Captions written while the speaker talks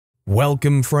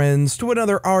Welcome friends to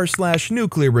another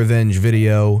r/NuclearRevenge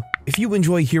video. If you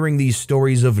enjoy hearing these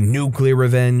stories of nuclear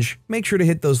revenge, make sure to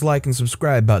hit those like and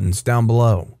subscribe buttons down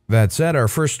below. That said, our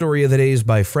first story of the day is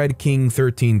by Fred King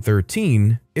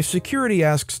 1313. If security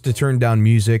asks to turn down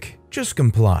music, just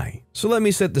comply. So let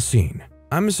me set the scene.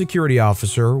 I'm a security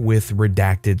officer with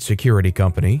Redacted Security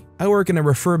Company. I work in a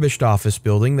refurbished office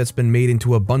building that's been made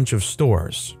into a bunch of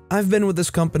stores. I've been with this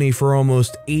company for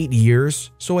almost 8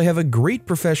 years, so I have a great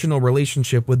professional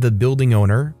relationship with the building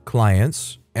owner,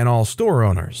 clients, and all store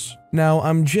owners. Now,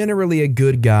 I'm generally a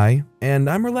good guy, and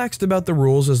I'm relaxed about the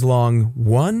rules as long,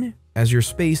 1, as your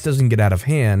space doesn't get out of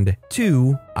hand,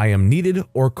 2, I am needed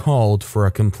or called for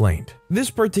a complaint. This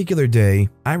particular day,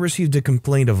 I received a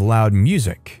complaint of loud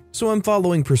music, so I'm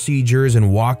following procedures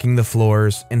and walking the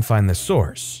floors and find the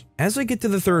source. As I get to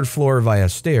the 3rd floor via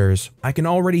stairs, I can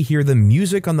already hear the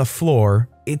music on the floor.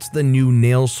 It's the new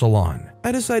nail salon.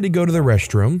 I decide to go to the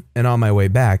restroom, and on my way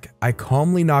back, I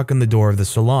calmly knock on the door of the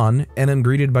salon and am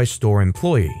greeted by store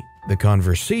employee. The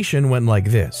conversation went like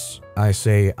this. I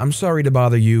say, "I'm sorry to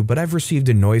bother you, but I've received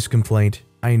a noise complaint.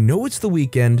 I know it's the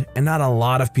weekend and not a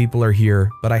lot of people are here,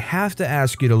 but I have to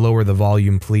ask you to lower the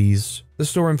volume, please." The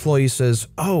store employee says,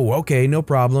 "Oh, okay, no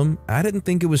problem. I didn't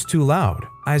think it was too loud."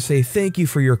 I say, "Thank you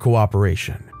for your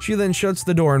cooperation." She then shuts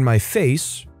the door in my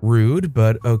face. Rude,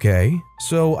 but okay.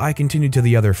 So I continued to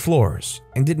the other floors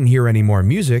and didn't hear any more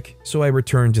music, so I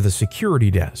returned to the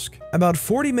security desk. About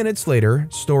 40 minutes later,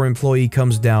 store employee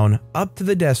comes down up to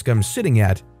the desk I'm sitting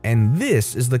at, and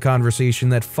this is the conversation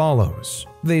that follows.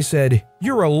 They said,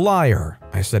 "You're a liar."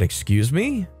 I said, "Excuse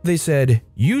me?" They said,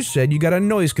 "You said you got a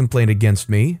noise complaint against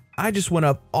me. I just went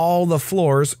up all the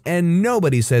floors and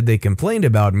nobody said they complained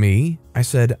about me." I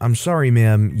said, "I'm sorry,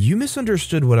 ma'am, you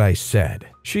misunderstood what I said."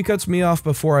 She cuts me off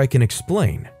before I can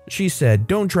explain. She said,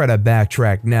 "Don't try to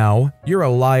backtrack now. You're a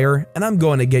liar and I'm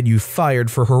going to get you fired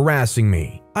for harassing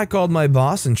me." I called my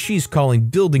boss and she's calling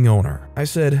building owner. I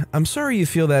said, "I'm sorry you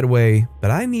feel that way,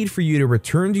 but I need for you to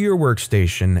return to your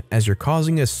workstation as you're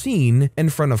causing a scene in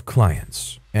front of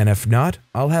clients. And if not,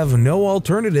 I'll have no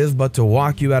alternative but to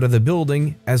walk you out of the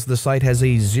building as the site has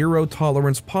a zero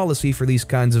tolerance policy for these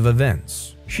kinds of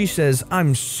events." She says,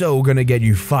 "I'm so gonna get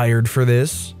you fired for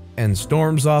this," and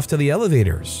storms off to the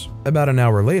elevators. About an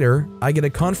hour later, I get a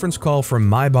conference call from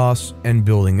my boss and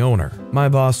building owner. My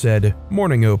boss said,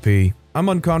 "Morning, OP. I'm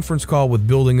on conference call with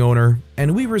building owner,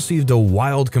 and we received a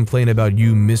wild complaint about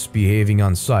you misbehaving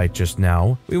on site just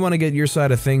now. We want to get your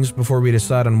side of things before we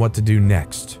decide on what to do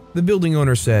next." The building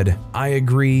owner said, "I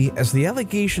agree, as the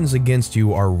allegations against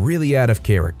you are really out of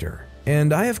character,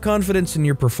 and I have confidence in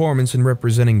your performance in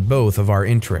representing both of our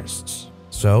interests."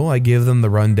 So I give them the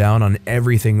rundown on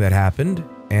everything that happened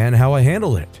and how I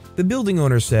handled it. The building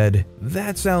owner said,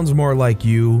 "That sounds more like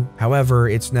you. However,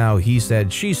 it's now he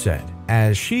said, she said,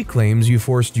 as she claims you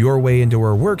forced your way into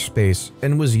her workspace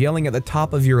and was yelling at the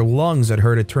top of your lungs at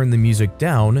her to turn the music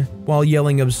down while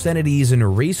yelling obscenities and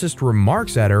racist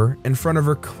remarks at her in front of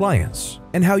her clients,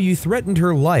 and how you threatened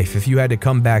her life if you had to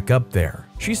come back up there.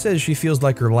 She says she feels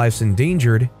like her life's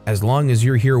endangered as long as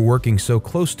you're here working so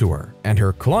close to her, and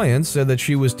her clients said that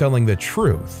she was telling the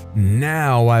truth."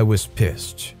 Now I was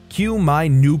pissed. Cue my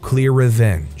nuclear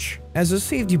revenge. As a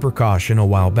safety precaution a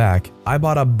while back, I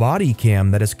bought a body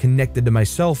cam that is connected to my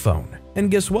cell phone.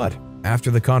 And guess what?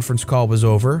 After the conference call was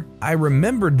over, I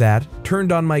remembered that,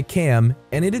 turned on my cam,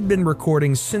 and it had been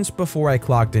recording since before I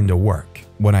clocked into work.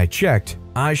 When I checked,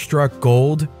 I struck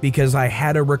gold because I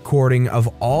had a recording of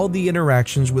all the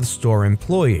interactions with store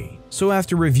employee. So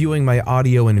after reviewing my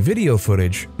audio and video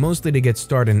footage, mostly to get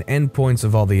start and end points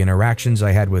of all the interactions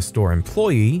I had with store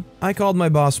employee, I called my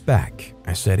boss back.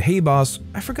 I said, "Hey boss,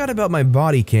 I forgot about my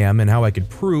body cam and how I could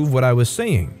prove what I was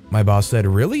saying." My boss said,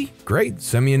 "Really? Great,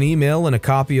 send me an email and a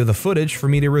copy of the footage for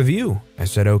me to review." I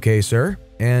said, "Okay, sir.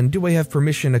 And do I have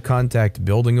permission to contact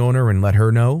building owner and let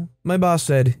her know?" My boss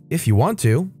said, "If you want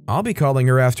to, I'll be calling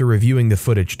her after reviewing the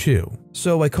footage too."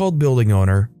 So I called building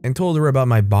owner and told her about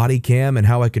my body cam and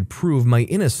how I could prove my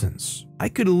innocence. I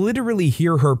could literally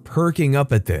hear her perking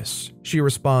up at this. She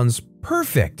responds,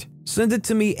 "Perfect. Send it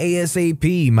to me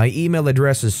ASAP. My email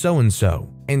address is so-and-so.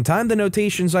 And time the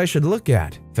notations I should look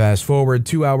at." Fast forward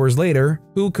 2 hours later,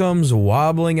 who comes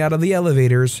wobbling out of the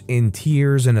elevators in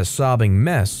tears and a sobbing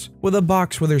mess with a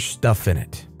box with her stuff in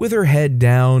it, with her head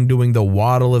down doing the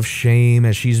waddle of shame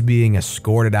as she's being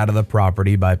escorted out of the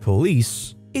property by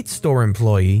police. It's store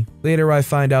employee. Later I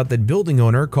find out that building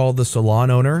owner called the salon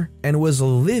owner and was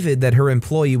livid that her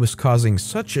employee was causing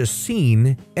such a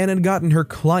scene and had gotten her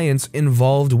clients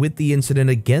involved with the incident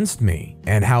against me,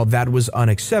 and how that was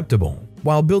unacceptable.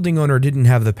 While building owner didn't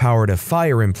have the power to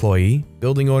fire employee,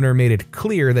 building owner made it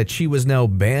clear that she was now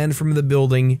banned from the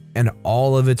building and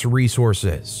all of its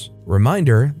resources.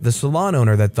 Reminder, the salon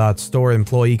owner that thought store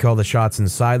employee called the shots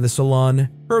inside the salon,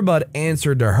 her butt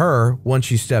answered to her once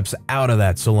she steps out of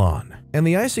that salon. And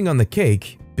the icing on the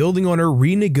cake, building owner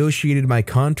renegotiated my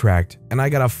contract and I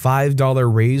got a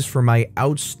 $5 raise for my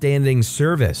outstanding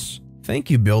service.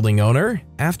 Thank you, building owner.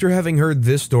 After having heard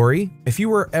this story, if you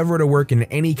were ever to work in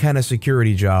any kind of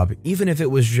security job, even if it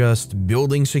was just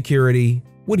building security,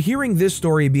 would hearing this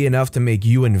story be enough to make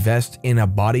you invest in a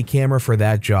body camera for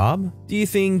that job? Do you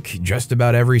think just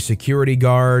about every security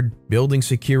guard, building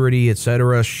security,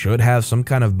 etc. should have some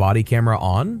kind of body camera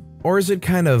on? Or is it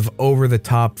kind of over the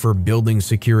top for building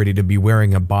security to be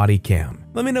wearing a body cam?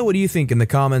 Let me know what you think in the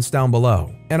comments down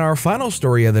below. And our final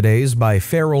story of the day is by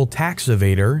Feral Tax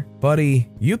Evader. Buddy,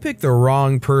 you picked the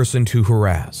wrong person to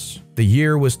harass. The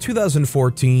year was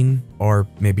 2014, or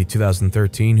maybe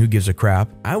 2013, who gives a crap.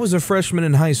 I was a freshman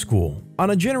in high school.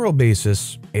 On a general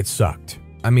basis, it sucked.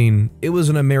 I mean, it was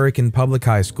an American public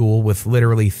high school with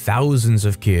literally thousands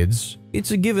of kids. It's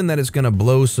a given that it's gonna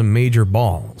blow some major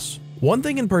balls. One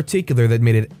thing in particular that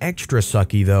made it extra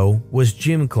sucky though was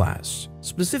gym class.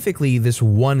 Specifically, this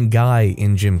one guy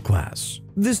in gym class.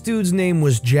 This dude's name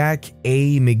was Jack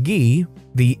A. McGee,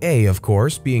 the A of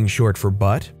course being short for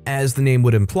butt. As the name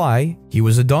would imply, he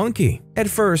was a donkey. At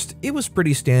first, it was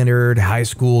pretty standard high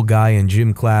school guy in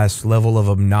gym class level of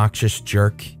obnoxious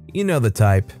jerk. You know the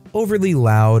type. Overly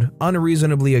loud,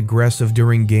 unreasonably aggressive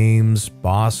during games,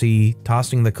 bossy,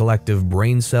 tossing the collective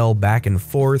brain cell back and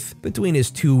forth between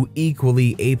his two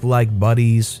equally ape-like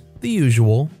buddies. The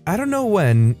usual. I don't know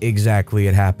when exactly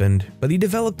it happened, but he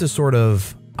developed a sort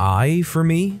of eye for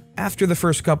me. After the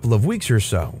first couple of weeks or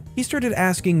so, he started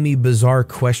asking me bizarre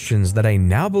questions that I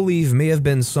now believe may have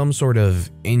been some sort of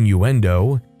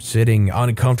innuendo, sitting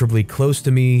uncomfortably close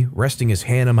to me, resting his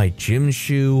hand on my gym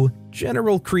shoe,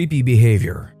 general creepy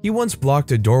behavior. He once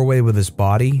blocked a doorway with his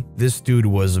body. This dude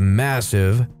was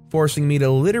massive, forcing me to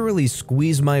literally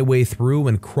squeeze my way through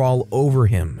and crawl over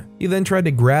him. He then tried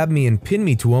to grab me and pin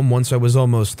me to him once I was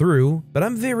almost through, but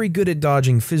I'm very good at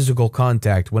dodging physical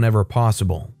contact whenever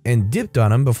possible, and dipped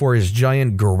on him before his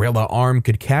giant gorilla arm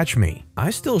could catch me. I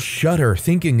still shudder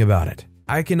thinking about it.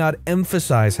 I cannot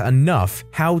emphasize enough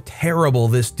how terrible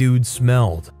this dude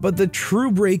smelled. But the true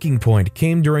breaking point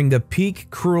came during the peak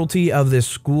cruelty of this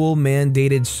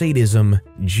school-mandated sadism,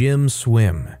 gym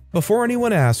swim. Before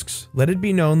anyone asks, let it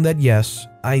be known that yes,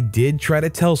 I did try to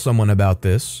tell someone about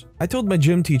this. I told my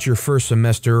gym teacher first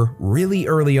semester, really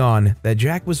early on, that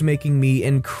Jack was making me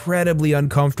incredibly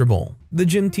uncomfortable. The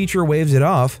gym teacher waves it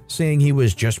off, saying he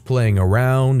was just playing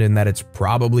around and that it's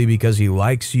probably because he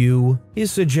likes you.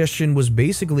 His suggestion was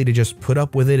basically to just put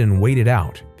up with it and wait it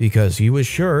out, because he was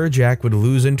sure Jack would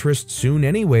lose interest soon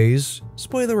anyways.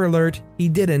 Spoiler alert, he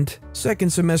didn't.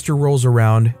 Second semester rolls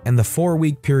around, and the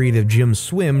 4-week period of gym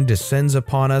swim descends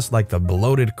upon us like the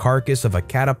bloated carcass of a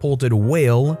catapulted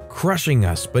whale, crushing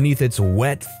us beneath its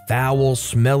wet,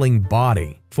 foul-smelling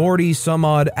body.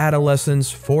 40-some-odd adolescents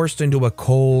forced into a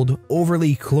cold,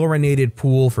 overly chlorinated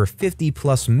pool for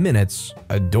 50+ minutes,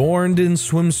 adorned in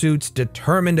swimsuits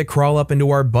determined to crawl up into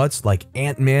our butts like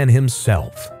Ant-Man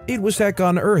himself. It was heck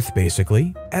on earth,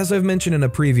 basically. As I've mentioned in a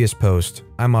previous post,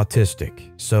 I'm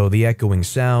autistic, so the echoing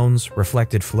sounds,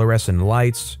 reflected fluorescent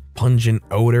lights, pungent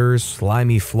odors,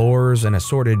 slimy floors, and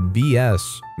assorted BS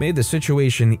made the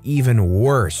situation even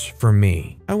worse for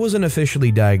me. I wasn't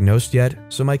officially diagnosed yet,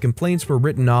 so my complaints were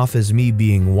written off as me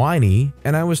being whiny,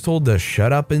 and I was told to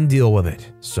shut up and deal with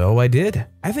it. So I did.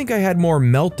 I think I had more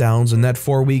meltdowns in that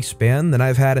 4-week span than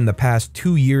I've had in the past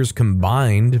 2 years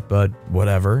combined, but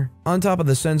whatever. On top of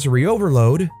the sensory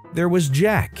overload, there was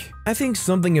Jack. I think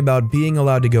something about being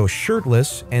allowed to go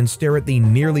shirtless and stare at the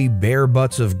nearly bare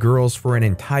butts of girls for an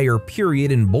entire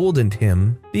period emboldened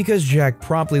him, because Jack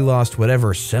promptly lost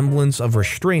whatever semblance of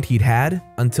restraint he'd had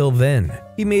until then.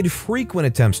 He made frequent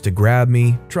attempts to grab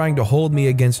me, trying to hold me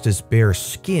against his bare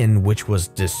skin, which was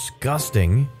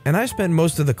disgusting, and I spent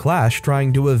most of the class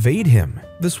trying to evade him.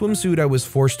 The swimsuit I was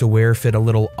forced to wear fit a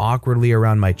little awkwardly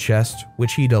around my chest,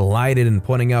 which he delighted in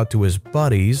pointing out to his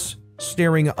buddies,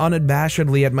 staring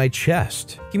unabashedly at my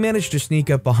chest. He managed to sneak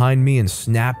up behind me and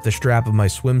snap the strap of my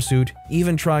swimsuit,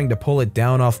 even trying to pull it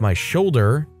down off my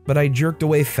shoulder, but I jerked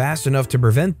away fast enough to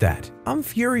prevent that. I'm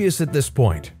furious at this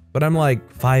point. but I'm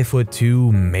like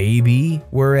 5'2" maybe,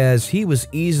 whereas he was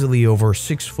easily over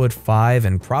 6'5"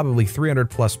 and probably 300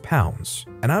 plus pounds.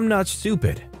 And I'm not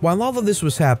stupid. While all of this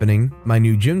was happening, my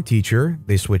new gym teacher,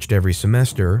 they switched every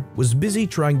semester, was busy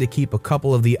trying to keep a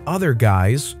couple of the other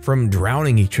guys from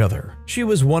drowning each other. She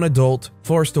was one adult,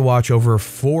 forced to watch over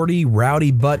 40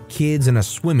 rowdy butt kids in a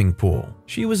swimming pool.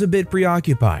 She was a bit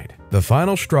preoccupied. The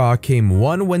final straw came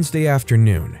one Wednesday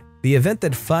afternoon. The event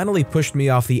that finally pushed me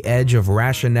off the edge of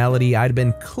rationality I'd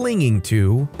been clinging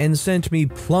to and sent me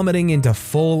plummeting into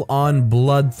full-on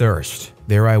bloodthirst.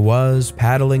 There I was,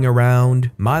 paddling around,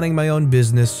 minding my own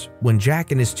business, when Jack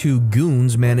and his two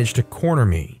goons managed to corner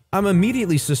me. I'm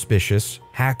immediately suspicious,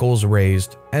 hackles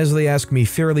raised, as they ask me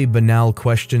fairly banal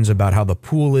questions about how the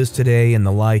pool is today and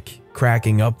the like,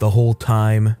 cracking up the whole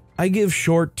time. I give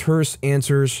short, terse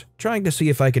answers, trying to see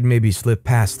if I could maybe slip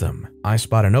past them. I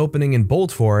spot an opening and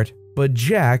bolt for it, but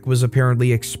Jack was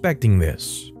apparently expecting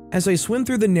this. As I swim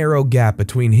through the narrow gap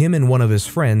between him and one of his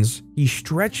friends, he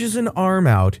stretches an arm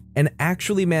out and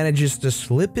actually manages to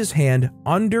slip his hand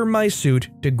under my suit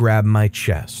to grab my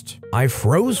chest. I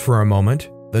froze for a moment,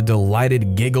 the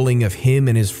delighted giggling of him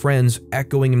and his friends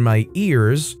echoing in my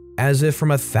ears as if from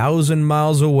 1,000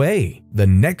 miles away. The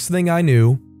next thing I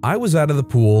knew, I was out of the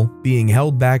pool, being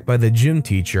held back by the gym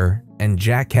teacher, and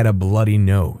Jack had a bloody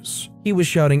nose. He was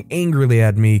shouting angrily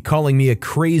at me, calling me a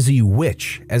crazy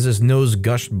witch as his nose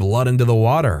gushed blood into the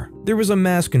water. There was a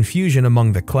mass confusion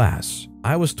among the class.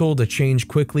 I was told to change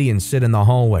quickly and sit in the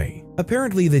hallway.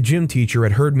 Apparently, the gym teacher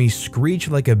had heard me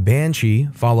screech like a banshee,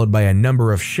 followed by a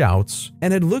number of shouts,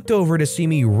 and had looked over to see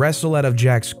me wrestle out of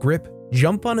Jack's grip,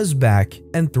 jump on his back,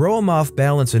 and throw him off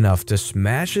balance enough to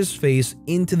smash his face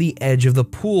into the edge of the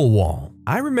pool wall.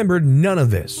 I remembered none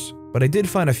of this, but I did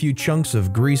find a few chunks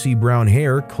of greasy brown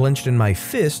hair clenched in my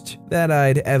fist that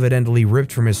I'd evidently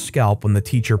ripped from his scalp when the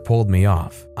teacher pulled me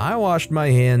off. I washed my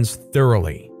hands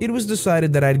thoroughly. It was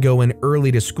decided that I'd go in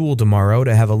early to school tomorrow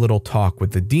to have a little talk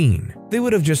with the dean. They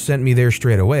would have just sent me there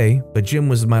straight away, but gym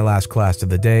was my last class of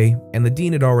the day, and the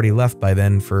dean had already left by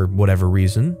then for whatever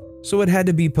reason, so it had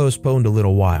to be postponed a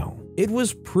little while. It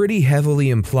was pretty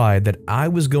heavily implied that I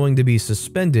was going to be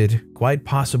suspended, quite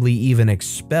possibly even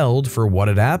expelled for what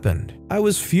had happened. I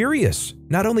was furious.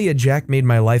 Not only had Jack made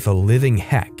my life a living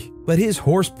heck, but his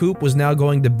horse poop was now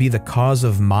going to be the cause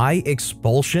of my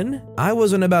expulsion? I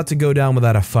wasn't about to go down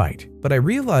without a fight, but I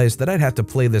realized that I'd have to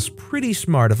play this pretty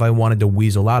smart if I wanted to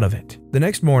weasel out of it. The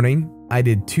next morning, I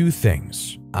did two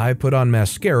things. I put on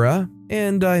mascara,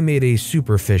 and I made a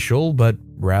superficial but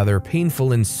rather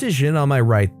painful incision on my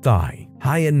right thigh,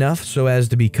 high enough so as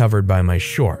to be covered by my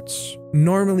shorts.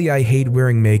 Normally I hate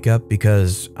wearing makeup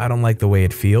because I don't like the way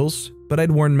it feels, but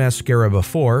I'd worn mascara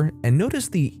before and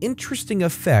noticed the interesting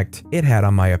effect it had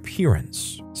on my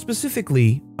appearance.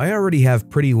 Specifically, I already have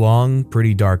pretty long,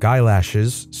 pretty dark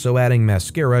eyelashes, so adding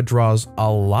mascara draws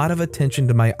a lot of attention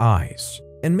to my eyes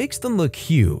and makes them look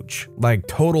huge, like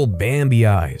total Bambi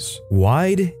eyes.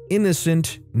 Wide,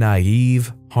 innocent,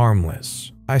 naive,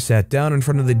 harmless. I sat down in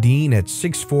front of the dean at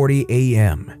 6:40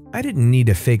 a.m. I didn't need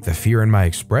to fake the fear in my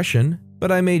expression,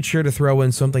 but I made sure to throw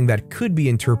in something that could be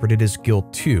interpreted as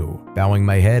guilt too, bowing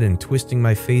my head and twisting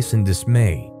my face in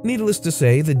dismay. Needless to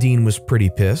say, the dean was pretty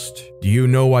pissed. "Do you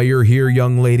know why you're here,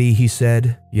 young lady?" he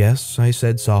said. "Yes," I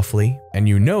said softly. "And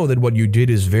you know that what you did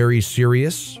is very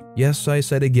serious?" "Yes," I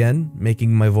said again,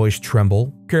 making my voice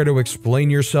tremble. "Care to explain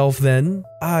yourself then?"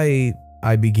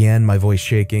 I began, my voice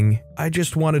shaking. "I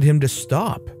just wanted him to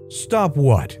stop." "Stop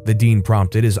what?" the dean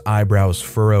prompted, his eyebrows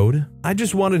furrowed. "I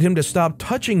just wanted him to stop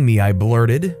touching me," I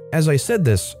blurted. As I said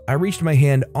this, I reached my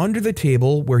hand under the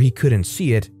table where he couldn't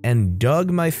see it and dug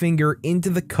my finger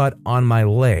into the cut on my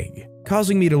leg,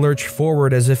 causing me to lurch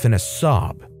forward as if in a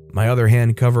sob, my other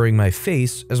hand covering my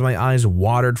face as my eyes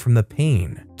watered from the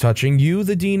pain. "Touching you?"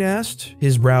 the dean asked,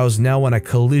 his brows now on a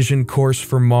collision course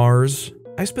for Mars.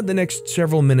 I spent the next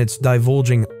several minutes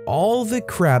divulging all the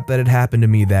crap that had happened to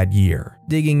me that year,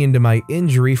 digging into my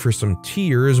injury for some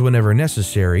tears whenever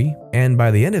necessary, and by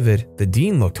the end of it, the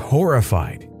dean looked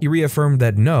horrified. He reaffirmed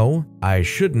that no, I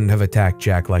shouldn't have attacked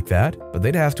Jack like that, but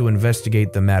they'd have to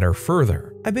investigate the matter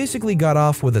further. I basically got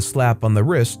off with a slap on the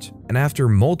wrist, and after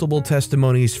multiple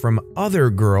testimonies from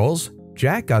other girls,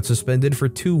 Jack got suspended for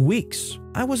 2 weeks.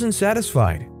 I wasn't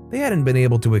satisfied. They hadn't been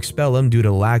able to expel him due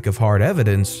to lack of hard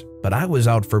evidence, but I was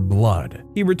out for blood.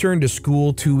 He returned to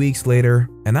school 2 weeks later,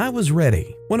 and I was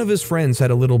ready. One of his friends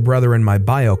had a little brother in my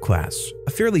bio class,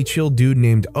 a fairly chill dude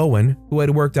named Owen who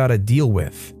I'd worked out a deal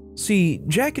with. See,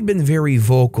 Jack had been very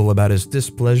vocal about his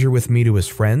displeasure with me to his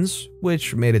friends,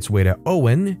 which made its way to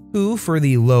Owen, who, for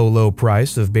the low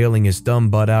price of bailing his dumb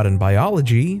butt out in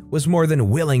biology, was more than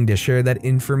willing to share that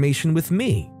information with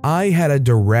me. I had a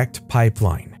direct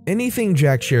pipeline. Anything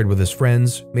Jack shared with his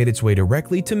friends made its way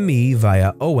directly to me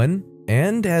via Owen,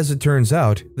 and as it turns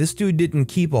out, this dude didn't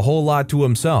keep a whole lot to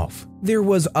himself. There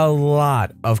was a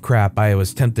lot of crap I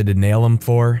was tempted to nail him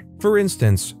for. For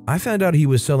instance, I found out he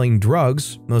was selling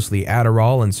drugs, mostly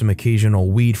Adderall and some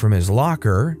occasional weed from his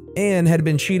locker, and had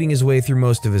been cheating his way through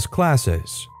most of his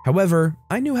classes. However,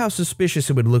 I knew how suspicious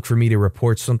it would look for me to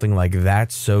report something like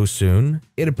that so soon.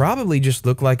 It'd probably just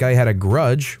look like I had a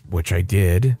grudge, which I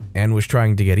did, and was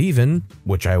trying to get even,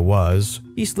 which I was.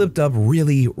 He slipped up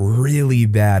really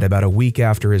bad about a week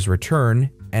after his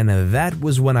return, and that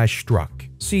was when I struck.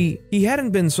 See, he hadn't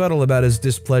been subtle about his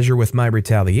displeasure with my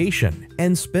retaliation,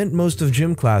 and spent most of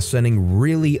gym class sending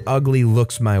really ugly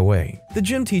looks my way. The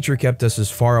gym teacher kept us as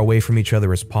far away from each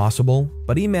other as possible,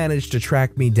 but he managed to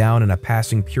track me down in a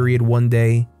passing period one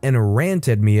day and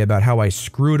ranted at me about how I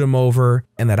screwed him over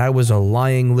and that I was a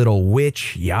lying little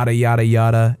witch, yada yada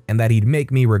yada, and that he'd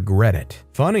make me regret it.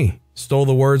 Funny, stole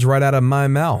the words right out of my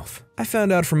mouth. I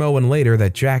found out from Owen later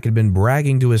that Jack had been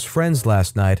bragging to his friends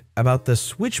last night about the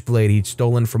switchblade he'd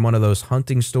stolen from one of those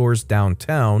hunting stores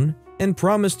downtown and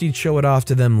promised he'd show it off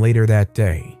to them later that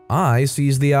day. I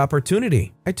seized the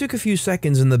opportunity. I took a few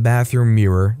seconds in the bathroom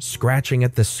mirror, scratching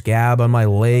at the scab on my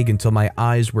leg until my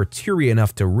eyes were teary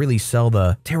enough to really sell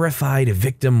the terrified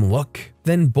victim look,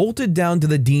 then bolted down to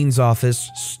the dean's office,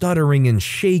 stuttering and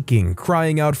shaking,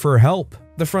 crying out for help.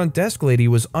 The front desk lady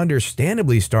was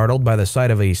understandably startled by the sight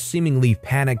of a seemingly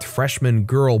panicked freshman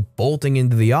girl bolting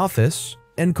into the office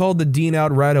and called the dean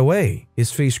out right away.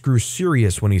 His face grew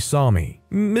serious when he saw me.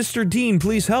 "Mr. Dean,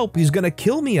 please help, he's gonna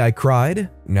kill me," I cried.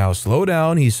 "Now slow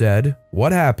down," he said.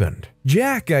 "What happened?"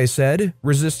 "Jack," I said,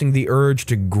 resisting the urge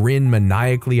to grin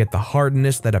maniacally at the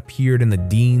hardness that appeared in the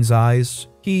dean's eyes.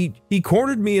 He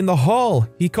cornered me in the hall.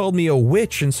 He called me a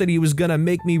witch and said he was gonna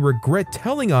make me regret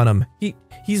telling on him.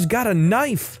 He's got a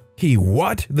knife." "He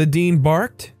what?" the dean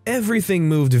barked. Everything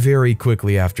moved very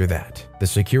quickly after that. The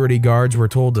security guards were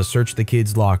told to search the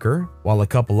kid's locker, while a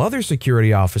couple other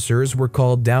security officers were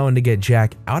called down to get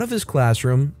Jack out of his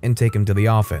classroom and take him to the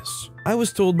office. I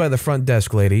was told by the front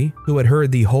desk lady, who had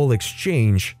heard the whole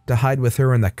exchange, to hide with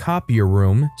her in the copier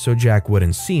room so Jack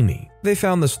wouldn't see me. They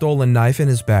found the stolen knife in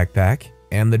his backpack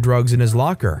and the drugs in his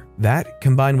locker. That,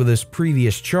 combined with his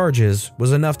previous charges,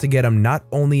 was enough to get him not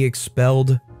only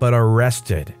expelled, but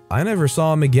arrested. I never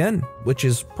saw him again, which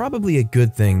is probably a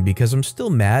good thing because I'm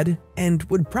still mad and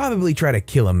would probably try to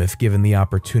kill him if given the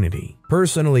opportunity.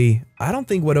 Personally, I don't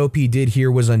think what OP did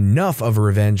here was enough of a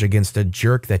revenge against a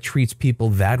jerk that treats people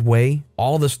that way,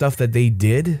 all the stuff that they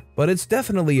did, but it's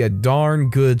definitely a darn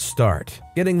good start.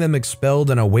 Getting them expelled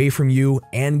and away from you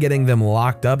and getting them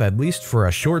locked up at least for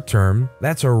a short term,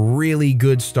 that's a really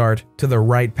good start to the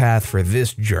right path for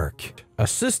this jerk.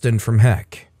 Assistant from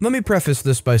heck. Let me preface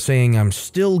this by saying I'm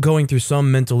still going through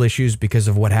some mental issues because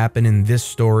of what happened in this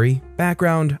story.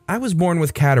 Background: I was born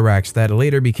with cataracts that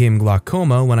later became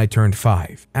glaucoma when I turned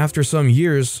 5. After some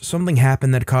years, something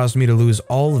happened that caused me to lose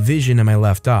all vision in my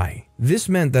left eye. This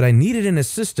meant that I needed an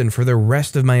assistant for the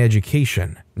rest of my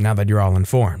education, now that you're all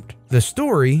informed. The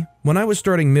story: when I was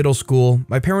starting middle school,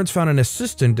 my parents found an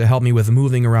assistant to help me with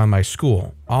moving around my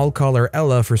school. I'll call her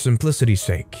Ella for simplicity's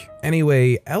sake.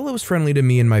 Anyway, Ella was friendly to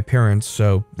me and my parents,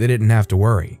 so they didn't have to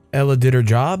worry. Ella did her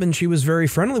job and she was very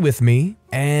friendly with me,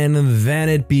 and then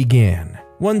it began.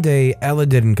 One day, Ella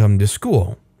didn't come to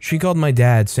school. She called my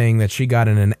dad saying that she got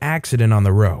in an accident on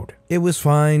the road. It was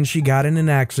fine, she got in an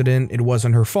accident, it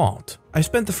wasn't her fault. I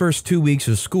spent the first 2 weeks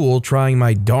of school trying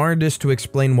my darndest to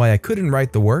explain why I couldn't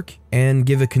write the work and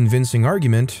give a convincing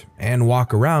argument and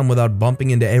walk around without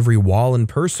bumping into every wall in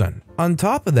person. On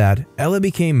top of that, Ella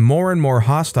became more and more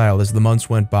hostile as the months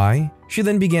went by. She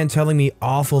then began telling me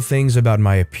awful things about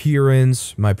my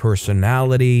appearance, my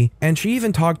personality, and she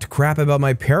even talked crap about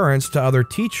my parents to other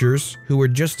teachers who were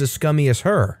just as scummy as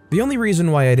her. The only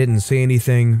reason why I didn't say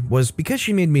anything was because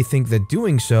she made me think that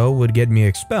doing so would get me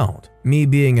expelled. Me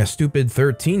being a stupid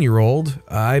 13-year-old,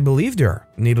 I believed her.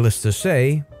 Needless to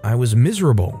say, I was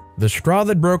miserable. The straw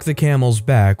that broke the camel's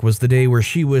back was the day where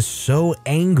she was so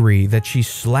angry that she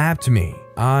slapped me.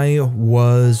 I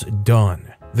was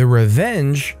done. The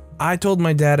revenge: I told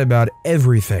my dad about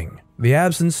everything. The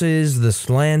absences, the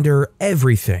slander,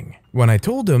 everything. When I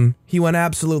told him, he went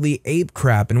absolutely ape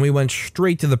crap and we went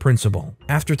straight to the principal.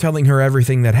 After telling her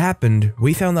everything that happened,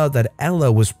 we found out that Ella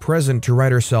was present to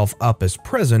write herself up as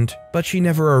present, but she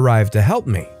never arrived to help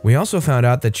me. We also found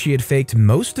out that she had faked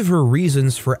most of her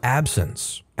reasons for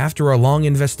absence. After a long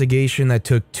investigation that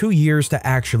took 2 years to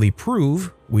actually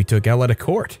prove, we took Ella to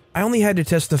court. I only had to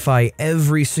testify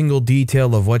every single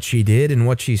detail of what she did and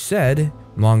what she said.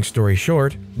 Long story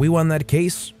short, we won that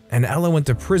case, and Ella went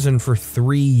to prison for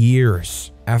 3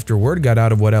 years. After word got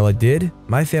out of what Ella did,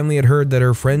 my family had heard that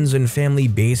her friends and family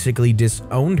basically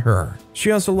disowned her.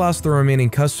 She also lost the remaining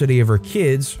custody of her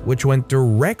kids, which went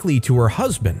directly to her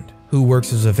husband, who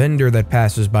works as a vendor that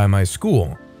passes by my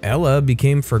school. Ella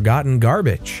became forgotten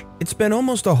garbage. It's been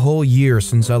almost a whole year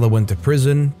since Ella went to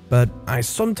prison, but I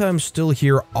sometimes still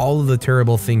hear all of the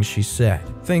terrible things she said.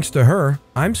 Thanks to her,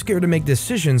 I'm scared to make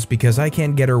decisions because I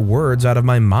can't get her words out of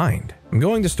my mind. I'm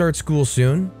going to start school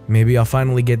soon. Maybe I'll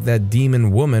finally get that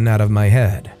demon woman out of my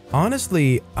head.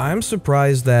 Honestly, I'm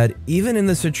surprised that even in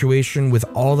the situation with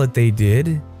all that they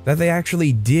did, that they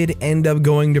actually did end up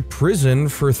going to prison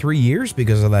for 3 years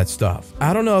because of that stuff.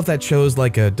 I don't know if that shows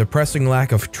like a depressing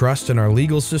lack of trust in our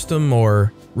legal system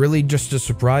or really just a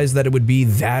surprise that it would be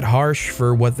that harsh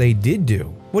for what they did do.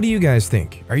 What do you guys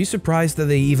think? Are you surprised that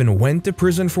they even went to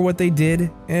prison for what they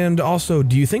did? And also,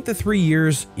 do you think the 3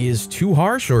 years is too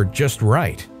harsh or just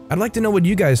right? I'd like to know what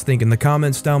you guys think in the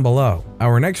comments down below.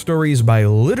 Our next story is by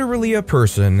literally a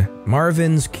person,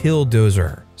 Marvin's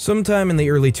Killdozer. Sometime in the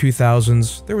early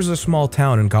 2000s, there was a small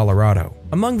town in Colorado.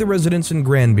 Among the residents in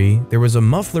Granby, there was a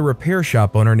muffler repair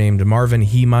shop owner named Marvin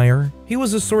Heemeyer. He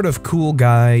was a sort of cool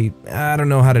guy, I don't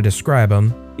know how to describe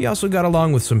him. He also got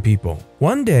along with some people.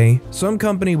 One day, some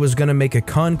company was gonna make a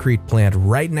concrete plant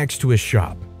right next to his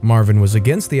shop. Marvin was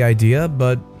against the idea,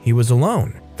 but he was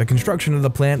alone. The construction of the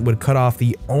plant would cut off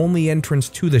the only entrance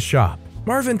to the shop.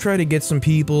 Marvin tried to get some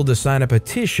people to sign a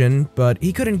petition, but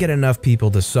he couldn't get enough people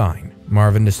to sign.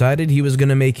 Marvin decided he was going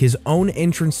to make his own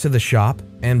entrance to the shop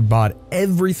and bought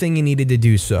everything he needed to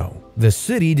do so. The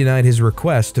city denied his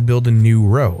request to build a new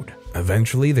road.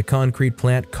 Eventually, the concrete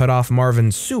plant cut off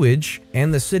Marvin's sewage,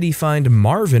 and the city fined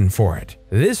Marvin for it.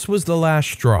 This was the last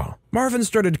straw. Marvin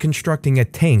started constructing a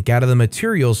tank out of the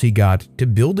materials he got to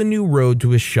build a new road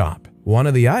to his shop. One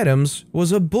of the items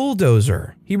was a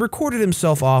bulldozer. He recorded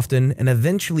himself often and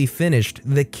eventually finished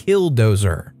the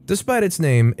Killdozer. Despite its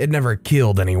name, it never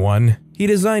killed anyone. He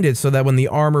designed it so that when the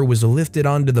armor was lifted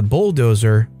onto the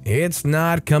bulldozer, it's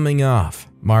not coming off.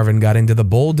 Marvin got into the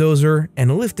bulldozer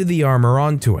and lifted the armor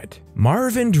onto it.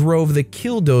 Marvin drove the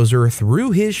Killdozer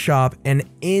through his shop and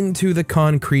into the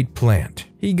concrete plant.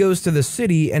 He goes to the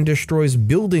city and destroys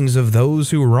buildings of those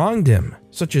who wronged him,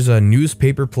 such as a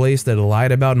newspaper place that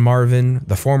lied about Marvin,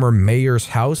 the former mayor's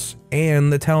house,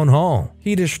 and the town hall.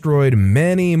 He destroyed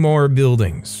many more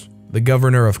buildings. The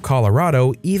governor of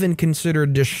Colorado even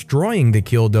considered destroying the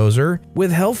Killdozer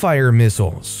with Hellfire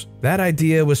missiles. That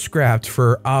idea was scrapped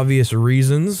for obvious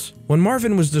reasons. When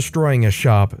Marvin was destroying a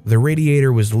shop, the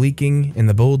radiator was leaking and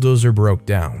the bulldozer broke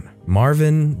down.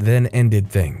 Marvin then ended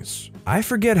things. I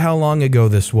forget how long ago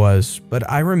this was, but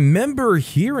I remember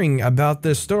hearing about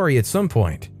this story at some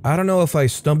point. I don't know if I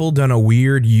stumbled down a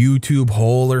weird YouTube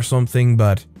hole or something,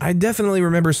 but I definitely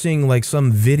remember seeing like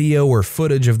some video or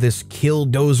footage of this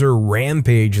Killdozer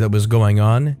rampage that was going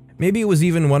on. Maybe it was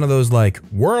even one of those like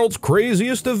world's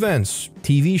craziest events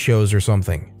TV shows or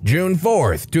something. June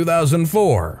 4th,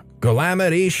 2004.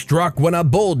 Calamity struck when a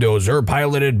bulldozer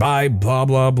piloted by blah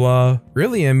blah blah.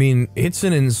 Really, I mean, it's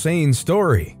an insane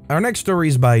story. Our next story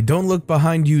is by Don't Look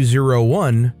Behind You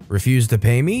 01. Refuse to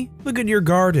pay me? Look at your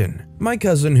garden. My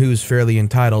cousin, who's fairly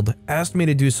entitled, asked me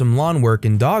to do some lawn work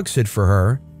and dog sit for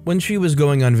her when she was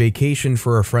going on vacation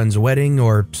for a friend's wedding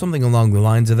or something along the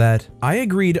lines of that. I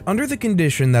agreed under the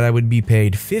condition that I would be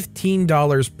paid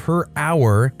 $15 per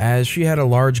hour as she had a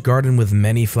large garden with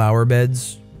many flower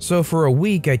beds. So for a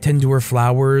week, I tend to her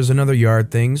flowers and other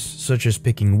yard things, such as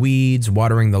picking weeds,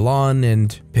 watering the lawn,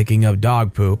 and picking up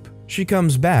dog poop. She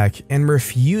comes back and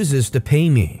refuses to pay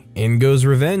me. In goes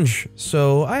revenge,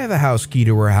 so I have a house key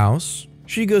to her house.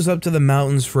 She goes up to the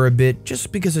mountains for a bit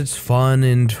just because it's fun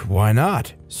and why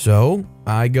not? So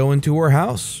I go into her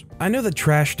house. I know that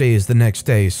trash day is the next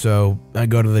day, so I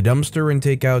go to the dumpster and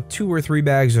take out 2 or 3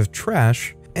 bags of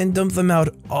trash and dump them out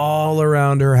all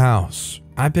around her house.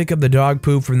 I pick up the dog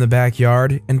poop from the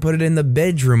backyard and put it in the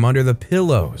bedroom under the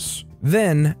pillows.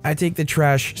 Then, I take the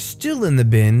trash still in the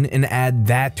bin and add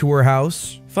that to her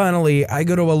house. Finally, I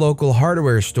go to a local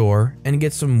hardware store and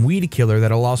get some weed killer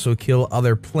that'll also kill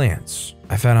other plants.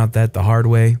 I found out that the hard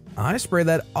way. I spray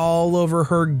that all over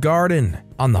her garden,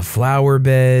 on the flower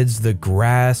beds, the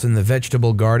grass, and the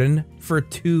vegetable garden for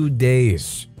 2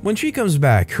 days. When she comes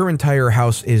back, her entire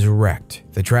house is wrecked.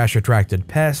 The trash attracted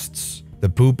pests. The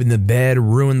poop in the bed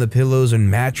ruined the pillows and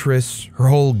mattress. Her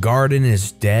whole garden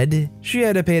is dead. She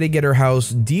had to pay to get her house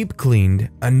deep cleaned,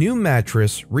 a new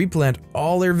mattress, replant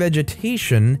all her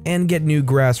vegetation, and get new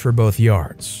grass for both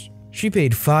yards. She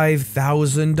paid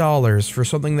 $5,000 for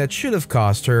something that should have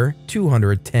cost her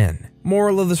 $210.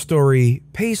 Moral of the story,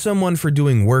 pay someone for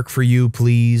doing work for you,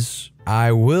 please.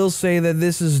 I will say that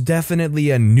this is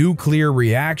definitely a nuclear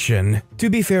reaction.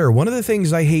 To be fair, one of the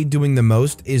things I hate doing the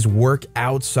most is work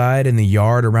outside in the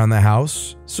yard around the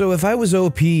house. So if I was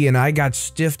OP and I got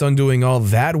stiffed on doing all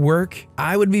that work,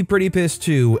 I would be pretty pissed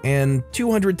too, and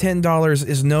 $210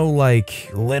 is no like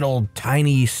little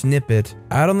tiny snippet.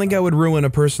 I don't think I would ruin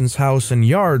a person's house and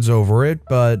yards over it,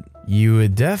 but you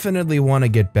would definitely want to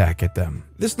get back at them.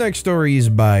 This next story is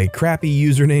by crappy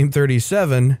username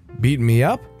 37. Beat me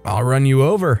up? I'll run you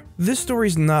over. This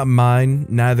story's not mine,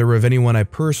 neither of anyone I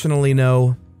personally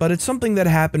know, but it's something that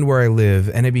happened where I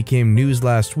live and it became news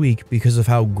last week because of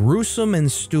how gruesome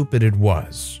and stupid it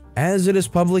was. As it is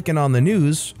public and on the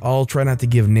news, I'll try not to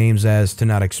give names as to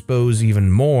not expose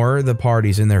even more the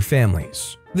parties and their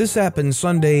families. This happened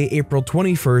Sunday, April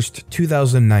 21st,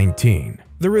 2019.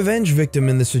 The revenge victim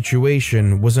in the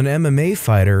situation was an MMA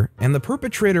fighter, and the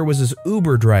perpetrator was his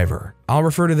Uber driver. I'll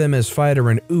refer to them as fighter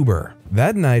and Uber.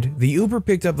 That night, the Uber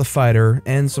picked up the fighter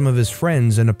and some of his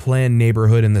friends in a planned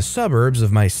neighborhood in the suburbs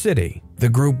of my city. The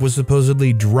group was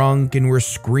supposedly drunk and were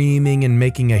screaming and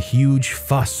making a huge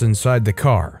fuss inside the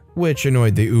car, which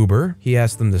annoyed the Uber. He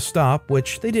asked them to stop,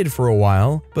 which they did for a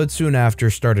while, but soon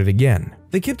after started again.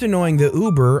 They kept annoying the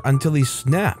Uber until he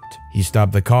snapped. He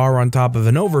stopped the car on top of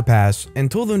an overpass and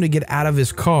told them to get out of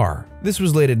his car. This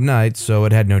was late at night, so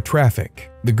it had no traffic.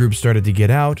 The group started to get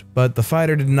out, but the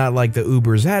fighter did not like the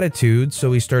Uber's attitude,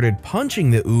 so he started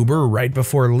punching the Uber right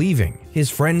before leaving. His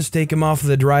friends take him off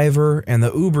the driver, and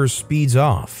the Uber speeds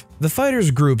off. The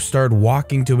fighter's group started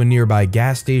walking to a nearby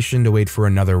gas station to wait for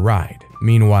another ride.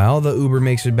 Meanwhile, the Uber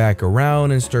makes it back around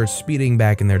and starts speeding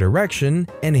back in their direction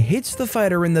and hits the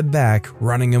fighter in the back,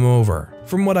 running him over.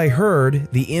 From what I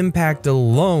heard, the impact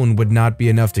alone would not be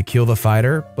enough to kill the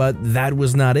fighter, but that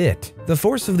was not it. The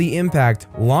force of the impact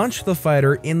launched the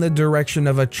fighter in the direction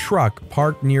of a truck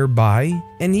parked nearby,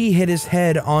 and he hit his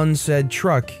head on said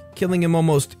truck, killing him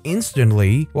almost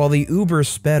instantly while the Uber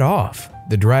sped off.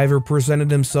 The driver presented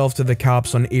himself to the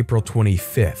cops on April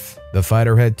 25th. The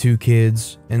fighter had 2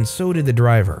 kids, and so did the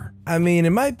driver. I mean,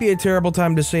 it might be a terrible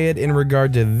time to say it in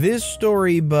regard to this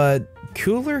story, but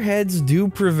cooler heads do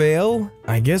prevail?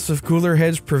 I guess if cooler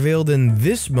heads prevailed in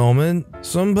this moment,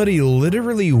 somebody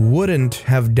literally wouldn't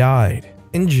have died.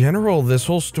 In general, this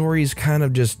whole story is kind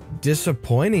of just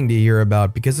disappointing to hear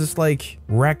about because it's like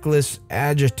reckless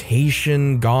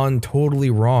agitation gone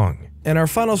totally wrong. And our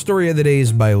final story of the day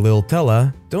is by Lil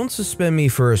Tella. Don't suspend me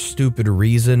for a stupid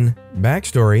reason.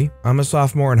 Backstory, I'm a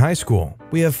sophomore in high school.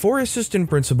 We have 4 assistant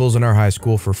principals in our high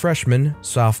school for freshmen,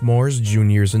 sophomores,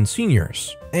 juniors, and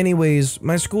seniors. Anyways,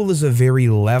 my school is a very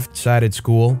left-sided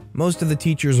school. Most of the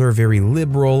teachers are very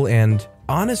liberal and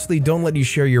honestly don't let you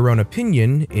share your own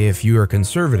opinion if you are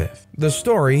conservative. The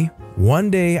story, one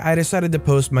day I decided to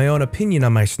post my own opinion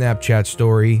on my Snapchat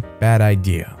story. Bad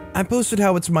idea. I posted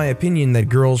how it's my opinion that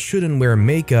girls shouldn't wear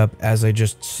makeup as I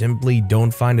just simply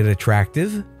don't find it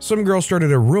attractive. Some girl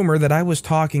started a rumor that I was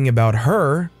talking about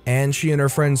her, and she and her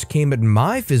friends came at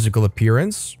my physical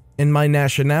appearance and my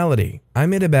nationality. I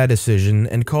made a bad decision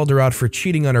and called her out for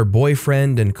cheating on her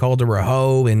boyfriend and called her a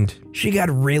hoe, and she got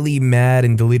really mad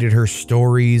and deleted her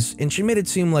stories, and she made it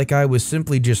seem like I was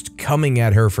simply just coming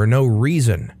at her for no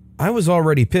reason. I was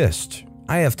already pissed.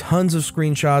 I have tons of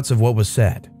screenshots of what was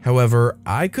said. However,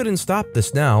 I couldn't stop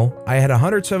this now. I had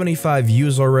 175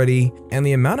 views already, and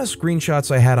the amount of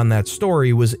screenshots I had on that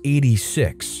story was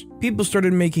 86. People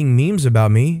started making memes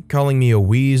about me, calling me a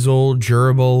weasel,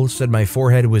 gerbil, said my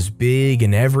forehead was big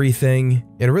and everything.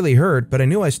 It really hurt, but I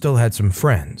knew I still had some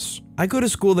friends. I go to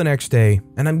school the next day,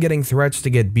 and I'm getting threats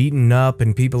to get beaten up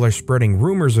and people are spreading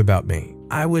rumors about me.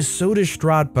 I was so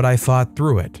distraught, but I fought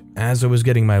through it. As I was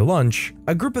getting my lunch,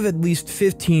 a group of at least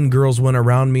 15 girls went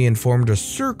around me and formed a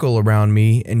circle around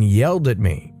me and yelled at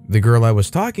me. The girl I was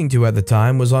talking to at the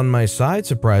time was on my side,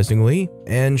 surprisingly,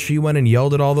 and she went and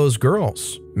yelled at all those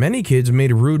girls. Many kids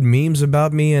made rude memes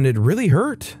about me and it really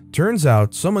hurt. Turns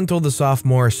out, someone told the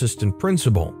sophomore assistant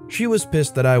principal. She was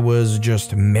pissed that I was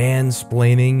just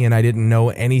mansplaining and I didn't know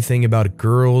anything about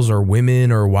girls or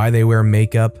women or why they wear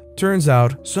makeup. Turns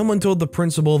out, someone told the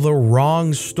principal the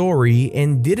wrong story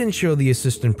and didn't show the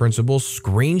assistant principal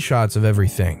screenshots of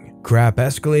everything. Crap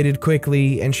escalated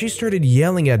quickly and she started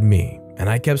yelling at me. And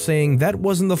I kept saying that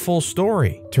wasn't the full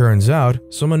story. Turns out,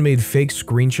 someone made fake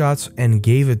screenshots and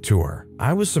gave it to her.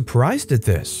 I was surprised at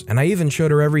this, and I even showed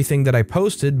her everything that I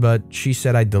posted, but she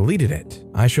said I deleted it.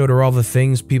 I showed her all the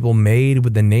things people made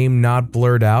with the name not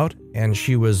blurred out, and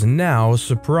she was now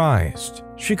surprised.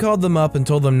 She called them up and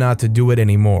told them not to do it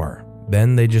anymore.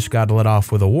 Then they just got let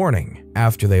off with a warning.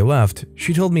 After they left,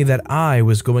 she told me that I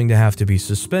was going to have to be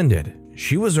suspended.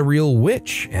 She was a real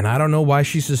witch, and I don't know why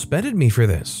she suspended me for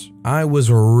this. I was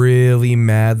really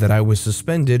mad that I was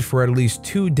suspended for at least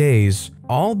 2 days,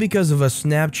 all because of a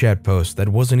Snapchat post that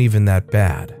wasn't even that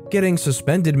bad. Getting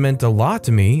suspended meant a lot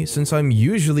to me since I'm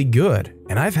usually good,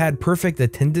 and I've had perfect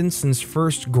attendance since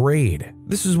first grade.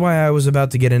 This is why I was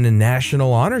about to get into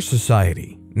National Honor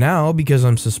Society. Now, because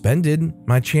I'm suspended,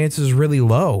 my chance is really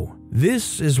low.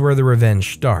 This is where the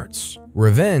revenge starts.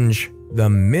 Revenge. The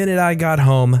minute I got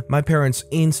home, my parents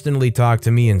instantly talked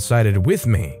to me and sided with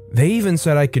me. They even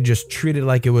said I could just treat it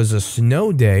like it was a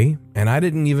snow day, and I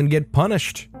didn't even get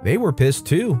punished. They were pissed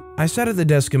too. I sat at the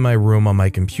desk in my room on my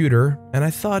computer, and I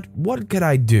thought, what could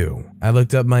I do? I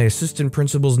looked up my assistant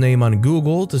principal's name on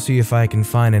Google to see if I can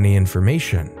find any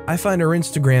information. I find her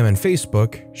Instagram and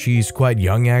Facebook. She's quite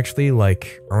young actually,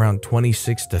 like around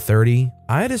 26 to 30.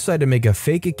 I decided to make a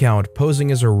fake account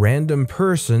posing as a random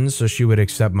person so she would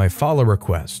accept my follow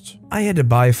request. I had to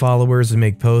buy followers and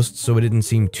make posts so it didn't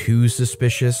seem too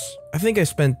suspicious. I think I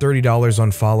spent $30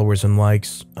 on followers and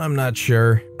likes. I'm not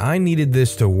sure. I needed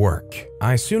this to work.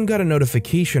 I soon got a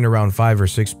notification around 5 or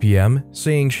 6 p.m.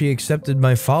 saying she accepted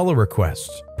my follow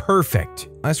request. Perfect.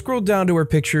 I scrolled down to her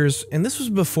pictures, and this was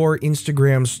before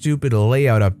Instagram's stupid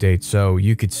layout update so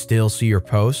you could still see her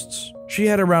posts. She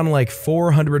had around like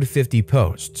 450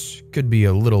 posts. Could be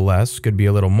a little less, could be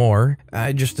a little more.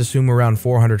 I just assume around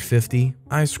 450.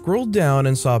 I scrolled down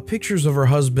and saw pictures of her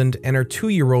husband and her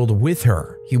 2-year-old with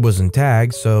her. He wasn't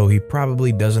tagged, so he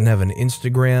probably doesn't have an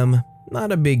Instagram.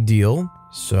 Not a big deal.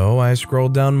 So I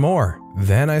scrolled down more.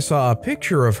 Then I saw a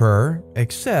picture of her,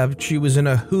 except she was in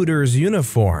a Hooters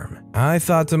uniform. I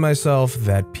thought to myself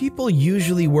that people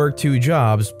usually work 2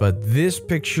 jobs, but this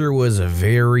picture was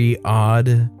very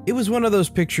odd. It was one of those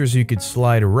pictures you could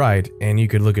slide right and you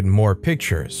could look at more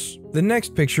pictures. The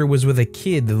next picture was with a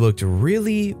kid that looked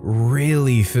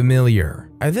really familiar.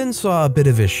 I then saw a bit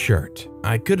of his shirt.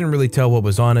 I couldn't really tell what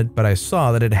was on it, but I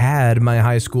saw that it had my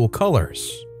high school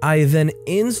colors. I then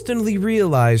instantly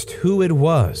realized who it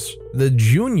was. The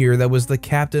junior that was the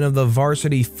captain of the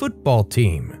varsity football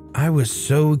team. I was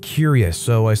so curious,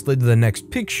 so I slid to the next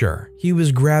picture. He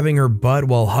was grabbing her butt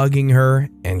while hugging her,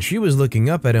 and she was looking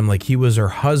up at him like he was her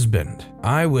husband.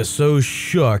 I was so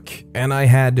shook, and I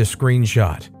had to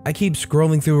screenshot. I keep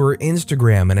scrolling through her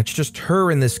Instagram, and it's just her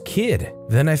and this kid.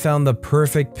 Then I found the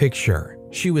perfect picture.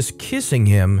 She was kissing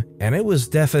him, and it was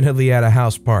definitely at a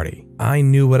house party. I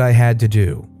knew what I had to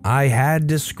do. I had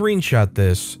to screenshot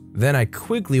this. Then I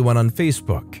quickly went on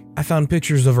Facebook. I found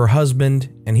pictures of her husband,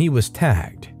 and he was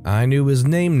tagged. I knew his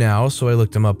name now, so I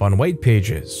looked him up on White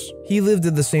Pages. He lived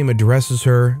at the same address as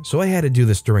her, so I had to do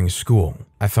this during school.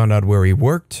 I found out where he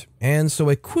worked, and so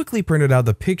I quickly printed out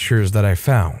the pictures that I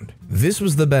found. This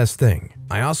was the best thing.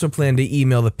 I also planned to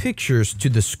email the pictures to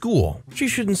the school. She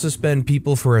shouldn't suspend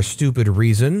people for a stupid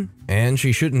reason, and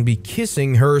she shouldn't be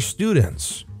kissing her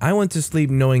students. I went to sleep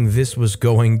knowing this was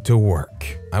going to work.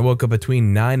 I woke up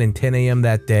between 9 and 10 a.m.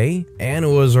 that day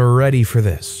and was ready for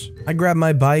this. I grabbed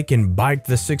my bike and biked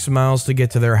the 6 miles to get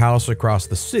to their house across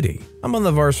the city. I'm on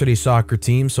the varsity soccer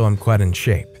team, so I'm quite in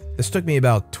shape. This took me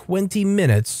about 20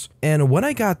 minutes, and when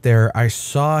I got there, I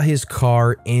saw his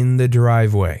car in the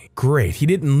driveway. Great, he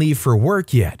didn't leave for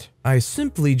work yet. I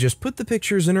simply just put the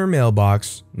pictures in her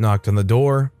mailbox, knocked on the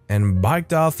door, and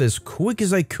biked off as quick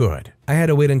as I could. I had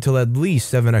to wait until at least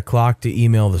 7 o'clock to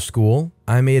email the school.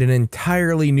 I made an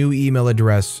entirely new email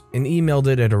address and emailed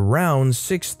it at around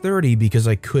 6:30 because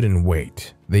I couldn't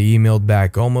wait. They emailed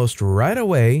back almost right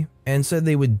away and said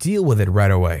they would deal with it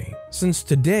right away. Since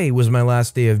today was my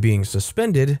last day of being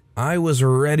suspended, I was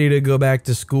ready to go back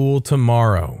to school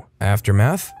tomorrow.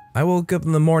 Aftermath, I woke up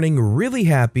in the morning really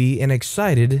happy and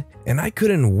excited, and I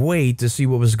couldn't wait to see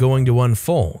what was going to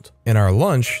unfold. In our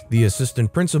lunch, the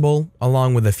assistant principal,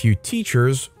 along with a few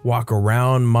teachers, walk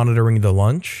around monitoring the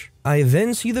lunch. I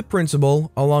then see the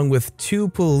principal, along with 2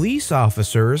 police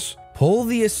officers, pull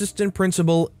the assistant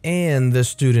principal and the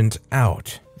student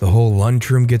out. The whole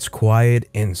lunchroom gets quiet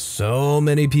and so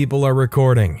many people are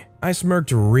recording. I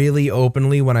smirked really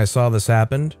openly when I saw this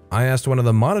happen. I asked one of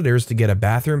the monitors to get a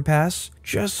bathroom pass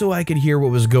just so I could hear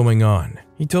what was going on.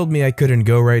 He told me I couldn't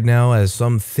go right now as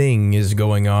something is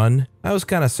going on. I was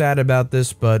kind of sad about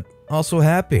this, but also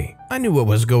happy. I knew what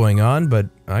was going on, but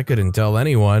I couldn't tell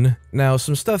anyone. Now,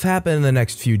 some stuff happened in the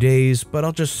next few days, but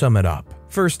I'll just sum it up.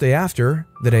 First day after,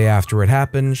 the day after it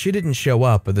happened, she didn't show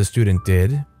up, but the student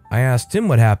did. I asked him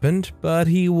what happened, but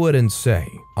he wouldn't say.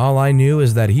 All I knew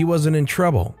is that he wasn't in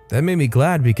trouble. That made me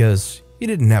glad because he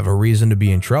didn't have a reason to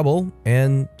be in trouble,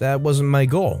 and that wasn't my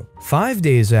goal. 5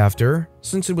 days after,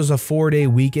 since it was a 4-day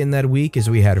weekend that week as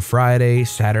we had Friday,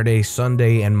 Saturday,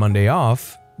 Sunday, and Monday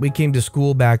off, we came to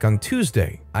school back on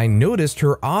Tuesday. I noticed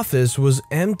her office was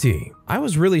empty. I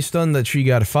was really stunned that she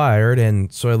got fired,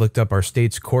 and so I looked up our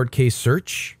state's court case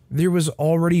search. There was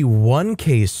already one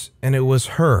case, and it was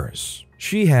hers.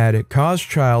 She had caused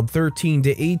child 13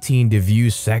 to 18 to view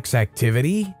sex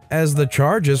activity as the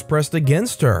charges pressed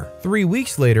against her. 3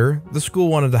 weeks later, the school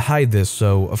wanted to hide this,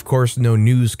 so of course no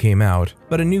news came out,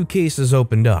 but a new case is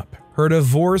opened up. Her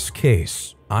divorce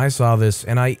case. I saw this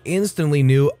and I instantly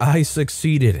knew I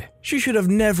succeeded. She should have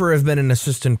never have been an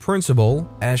assistant principal,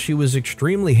 as she was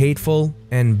extremely hateful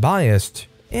and biased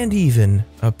and even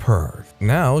a perv.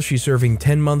 Now she's serving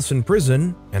 10 months in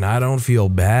prison and I don't feel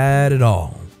bad at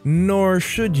all. Nor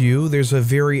should you. There's a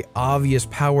very obvious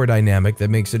power dynamic that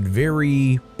makes it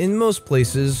very, in most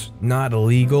places, not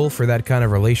illegal for that kind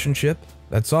of relationship.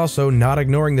 That's also not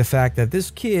ignoring the fact that this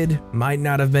kid might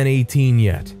not have been 18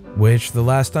 yet, which the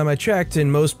last time I checked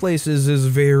in most places is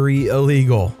very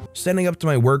illegal. Standing up to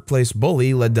my workplace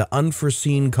bully led to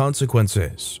unforeseen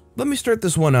consequences. Let me start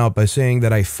this one out by saying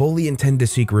that I fully intend to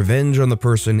seek revenge on the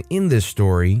person in this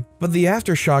story, but the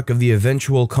aftershock of the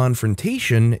eventual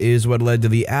confrontation is what led to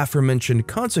the aforementioned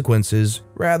consequences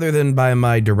rather than by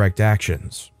my direct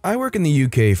actions. I work in the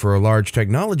UK for a large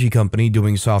technology company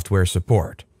doing software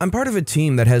support. I'm part of a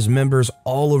team that has members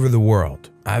all over the world.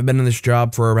 I've been in this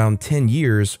job for around 10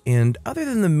 years, and other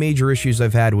than the major issues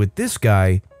I've had with this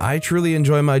guy, I truly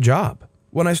enjoy my job.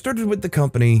 When I started with the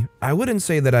company, I wouldn't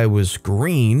say that I was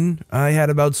green. I had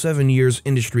about 7 years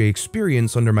industry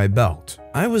experience under my belt.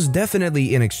 I was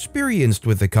definitely inexperienced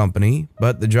with the company,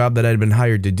 but the job that I'd been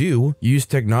hired to do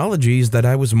used technologies that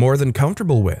I was more than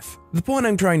comfortable with. The point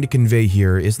I'm trying to convey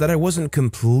here is that I wasn't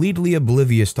completely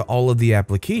oblivious to all of the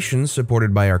applications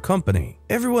supported by our company.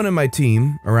 Everyone in my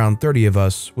team, around 30 of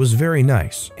us, was very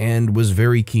nice and was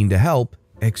very keen to help,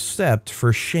 except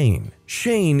for Shane.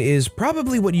 Shane is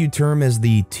probably what you term as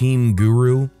the team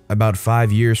guru, about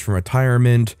 5 years from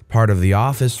retirement, part of the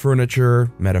office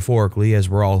furniture, metaphorically as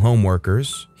we're all home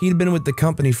workers. He'd been with the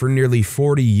company for nearly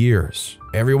 40 years.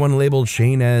 Everyone labeled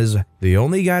Shane as the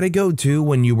only guy to go to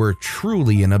when you were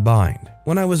truly in a bind.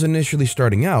 When I was initially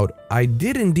starting out, I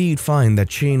did indeed find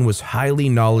that Shane was highly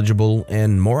knowledgeable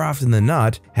and more often than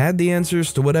not, had the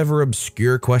answers to whatever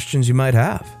obscure questions you might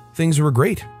have. Things were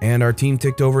great, and our team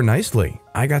ticked over nicely.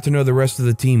 I got to know the rest of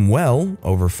the team well,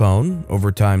 over phone,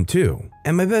 over time too.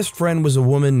 And my best friend was a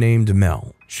woman named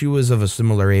Mel. She was of a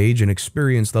similar age and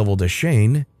experience level to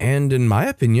Shane, and in my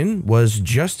opinion, was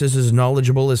just as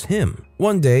knowledgeable as him.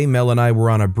 One day, Mel and I were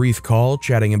on a brief call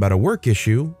chatting about a work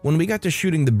issue when we got to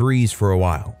shooting the breeze for a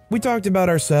while. We talked about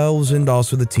ourselves and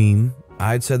also the team.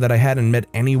 I'd said that I hadn't met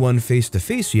anyone face to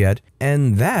face yet,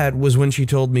 and that was when she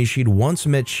told me she'd once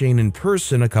met Shane in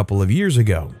person a couple of years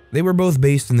ago. They were both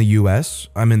based in the US,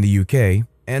 I'm in the UK,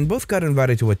 and both got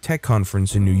invited to a tech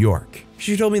conference in New York.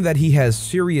 She told me that he has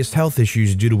serious health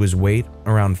issues due to his weight,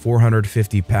 around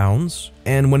 450 pounds,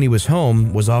 and when he was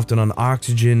home, was often on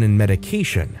oxygen and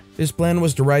medication. His plan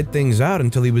was to ride things out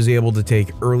until he was able to take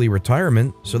early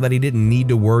retirement so that he didn't need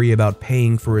to worry about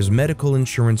paying for his medical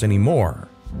insurance anymore.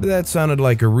 That sounded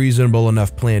like a reasonable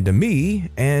enough plan to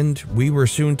me, and we were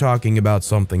soon talking about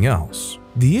something else.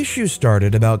 The issue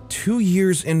started about 2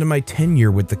 years into my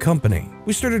tenure with the company.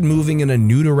 We started moving in a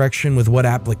new direction with what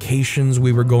applications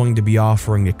we were going to be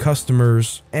offering to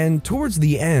customers, and towards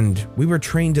the end, we were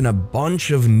trained in a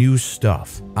bunch of new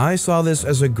stuff. I saw this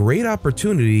as a great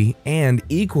opportunity and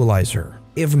equalizer.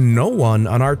 If no one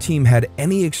on our team had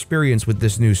any experience with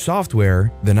this new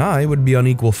software, then I would be on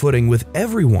equal footing with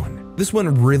everyone. This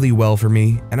went really well for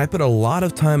me, and I put a lot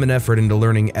of time and effort into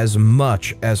learning as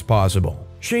much as possible.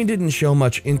 Shane didn't show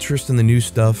much interest in the new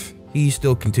stuff. He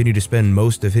still continued to spend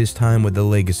most of his time with the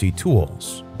legacy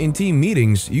tools. In team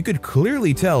meetings, you could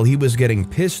clearly tell he was getting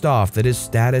pissed off that his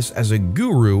status as a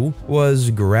guru was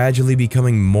gradually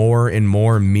becoming more and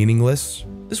more meaningless.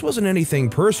 This wasn't anything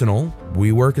personal.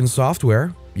 We work in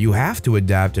software. You have to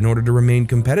adapt in order to remain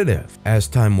competitive. As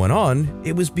time went on,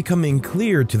 it was becoming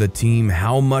clear to the team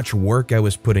how much work I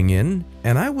was putting in,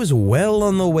 and I was well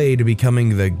on the way to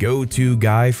becoming the go-to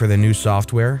guy for the new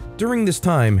software. During this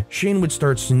time, Shane would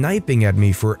start sniping at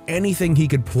me for anything he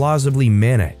could plausibly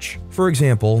manage. For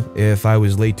example, if I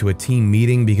was late to a team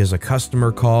meeting because a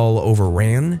customer call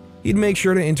overran, he'd make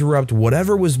sure to interrupt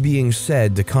whatever was being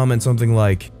said to comment something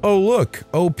like, "Oh look,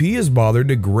 OP has bothered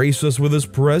to grace us with his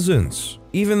presence,"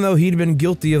 even though he'd been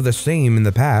guilty of the same in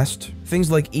the past. Things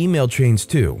like email chains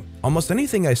too. Almost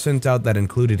anything I sent out that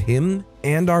included him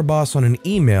and our boss on an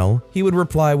email, he would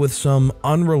reply with some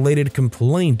unrelated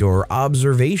complaint or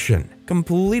observation,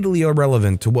 completely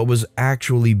irrelevant to what was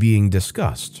actually being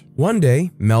discussed. One day,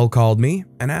 Mel called me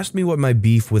and asked me what my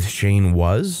beef with Shane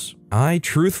was. I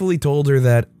truthfully told her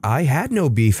that I had no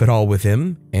beef at all with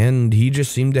him, and he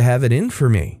just seemed to have it in for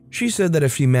me. She said that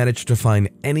if she managed to find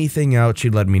anything out,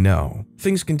 she'd let me know.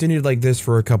 Things continued like this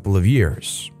for a couple of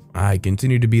years. I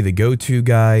continued to be the go-to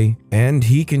guy, and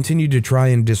he continued to try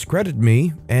and discredit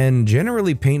me and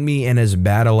generally paint me in as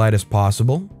bad a light as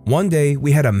possible. One day,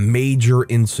 we had a major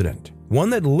incident. One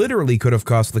that literally could have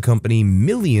cost the company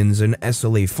millions in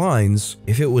SLA fines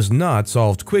if it was not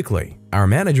solved quickly. Our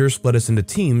manager split us into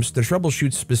teams to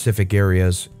troubleshoot specific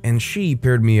areas, and she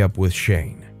paired me up with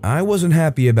Shane. I wasn't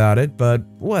happy about it, but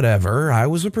whatever, I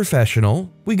was a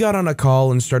professional. We got on a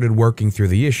call and started working through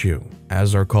the issue.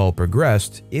 As our call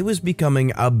progressed, it was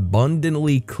becoming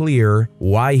abundantly clear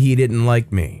why he didn't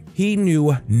like me. He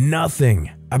knew nothing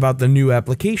about the new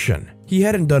application. He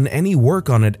hadn't done any work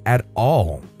on it at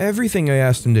all. Everything I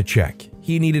asked him to check,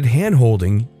 he needed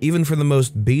hand-holding even for the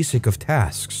most basic of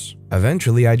tasks.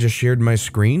 Eventually, I just shared my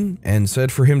screen and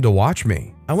said for him to watch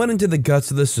me. I went into the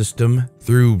guts of the system,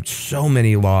 through so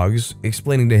many logs,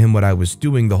 explaining to him what I was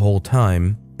doing the whole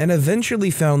time, and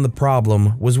eventually found the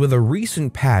problem was with a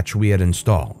recent patch we had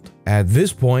installed. At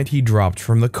this point, he dropped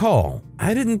from the call.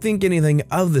 I didn't think anything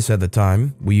of this at the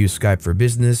time. We use Skype for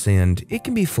business and it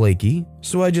can be flaky,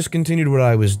 so I just continued what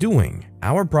I was doing.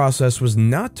 Our process was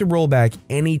not to roll back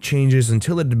any changes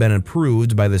until it had been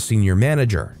approved by the senior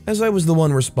manager, as I was the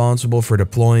one responsible for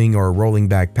deploying or rolling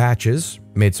back patches,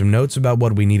 made some notes about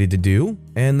what we needed to do,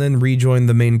 and then rejoined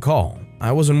the main call.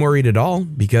 I wasn't worried at all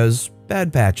because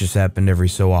bad patches happened every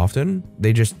so often.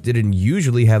 They just didn't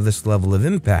usually have this level of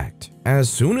impact. As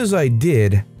soon as I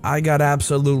did, I got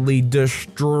absolutely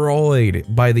destroyed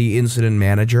by the incident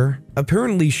manager.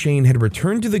 Apparently, Shane had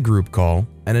returned to the group call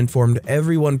and informed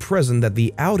everyone present that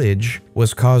the outage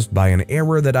was caused by an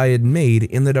error that I had made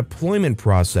in the deployment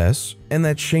process, and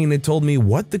that Shane had told me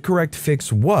what the correct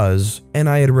fix was, and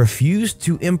I had refused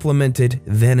to implement it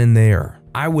then and there.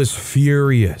 I was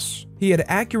furious. He had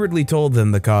accurately told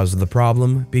them the cause of the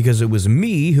problem because it was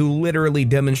me who literally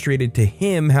demonstrated to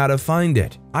him how to find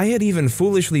it. I had even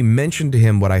foolishly mentioned to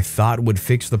him what I thought would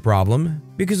fix the problem.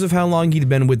 Because of how long he'd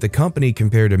been with the company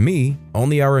compared to me,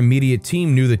 only our immediate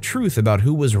team knew the truth about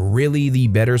who was really the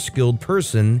better skilled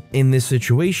person in this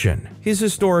situation. His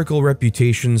historical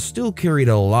reputation still carried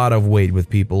a lot of weight with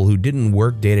people who didn't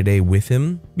work day to day with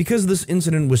him. Because this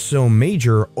incident was so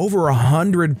major, over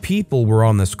 100 people were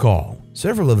on this call.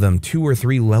 Several of them 2 or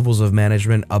 3 levels of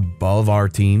management above our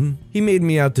team. He made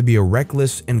me out to be a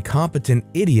reckless, incompetent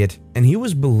idiot, and he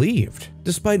was believed.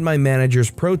 Despite my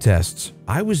manager's protests,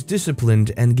 I was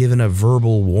disciplined and given a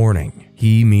verbal warning.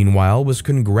 He, meanwhile, was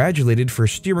congratulated for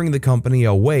steering the company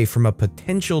away from a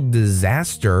potential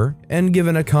disaster and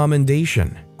given a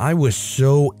commendation. I was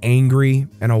so angry,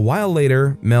 and a while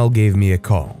later, Mel gave me a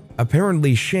call.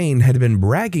 Apparently, Shane had been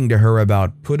bragging to her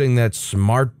about putting that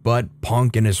smart butt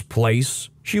punk in his place.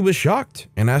 She was shocked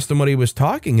and asked him what he was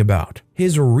talking about.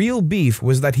 His real beef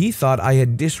was that he thought I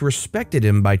had disrespected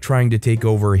him by trying to take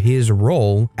over his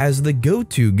role as the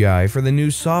go-to guy for the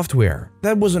new software.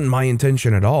 That wasn't my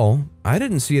intention at all. I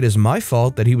didn't see it as my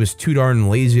fault that he was too darn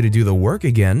lazy to do the work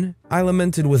again. I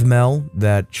lamented with Mel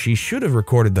that she should have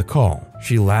recorded the call.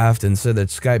 She laughed and said that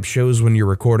Skype shows when you're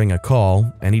recording a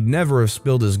call, and he'd never have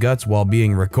spilled his guts while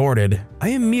being recorded. I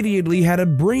immediately had a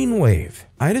brainwave.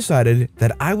 I decided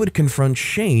that I would confront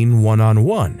Shane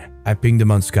one-on-one. I pinged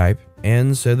him on Skype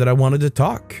and said that I wanted to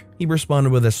talk. He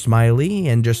responded with a smiley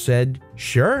and just said,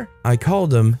 "Sure." I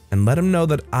called him and let him know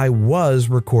that I was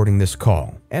recording this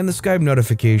call, and the Skype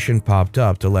notification popped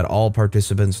up to let all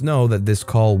participants know that this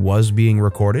call was being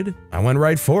recorded. I went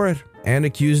right for it and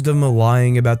accused him of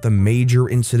lying about the major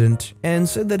incident and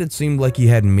said that it seemed like he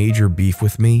had major beef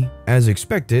with me. As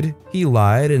expected, he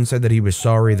lied and said that he was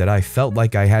sorry that I felt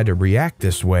like I had to react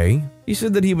this way. He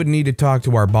said that he would need to talk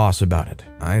to our boss about it.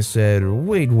 I said,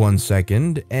 "Wait 1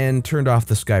 second," and turned off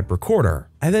the Skype Skype recorder.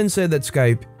 I then said that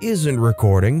Skype isn't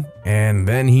recording, and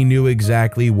then he knew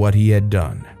exactly what he had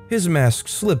done. His mask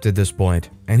slipped at this point,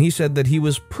 and he said that he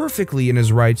was perfectly in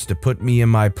his rights to put me in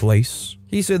my place.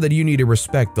 He said that you need to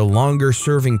respect the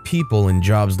longer-serving people in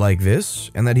jobs like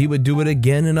this, and that he would do it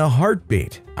again in a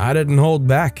heartbeat. I didn't hold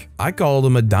back. I called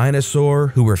him a dinosaur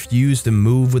who refused to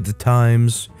move with the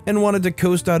times and wanted to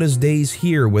coast out his days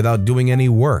here without doing any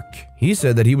work. He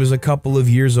said that he was a couple of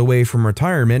years away from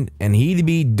retirement, and he'd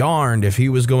be darned if he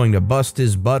was going to bust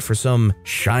his butt for some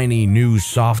shiny new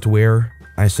software.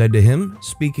 I said to him,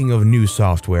 speaking of new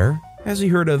software, has he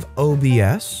heard of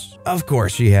OBS? Of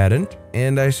course he hadn't,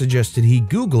 and I suggested he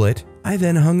Google it. I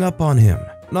then hung up on him.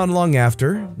 Not long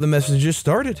after, the messages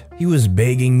started. He was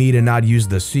begging me to not use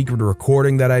the secret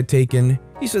recording that I'd taken.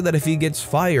 He said that if he gets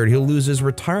fired, he'll lose his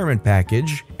retirement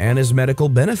package and his medical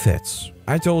benefits.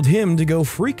 I told him to go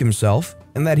freak himself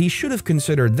and that he should have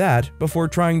considered that before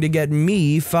trying to get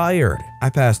me fired. I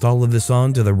passed all of this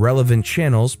on to the relevant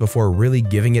channels before really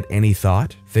giving it any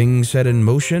thought. Things set in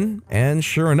motion, and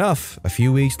sure enough, a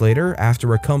few weeks later,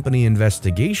 after a company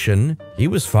investigation, he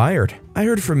was fired. I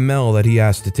heard from Mel that he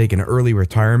asked to take an early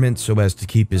retirement so as to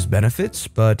keep his benefits,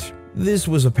 but this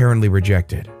was apparently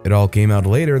rejected. It all came out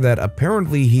later that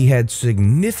apparently he had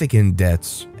significant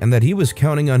debts and that he was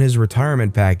counting on his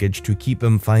retirement package to keep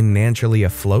him financially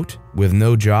afloat. With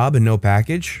no job and no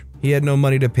package, he had no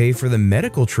money to pay for the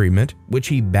medical treatment, which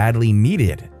he badly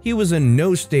needed. He was in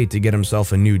no state to get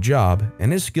himself a new job,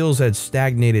 and his skills had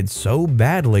stagnated so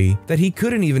badly that he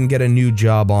couldn't even get a new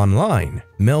job online.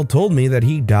 Mel told me that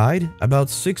he died about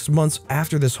 6 months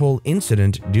after this whole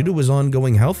incident due to his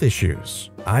ongoing health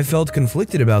issues. I felt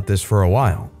conflicted about this for a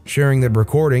while. Sharing that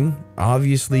recording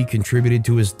obviously contributed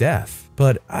to his death,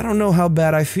 but I don't know how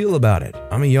bad I feel about it.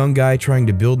 I'm a young guy trying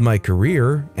to build my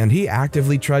career, and he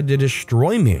actively tried to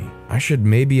destroy me. I should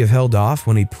maybe have held off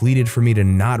when he pleaded for me to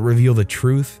not reveal the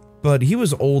truth, but he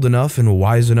was old enough and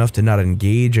wise enough to not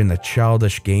engage in the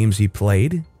childish games he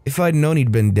played. If I'd known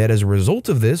he'd been dead as a result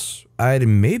of this, I'd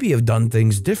maybe have done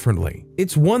things differently.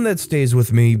 It's one that stays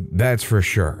with me, that's for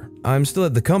sure. I'm still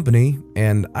at the company,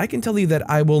 and I can tell you that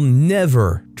I will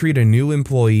never treat a new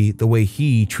employee the way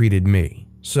he treated me.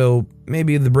 So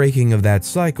maybe the breaking of that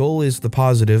cycle is the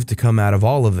positive to come out of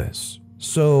all of this.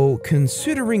 So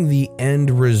considering the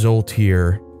end result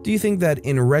here, do you think that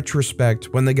in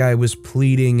retrospect, when the guy was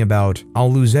pleading about,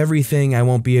 I'll lose everything, I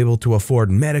won't be able to afford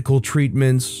medical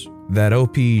treatments, that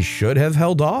OP should have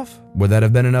held off? Would that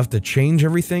have been enough to change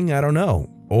everything? I don't know.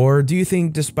 Or do you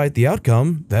think, despite the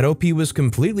outcome, that OP was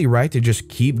completely right to just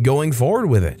keep going forward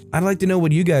with it? I'd like to know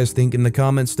what you guys think in the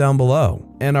comments down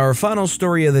below. And our final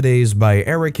story of the day is by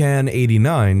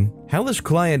Erican89, Hellish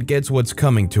Client Gets What's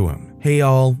Coming to Him. Hey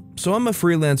y'all, so I'm a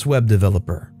freelance web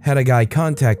developer. Had a guy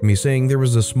contact me saying there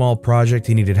was a small project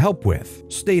he needed help with,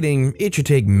 stating it should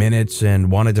take minutes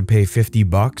and wanted to pay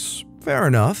 $50. Fair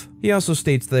enough. He also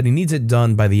states that he needs it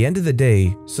done by the end of the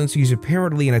day since he's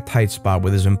apparently in a tight spot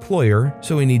with his employer,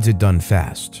 so he needs it done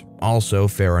fast. Also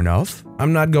fair enough.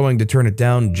 I'm not going to turn it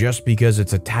down just because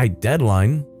it's a tight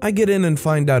deadline. I get in and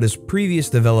find out his previous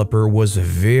developer was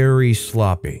very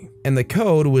sloppy, and the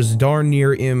code was darn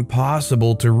near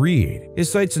impossible to read.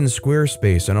 His site's in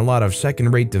Squarespace and a lot of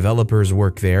second-rate developers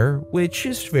work there, which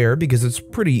is fair because it's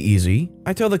pretty easy.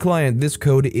 I tell the client this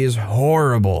code is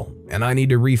horrible and I need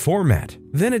to reformat.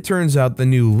 Then it turns out the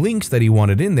new links that he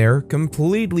wanted in there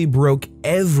completely broke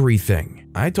everything.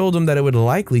 I told him that it would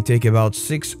likely take about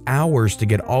 6 hours to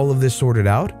get all of this sorted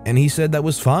out, and he said that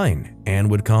was fine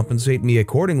and would compensate me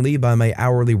accordingly by my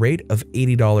hourly rate of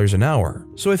 $80 an hour.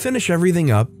 So I finish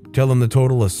everything up, tell him the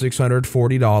total of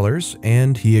 $640,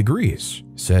 and he agrees.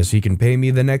 Says he can pay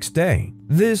me the next day.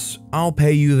 This "I'll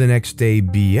pay you the next day"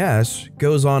 BS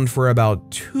goes on for about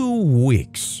 2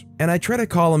 weeks. And I try to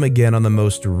call him again on the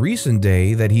most recent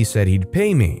day that he said he'd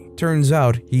pay me. Turns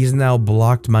out he's now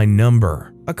blocked my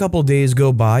number. A couple days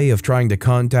go by of trying to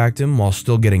contact him while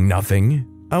still getting nothing.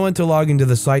 I went to log into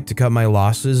the site to cut my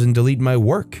losses and delete my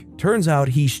work. Turns out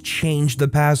he's changed the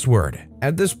password.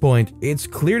 At this point, it's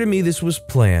clear to me this was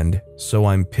planned, so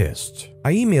I'm pissed.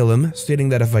 I email him stating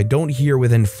that if I don't hear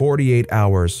within 48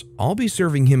 hours, I'll be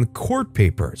serving him court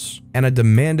papers and a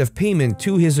demand of payment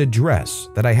to his address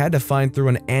that I had to find through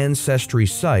an ancestry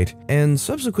site, and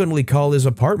subsequently call his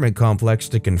apartment complex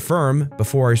to confirm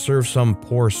before I serve some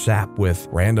poor sap with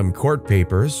random court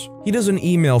papers. He does an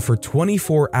email for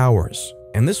 24 hours.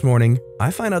 And this morning, I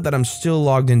find out that I'm still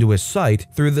logged into his site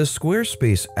through the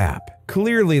Squarespace app.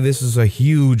 Clearly, this is a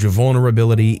huge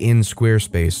vulnerability in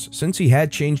Squarespace since he had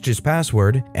changed his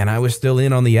password and I was still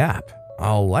in on the app.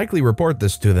 I'll likely report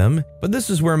this to them, but this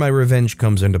is where my revenge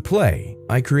comes into play.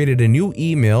 I created a new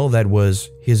email that was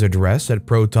his address at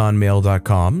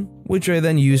protonmail.com, which I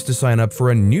then used to sign up for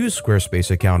a new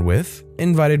Squarespace account with,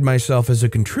 invited myself as a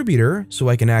contributor so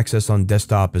I can access on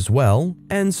desktop as well,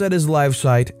 and set his live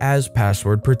site as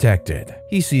password protected.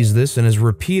 He sees this and is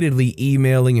repeatedly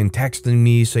emailing and texting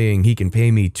me saying he can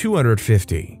pay me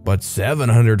 $250, but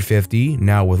 $750,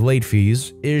 now with late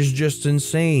fees, is just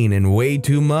insane and way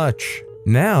too much.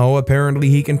 Now, apparently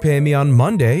he can pay me on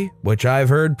Monday, which I've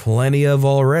heard plenty of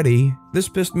already. This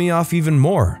pissed me off even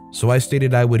more, so I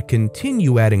stated I would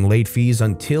continue adding late fees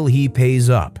until he pays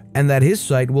up, and that his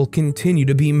site will continue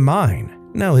to be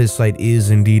mine. Now his site is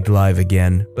indeed live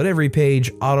again, but every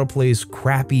page autoplays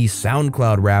crappy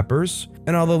SoundCloud rappers,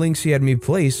 and all the links he had me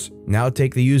place now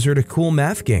take the user to cool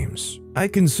math games. I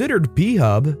considered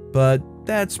P-Hub, but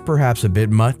that's perhaps a bit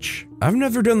much. I've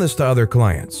never done this to other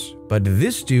clients, but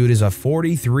this dude is a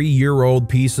 43-year-old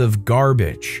piece of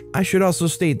garbage. I should also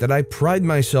state that I pride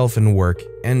myself in work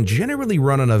and generally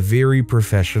run on a very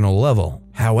professional level.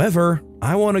 However,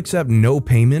 I won't accept no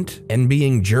payment and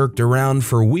being jerked around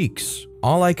for weeks.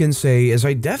 All I can say is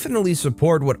I definitely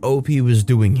support what OP was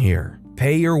doing here.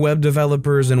 Pay your web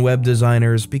developers and web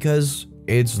designers because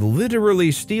it's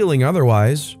literally stealing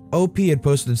otherwise. OP had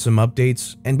posted some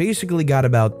updates and basically got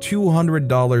about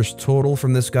 $200 total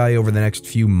from this guy over the next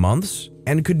few months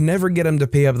and could never get him to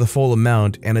pay up the full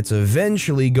amount, and it's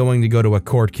eventually going to go to a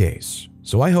court case.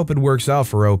 So I hope it works out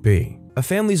for OP. A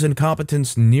family's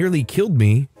incompetence nearly killed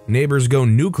me. Neighbors go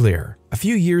nuclear. A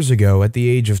few years ago, at the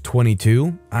age of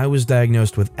 22, I was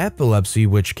diagnosed with epilepsy,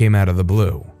 which came out of the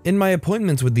blue. In my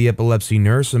appointments with the epilepsy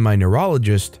nurse and my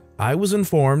neurologist, I was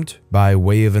informed, by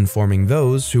way of informing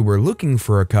those who were looking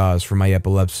for a cause for my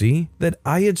epilepsy, that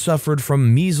I had suffered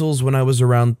from measles when I was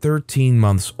around 13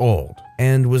 months old,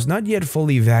 and was not yet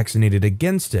fully vaccinated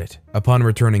against it. Upon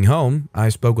returning home, I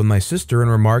spoke with my sister and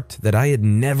remarked that I had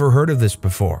never heard of this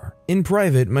before. In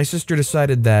private, my sister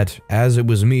decided that, as it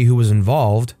was me who was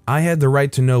involved, I had the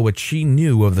right to know what she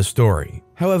knew of the story.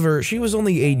 However, she was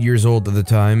only 8 years old at the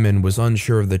time and was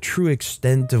unsure of the true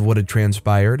extent of what had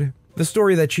transpired. The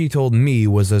story that she told me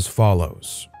was as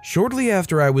follows. Shortly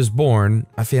after I was born,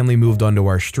 a family moved onto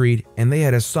our street and they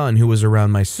had a son who was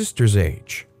around my sister's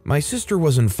age. My sister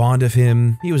wasn't fond of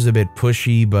him. He was a bit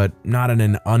pushy, but not in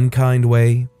an unkind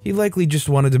way. He likely just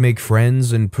wanted to make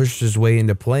friends and pushed his way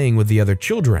into playing with the other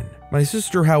children. My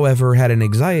sister, however, had an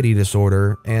anxiety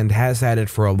disorder and has had it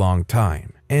for a long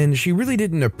time, and she really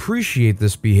didn't appreciate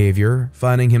this behavior,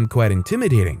 finding him quite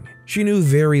intimidating. She knew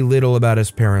very little about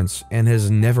his parents and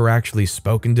has never actually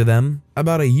spoken to them.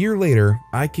 About a year later,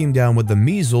 I came down with the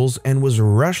measles and was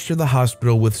rushed to the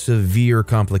hospital with severe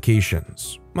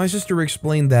complications. My sister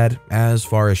explained that, as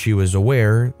far as she was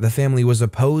aware, the family was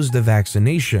opposed to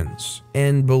vaccinations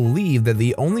and believed that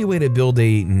the only way to build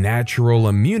a natural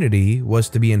immunity was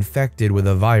to be infected with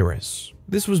a virus.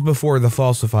 This was before the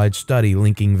falsified study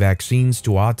linking vaccines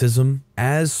to autism.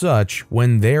 As such,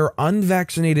 when their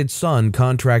unvaccinated son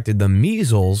contracted the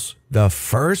measles, the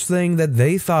first thing that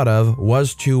they thought of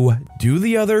was to do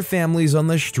the other families on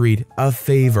the street a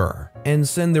favor and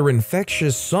send their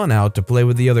infectious son out to play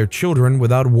with the other children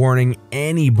without warning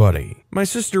anybody. My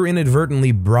sister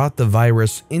inadvertently brought the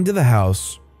virus into the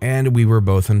house and we were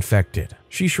both infected.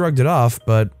 She shrugged it off,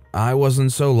 but I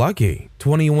wasn't so lucky.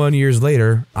 21 years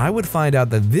later, I would find out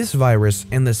that this virus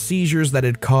and the seizures that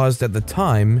it caused at the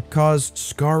time caused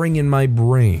scarring in my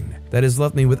brain that has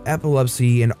left me with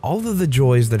epilepsy and all of the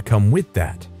joys that come with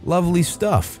that. Lovely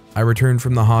stuff. I returned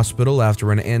from the hospital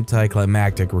after an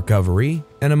anticlimactic recovery,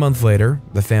 and a month later,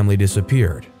 the family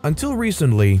disappeared. Until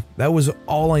recently, that was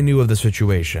all I knew of the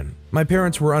situation. My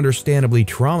parents were understandably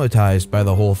traumatized by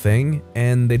the whole thing,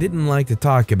 and they didn't like to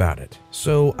talk about it.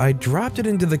 So I dropped it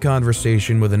into the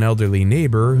conversation with an elderly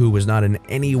neighbor who was not in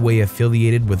any way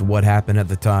affiliated with what happened at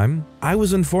the time. I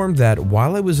was informed that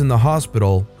while I was in the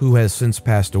hospital, who has since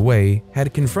passed away,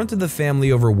 had confronted the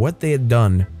family over what they had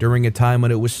done during a time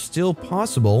when it was still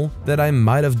possible that I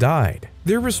might have died.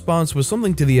 Their response was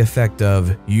something to the effect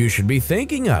of, "You should be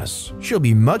thanking us. She'll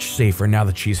be much safer now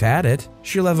that she's had it.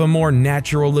 She'll have a more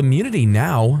natural immunity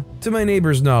now." To my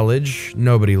neighbor's knowledge,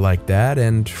 nobody liked that,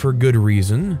 and for good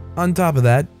reason. On top of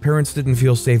that, parents didn't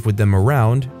feel safe with them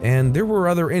around, and there were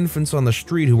other infants on the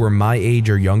street who were my age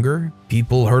or younger.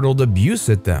 People hurled abuse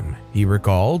at them, he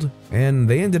recalled, and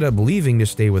they ended up leaving to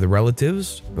stay with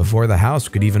relatives before the house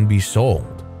could even be sold.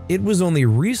 It was only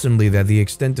recently that the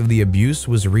extent of the abuse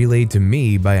was relayed to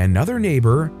me by another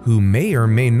neighbor who may or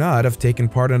may not have taken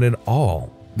part in it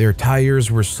all. Their tires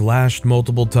were slashed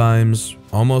multiple times,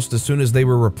 almost as soon as they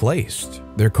were replaced.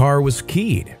 Their car was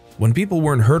keyed. when people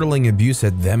weren't hurtling abuse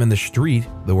at them in the street,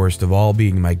 the worst of all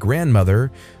being my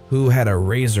grandmother, who had a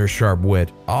razor-sharp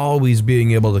wit, always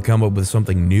being able to come up with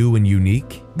something new and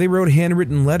unique. They wrote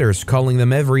handwritten letters calling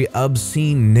them every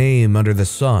obscene name under the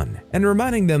sun, and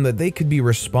reminding them that they could be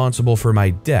responsible for my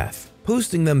death,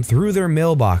 posting them through their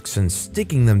mailbox and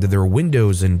sticking them to their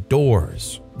windows and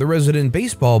doors. The resident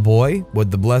baseball boy, with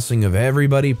the blessing of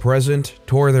everybody present,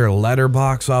 tore their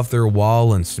letterbox off their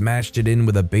wall and smashed it in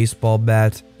with a baseball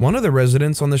bat. One of the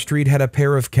residents on the street had a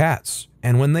pair of cats,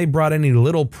 and when they brought any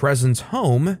little presents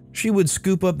home, she would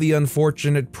scoop up the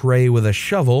unfortunate prey with a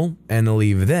shovel and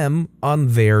leave them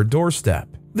on their doorstep.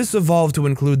 This evolved to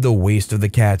include the waste of the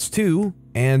cats too,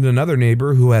 and another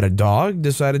neighbor who had a dog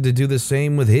decided to do the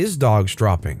same with his dog's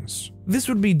droppings. This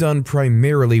would be done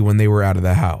primarily when they were out of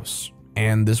the house.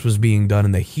 And this was being done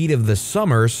in the heat of the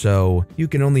summer, so you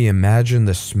can only imagine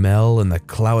the smell and the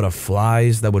cloud of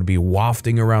flies that would be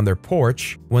wafting around their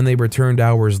porch when they returned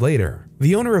hours later.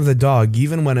 The owner of the dog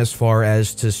even went as far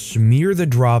as to smear the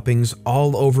droppings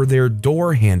all over their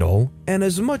door handle and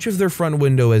as much of their front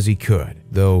window as he could,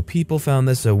 though people found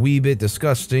this a wee bit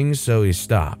disgusting, so he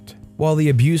stopped. While the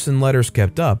abuse and letters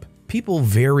kept up, people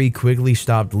very quickly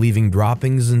stopped leaving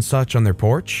droppings and such on their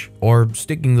porch or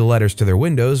sticking the letters to their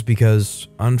windows because,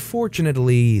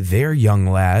 unfortunately, their young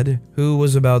lad, who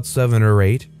was about 7 or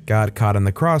 8, got caught in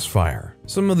the crossfire.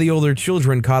 Some of the older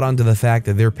children caught on to the fact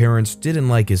that their parents didn't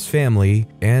like his family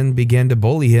and began to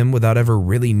bully him without ever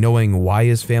really knowing why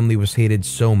his family was hated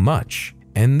so much.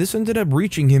 And this ended up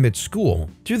reaching him at school.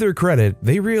 To their credit,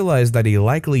 they realized that he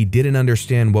likely didn't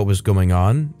understand what was going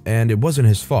on, and it wasn't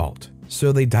his fault.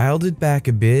 So they dialed it back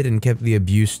a bit and kept the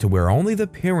abuse to where only the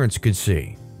parents could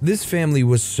see. This family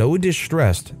was so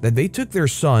distressed that they took their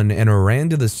son and ran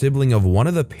to the sibling of one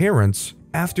of the parents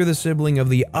after the sibling of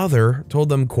the other told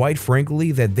them quite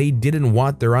frankly that they didn't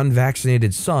want their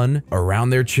unvaccinated son around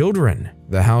their children.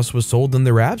 The house was sold in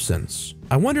their absence.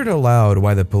 I wondered aloud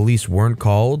why the police weren't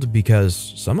called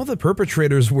because some of the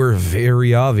perpetrators were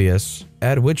very obvious,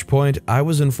 at which point I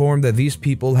was informed that these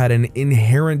people had an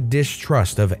inherent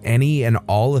distrust of any and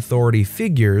all authority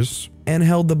figures and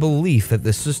held the belief that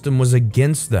the system was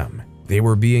against them. They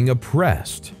were being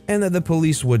oppressed, and that the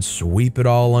police would sweep it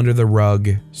all under the rug,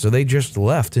 so they just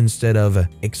left instead of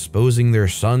exposing their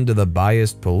son to the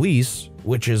biased police,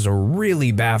 which is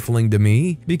really baffling to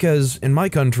me because in my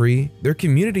country, their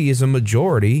community is a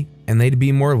majority and they'd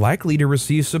be more likely to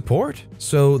receive support.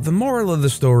 So the moral of the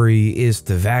story is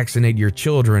to vaccinate your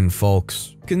children,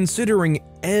 folks. Considering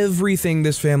everything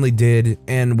this family did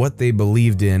and what they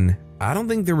believed in, I don't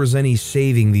think there was any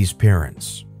saving these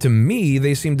parents. To me,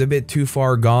 they seemed a bit too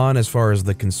far gone as far as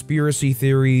the conspiracy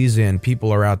theories and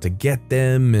people are out to get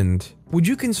them. And would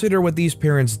you consider what these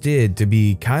parents did to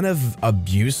be kind of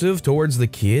abusive towards the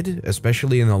kid,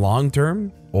 especially in the long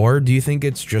term? Or do you think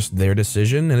it's just their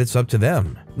decision and it's up to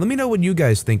them? Let me know what you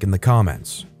guys think in the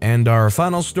comments. And our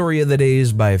final story of the day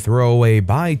is by Throwaway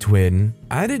By Twin.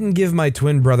 I didn't give my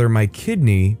twin brother my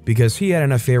kidney because he had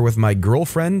an affair with my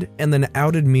girlfriend and then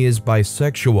outed me as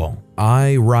bisexual.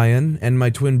 I, Ryan, and my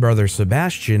twin brother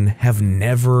Sebastian have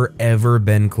never ever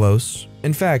been close.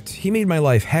 In fact, he made my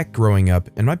life heck growing up,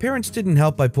 and my parents didn't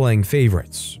help by playing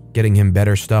favorites, getting him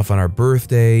better stuff on our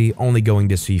birthday, only going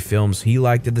to see films he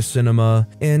liked at the cinema,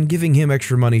 and giving him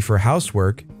extra money for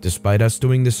housework, despite us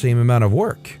doing the same amount of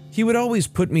work. He would always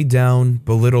put me down,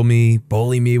 belittle me,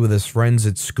 bully me with his friends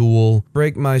at school,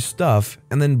 break my stuff,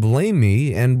 and then blame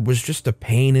me and was just a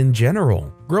pain in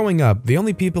general. Growing up, the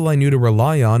only people I knew to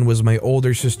rely on was my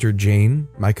older sister Jane,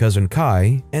 my cousin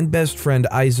Kai, and best friend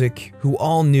Isaac, who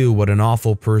all knew what an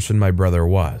awful person my brother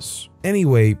was.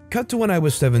 Anyway, cut to when I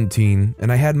was 17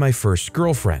 and I had my first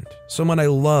girlfriend, someone I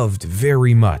loved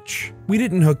very much. We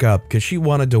didn't hook up because she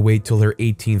wanted to wait till her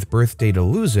 18th birthday to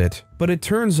lose it, but it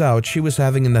turns out she was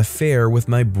having an affair with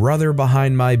my brother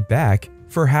behind my back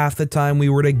for half the time we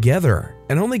were together,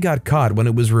 and only got caught when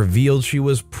it was revealed she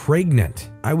was pregnant.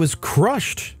 I was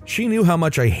crushed. She knew how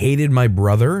much I hated my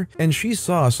brother, and she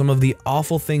saw some of the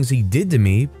awful things he did to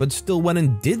me, but still went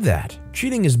and did that.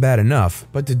 Cheating is bad enough,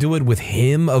 but to do it with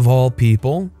him of all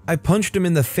people? I punched him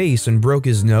in the face and broke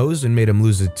his nose and made him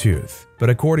lose a tooth. But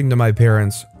according to my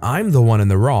parents, I'm the one in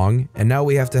the wrong, and now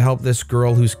we have to help this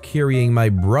girl who's carrying my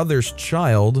brother's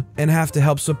child and have to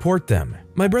help support them.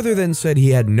 My brother then said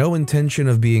he had no intention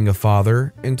of being a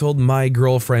father and told my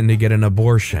girlfriend to get an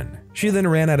abortion. She then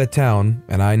ran out of town,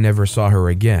 and I never saw her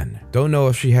again. Don't know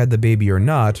if she had the baby or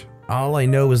not. All I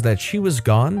know is that she was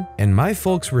gone, and my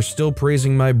folks were still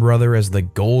praising my brother as the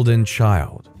golden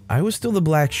child. I was still the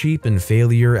black sheep and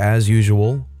failure as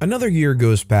usual. Another year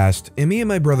goes past, and me and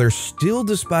my brother still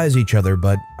despise each other,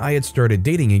 but I had started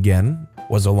dating again.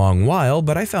 Was a long while,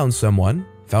 but I found someone.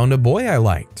 Found a boy I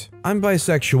liked. I'm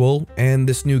bisexual, and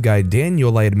this new guy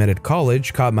Daniel I had met at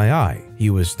college caught my eye. He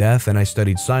was deaf and I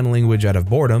studied sign language out of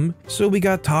boredom, so we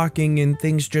got talking and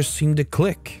things just seemed to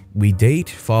click. We date,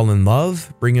 fall in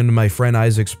love, bring him to my friend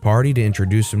Isaac's party to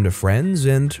introduce him to friends,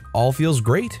 and all feels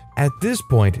great. At this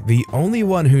point, the only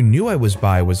one who knew I was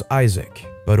bi was Isaac.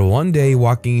 But one day,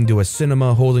 walking into a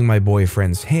cinema holding my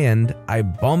boyfriend's hand, I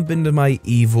bump into my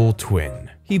evil twin.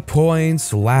 He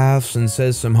points, laughs, and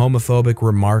says some homophobic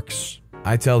remarks.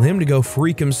 I tell him to go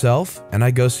freak himself, and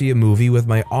I go see a movie with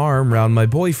my arm around my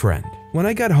boyfriend. When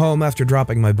I got home after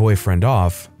dropping my boyfriend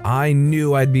off, I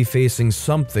knew I'd be facing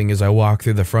something as I walked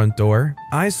through the front door.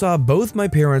 I saw both my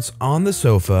parents on the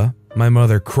sofa, my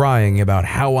mother crying about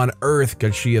how on earth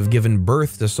could she have given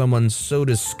birth to someone so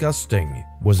disgusting.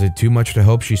 Was it too much to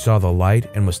hope she saw the light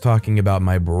and was talking about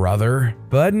my brother?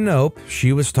 But nope,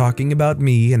 she was talking about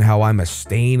me and how I'm a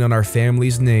stain on our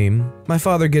family's name. My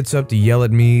father gets up to yell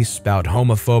at me, spout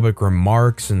homophobic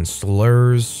remarks and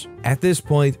slurs. At this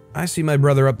point, I see my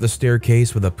brother up the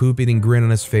staircase with a poop-eating grin on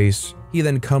his face. He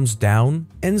then comes down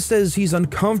and says he's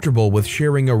uncomfortable with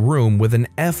sharing a room with an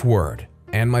F word.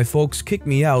 And my folks kicked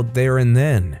me out there and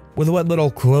then. With what little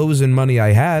clothes and money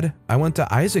I had, I went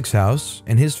to Isaac's house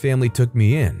and his family took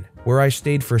me in, where I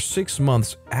stayed for 6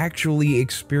 months actually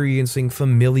experiencing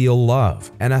familial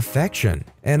love and affection.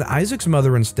 And Isaac's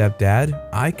mother and stepdad,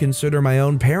 I consider my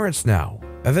own parents now.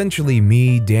 Eventually,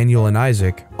 me, Daniel, and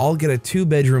Isaac all get a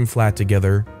 2-bedroom flat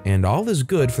together, and all is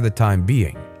good for the time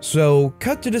being. So,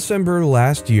 cut to December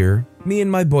last year, me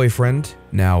and my boyfriend,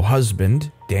 now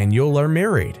husband, Daniel, are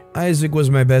married. Isaac was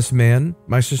my best man.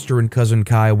 My sister and cousin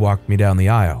Kai walked me down the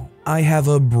aisle. I have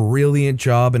a brilliant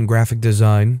job in graphic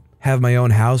design, have my own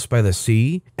house by the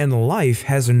sea, and life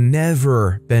has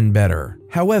never been better.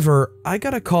 However, I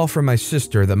got a call from my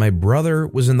sister that my brother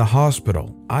was in the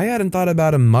hospital. I hadn't thought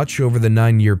about him much over the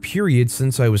 9-year period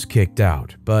since I was kicked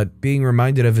out, but being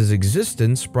reminded of his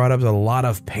existence brought up a lot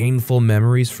of painful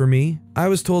memories for me. I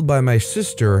was told by my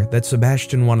sister that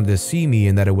Sebastian wanted to see me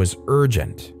and that it was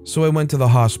urgent. So I went to the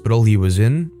hospital he was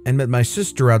in and met my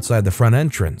sister outside the front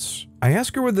entrance. I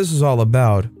ask her what this is all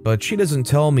about, but she doesn't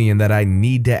tell me and that I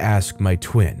need to ask my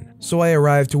twin. So I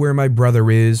arrive to where my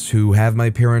brother is, who have my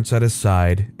parents at his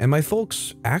side, and my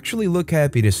folks actually look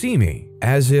happy to see me,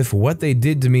 as if what they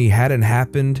did to me hadn't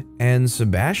happened, and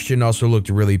Sebastian also looked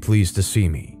really pleased to see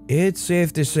me. It's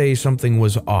safe to say something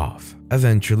was off.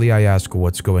 Eventually, I ask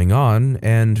what's going on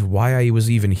and why I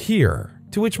was even here.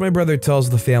 To which my brother tells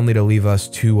the family to leave us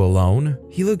two alone.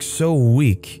 He looks so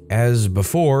weak, as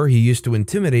before he used to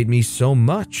intimidate me so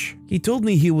much. He told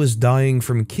me he was dying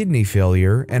from kidney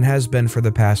failure and has been for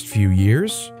the past few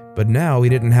years, but now he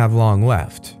didn't have long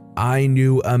left. I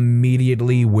knew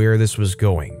immediately where this was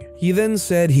going. He then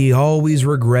said he always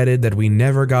regretted that we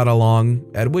never got along,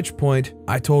 at which point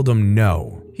I told him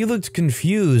no. He looked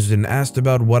confused and asked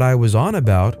about what I was on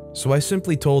about, so I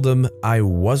simply told him I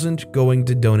wasn't going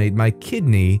to donate my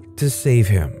kidney to save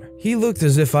him. He looked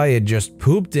as if I had just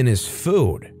pooped in his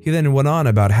food. He then went on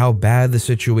about how bad the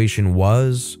situation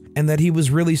was and that he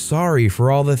was really sorry for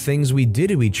all the things we did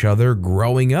to each other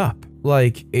growing up.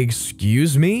 Like,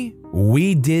 excuse me?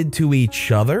 We did to each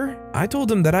other? I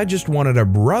told him that I just wanted a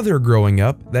brother growing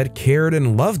up that cared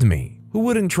and loved me, who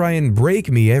wouldn't try and break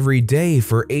me every day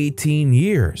for 18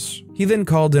 years. He then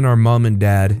called in our mom and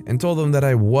dad and told them that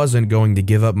I wasn't going to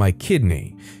give up my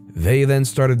kidney. They then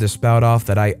started to spout off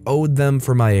that I owed them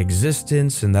for my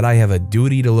existence and that I have a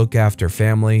duty to look after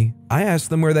family. I asked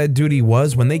them where that duty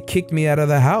was when they kicked me out of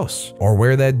the house, or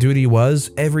where that duty was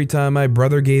every time my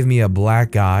brother gave me a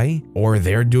black eye, or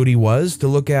their duty was to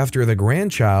look after the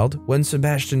grandchild when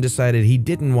Sebastian decided he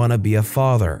didn't want to be a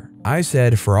father. I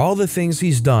said for all the things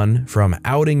he's done, from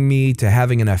outing me to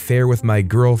having an affair with my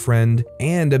girlfriend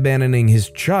and abandoning his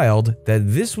child, that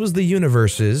this was the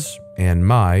universe's, and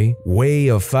my, way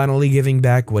of finally giving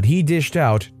back what he dished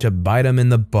out to bite him in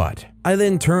the butt. I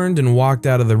then turned and walked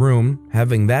out of the room,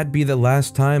 having that be the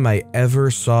last time I ever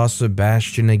saw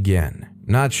Sebastian again.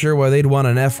 Not sure why they'd want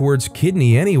an F-word's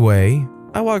kidney anyway.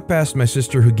 I walked past my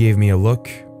sister, who gave me a look.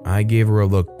 I gave her a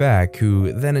look back,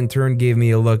 who then in turn gave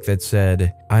me a look that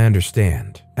said, I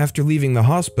understand. After leaving the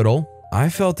hospital, I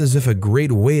felt as if a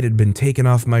great weight had been taken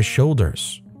off my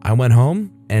shoulders. I went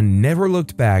home and never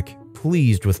looked back,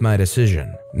 pleased with my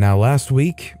decision. Now last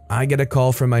week, I get a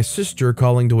call from my sister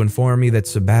calling to inform me that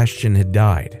Sebastian had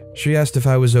died. She asked if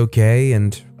I was okay,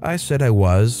 and I said I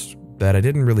was, that I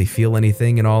didn't really feel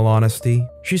anything in all honesty.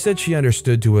 She said she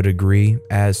understood to a degree,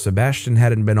 as Sebastian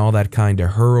hadn't been all that kind to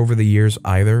her over the years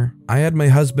either. I had my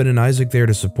husband and Isaac there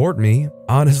to support me.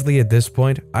 Honestly, at this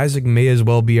point, Isaac may as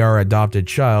well be our adopted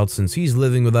child since he's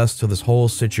living with us till this whole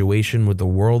situation with the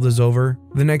world is over.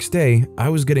 The next day, I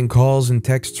was getting calls and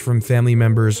texts from family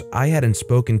members I hadn't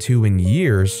spoken to in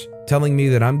years, telling me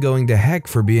that I'm going to heck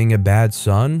for being a bad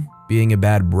son, being a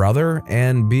bad brother,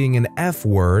 and being an F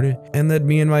word, and that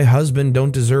me and my husband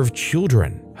don't deserve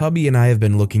children. Hubby and I have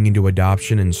been looking into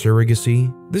adoption and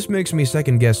surrogacy. This makes me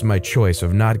second guess my choice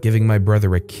of not giving my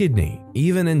brother a kidney.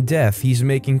 Even in death, he's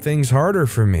making things harder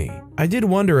for me. I did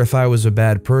wonder if I was a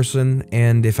bad person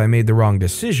and if I made the wrong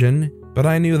decision, but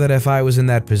I knew that if I was in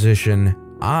that position,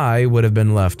 I would have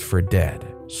been left for dead.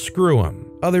 Screw him.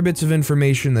 Other bits of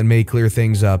information that may clear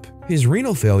things up. His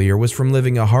renal failure was from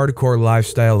living a hardcore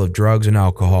lifestyle of drugs and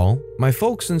alcohol. My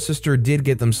folks and sister did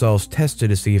get themselves tested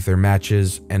to see if they're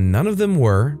matches, and none of them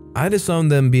were. I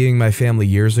disowned them being my family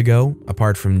years ago,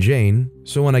 apart from Jane,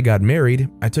 so when I got married,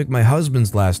 I took my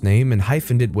husband's last name and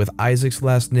hyphened it with Isaac's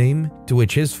last name, to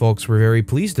which his folks were very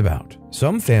pleased about.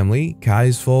 Some family,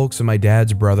 Kai's folks and my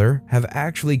dad's brother, have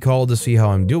actually called to see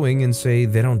how I'm doing and say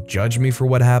they don't judge me for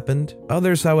what happened.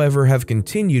 Others, however, have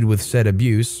continued with said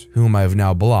abuse, whom I've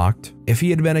now blocked. If he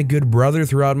had been a good brother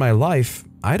throughout my life,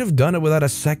 I'd have done it without a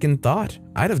second thought.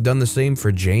 I'd have done the same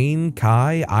for Jane,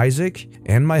 Kai, Isaac,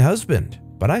 and my husband.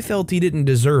 But I felt he didn't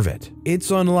deserve it.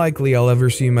 It's unlikely I'll ever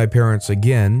see my parents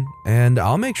again, and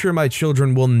I'll make sure my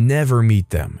children will never meet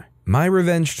them. My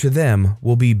revenge to them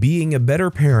will be being a better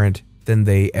parent than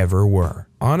they ever were.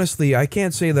 Honestly, I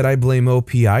can't say that I blame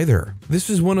OP either. This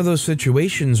is one of those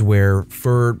situations where,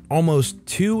 for almost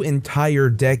 2 entire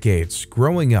decades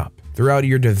growing up, throughout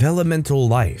your developmental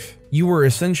life, you were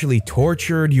essentially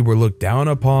tortured, you were looked down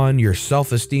upon, your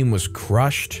self-esteem was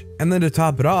crushed, and then to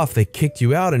top it off, they kicked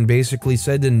you out and basically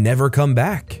said to never come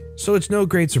back. So it's no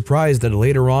great surprise that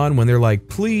later on when they're like,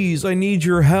 "Please, I need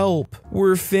your help,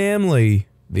 we're family,"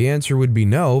 the answer would be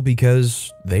no,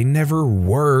 because they never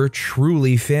were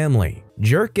truly family.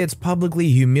 Jerk gets publicly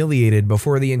humiliated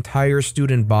before the entire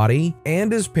student body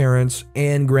and his parents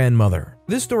and grandmother.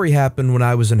 This story happened when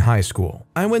I was in high school.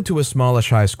 I went to a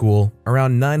smallish high school,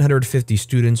 around 950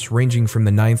 students ranging from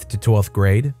the 9th to 12th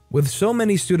grade. With so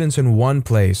many students in one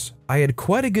place, I had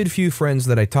quite a good few friends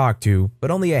that I talked to,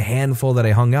 but only a handful that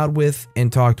I hung out with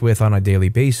and talked with on a daily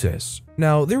basis.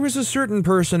 Now, there was a certain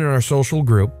person in our social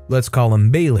group, let's call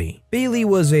him Bailey. Bailey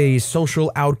was a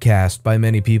social outcast by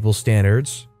many people's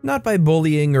standards. Not by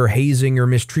bullying or hazing or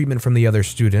mistreatment from the other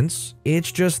students.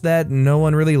 It's just that no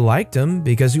one really liked him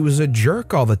because he was a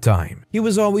jerk all the time. He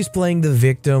was always playing the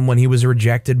victim when he was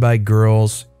rejected by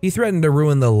girls. He threatened to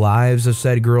ruin the lives of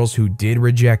said girls who did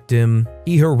reject him.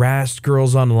 He harassed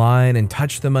girls online and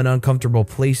touched them in uncomfortable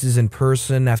places in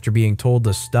person after being told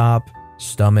to stop.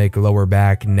 Stomach, lower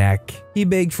back, neck. He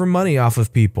begged for money off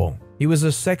of people. He was a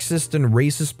sexist and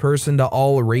racist person to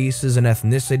all races and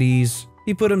ethnicities.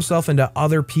 He put himself into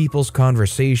other people's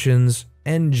conversations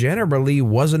and generally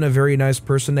wasn't a very nice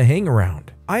person to hang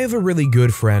around. I have a really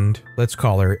good friend, let's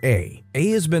call her A. A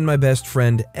has been my best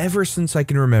friend ever since I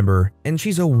can remember, and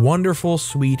she's a wonderful,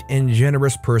 sweet, and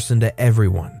generous person to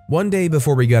everyone. One day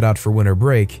before we got out for winter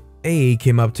break, A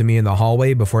came up to me in the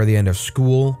hallway before the end of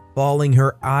school, bawling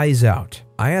her eyes out.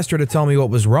 I asked her to tell me what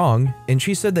was wrong, and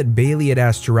she said that Bailey had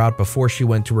asked her out before she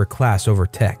went to her class over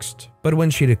text. But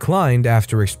when she declined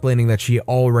after explaining that she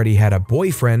already had a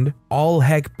boyfriend, all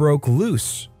heck broke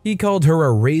loose. He called her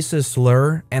a racist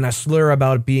slur and a slur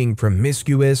about being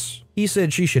promiscuous. He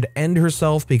said she should end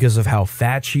herself because of how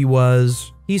fat she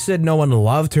was. He said no one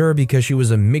loved her because she was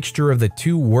a mixture of the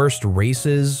 2 worst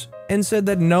races, and said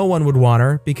that no one would want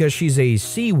her because she's a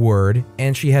C word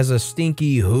and she has a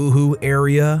stinky hoo-hoo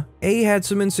area. A had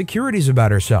some insecurities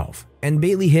about herself, and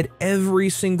Bailey hit every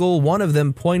single one of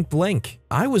them point blank.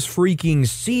 I was freaking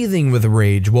seething with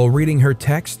rage while reading her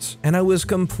texts, and I was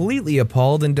completely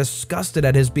appalled and disgusted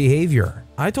at his behavior.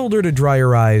 I told her to dry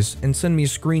her eyes and send me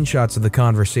screenshots of the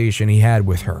conversation he had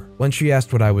with her. When she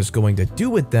asked what I was going to do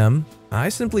with them, I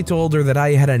simply told her that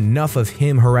I had enough of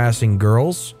him harassing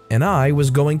girls, and I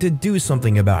was going to do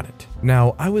something about it.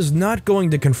 Now, I was not going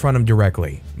to confront him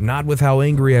directly, not with how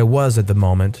angry I was at the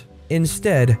moment.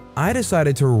 Instead, I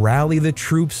decided to rally the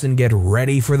troops and get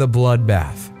ready for the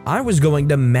bloodbath. I was going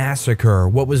to massacre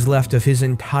what was left of his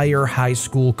entire high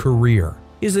school career,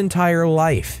 his entire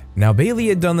life. Now, Bailey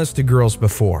had done this to girls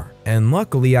before, and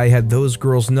luckily I had those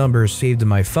girls' numbers saved in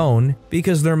my phone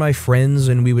because they're my friends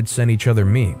and we would send each other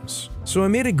memes. So I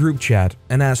made a group chat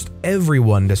and asked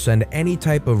everyone to send any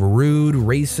type of rude,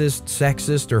 racist,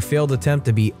 sexist, or failed attempt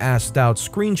to be asked out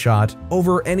screenshot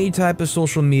over any type of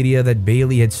social media that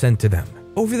Bailey had sent to them.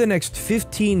 Over the next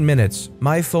 15 minutes,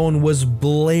 my phone was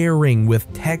blaring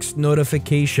with text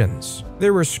notifications.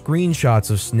 There were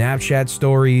screenshots of Snapchat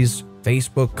stories,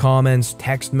 Facebook comments,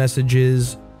 text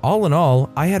messages. All in all,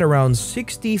 I had around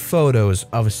 60 photos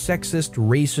of sexist,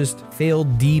 racist,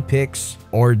 failed D pics,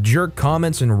 or jerk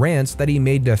comments and rants that he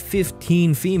made to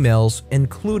 15 females,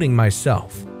 including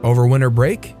myself. Over winter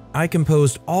break, I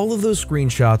composed all of those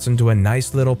screenshots into a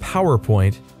nice little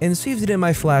PowerPoint and saved it in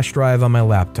my flash drive on my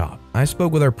laptop. I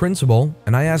spoke with our principal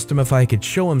and I asked him if I could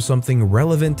show him something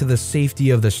relevant to the safety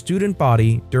of the student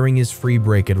body during his free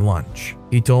break at lunch.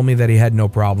 He told me that he had no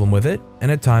problem with it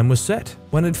and a time was set.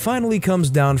 When it finally comes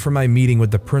down for my meeting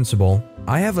with the principal,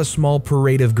 I have a small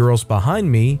parade of girls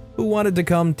behind me who wanted to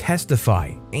come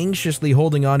testify, anxiously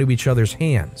holding onto each other's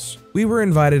hands. We were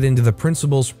invited into the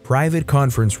principal's private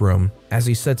conference room as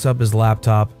he sets up his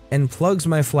laptop and plugs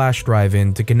my flash drive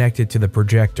in to connect it to the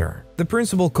projector. The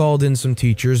principal called in some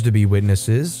teachers to be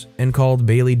witnesses and called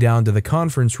Bailey down to the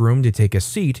conference room to take a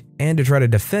seat and to try to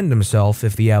defend himself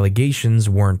if the allegations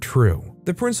weren't true.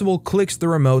 The principal clicks the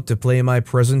remote to play my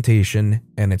presentation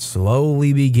and it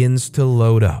slowly begins to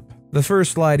load up. The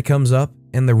first slide comes up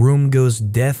and the room goes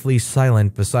deathly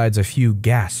silent besides a few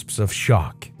gasps of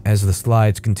shock. As the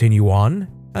slides continue on,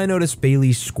 I notice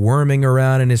Bailey squirming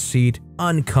around in his seat,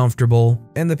 uncomfortable,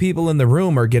 and the people in the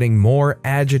room are getting more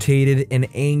agitated and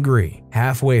angry.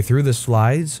 Halfway through the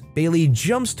slides, Bailey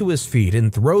jumps to his feet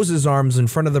and throws his arms in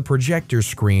front of the projector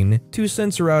screen to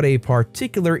censor out a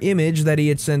particular image that he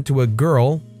had sent to a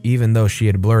girl, even though she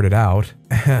had blurted out,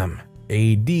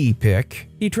 a D pic.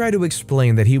 He tried to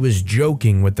explain that he was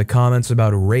joking with the comments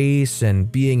about race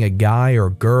and being a guy or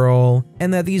girl,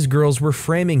 and that these girls were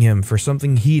framing him for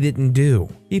something he didn't do.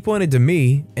 He pointed to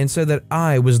me and said that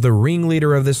I was the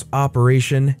ringleader of this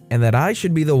operation and that I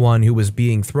should be the one who was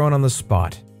being thrown on the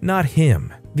spot, not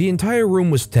him. The entire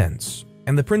room was tense,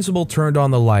 and the principal turned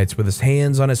on the lights with his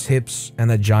hands on his hips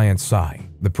and a giant sigh.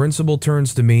 The principal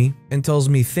turns to me and tells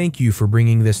me thank you for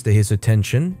bringing this to his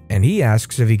attention, and he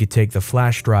asks if he could take the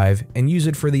flash drive and use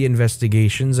it for the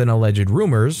investigations and alleged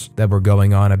rumors that were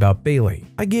going on about Bailey.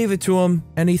 I gave it to him,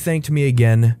 and he thanked me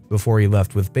again before he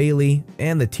left with Bailey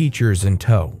and the teachers in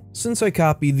tow. Since I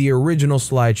copied the original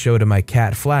slideshow to my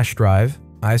cat flash drive,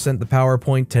 I sent the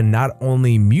PowerPoint to not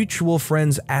only mutual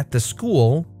friends at the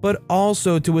school, but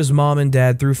also to his mom and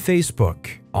dad through Facebook.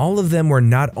 All of them were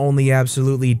not only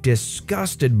absolutely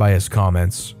disgusted by his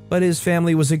comments, but his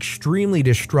family was extremely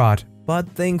distraught, but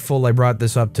thankful I brought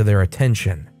this up to their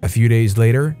attention. A few days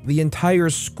later, the entire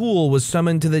school was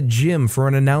summoned to the gym for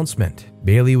an announcement.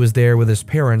 Bailey was there with his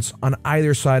parents on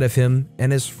either side of him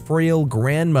and his frail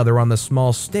grandmother on the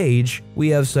small stage we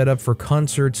have set up for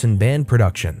concerts and band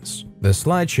productions. The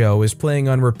slideshow is playing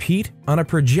on repeat on a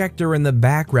projector in the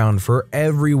background for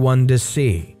everyone to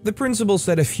see. The principal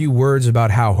said a few words about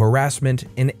how harassment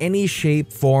in any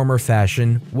shape, form, or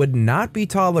fashion would not be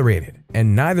tolerated,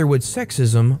 and neither would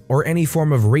sexism or any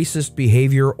form of racist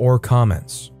behavior or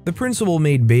comments. The principal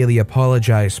made Bailey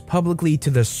apologize publicly to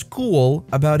the school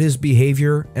about his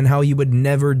behavior and how he would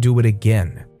never do it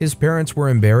again. His parents were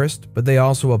embarrassed, but they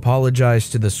also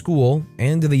apologized to the school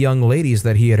and to the young ladies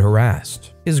that he had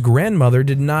harassed. His grandmother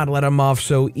did not let him off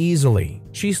so easily.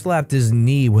 She slapped his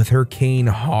knee with her cane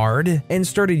hard and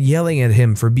started yelling at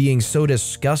him for being so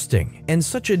disgusting and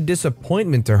such a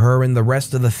disappointment to her and the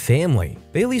rest of the family.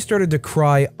 Bailey started to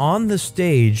cry on the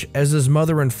stage as his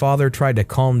mother and father tried to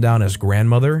calm down his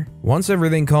grandmother. Once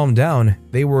everything calmed down,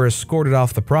 they were escorted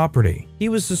off the property. He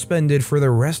was suspended for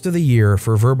the rest of the year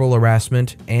for verbal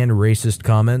harassment and racist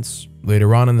comments.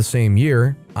 Later on in the same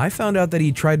year, I found out that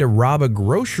he tried to rob a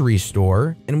grocery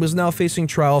store and was now facing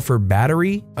trial for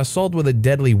battery, assault with a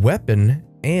deadly weapon,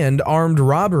 and armed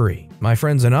robbery. My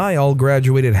friends and I all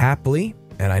graduated happily,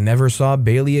 and I never saw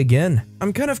Bailey again.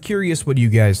 I'm kind of curious what you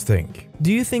guys think.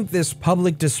 Do you think this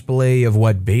public display of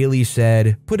what Bailey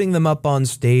said, putting them up on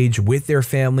stage with their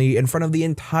family in front of the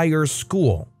entire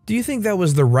school, do you think that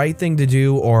was the right thing to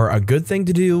do or a good thing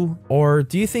to do? Or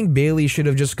do you think Bailey should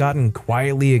have just gotten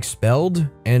quietly expelled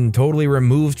and totally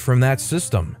removed from that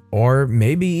system? Or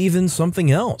maybe even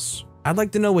something else? I'd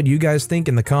like to know what you guys think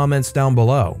in the comments down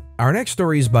below. Our next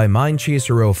story is by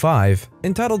MindChaser05,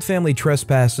 entitled Family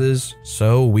Trespasses,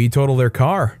 So We Total Their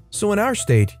Car. So in our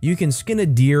state, you can skin a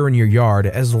deer in your yard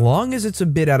as long as it's a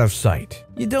bit out of sight.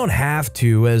 You don't have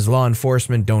to, as law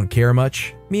enforcement don't care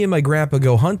much. Me and my grandpa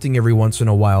go hunting every once in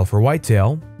a while for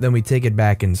whitetail, then we take it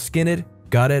back and skin it,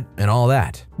 gut it, and all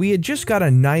that. We had just got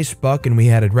a nice buck and we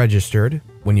had it registered.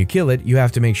 When you kill it, you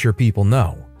have to make sure people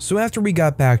know. So after we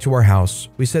got back to our house,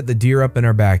 we set the deer up in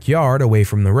our backyard away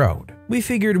from the road. We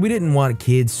figured we didn't want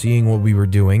kids seeing what we were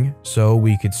doing, so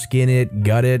we could skin it,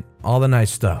 gut it, all the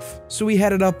nice stuff. So we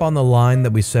had it up on the line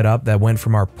that we set up that went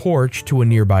from our porch to a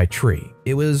nearby tree.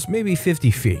 It was maybe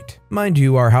 50 feet. Mind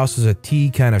you, our house is a T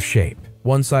kind of shape.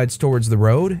 One side's towards the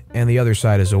road and the other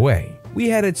side is away. We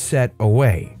had it set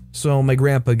away. So my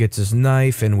grandpa gets his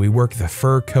knife and we work the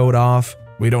fur coat off.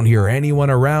 We don't hear anyone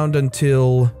around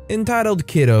until Entitled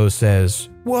Kiddo says,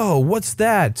 "Whoa, what's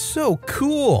that? So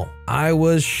cool." I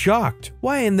was shocked.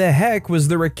 Why in the heck was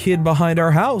there a kid behind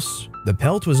our house? The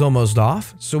pelt was almost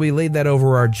off, so we laid that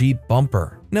over our Jeep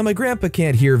bumper. Now my grandpa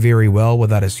can't hear very well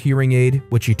without his hearing aid,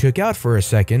 which he took out for a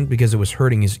second because it was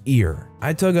hurting his ear.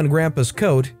 I tug on grandpa's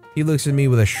coat. He looks at me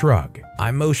with a shrug.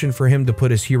 I motion for him to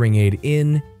put his hearing aid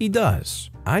in. He does.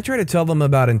 I try to tell them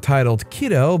about Entitled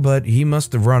Kiddo, but he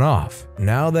must have run off.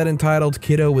 Now that Entitled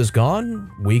Kiddo was gone,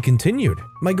 we continued.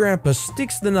 My grandpa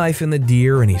sticks the knife in the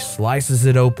deer and he slices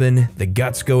it open. The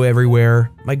guts go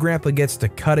everywhere. My grandpa gets to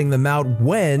cutting them out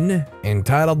when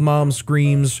Entitled Mom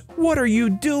screams, "What are you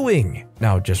doing?"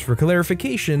 Now, just for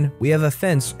clarification, we have a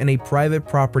fence and a private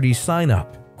property sign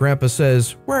up. Grandpa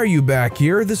says, "Why are you back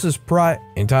here? This is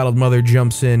Entitled Mother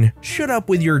jumps in, "Shut up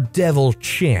with your devil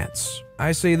chants."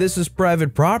 I say, "This is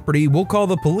private property, we'll call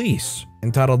the police."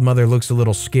 Entitled Mother looks a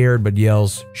little scared but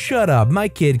yells, "Shut up, my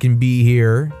kid can be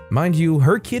here." Mind you,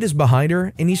 her kid is behind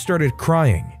her and he started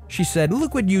crying. She said,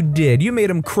 "Look what you did, you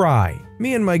made him cry."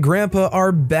 Me and my grandpa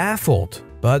are baffled.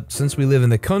 But since we live in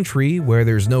the country where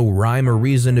there's no rhyme or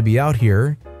reason to be out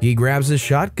here, he grabs his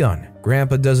shotgun.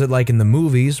 Grandpa does it like in the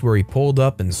movies where he pulled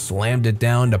up and slammed it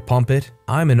down to pump it.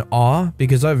 I'm in awe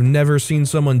because I've never seen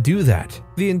someone do that.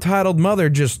 The Entitled Mother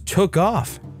just took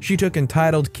off. She took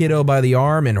Entitled Kiddo by the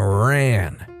arm and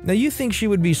ran. Now you think she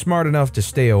would be smart enough to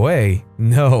stay away?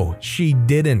 No, she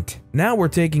didn't. Now we're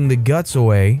taking the guts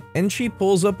away and she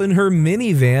pulls up in her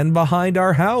minivan behind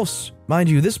our house. Mind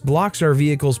you, this blocks our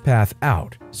vehicle's path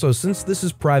out. So since this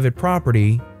is private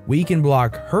property, we can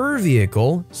block her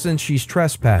vehicle since she's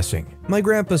trespassing. My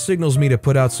grandpa signals me to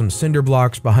put out some cinder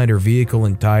blocks behind her vehicle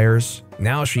and tires.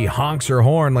 Now she honks her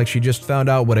horn like she just found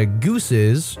out what a goose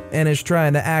is and is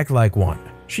trying to act like one.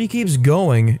 She keeps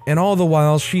going and all the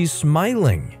while she's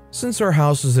smiling. Since our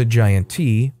house is a giant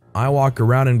T, I walk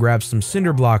around and grab some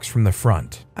cinder blocks from the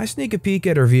front. I sneak a peek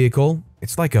at her vehicle.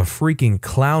 It's like a freaking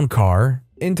clown car.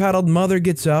 Entitled Mother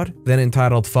gets out, then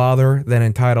Entitled Father, then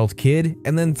Entitled Kid,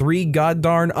 and then 3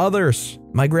 goddarn others.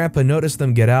 My grandpa noticed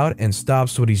them get out and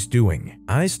stops what he's doing.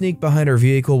 I sneak behind her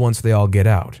vehicle once they all get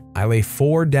out. I lay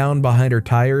 4 down behind her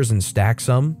tires and stack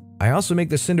some. I also make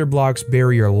the cinder blocks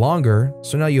barrier longer,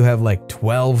 so now you have like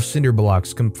 12 cinder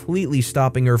blocks completely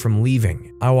stopping her from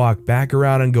leaving. I walk back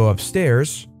around and go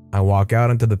upstairs. I walk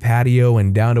out onto the patio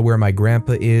and down to where my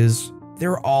grandpa is.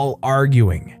 They're all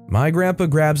arguing. My grandpa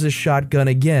grabs his shotgun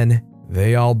again.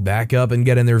 They all back up and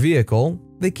get in their vehicle.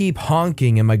 They keep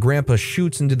honking and my grandpa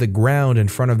shoots into the ground in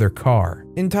front of their car.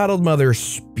 Entitled Mother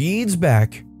speeds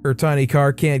back. Her tiny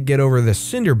car can't get over the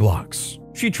cinder blocks.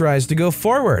 She tries to go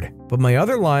forward, but my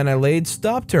other line I laid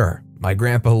stopped her. My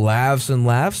grandpa laughs and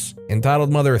laughs.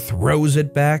 Entitled Mother throws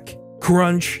it back.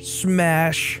 Crunch,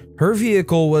 smash. Her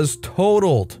vehicle was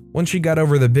totaled. When she got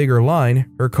over the bigger line,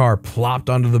 her car plopped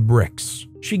onto the bricks.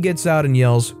 She gets out and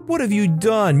yells, "What have you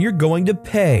done? You're going to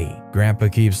pay." Grandpa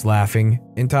keeps laughing.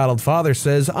 Entitled Father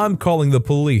says, "I'm calling the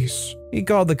police." He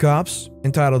called the cops.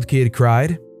 Entitled Kid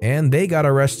cried, and they got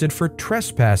arrested for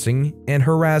trespassing and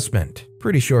harassment.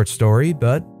 Pretty short story,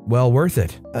 but well worth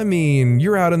it. I mean,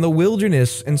 you're out in the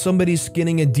wilderness and somebody's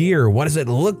skinning a deer. What does it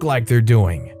look like they're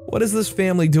doing? What is this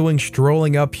family doing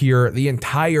strolling up here, the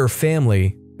entire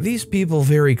family? These people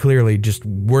very clearly just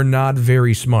were not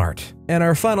very smart. And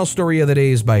our final story of the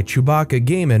day is by Chewbacca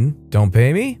Gaming. Don't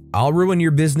pay me? I'll ruin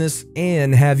your business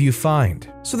and have you fined.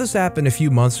 So this happened a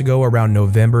few months ago around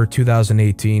November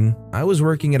 2018. I was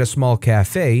working at a small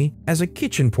cafe as a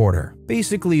kitchen porter.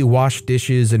 Basically washed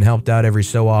dishes and helped out every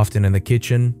so often in the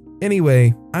kitchen.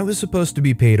 Anyway, I was supposed to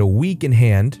be paid a week in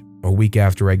hand, a week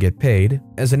after I get paid.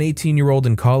 As an 18-year-old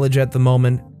in college at the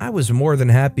moment, I was more than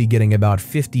happy getting about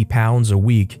 50 pounds a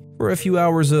week for a few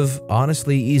hours of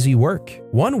honestly easy work.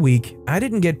 One week, I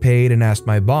didn't get paid and asked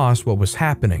my boss what was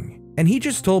happening. And he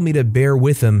just told me to bear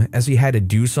with him as he had to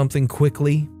do something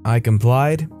quickly. I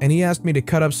complied, and he asked me to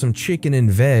cut up some chicken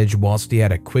and veg whilst he had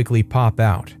to quickly pop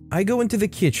out. I go into the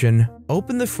kitchen,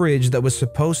 opened the fridge that was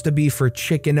supposed to be for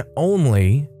chicken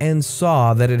only and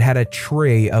saw that it had a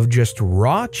tray of just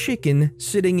raw chicken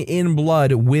sitting in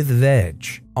blood with veg.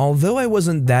 Although I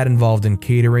wasn't that involved in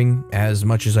catering as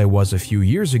much as I was a few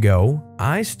years ago,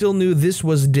 I still knew this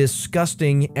was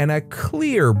disgusting and a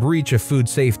clear breach of food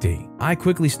safety. I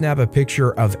quickly snapped a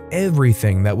picture of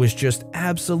everything that was just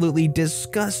absolutely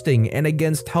disgusting and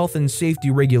against health and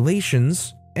safety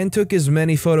regulations, and took as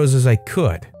many photos as I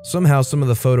could. Somehow some of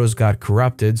the photos got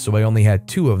corrupted, so I only had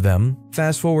 2 of them.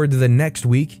 Fast forward to the next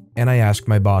week, and I asked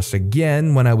my boss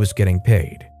again when I was getting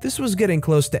paid. This was getting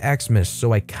close to Xmas,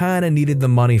 so I kinda needed the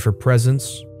money for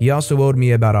presents. He also owed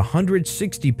me about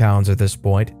 160 pounds at this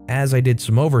point, as I did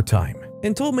some overtime,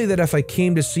 and told me that if I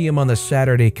came to see him on the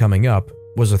Saturday coming up,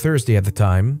 was a Thursday at the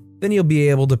time, then he'll be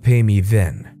able to pay me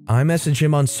then. I messaged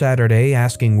him on Saturday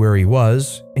asking where he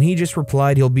was, and he just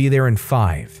replied he'll be there in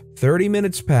 5. 30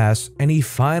 minutes pass, and he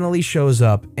finally shows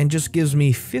up and just gives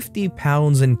me 50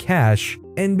 pounds in cash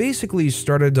and basically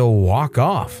started to walk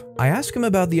off. I asked him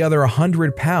about the other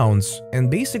 100 pounds,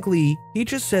 and basically he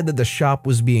just said that the shop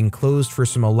was being closed for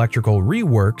some electrical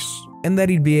reworks and that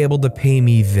he'd be able to pay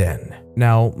me then.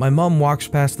 Now, my mom walks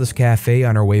past this cafe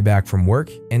on her way back from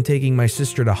work and taking my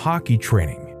sister to hockey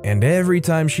training. And every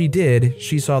time she did,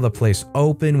 she saw the place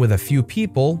open with a few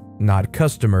people, not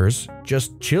customers,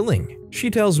 just chilling.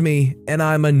 She tells me, and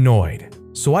I'm annoyed.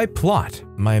 So I plot.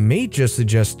 My mate just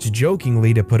suggests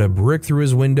jokingly to put a brick through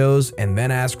his windows and then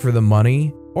ask for the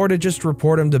money, or to just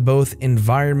report him to both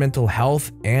environmental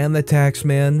health and the tax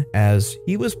man, as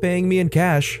he was paying me in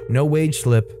cash, no wage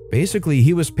slip. Basically,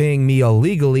 he was paying me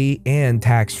illegally and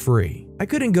tax-free. I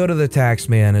couldn't go to the tax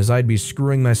man as I'd be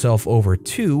screwing myself over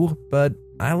too, but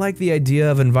I like the idea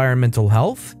of environmental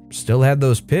health. Still had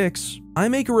those pics. I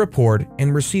make a report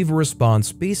and receive a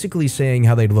response basically saying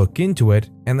how they'd look into it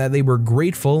and that they were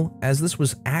grateful as this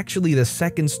was actually the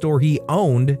second store he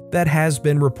owned that has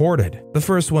been reported. The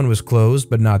first one was closed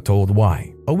but not told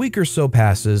why. A week or so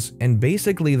passes and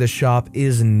basically the shop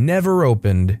is never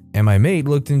opened, and my mate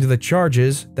looked into the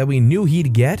charges that we knew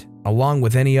he'd get along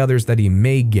with any others that he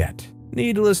may get.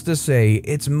 Needless to say,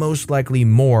 it's most likely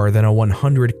more than a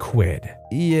 100 quid.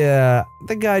 Yeah,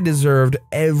 the guy deserved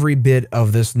every bit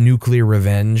of this nuclear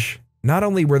revenge. Not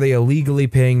only were they illegally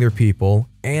paying their people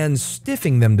and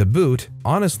stiffing them to boot,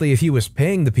 honestly if he was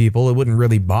paying the people it wouldn't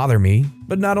really bother me,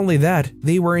 but not only that,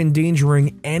 they were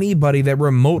endangering anybody that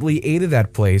remotely ate at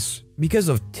that place because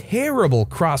of terrible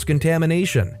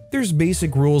cross-contamination. There's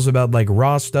basic rules about like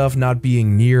raw stuff not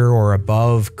being near or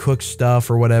above cooked stuff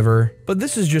or whatever, but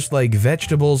this is just like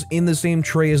vegetables in the same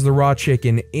tray as the raw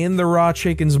chicken in the raw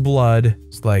chicken's blood.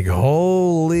 It's like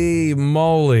holy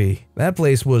moly, that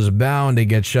place was bound to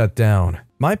get shut down.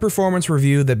 My performance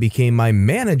review that became my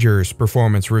manager's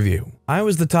performance review. I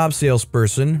was the top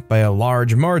salesperson by a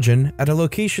large margin at a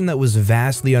location that was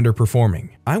vastly underperforming.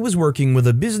 I was working with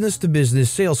a business-to-business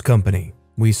sales company.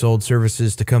 We sold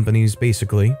services to companies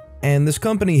basically, and this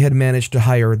company had managed to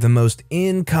hire the most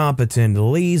incompetent,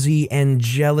 lazy, and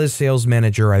jealous sales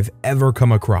manager I've ever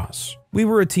come across. We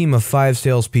were a team of 5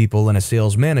 salespeople and a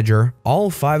sales manager. All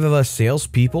 5 of us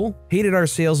salespeople hated our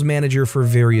sales manager for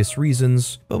various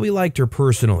reasons, but we liked her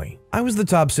personally. I was the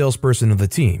top salesperson of the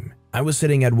team. I was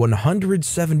sitting at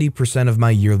 170% of my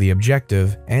yearly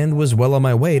objective and was well on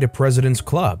my way to President's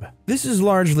Club. This is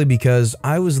largely because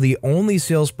I was the only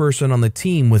salesperson on the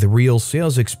team with real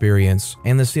sales experience,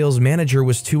 and the sales manager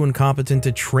was too incompetent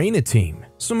to train a team.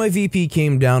 So my VP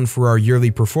came down for our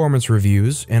yearly performance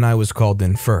reviews, and I was called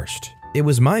in first. It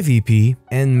was my VP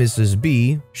and Mrs.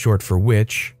 B, short for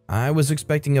witch. I was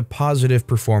expecting a positive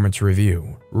performance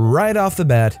review. Right off the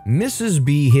bat, Mrs.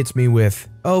 B hits me with,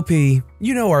 "OP,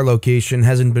 you know our location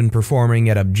hasn't been performing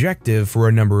at objective for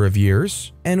a number of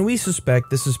years, and we suspect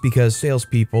this is because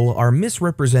salespeople are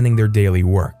misrepresenting their daily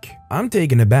work." I'm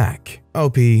taken aback.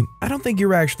 "OP, I don't think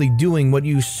you're actually doing what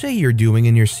you say you're doing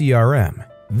in your CRM.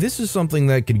 This is something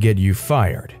that could get you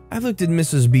fired." I looked at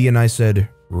Mrs. B and I said,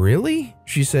 "Really?"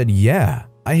 She said, "Yeah."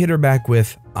 I hit her back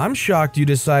with, "I'm shocked you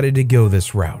decided to go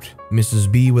this route." Mrs.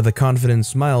 B with a confident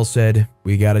smile said,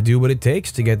 "We gotta do what it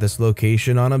takes to get this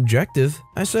location on objective."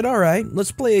 I said, "Alright,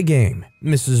 let's play a game.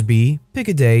 Mrs. B, pick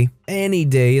a day, any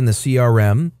day in the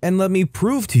CRM, and let me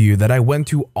prove to you that I went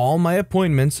to all my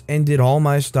appointments and did all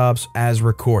my stops as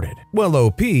recorded." "Well,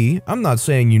 OP, I'm not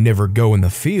saying you never go in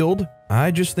the field. I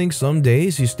just think some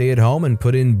days you stay at home and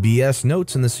put in BS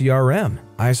notes in the CRM."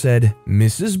 I said,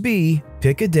 "Mrs. B,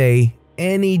 pick a day,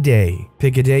 any day.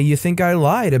 Pick a day you think I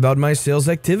lied about my sales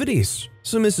activities."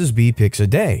 So Mrs. B picks a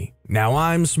day. Now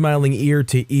I'm smiling ear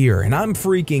to ear and I'm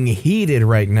freaking heated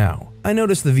right now. I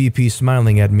notice the VP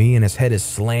smiling at me and his head is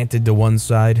slanted to one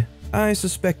side. I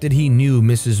suspected he knew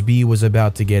Mrs. B was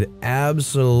about to get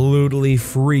absolutely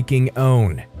freaking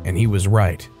owned, and he was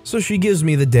right. So she gives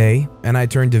me the day, and I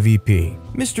turn to VP.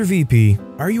 Mr. VP,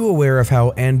 are you aware of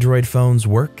how Android phones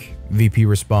work? VP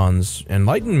responds,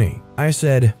 enlighten me. I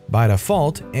said, by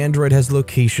default, Android has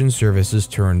location services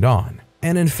turned on.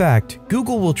 And in fact,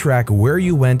 Google will track where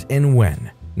you went and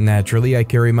when. Naturally, I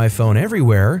carry my phone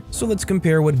everywhere, so let's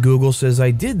compare what Google says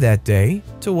I did that day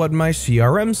to what my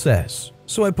CRM says.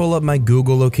 So I pull up my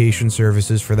Google location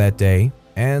services for that day,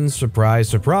 and surprise,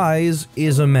 surprise,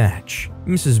 is a match.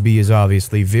 Mrs. B is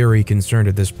obviously very concerned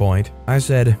at this point. I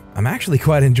said, I'm actually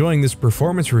quite enjoying this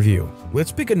performance review.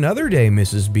 Let's pick another day,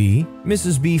 Mrs. B.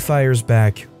 Mrs. B fires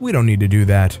back, we don't need to do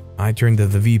that. I turn to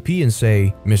the VP and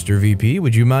say, Mr. VP,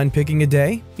 would you mind picking a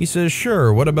day? He says,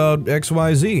 sure, what about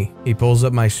XYZ? He pulls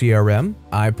up my CRM.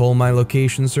 I pull my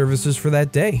location services for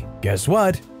that day. Guess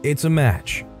what? It's a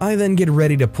match. I then get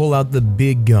ready to pull out the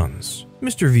big guns.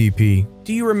 Mr. VP,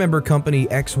 do you remember company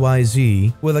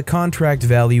XYZ with a contract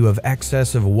value of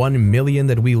excess of $1 million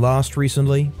that we lost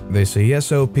recently? They say,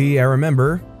 yes, OP, I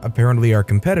remember. Apparently our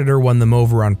competitor won them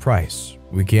over on price.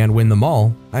 We can't win them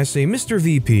all. I say, Mr.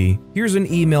 VP, here's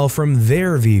an email from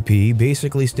their VP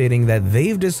basically stating that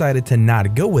they've decided to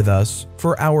not go with us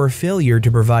for our failure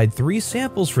to provide 3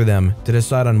 samples for them to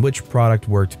decide on which product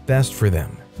worked best for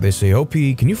them. They say, OP,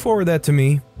 can you forward that to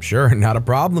me? Sure, not a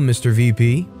problem, Mr.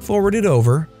 VP. Forward it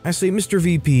over. I say, Mr.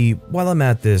 VP, while I'm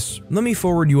at this, let me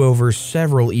forward you over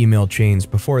several email chains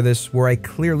before this where I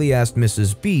clearly asked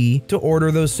Mrs. B to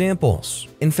order those samples.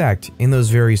 In fact, in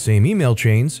those very same email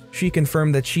chains, she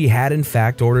confirmed that she had in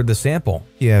fact ordered the sample.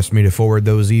 He asked me to forward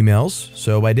those emails,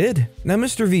 so I did. Now,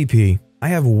 Mr. VP, I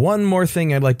have one more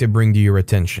thing I'd like to bring to your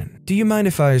attention. Do you mind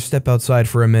if I step outside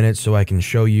for a minute so I can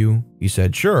show you? He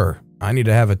said, sure. I need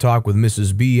to have a talk with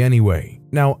Mrs. B anyway.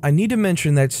 Now, I need to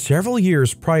mention that several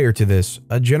years prior to this,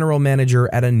 a general manager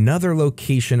at another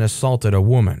location assaulted a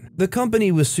woman. The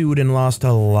company was sued and lost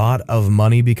a lot of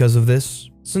money because of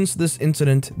this. Since this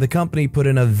incident, the company put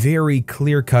in a very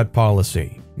clear-cut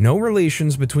policy. No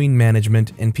relations between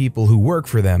management and people who work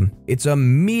for them. It's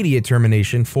immediate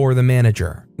termination for the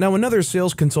manager. Now, another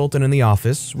sales consultant in the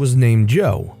office was named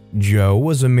Joe. Joe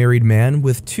was a married man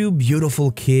with 2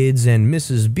 beautiful kids, and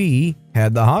Mrs. B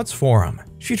had the hots for him.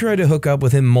 She tried to hook up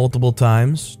with him multiple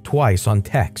times, twice on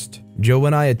text. Joe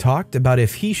and I had talked about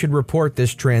if he should report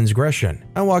this transgression.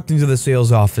 I walked into the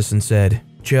sales office and said,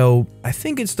 Joe, I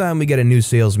think it's time we get a new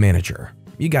sales manager.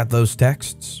 You got those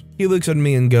texts? He looks at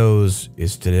me and goes,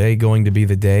 is today going to be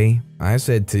the day? I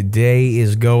said, today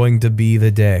is going to be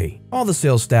the day. All the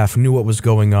sales staff knew what was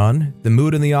going on. The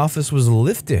mood in the office was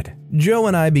lifted. Joe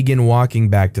and I begin walking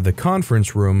back to the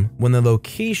conference room when the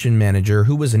location manager,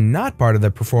 who was not part of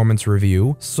the performance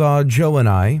review, saw Joe and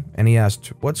I, and he asked,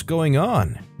 what's going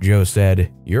on? Joe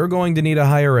said, you're going to need to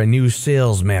hire a new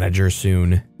sales manager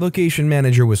soon. Location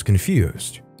manager was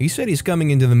confused. He said he's coming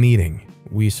into the meeting.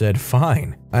 We said,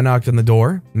 fine. I knocked on the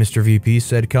door. Mr. VP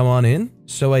said, come on in.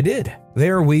 So I did.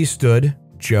 There we stood,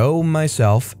 Joe,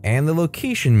 myself, and the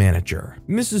location manager.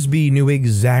 Mrs. B knew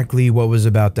exactly what was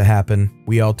about to happen.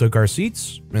 We all took our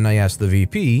seats, and I asked the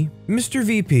VP, Mr.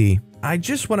 VP, I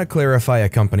just want to clarify a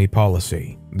company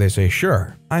policy. They say,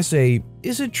 sure. I say,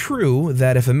 is it true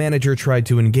that if a manager tried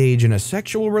to engage in a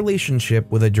sexual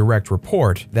relationship with a direct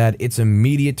report, that it's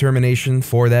immediate termination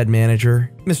for that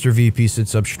manager? Mr. VP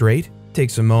sits up straight,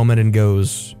 takes a moment and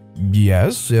goes,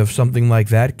 yes, if something like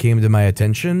that came to my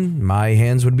attention, my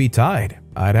hands would be tied.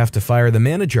 I'd have to fire the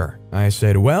manager. I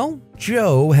said, well,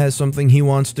 Joe has something he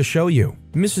wants to show you.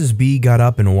 Mrs. B got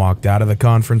up and walked out of the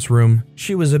conference room.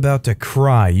 She was about to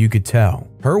cry, you could tell.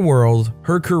 Her world,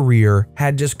 her career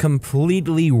had just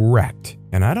completely wrecked,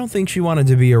 and I don't think she wanted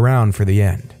to be around for the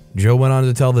end. Joe went on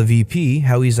to tell the VP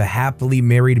how he's a happily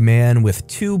married man with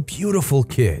 2 beautiful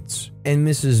kids, and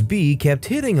Mrs. B kept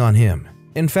hitting on him.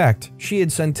 In fact, she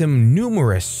had sent him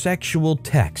numerous sexual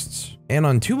texts, and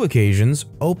on 2 occasions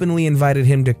openly invited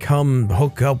him to come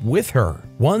hook up with her.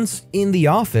 Once in the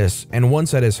office and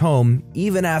once at his home,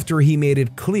 even after he made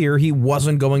it clear he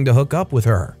wasn't going to hook up with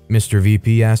her. Mr.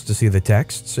 VP asked to see the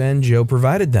texts, and Joe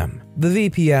provided them. The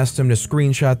VP asked him to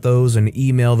screenshot those and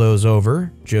email those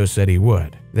over. Joe said he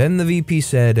would. Then the VP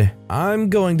said, I'm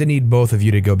going to need both of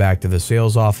you to go back to the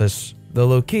sales office. The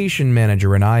location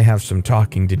manager and I have some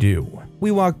talking to do.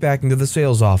 We walked back into the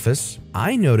sales office.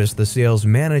 I noticed the sales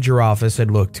manager office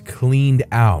had looked cleaned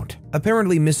out.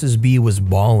 Apparently, Mrs. B was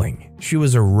bawling. She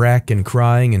was a wreck and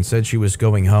crying and said she was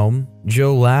going home.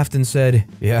 Joe laughed and said,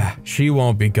 "Yeah, she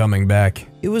won't be coming back."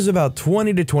 It was about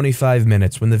 20 to 25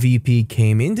 minutes when the VP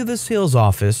came into the sales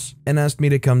office and asked me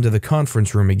to come to the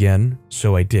conference room again,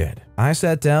 so I did. I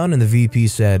sat down and the VP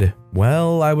said,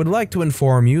 "Well, I would like to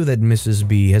inform you that Mrs.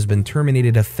 B has been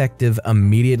terminated effective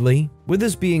immediately. With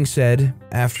this being said,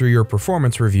 after your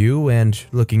performance review and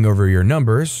looking over your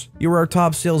numbers, you're our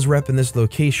top sales rep in this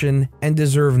location and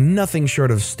deserve nothing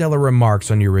short of stellar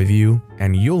remarks on your review,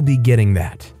 and you'll be getting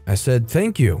that." I said,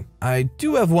 "Thank you. I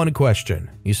do have one question."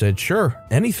 He said, "Sure,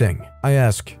 anything." I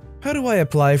asked, "How do I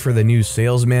apply for the new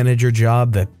sales manager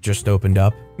job that just opened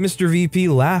up?" Mr. VP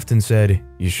laughed and said,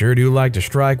 "You sure do like to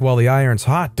strike while the iron's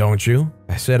hot, don't you?"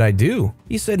 I said, "I do."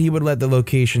 He said he would let the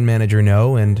location manager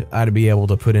know and I'd be able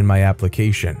to put in my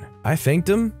application. I thanked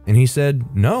him and he said,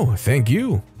 "No, thank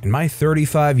you." In my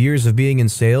 35 years of being in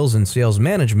sales and sales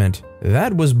management,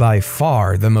 that was by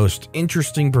far the most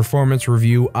interesting performance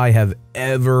review I have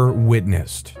ever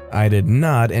witnessed. I did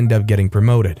not end up getting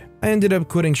promoted. I ended up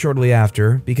quitting shortly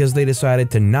after because they decided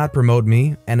to not promote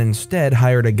me and instead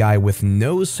hired a guy with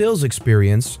no sales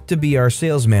experience to be our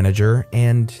sales manager,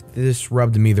 and this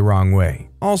rubbed me the wrong way.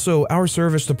 Also, our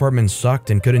service department sucked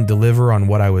and couldn't deliver on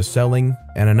what I was selling,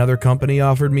 and another company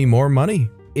offered me more money.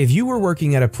 If you were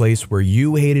working at a place where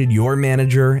you hated your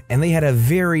manager and they had a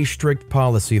very strict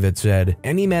policy that said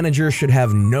any manager should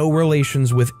have no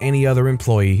relations with any other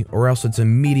employee or else it's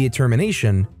immediate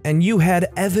termination, and you had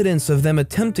evidence of them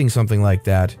attempting something like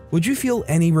that, would you feel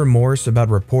any remorse about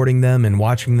reporting them and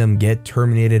watching them get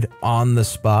terminated on the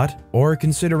spot? Or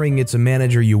considering it's a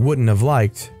manager you wouldn't have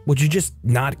liked, would you just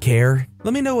not care?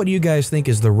 Let me know what you guys think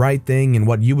is the right thing and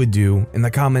what you would do in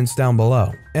the comments down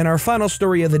below. And our final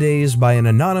story of the day is by an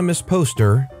anonymous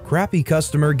poster, "Crappy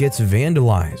Customer Gets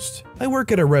Vandalized." I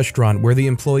work at a restaurant where the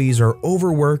employees are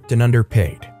overworked and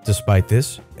underpaid. Despite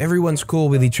this, everyone's cool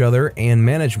with each other and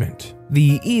management.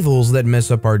 The evils that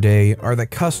mess up our day are the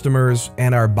customers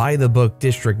and our by-the-book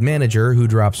district manager who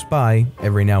drops by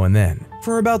every now and then.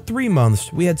 For about 3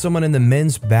 months, we had someone in the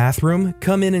men's bathroom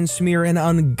come in and smear an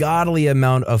ungodly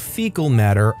amount of fecal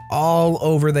matter all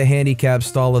over the handicap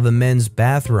stall of the men's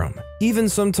bathroom. Even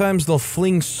sometimes they'll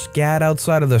fling scat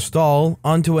outside of the stall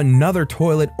onto another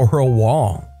toilet or a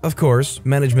wall. Of course,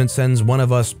 management sends one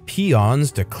of us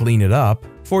peons to clean it up.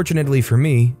 Fortunately for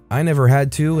me, I never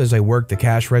had to as I worked the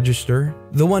cash register.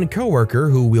 The one coworker,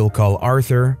 who we'll call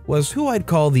Arthur, was who I'd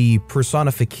call the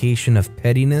personification of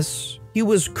pettiness. He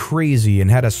was crazy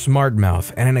and had a smart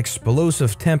mouth and an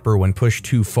explosive temper when pushed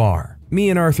too far. Me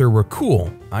and Arthur were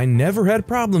cool. I never had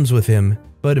problems with him,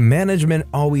 but management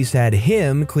always had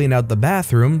him clean out the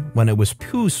bathroom when it was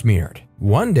poo smeared.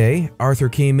 One day, Arthur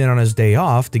came in on his day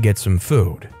off to get some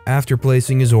food. After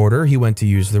placing his order, he went to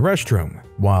use the restroom.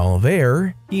 While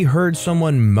there, he heard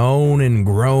someone moan and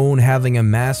groan, having a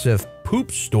massive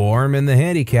poop storm in the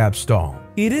handicap stall.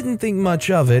 He didn't think much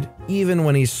of it, even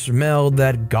when he smelled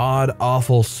that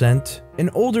god-awful scent. An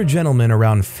older gentleman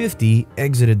around 50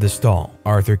 exited the stall.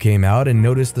 Arthur came out and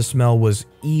noticed the smell was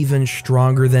even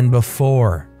stronger than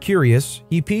before. Curious,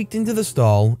 he peeked into the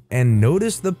stall and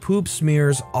noticed the poop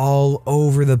smears all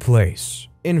over the place.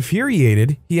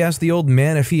 Infuriated, he asked the old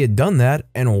man if he had done that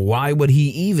and why would he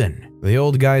even. The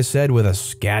old guy said with a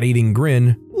scat-eating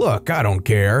grin, "Look, I don't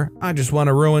care. I just want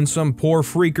to ruin some poor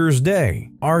freaker's day."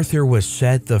 Arthur was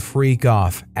set the freak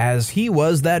off, as he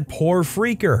was that poor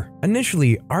freaker.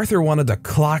 Initially, Arthur wanted to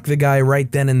clock the guy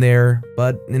right then and there,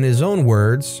 but in his own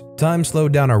words, time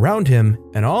slowed down around him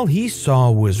and all he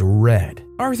saw was red.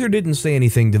 Arthur didn't say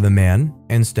anything to the man.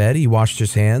 Instead, he washed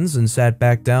his hands and sat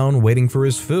back down waiting for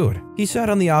his food. He sat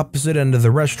on the opposite end of the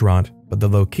restaurant, but the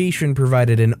location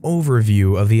provided an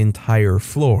overview of the entire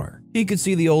floor. He could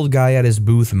see the old guy at his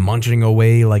booth munching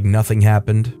away like nothing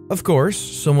happened. Of course,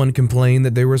 someone complained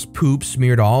that there was poop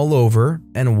smeared all over,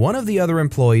 and one of the other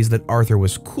employees that Arthur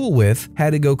was cool with had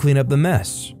to go clean up the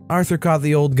mess. Arthur caught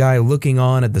the old guy looking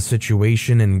on at the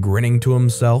situation and grinning to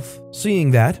himself.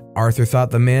 Seeing that, Arthur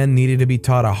thought the man needed to be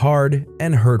taught a hard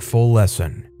and hurtful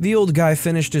lesson. The old guy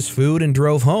finished his food and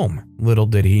drove home. Little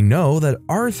did he know that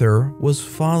Arthur was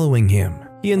following him.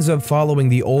 He ends up following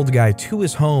the old guy to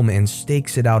his home and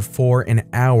stakes it out for an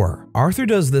hour. Arthur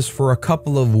does this for a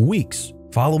couple of weeks,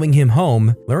 following him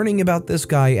home, learning about this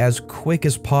guy as quick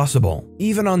as possible.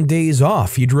 Even on days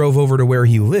off, he drove over to where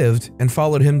he lived and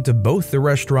followed him to both the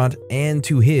restaurant and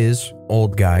to his,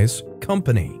 old guy's,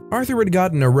 company. Arthur had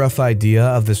gotten a rough idea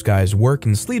of this guy's work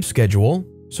and sleep schedule,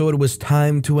 so it was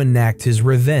time to enact his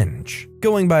revenge.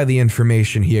 Going by the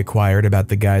information he acquired about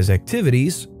the guy's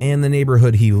activities and the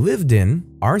neighborhood he lived in,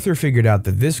 Arthur figured out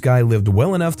that this guy lived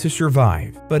well enough to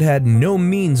survive, but had no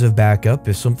means of backup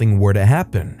if something were to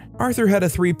happen. Arthur had a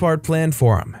three-part plan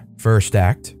for him. First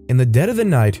act, in the dead of the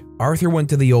night, Arthur went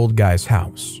to the old guy's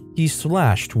house. He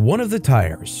slashed one of the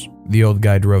tires. The old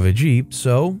guy drove a Jeep,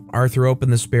 so Arthur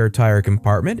opened the spare tire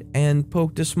compartment and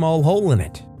poked a small hole in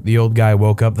it. The old guy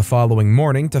woke up the following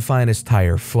morning to find his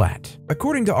tire flat.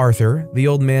 According to Arthur, the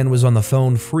old man was on the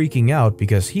phone freaking out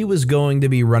because he was going to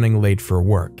be running late for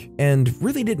work and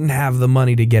really didn't have the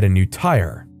money to get a new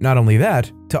tire. Not only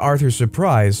that, to Arthur's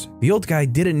surprise, the old guy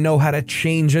didn't know how to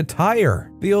change a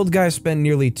tire. The old guy spent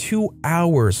nearly 2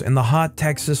 hours in the hot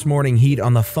Texas morning heat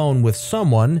on the phone with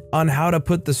someone on how to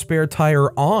put the spare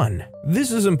tire on.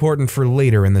 This is important for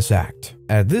later in this act.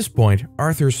 At this point,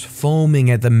 Arthur's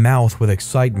foaming at the mouth with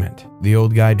excitement. The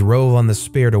old guy drove on the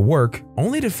spare to work,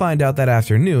 only to find out that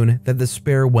afternoon that the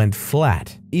spare went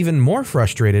flat. Even more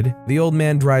frustrated, the old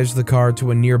man drives the car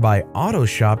to a nearby auto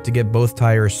shop to get both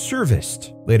tires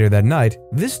serviced. Later that night,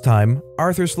 this time,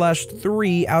 Arthur slashed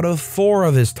 3 out of 4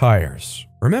 of his tires.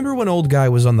 Remember when old guy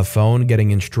was on the phone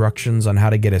getting instructions on how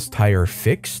to get his tire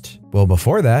fixed? Well,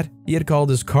 before that, he had called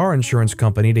his car insurance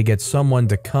company to get someone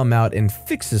to come out and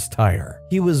fix his tire.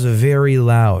 He was very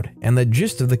loud, and the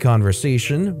gist of the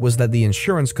conversation was that the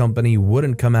insurance company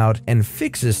wouldn't come out and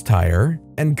fix his tire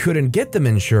and couldn't get them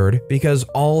insured because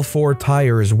all 4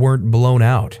 tires weren't blown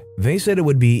out. They said it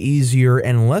would be easier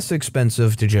and less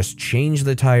expensive to just change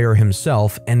the tire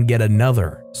himself and get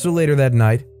another. So later that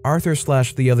night, Arthur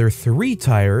slashed the other 3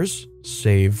 tires,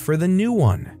 save for the new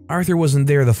one. Arthur wasn't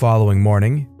there the following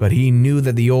morning, but he knew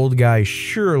that the old guy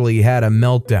surely had a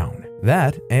meltdown.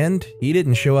 That, and he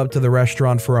didn't show up to the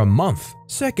restaurant for a month.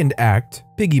 Second act,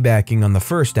 piggybacking on the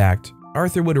first act,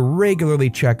 Arthur would regularly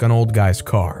check on old guy's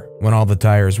car. When all the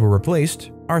tires were replaced,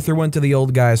 Arthur went to the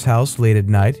old guy's house late at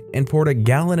night and poured 1.5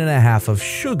 gallons of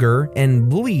sugar and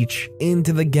bleach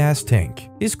into the gas tank.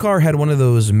 His car had one of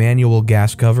those manual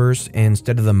gas covers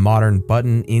instead of the modern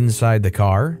button inside the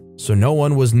car, so no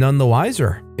one was none the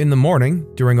wiser. In the morning,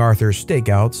 during Arthur's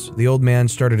stakeouts, the old man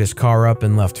started his car up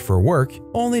and left for work,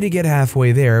 only to get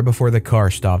halfway there before the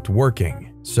car stopped working.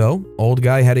 So, old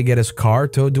guy had to get his car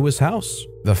towed to his house.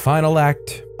 The final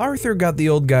act, Arthur got the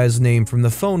old guy's name from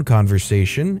the phone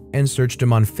conversation and searched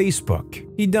him on Facebook.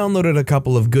 He downloaded a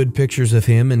couple of good pictures of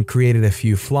him and created a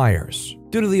few flyers.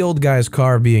 Due to the old guy's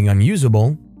car being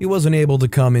unusable, he wasn't able to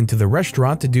come into the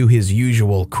restaurant to do his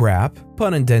usual crap,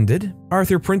 pun intended.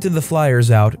 Arthur printed the flyers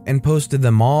out and posted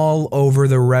them all over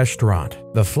the restaurant.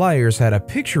 The flyers had a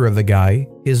picture of the guy,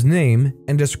 his name,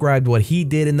 and described what he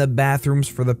did in the bathrooms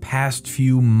for the past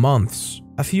few months.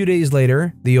 A few days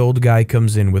later, the old guy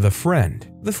comes in with a friend.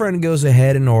 The friend goes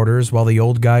ahead and orders while the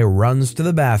old guy runs to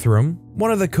the bathroom.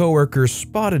 One of the coworkers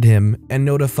spotted him and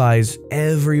notifies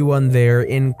everyone there,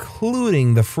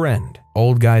 including the friend.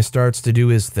 Old guy starts to do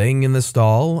his thing in the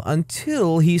stall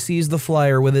until he sees the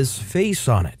flyer with his face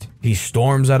on it. He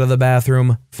storms out of the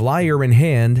bathroom, flyer in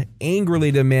hand,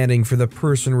 angrily demanding for the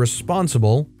person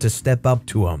responsible to step up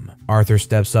to him. Arthur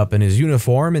steps up in his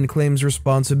uniform and claims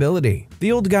responsibility.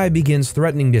 The old guy begins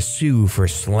threatening to sue for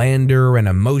slander and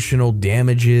emotional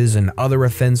damages and other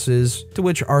offenses, to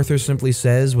which Arthur simply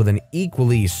says with an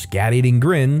equally scat-eating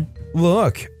grin,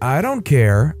 "Look, I don't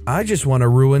care. I just want to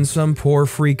ruin some poor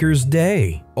freaker's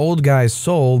day." Old guy's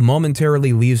soul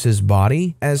momentarily leaves his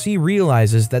body as he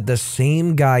realizes that the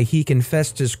same guy he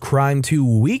confessed his crime 2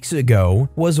 weeks ago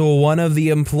was one of the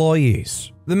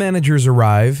employees. The managers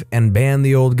arrive and ban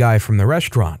the old guy from the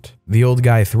restaurant. The old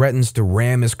guy threatens to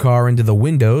ram his car into the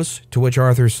windows, to which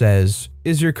Arthur says,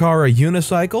 "Is your car a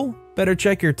unicycle? Better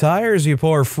check your tires, you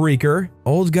poor freaker."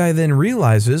 Old guy then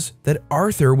realizes that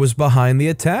Arthur was behind the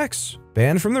attacks.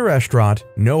 Banned from the restaurant,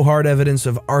 no hard evidence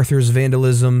of Arthur's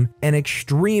vandalism, and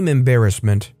extreme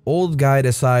embarrassment, old guy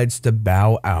decides to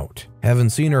bow out.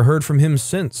 Haven't seen or heard from him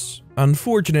since.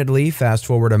 Unfortunately, fast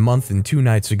forward a month and 2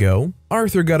 nights ago,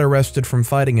 Arthur got arrested from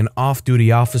fighting an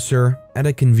off-duty officer at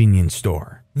a convenience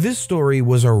store. This story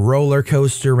was a roller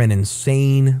coaster and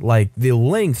insane, like the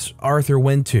lengths Arthur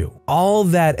went to. All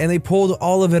that, and they pulled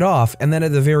all of it off, and then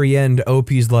at the very end,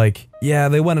 OP's like, yeah,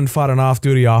 they went and fought an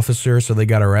off-duty officer, so they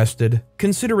got arrested.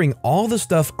 Considering all the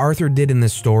stuff Arthur did in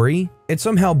this story, it's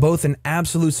somehow both an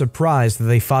absolute surprise that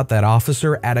they fought that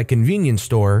officer at a convenience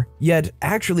store, yet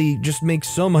actually just makes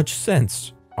so much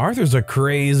sense. Arthur's a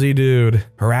crazy dude.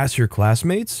 Harass your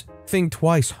classmates? Think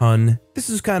twice, hun. This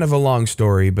is kind of a long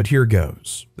story, but here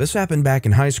goes. This happened back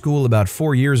in high school about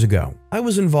 4 years ago. I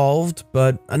was involved,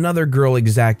 but another girl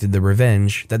exacted the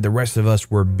revenge that the rest of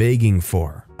us were begging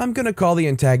for. I'm gonna call the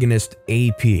antagonist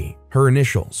AP, her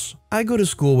initials. I go to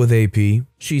school with AP.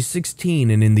 She's 16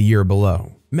 and in the year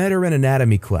below. Met her in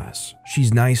anatomy class.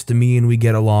 She's nice to me and we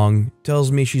get along.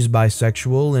 Tells me she's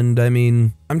bisexual and I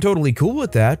mean, I'm totally cool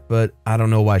with that, but I don't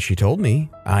know why she told me.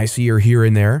 I see her here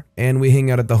and there, and we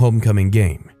hang out at the homecoming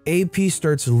game. AP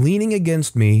starts leaning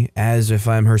against me as if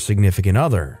I'm her significant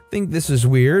other. Think this is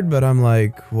weird, but I'm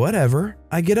like, whatever.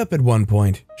 I get up at one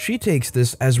point. She takes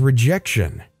this as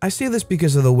rejection. I say this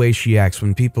because of the way she acts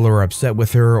when people are upset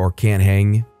with her or can't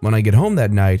hang. When I get home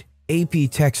that night, AP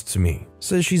texts me,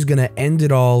 says she's gonna end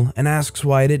it all and asks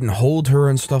why I didn't hold her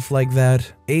and stuff like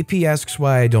that. AP asks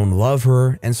why I don't love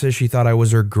her and says she thought I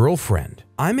was her girlfriend.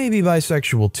 I may be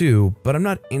bisexual too, but I'm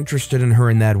not interested in her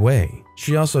in that way.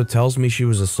 She also tells me she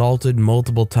was assaulted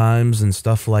multiple times and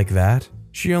stuff like that.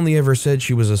 She only ever said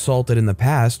she was assaulted in the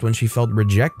past when she felt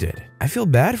rejected. I feel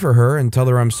bad for her and tell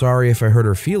her I'm sorry if I hurt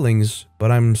her feelings,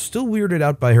 but I'm still weirded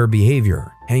out by her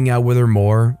behavior. Hang out with her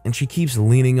more, and she keeps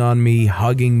leaning on me,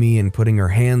 hugging me, and putting her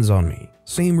hands on me.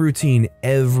 Same routine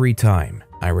every time.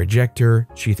 I reject her,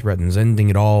 she threatens ending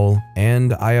it all,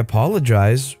 and I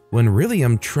apologize when really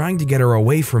I'm trying to get her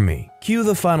away from me. Cue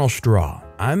the final straw.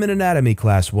 I'm in anatomy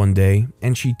class one day,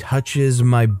 and she touches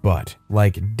my butt,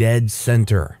 like dead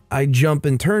center. I jump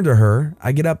and turn to her,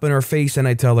 I get up in her face and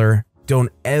I tell her,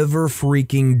 "Don't ever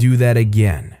freaking do that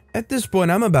again." At this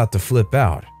point, I'm about to flip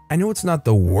out. I know it's not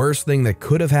the worst thing that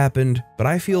could have happened, but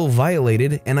I feel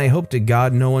violated and I hope to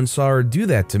God no one saw her do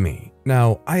that to me.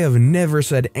 Now, I have never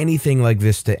said anything like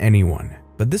this to anyone,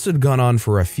 but this had gone on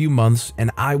for a few months and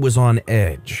I was on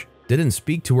edge. Didn't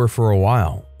speak to her for a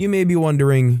while. You may be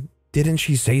wondering, didn't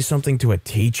she say something to a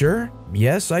teacher?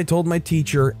 Yes, I told my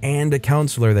teacher and a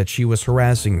counselor that she was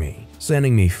harassing me,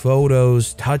 sending me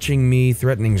photos, touching me,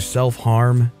 threatening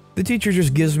self-harm. The teacher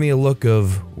just gives me a look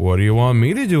of, "What do you want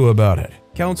me to do about it?"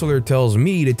 Counselor tells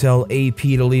me to tell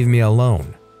AP to leave me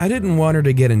alone. I didn't want her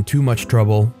to get in too much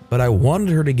trouble, but I wanted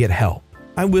her to get help.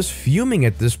 I was fuming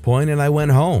at this point and I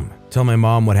went home. Tell my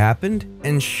mom what happened,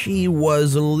 and she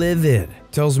was livid.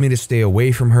 Tells me to stay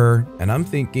away from her, and I'm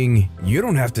thinking, you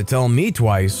don't have to tell me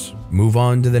twice. Move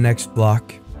on to the next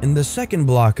block. In the second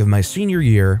block of my senior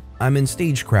year, I'm in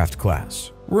stagecraft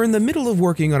class. We're in the middle of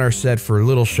working on our set for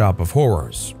Little Shop of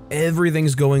Horrors.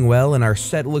 Everything's going well and our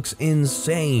set looks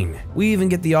insane. We even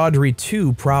get the Audrey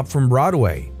 2 prop from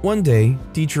Broadway. One day,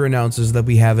 teacher announces that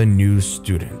we have a new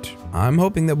student. I'm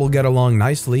hoping that we'll get along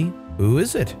nicely. Who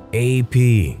is it?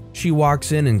 AP. She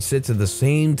walks in and sits at the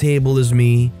same table as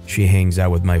me. She hangs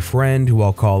out with my friend, who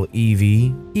I'll call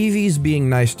Evie. Evie's being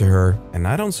nice to her, and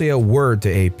I don't say a word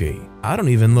to AP. I don't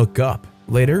even look up.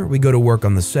 Later, we go to work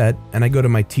on the set, and I go to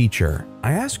my teacher.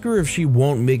 I ask her if she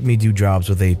won't make me do jobs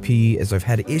with AP, as I've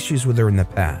had issues with her in the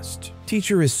past.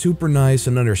 Teacher is super nice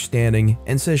and understanding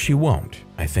and says she won't.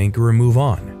 I thank her and move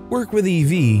on. Work with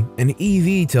Evie, and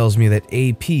Evie tells me that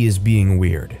AP is being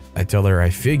weird. I tell her I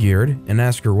figured and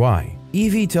ask her why.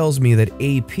 Evie tells me that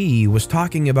AP was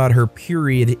talking about her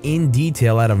period in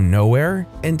detail out of nowhere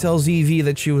and tells Evie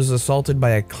that she was assaulted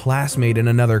by a classmate in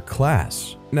another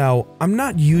class. Now, I'm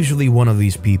not usually one of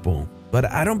these people, but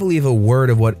I don't believe a word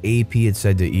of what AP had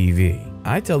said to Evie.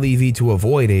 I tell Evie to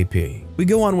avoid AP. We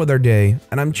go on with our day,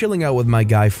 and I'm chilling out with my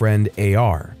guy friend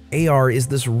AR. AR is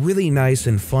this really nice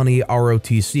and funny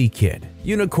ROTC kid.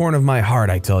 Unicorn of my heart,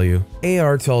 I tell you.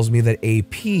 AR tells me that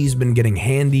AP's been getting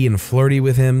handy and flirty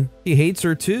with him. He hates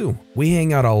her too. We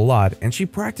hang out a lot, and she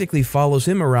practically follows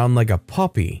him around like a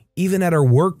puppy, even at her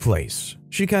workplace.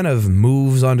 She kind of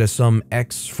moves onto some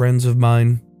ex-friends of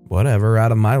mine. Whatever,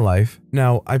 out of my life.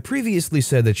 Now, I previously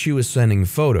said that she was sending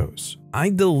photos. I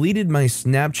deleted my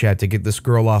Snapchat to get this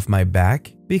girl off my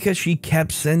back because she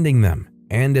kept sending them.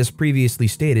 And as previously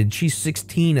stated, she's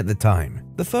 16 at the time.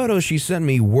 The photos she sent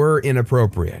me were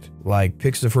inappropriate, like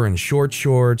pics of her in short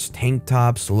shorts, tank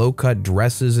tops, low-cut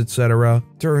dresses, etc.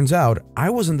 Turns out,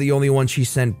 I wasn't the only one she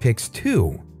sent pics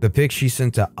to. The pics she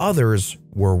sent to others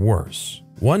were worse.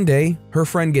 One day, her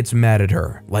friend gets mad at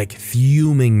her, like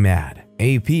fuming mad.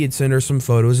 AP had sent her some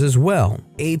photos as well.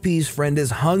 AP's friend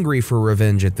is hungry for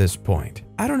revenge at this point.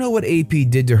 I don't know what AP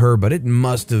did to her, but it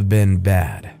must have been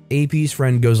bad. AP's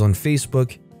friend goes on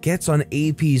Facebook, gets on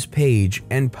AP's page,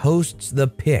 and posts the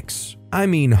pics. I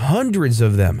mean hundreds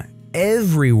of them.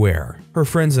 everywhere. Her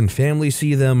friends and family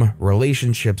see them,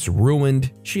 relationships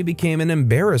ruined, she became an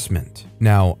embarrassment.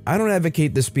 Now, I don't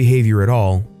advocate this behavior at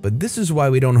all, but this is why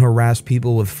we don't harass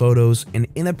people with photos and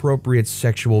inappropriate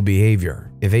sexual behavior.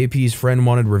 If AP's friend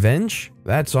wanted revenge,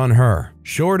 that's on her.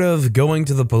 Short of going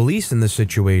to the police in this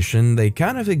situation, they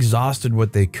kind of exhausted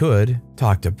what they could.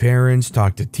 Talked to parents,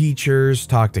 talked to teachers,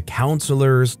 talked to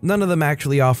counselors, none of them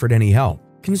actually offered any help.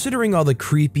 Considering all the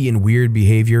creepy and weird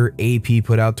behavior AP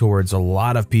put out towards a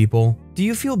lot of people, do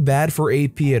you feel bad for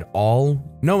AP at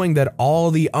all, knowing that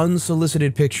all the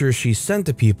unsolicited pictures she sent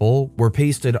to people were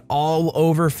pasted all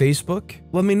over Facebook?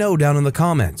 Let me know down in the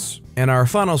comments. And our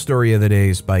final story of the day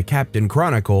is by Captain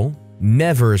Chronicle,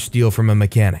 Never Steal from a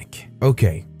Mechanic.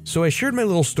 Okay, so I shared my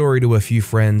little story to a few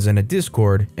friends in a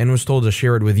Discord and was told to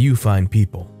share it with you fine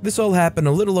people. This all happened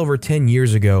a little over 10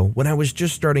 years ago when I was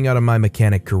just starting out on my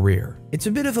mechanic career. It's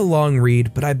a bit of a long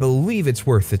read, but I believe it's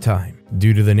worth the time.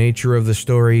 Due to the nature of the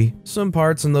story, some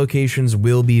parts and locations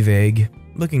will be vague.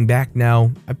 Looking back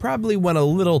now, I probably went a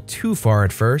little too far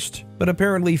at first, but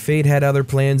apparently fate had other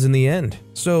plans in the end.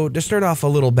 So to start off a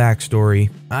little backstory,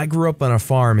 I grew up on a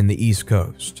farm in the East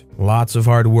Coast. Lots of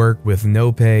hard work with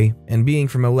no pay, and being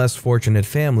from a less fortunate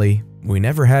family, we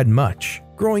never had much.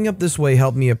 Growing up this way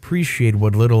helped me appreciate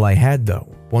what little I had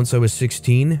though. Once I was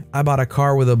 16, I bought a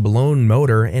car with a blown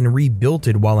motor and rebuilt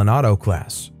it while in auto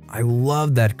class. I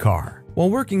loved that car. While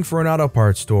working for an auto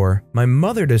parts store, my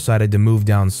mother decided to move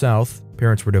down south.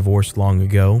 Parents were divorced long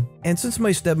ago, and since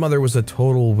my stepmother was a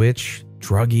total witch,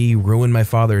 druggie, ruined my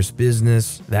father's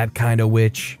business, that kind of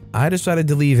witch, I decided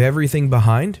to leave everything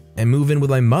behind and move in with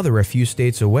my mother a few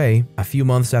states away a few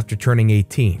months after turning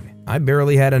 18. I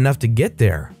barely had enough to get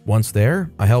there. Once there,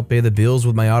 I helped pay the bills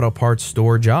with my auto parts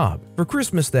store job. For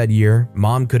Christmas that year,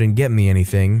 Mom couldn't get me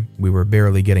anything, we were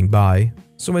barely getting by.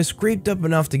 So I scraped up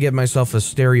enough to get myself a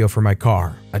stereo for my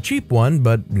car. A cheap one,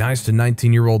 but nice to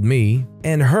 19-year-old me.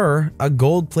 And her, a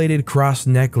gold-plated cross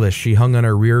necklace she hung on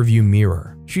her rearview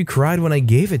mirror. She cried when I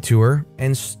gave it to her,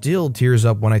 and still tears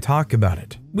up when I talk about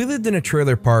it. We lived in a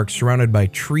trailer park surrounded by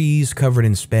trees covered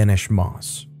in Spanish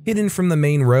moss, hidden from the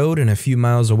main road and a few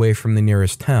miles away from the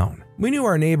nearest town. We knew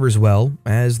our neighbors well,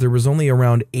 as there was only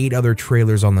around 8 other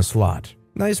trailers on the slot.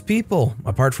 Nice people,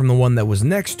 apart from the one that was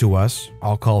next to us.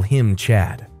 I'll call him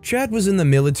Chad. Chad was in the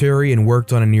military and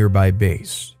worked on a nearby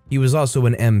base. He was also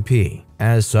an MP.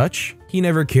 As such, he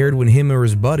never cared when him or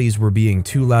his buddies were being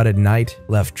too loud at night,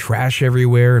 left trash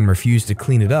everywhere and refused to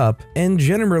clean it up, and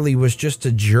generally was just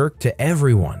a jerk to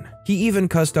everyone. He even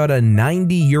cussed out a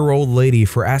 90-year-old lady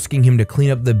for asking him to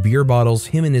clean up the beer bottles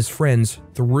him and his friends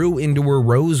threw into her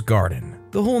rose garden.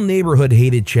 The whole neighborhood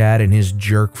hated Chad and his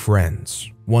jerk friends.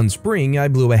 One spring, I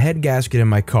blew a head gasket in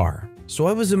my car, so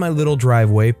I was in my little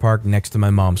driveway parked next to my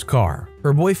mom's car.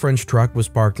 Her boyfriend's truck was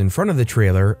parked in front of the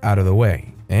trailer, out of the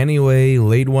way. Anyway,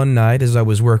 late one night as I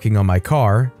was working on my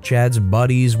car, Chad's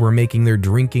buddies were making their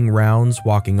drinking rounds,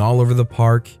 walking all over the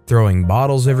park, throwing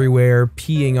bottles everywhere,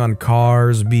 peeing on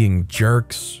cars, being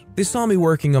jerks. They saw me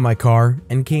working on my car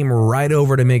and came right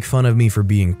over to make fun of me for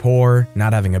being poor,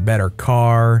 not having a better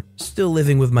car, still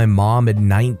living with my mom at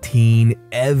 19,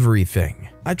 everything.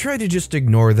 I tried to just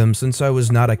ignore them since I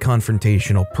was not a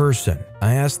confrontational person.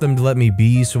 I asked them to let me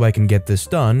be so I can get this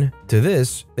done. To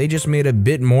this, they just made a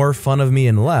bit more fun of me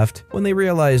and left when they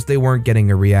realized they weren't getting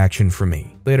a reaction from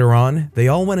me. Later on, they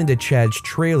all went into Chad's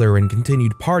trailer and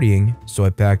continued partying, so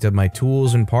I packed up my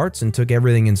tools and parts and took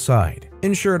everything inside,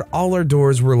 ensured all our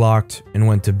doors were locked, and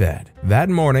went to bed. That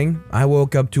morning, I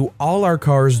woke up to all our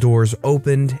car's doors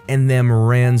opened and them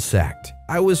ransacked.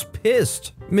 I was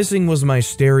pissed. Missing was my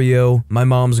stereo, my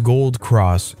mom's gold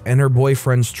cross, and her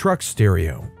boyfriend's truck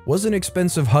stereo. Was an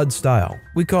expensive HUD style.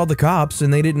 We called the cops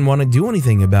and they didn't want to do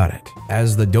anything about it.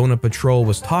 As the donut patrol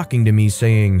was talking to me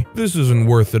saying, "This isn't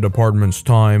worth the department's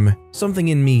time," something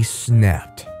in me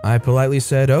snapped. I politely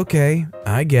said, "Okay,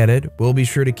 I get it. We'll be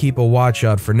sure to keep a watch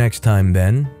out for next time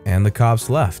then," and the cops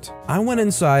left. I went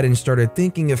inside and started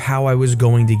thinking of how I was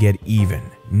going to get even.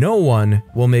 No one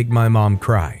will make my mom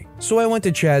cry. So I went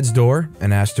to Chad's door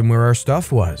and asked him where our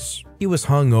stuff was. He was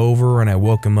hungover and I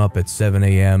woke him up at 7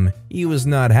 a.m. He was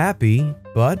not happy,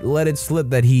 but let it slip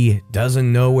that he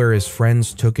doesn't know where his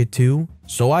friends took it to.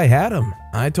 So I had him.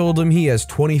 I told him he has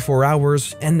 24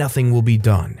 hours and nothing will be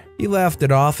done. He laughed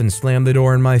it off and slammed the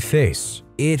door in my face.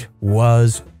 It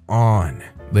was on.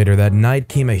 Later that night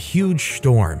came a huge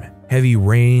storm. Heavy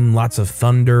rain, lots of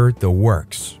thunder, the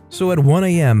works. So at 1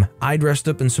 a.m., I dressed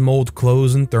up in some old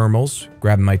clothes and thermals,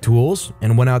 grabbed my tools,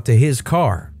 and went out to his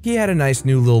car. He had a nice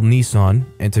new little Nissan,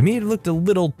 and to me it looked a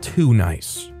little too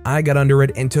nice. I got under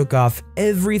it and took off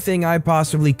everything I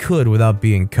possibly could without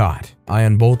being caught. I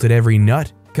unbolted every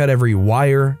nut, cut every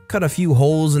wire, cut a few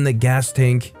holes in the gas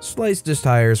tank, sliced his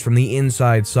tires from the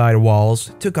inside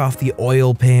sidewalls, took off the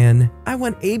oil pan. I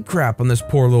went apecrap on this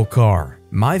poor little car.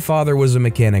 My father was a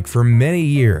mechanic for many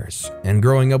years, and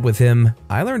growing up with him,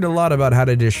 I learned a lot about how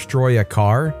to destroy a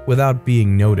car without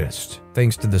being noticed.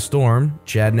 Thanks to the storm,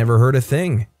 Chad never heard a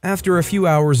thing. After a few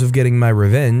hours of getting my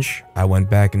revenge, I went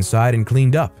back inside and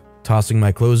cleaned up, tossing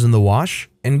my clothes in the wash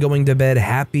and going to bed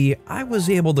happy I was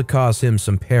able to cause him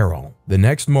some peril. The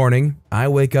next morning, I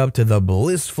wake up to the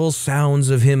blissful sounds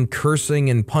of him cursing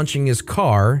and punching his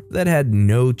car that had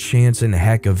no chance in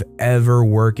heck of ever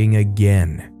working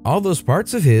again. All those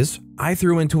parts of his, I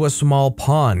threw into a small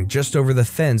pond just over the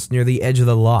fence near the edge of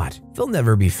the lot. They'll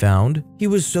never be found. He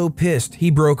was so pissed, he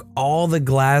broke all the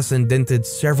glass and dented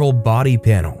several body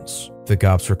panels. The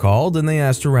cops were called and they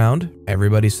asked around.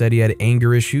 Everybody said he had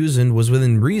anger issues and was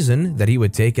within reason that he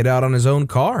would take it out on his own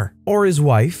car. Or his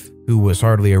wife, who was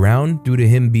hardly around due to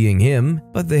him being him,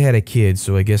 but they had a kid,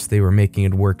 so I guess they were making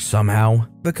it work somehow.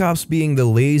 The cops, being the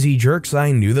lazy jerks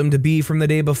I knew them to be from the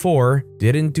day before,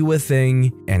 didn't do a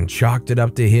thing and chalked it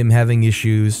up to him having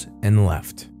issues and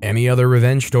left. Any other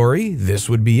revenge story? This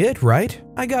would be it, right?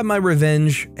 I got my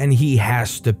revenge and he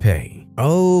has to pay.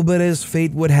 Oh, but as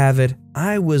fate would have it,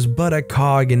 I was but a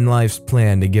cog in life's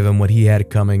plan to give him what he had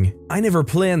coming. I never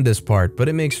planned this part, but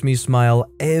it makes me smile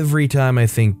every time I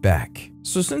think back.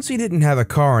 So since he didn't have a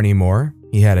car anymore,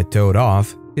 he had it towed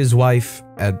off. His wife,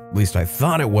 at least I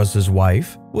thought it was his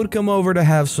wife, would come over to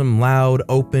have some loud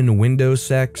open window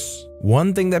sex.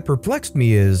 One thing that perplexed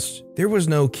me is there was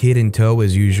no kid in tow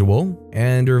as usual,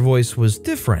 and her voice was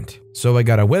different. So I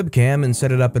got a webcam and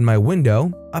set it up in my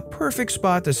window, a perfect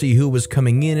spot to see who was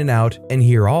coming in and out and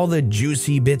hear all the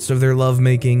juicy bits of their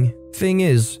lovemaking. Thing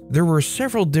is, there were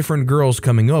several different girls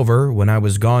coming over when I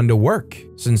was gone to work.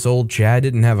 Since old Chad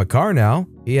didn't have a car now,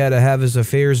 he had to have his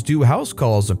affairs do house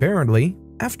calls apparently.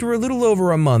 After a little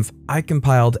over a month, I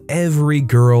compiled every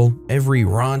girl, every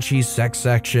raunchy sex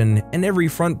section, and every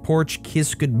front porch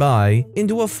kiss goodbye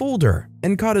into a folder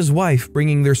and caught his wife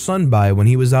bringing their son by when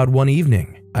he was out one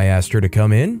evening. I asked her to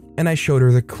come in and I showed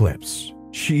her the clips.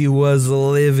 She was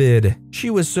livid. She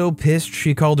was so pissed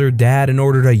she called her dad and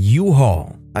ordered a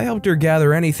U-Haul. I helped her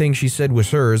gather anything she said was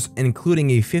hers, including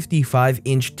a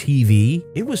 55-inch TV.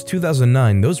 It was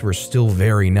 2009, those were still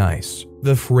very nice.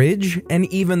 The fridge,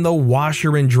 and even the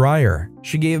washer and dryer.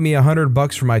 She gave me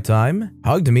 $100 for my time,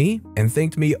 hugged me, and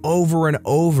thanked me over and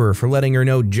over for letting her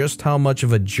know just how much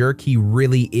of a jerk he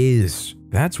really is.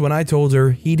 That's when I told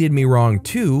her he did me wrong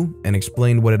too, and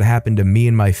explained what had happened to me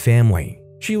and my family.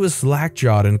 She was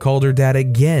slack-jawed and called her dad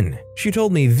again. She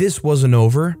told me this wasn't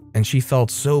over, and she felt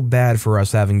so bad for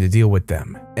us having to deal with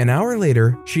them. An hour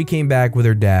later, she came back with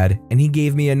her dad, and he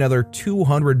gave me another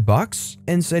 $200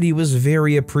 and said he was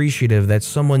very appreciative that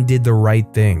someone did the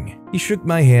right thing. He shook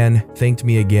my hand, thanked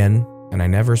me again, and I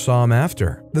never saw him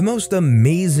after. The most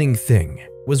amazing thing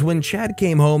was when Chad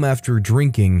came home after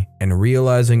drinking and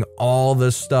realizing all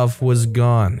the stuff was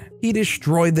gone. He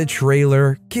destroyed the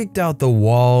trailer, kicked out the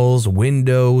walls,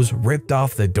 windows, ripped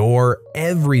off the door,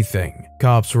 everything.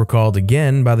 Cops were called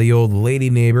again by the old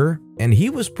lady neighbor, and he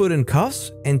was put in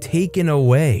cuffs and taken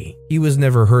away. He was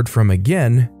never heard from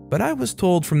again, but I was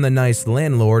told from the nice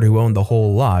landlord who owned the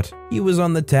whole lot, he was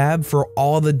on the tab for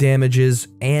all the damages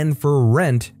and for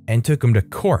rent and took him to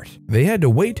court. They had to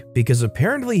wait because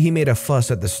apparently he made a fuss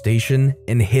at the station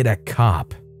and hit a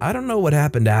cop. I don't know what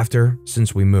happened after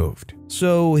since we moved.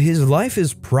 So his life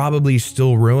is probably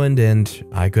still ruined and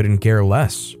I couldn't care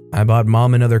less. I bought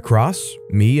mom another cross,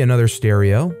 me another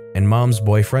stereo, and mom's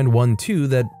boyfriend one too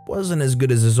that wasn't as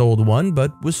good as his old one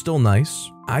but was still nice.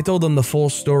 I told him the full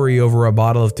story over a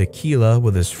bottle of tequila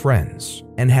with his friends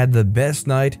and had the best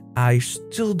night I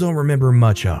still don't remember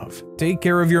much of. Take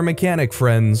care of your mechanic,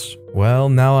 friends. Well,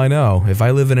 now I know. If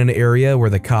I live in an area where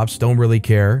the cops don't really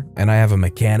care and I have a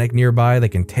mechanic nearby that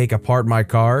can take apart my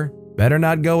car, better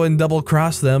not go and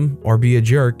double-cross them or be a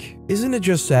jerk. Isn't it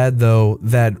just sad, though,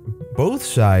 that both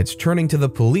sides turning to the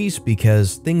police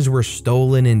because things were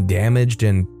stolen and damaged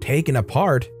and taken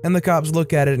apart, and the cops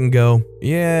look at it and go,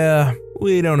 yeah,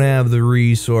 we don't have the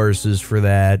resources for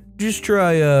that. Just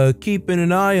try keeping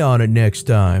an eye on it next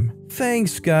time.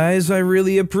 Thanks, guys. I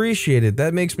really appreciate it.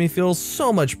 That makes me feel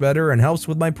so much better and helps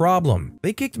with my problem.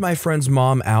 They kicked my friend's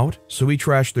mom out, so we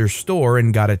trashed their store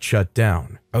and got it shut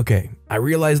down. Okay, I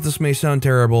realize this may sound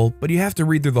terrible, but you have to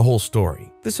read through the whole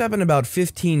story. This happened about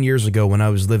 15 years ago when I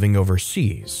was living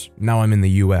overseas. Now I'm in the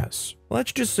US.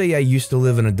 Let's just say I used to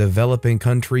live in a developing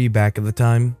country back at the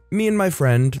time. Me and my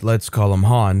friend, let's call him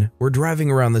Han, were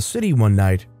driving around the city one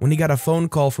night when he got a phone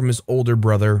call from his older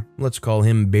brother, let's call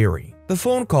him Barry. The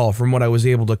phone call, from what I was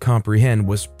able to comprehend,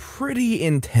 was pretty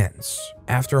intense.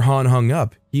 After Han hung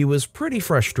up, he was pretty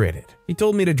frustrated. He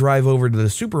told me to drive over to the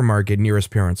supermarket near his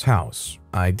parents' house.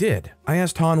 I did. I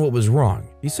asked Han what was wrong.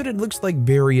 He said it looks like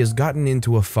Barry has gotten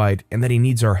into a fight and that he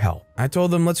needs our help. I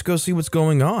told him let's go see what's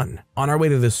going on. On our way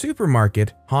to the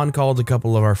supermarket, Han called a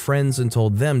couple of our friends and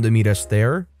told them to meet us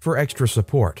there for extra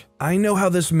support. I know how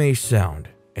this may sound.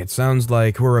 It sounds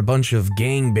like we're a bunch of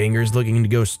gangbangers looking to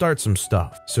go start some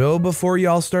stuff. So before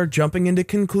y'all start jumping into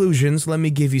conclusions, let me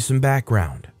give you some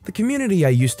background. The community I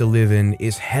used to live in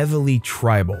is heavily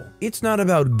tribal. It's not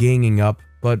about ganging up,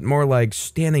 but more like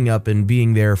standing up and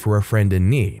being there for a friend in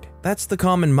need. That's the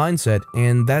common mindset,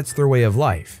 and that's their way of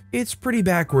life. It's pretty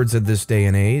backwards at this day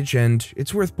and age, and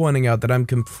it's worth pointing out that I'm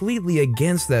completely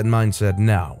against that mindset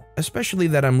now, especially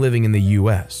that I'm living in the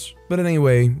US. But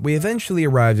anyway, we eventually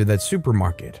arrived at that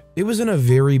supermarket. It was in a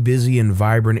very busy and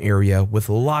vibrant area with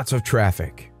lots of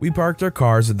traffic. We parked our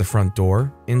cars at the front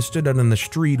door and stood out on the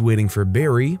street waiting for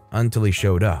Barry until he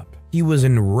showed up. He was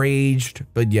enraged,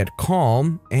 but yet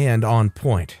calm and on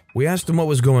point. We asked him what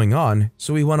was going on,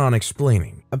 so he went on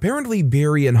explaining. Apparently,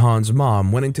 Barry and Han's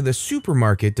mom went into the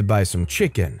supermarket to buy some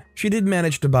chicken. She did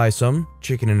manage to buy some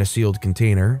chicken in a sealed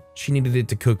container. She needed it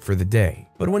to cook for the day.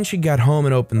 But when she got home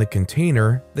and opened the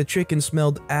container, the chicken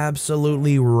smelled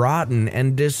absolutely rotten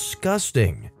and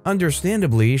disgusting.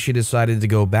 Understandably, she decided to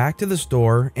go back to the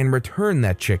store and return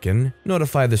that chicken,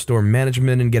 notify the store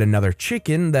management and get another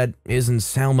chicken that isn't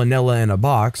salmonella in a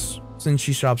box, since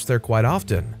she shops there quite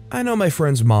often. I know my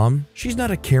friend's mom. She's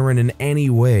not a Karen in any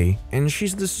way, and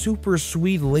she's the super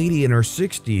sweet lady in her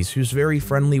 60s who's very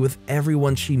friendly with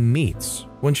everyone she meets.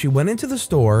 When she went into the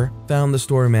store, found the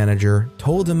store manager,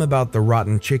 told him about the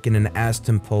rotten chicken and asked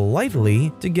him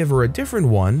politely to give her a different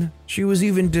one, she was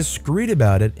even discreet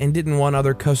about it and didn't want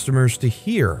other customers to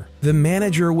hear. The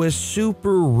manager was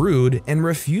super rude and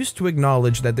refused to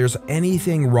acknowledge that there's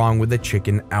anything wrong with the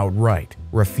chicken outright,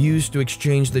 refused to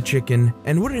exchange the chicken,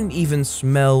 and wouldn't even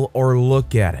smell or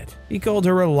look at it. He called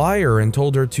her a liar and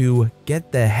told her to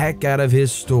get the heck out of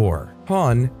his store.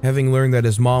 Han, having learned that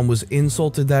his mom was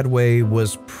insulted that way,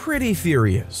 was pretty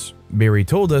furious. Barry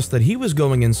told us that he was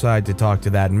going inside to talk to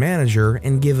that manager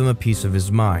and give him a piece of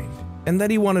his mind, and that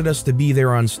he wanted us to be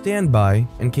there on standby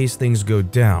in case things go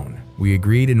down. We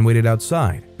agreed and waited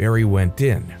outside. Barry went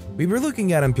in. We were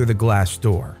looking at him through the glass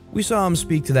door. We saw him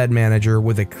speak to that manager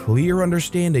with a clear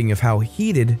understanding of how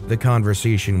heated the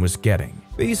conversation was getting.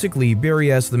 Basically,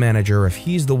 Barry asked the manager if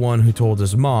he's the one who told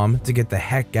his mom to get the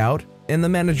heck out, and the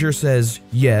manager says,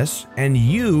 yes, and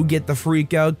you get the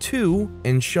freak out too,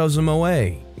 and shoves him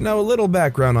away. Now, a little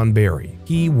background on Barry.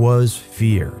 He was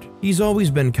feared. He's always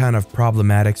been kind of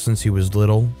problematic since he was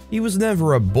little. He was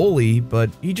never a bully, but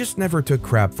he just never took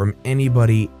crap from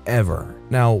anybody ever.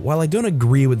 Now, while I don't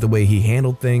agree with the way he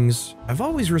handled things, I've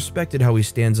always respected how he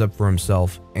stands up for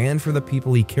himself and for the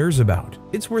people he cares about.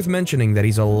 It's worth mentioning that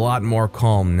he's a lot more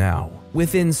calm now.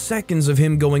 Within seconds of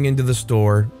him going into the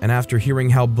store, and after hearing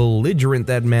how belligerent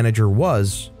that manager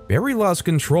was, Barry lost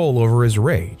control over his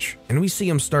rage, and we see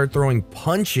him start throwing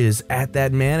punches at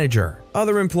that manager.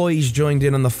 Other employees joined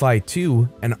in on the fight too,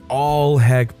 and all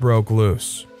heck broke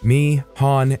loose. Me,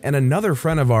 Han, and another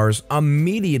friend of ours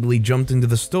immediately jumped into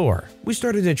the store. We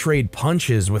started to trade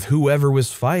punches with whoever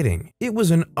was fighting. It was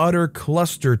an utter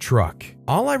cluster truck.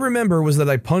 All I remember was that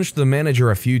I punched the manager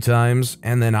a few times,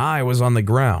 and then I was on the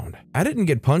ground. I didn't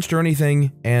get punched or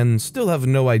anything, and still have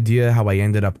no idea how I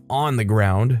ended up on the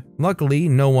ground. Luckily,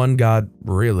 no one got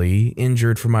really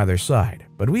injured from either side,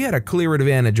 but we had a clear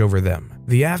advantage over them.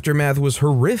 The aftermath was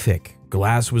horrific.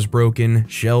 Glass was broken,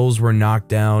 shelves were knocked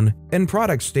down, and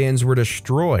product stands were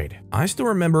destroyed. I still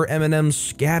remember M&Ms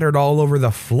scattered all over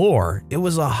the floor. It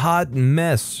was a hot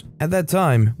mess. At that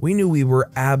time, we knew we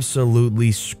were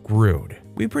absolutely screwed.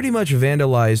 We pretty much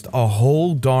vandalized a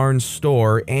whole darn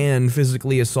store and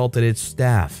physically assaulted its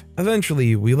staff.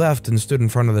 Eventually, we left and stood in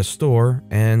front of the store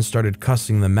and started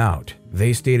cussing them out.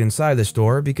 They stayed inside the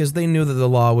store because they knew that the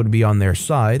law would be on their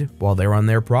side while they're on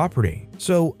their property.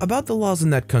 So, about the laws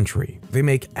in that country, they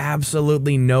make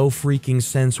absolutely no freaking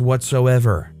sense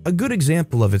whatsoever. A good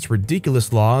example of its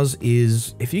ridiculous laws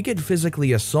is if you get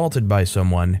physically assaulted by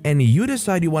someone and you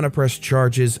decide you want to press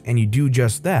charges and you do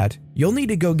just that, you'll need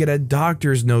to go get a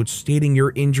doctor's note stating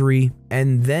your injury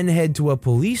and then head to a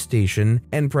police station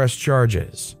and press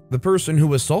charges. The person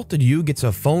who assaulted you gets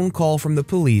a phone call from the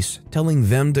police telling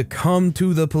them to come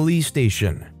to the police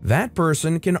station. That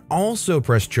person can also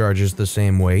press charges the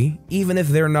same way, even if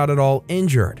they're not at all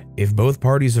injured. If both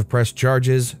parties have pressed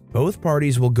charges, both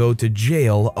parties will go to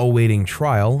jail awaiting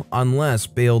trial unless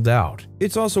bailed out.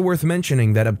 It's also worth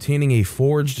mentioning that obtaining a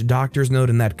forged doctor's note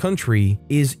in that country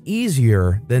is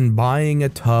easier than buying a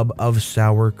tub of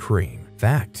sour cream.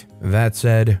 Fact. That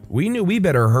said, we knew we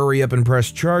better hurry up and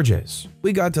press charges.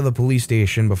 We got to the police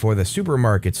station before the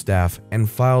supermarket staff and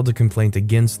filed a complaint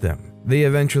against them. They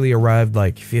eventually arrived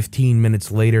like 15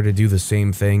 minutes later to do the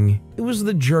same thing. It was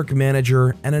the jerk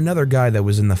manager and another guy that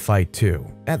was in the fight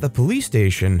too. At the police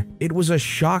station, it was a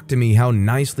shock to me how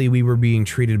nicely we were being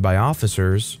treated by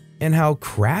officers and how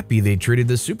crappy they treated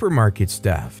the supermarket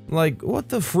staff. Like, what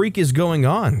the freak is going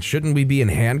on? Shouldn't we be in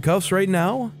handcuffs right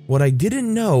now? What I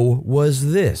didn't know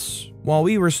was this. While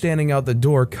we were standing out the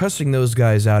door cussing those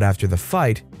guys out after the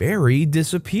fight, Barry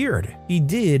disappeared. He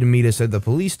did meet us at the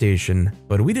police station,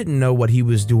 but we didn't know what he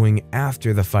was doing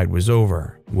after the fight was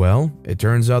over. Well, it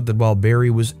turns out that while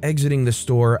Barry was exiting the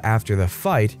store after the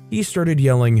fight, he started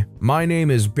yelling, "My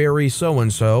name is Barry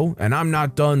so-and-so, and I'm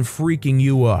not done freaking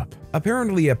you up."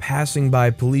 Apparently, a passing by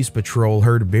police patrol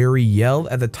heard Barry yell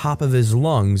at the top of his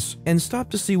lungs and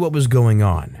stopped to see what was going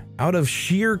on. Out of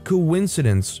sheer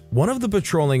coincidence, one of the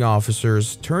patrolling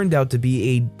officers turned out to be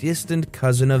a distant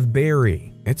cousin of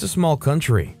Barry. It's a small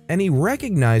country, and he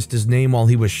recognized his name while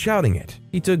he was shouting it.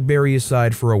 He took Barry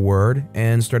aside for a word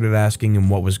and started asking him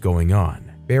what was going on.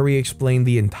 Barry explained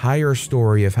the entire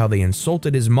story of how they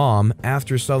insulted his mom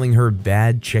after selling her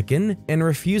bad chicken and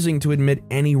refusing to admit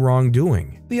any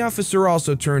wrongdoing. The officer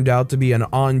also turned out to be an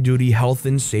on-duty health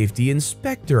and safety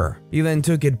inspector. He then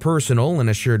took it personal and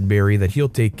assured Barry that he'll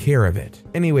take care of it.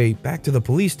 Anyway, back to the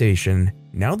police station.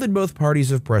 Now that both parties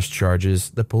have pressed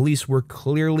charges, the police were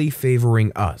clearly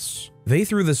favoring us. They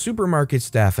threw the supermarket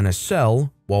staff in a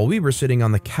cell while we were sitting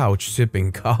on the couch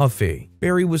sipping coffee.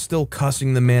 Barry was still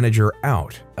cussing the manager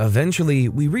out. Eventually,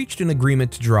 we reached an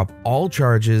agreement to drop all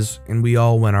charges and we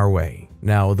all went our way.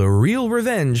 Now, the real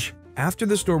revenge, after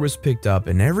the store was picked up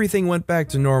and everything went back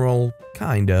to normal,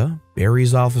 kinda,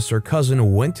 Barry's officer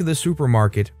cousin went to the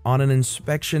supermarket on an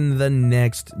inspection the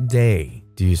next day.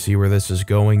 Do you see where this is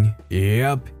going?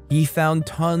 Yep. He found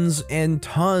tons and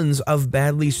tons of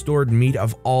badly stored meat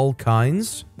of all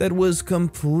kinds that was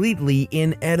completely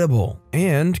inedible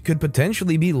and could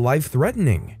potentially be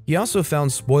life-threatening. He also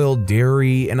found spoiled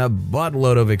dairy and a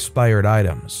buttload of expired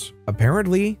items.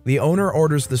 Apparently, the owner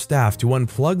orders the staff to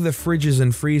unplug the fridges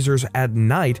and freezers at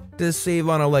night to save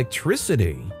on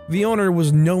electricity. The owner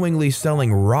was knowingly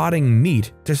selling rotting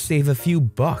meat to save a few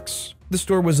bucks. The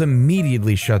store was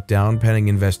immediately shut down pending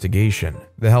investigation.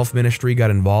 The health ministry got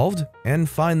involved and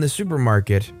fined the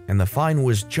supermarket, and the fine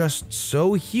was just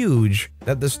so huge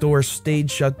that the store stayed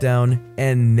shut down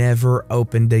and never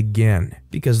opened again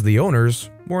because the owners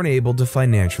weren't able to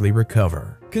financially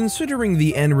recover. Considering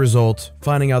the end result,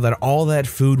 finding out that all that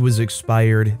food was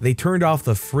expired, they turned off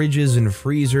the fridges and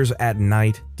freezers at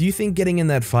night, do you think getting in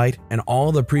that fight and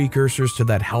all the precursors to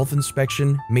that health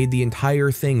inspection made the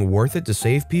entire thing worth it to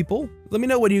save people? Let me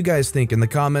know what you guys think in the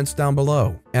comments down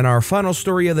below. And our final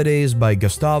story of the day is by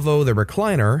Gustavo the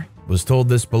Recliner. Was told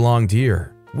this belonged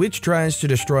here. Witch tries to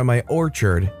destroy my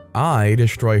orchard, I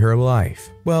destroy her life.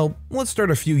 Well, let's start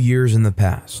a few years in the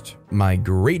past. My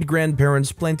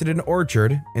great-grandparents planted an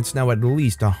orchard. It's now at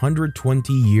least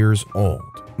 120 years old.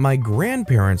 My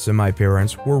grandparents and my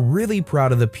parents were really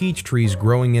proud of the peach trees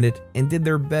growing in it and did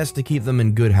their best to keep them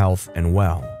in good health and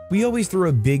well. We always threw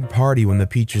a big party when the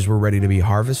peaches were ready to be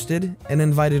harvested and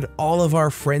invited all of our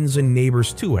friends and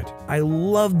neighbors to it. I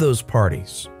loved those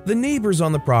parties. The neighbors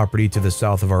on the property to the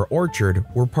south of our orchard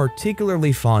were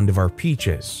particularly fond of our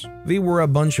peaches. They were a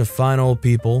bunch of fine old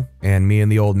people, and me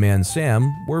and the old man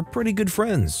Sam were pretty good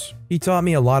friends. He taught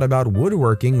me a lot about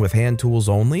woodworking with hand tools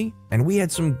only, and we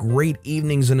had some great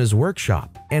evenings in his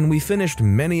workshop, and we finished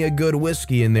many a good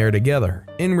whiskey in there together.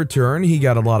 In return, he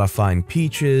got a lot of fine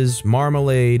peaches,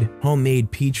 marmalade,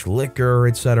 homemade peach liquor,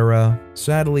 etc.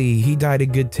 Sadly, he died a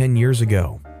good 10 years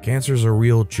ago. Cancer's a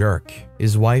real jerk.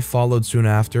 His wife followed soon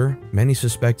after. Many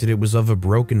suspected it was of a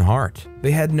broken heart. They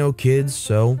had no kids,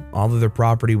 so all of their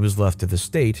property was left to the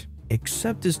state,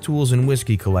 except his tools and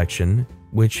whiskey collection,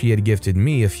 which he had gifted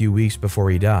me a few weeks before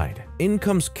he died. In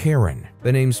comes Karen.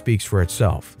 The name speaks for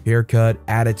itself. Haircut,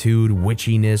 attitude,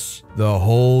 witchiness, the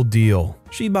whole deal.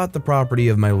 She bought the property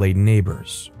of my late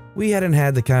neighbors. We hadn't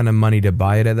had the kind of money to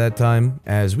buy it at that time,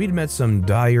 as we'd met some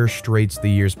dire straits the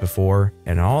years before,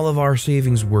 and all of our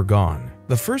savings were gone.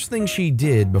 The first thing she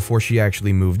did before she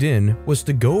actually moved in was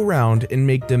to go around and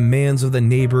make demands of the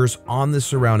neighbors on the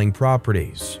surrounding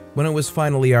properties. When it was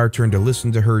finally our turn to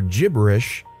listen to her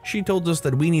gibberish, she told us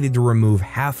that we needed to remove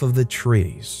half of the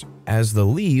trees, as the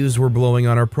leaves were blowing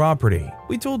on our property.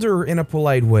 We told her in a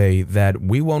polite way that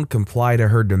we won't comply to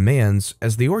her demands,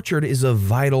 as the orchard is a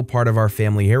vital part of our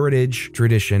family heritage,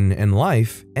 tradition, and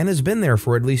life, and has been there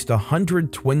for at least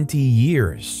 120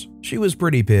 years. She was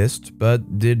pretty pissed,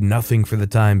 but did nothing for the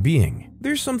time being.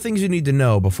 There's some things you need to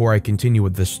know before I continue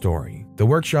with this story. The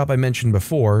workshop I mentioned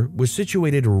before was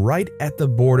situated right at the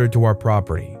border to our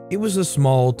property. It was a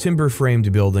small,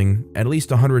 timber-framed building, at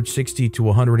least 160 to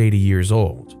 180 years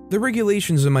old. The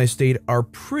regulations in my state are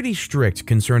pretty strict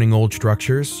concerning old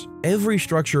structures. Every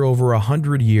structure over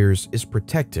 100 years is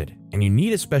protected, and you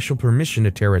need a special permission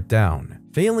to tear it down.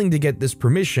 Failing to get this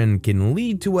permission can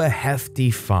lead to a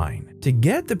hefty fine. To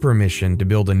get the permission to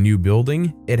build a new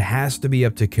building, it has to be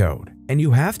up to code, and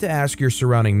you have to ask your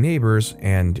surrounding neighbors,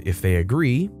 and if they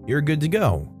agree, you're good to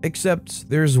go. Except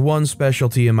there's one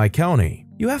specialty in my county.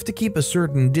 You have to keep a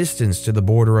certain distance to the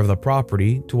border of the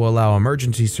property to allow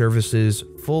emergency services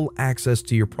full access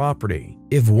to your property.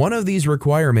 If one of these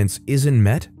requirements isn't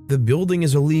met, the building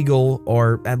is illegal,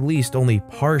 or at least only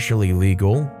partially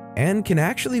legal, and can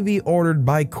actually be ordered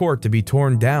by court to be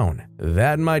torn down.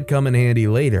 That might come in handy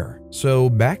later. So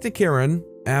back to Karen.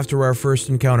 After our first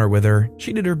encounter with her,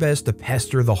 she did her best to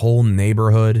pester the whole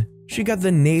neighborhood. She got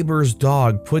the neighbor's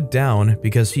dog put down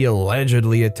because he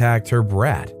allegedly attacked her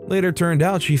brat. Later turned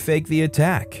out she faked the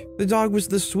attack. The dog was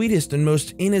the sweetest and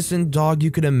most innocent dog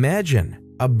you could imagine.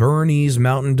 A Bernese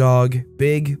mountain dog,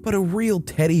 big, but a real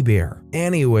teddy bear.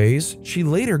 Anyways, she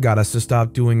later got us to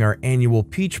stop doing our annual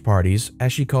peach parties,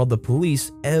 as she called the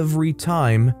police every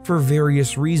time for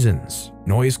various reasons.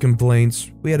 Noise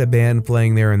complaints, we had a band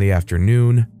playing there in the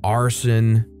afternoon,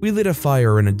 arson, we lit a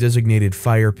fire in a designated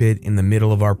fire pit in the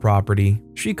middle of our property.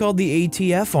 She called the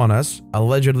ATF on us,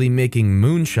 allegedly making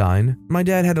moonshine. My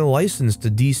dad had a license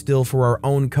to distill for our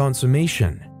own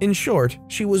consummation. In short,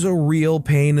 she was a real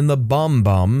pain in the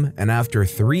bum, and after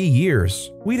 3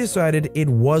 years, we decided it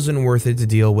wasn't worth it to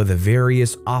deal with the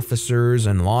various officers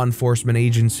and law enforcement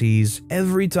agencies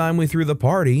every time we threw the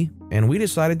party, and we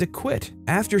decided to quit.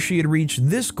 After she had reached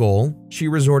this goal, she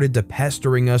resorted to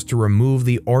pestering us to remove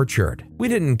the orchard. We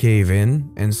didn't cave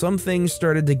in, and some things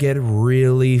started to get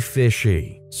really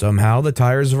fishy. Somehow the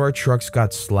tires of our trucks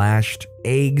got slashed,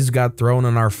 eggs got thrown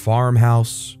on our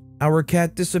farmhouse. Our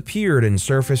cat disappeared and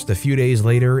surfaced a few days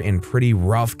later in pretty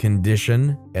rough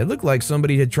condition. It looked like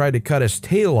somebody had tried to cut his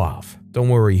tail off. Don't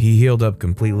worry, he healed up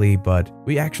completely, but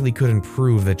we actually couldn't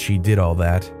prove that she did all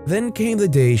that. Then came the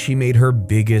day she made her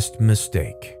biggest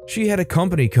mistake. She had a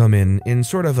company come in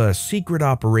sort of a secret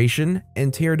operation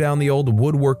and tear down the old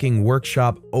woodworking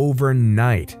workshop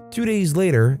overnight. 2 days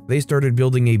later, they started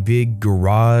building a big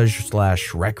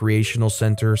garage/recreational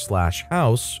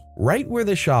center/house right where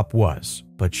the shop was.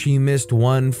 But she missed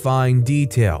one fine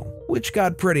detail, which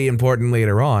got pretty important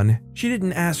later on. She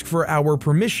didn't ask for our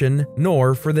permission,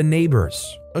 nor for the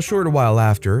neighbors. A short while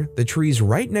after, the trees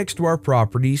right next to our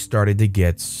property started to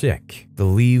get sick. The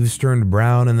leaves turned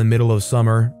brown in the middle of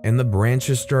summer, and the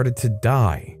branches started to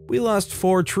die. We lost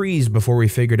 4 trees before we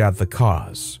figured out the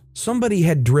cause. Somebody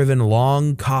had driven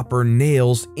long copper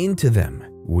nails into them.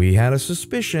 We had a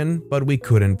suspicion, but we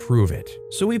couldn't prove it.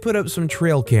 So we put up some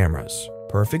trail cameras.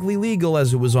 Perfectly legal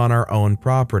as it was on our own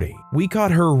property. We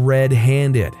caught her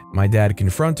red-handed. My dad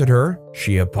confronted her,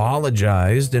 she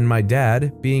apologized, and my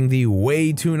dad, being the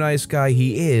way too nice guy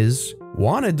he is,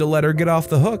 wanted to let her get off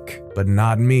the hook, but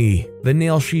not me. The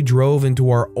nail she drove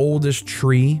into our oldest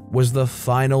tree was the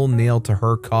final nail to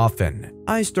her coffin.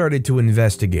 I started to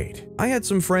investigate. I had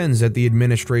some friends at the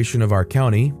administration of our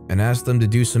county and asked them to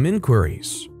do some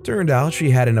inquiries. Turned out she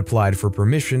hadn't applied for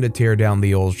permission to tear down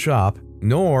the old shop,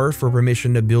 nor for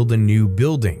permission to build a new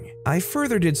building. I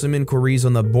further did some inquiries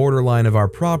on the borderline of our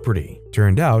property.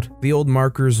 Turned out, the old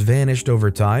markers vanished over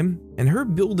time, and her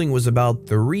building was about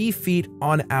 3 feet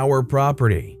on our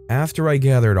property. After I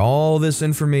gathered all this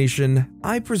information,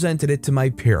 I presented it to my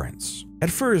parents.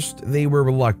 At first, they were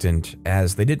reluctant,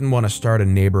 as they didn't want to start a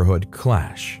neighborhood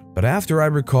clash. But after I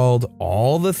recalled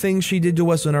all the things she did to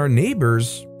us and our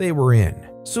neighbors, they were in.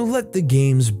 So let the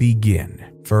games begin.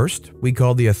 First, we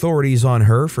called the authorities on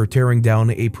her for tearing down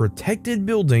a protected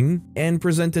building and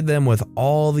presented them with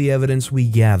all the evidence we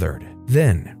gathered.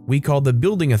 Then, we called the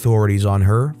building authorities on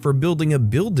her for building a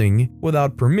building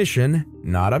without permission,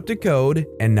 not up to code,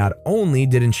 and not only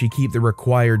didn't she keep the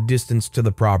required distance to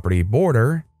the property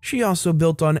border, she also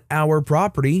built on our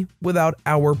property without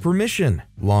our permission.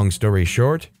 Long story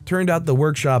short, turned out the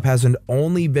workshop hasn't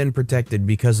only been protected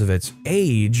because of its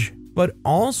age, but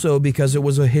also because it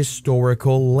was a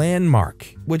historical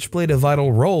landmark, which played a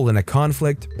vital role in a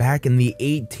conflict back in the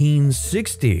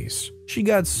 1860s. She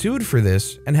got sued for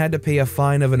this and had to pay a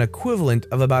fine of an equivalent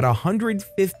of about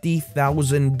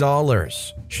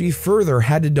 $150,000. She further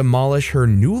had to demolish her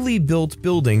newly built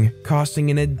building, costing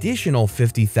an additional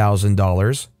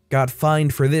 $50,000, got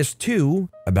fined for this too,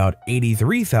 about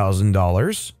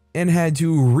 $83,000, and had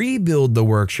to rebuild the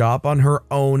workshop on her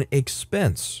own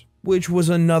expense, which was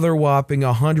another whopping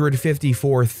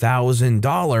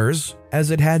 $154,000, as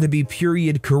it had to be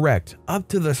period correct up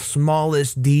to the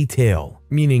smallest detail,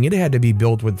 meaning it had to be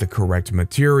built with the correct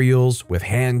materials, with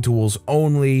hand tools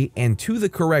only, and to the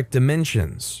correct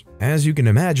dimensions. As you can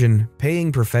imagine,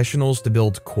 paying professionals to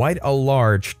build quite a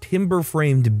large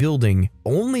timber-framed building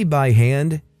only by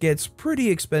hand gets pretty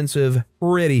expensive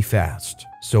pretty fast.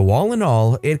 So all in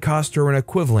all, it cost her an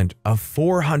equivalent of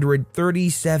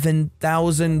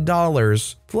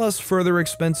 $437,000 plus further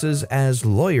expenses as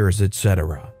lawyers,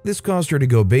 etc. This caused her to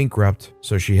go bankrupt,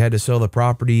 so she had to sell the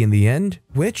property in the end,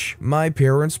 which my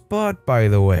parents bought, by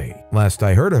the way. Last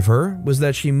I heard of her was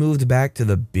that she moved back to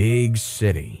the big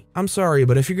city. I'm sorry,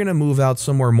 but if you're gonna move out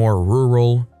somewhere more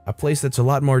rural, a place that's a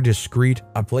lot more discreet,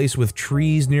 a place with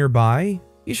trees nearby,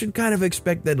 you should kind of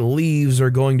expect that leaves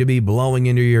are going to be blowing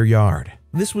into your yard.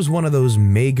 This was one of those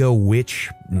mega witch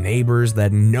neighbors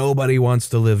that nobody wants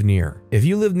to live near. If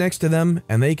you live next to them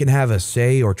and they can have a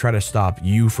say or try to stop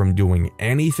you from doing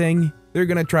anything, they're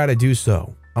gonna try to do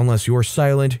so. Unless you're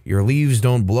silent, your leaves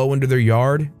don't blow into their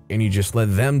yard, and you just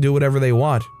let them do whatever they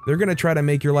want, they're gonna try to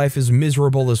make your life as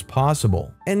miserable as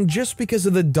possible. And just because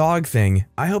of the dog thing,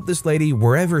 I hope this lady,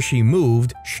 wherever she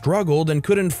moved, struggled and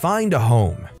couldn't find a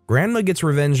home. Grandma gets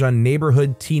revenge on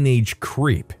neighborhood teenage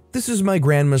creep. This is my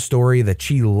grandma's story that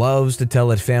she loves to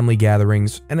tell at family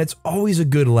gatherings, and it's always a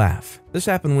good laugh. This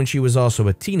happened when she was also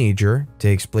a teenager,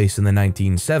 takes place in the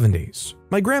 1970s.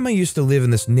 My grandma used to live in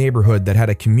this neighborhood that had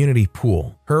a community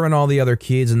pool. Her and all the other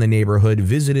kids in the neighborhood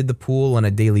visited the pool on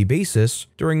a daily basis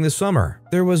during the summer.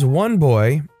 There was one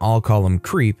boy, I'll call him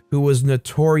Creep, who was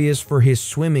notorious for his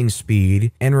swimming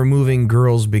speed and removing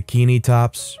girls' bikini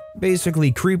tops.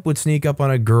 Basically, Creep would sneak up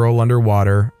on a girl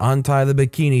underwater, untie the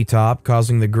bikini top,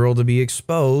 causing the girl to be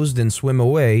exposed and swim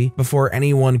away before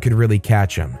anyone could really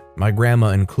catch him, my grandma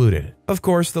included. Of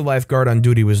course, the lifeguard on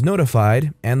duty was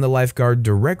notified, and the lifeguard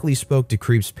directly spoke to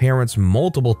Creep's parents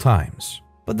multiple times.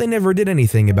 But they never did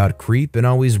anything about Creep and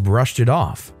always brushed it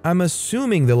off. I'm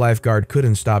assuming the lifeguard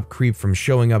couldn't stop Creep from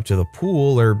showing up to the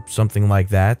pool or something like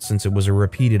that, since it was a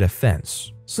repeated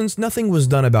offense. Since nothing was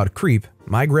done about Creep,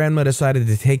 my grandma decided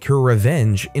to take her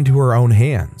revenge into her own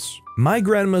hands. My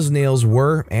grandma's nails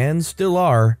were, and still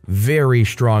are, very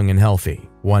strong and healthy.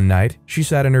 One night, she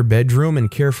sat in her bedroom and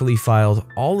carefully filed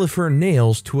all of her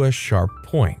nails to a sharp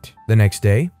point. The next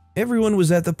day, everyone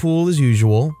was at the pool as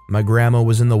usual. My grandma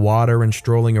was in the water and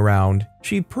strolling around.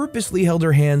 She purposely held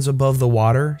her hands above the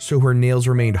water so her nails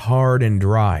remained hard and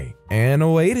dry,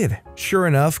 and waited. Sure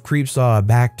enough, Creep saw a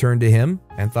back turn to him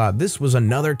and thought this was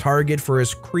another target for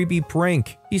his creepy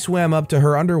prank. He swam up to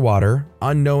her underwater,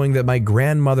 unknowing that my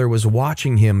grandmother was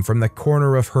watching him from the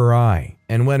corner of her eye.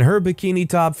 And when her bikini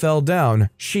top fell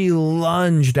down, she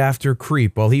lunged after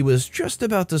Creep while he was just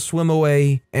about to swim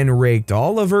away and raked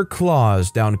all of her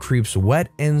claws down Creep's wet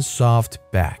and soft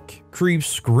back. Creep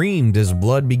screamed as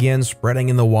blood began spreading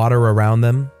in the water around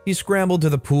them. He scrambled to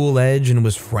the pool edge and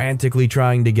was frantically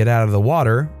trying to get out of the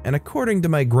water, and according to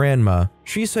my grandma,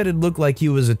 she said it looked like he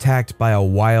was attacked by a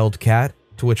wild cat,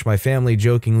 to which my family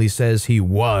jokingly says he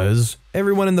was.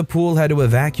 Everyone in the pool had to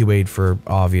evacuate for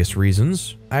obvious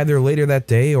reasons. Either later that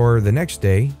day or the next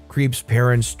day, Creep's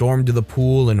parents stormed to the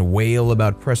pool and wail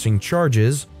about pressing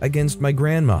charges against my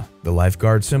grandma. The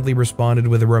lifeguard simply responded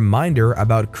with a reminder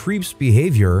about Creep's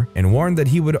behavior and warned that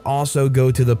he would also go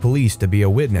to the police to be a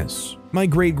witness. My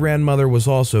great-grandmother was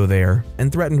also there and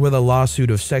threatened with a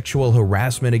lawsuit of sexual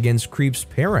harassment against Creep's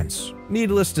parents.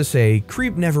 Needless to say,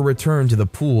 Creep never returned to the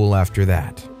pool after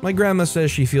that. My grandma says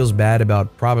she feels bad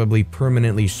about probably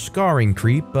permanently scarring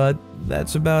Creep, but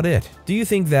that's about it. Do you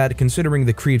think that, considering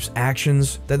the creep's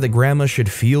actions, that the grandma should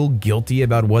feel guilty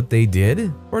about what they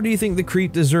did? Or do you think the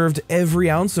creep deserved every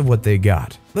ounce of what they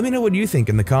got? Let me know what you think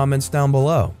in the comments down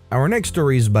below. Our next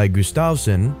story is by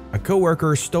Gustavson. A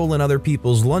coworker stole other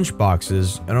people's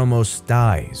lunchboxes and almost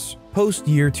dies.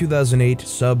 Post-year 2008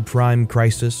 subprime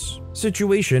crisis.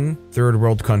 Situation: third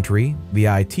world country. The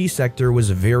IT sector was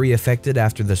very affected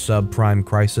after the subprime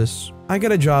crisis. I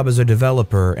got a job as a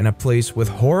developer in a place with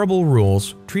horrible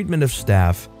rules, treatment of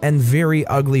staff, and very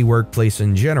ugly workplace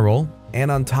in general. And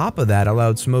on top of that,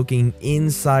 allowed smoking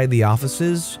inside the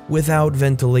offices without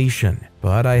ventilation.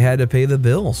 But I had to pay the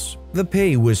bills. The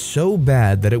pay was so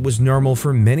bad that it was normal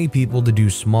for many people to do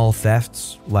small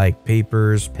thefts, like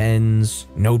papers, pens,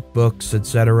 notebooks,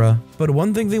 etc. But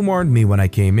one thing they warned me when I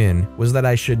came in was that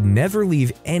I should never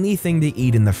leave anything to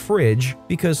eat in the fridge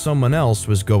because someone else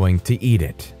was going to eat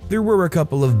it. There were a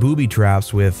couple of booby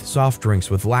traps with soft drinks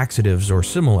with laxatives or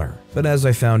similar, but as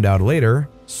I found out later,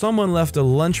 someone left a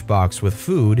lunchbox with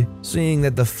food, saying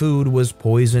that the food was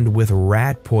poisoned with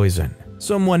rat poison.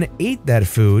 Someone ate that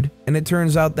food, and it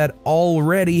turns out that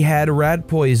already had rat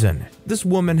poison. This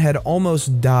woman had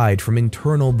almost died from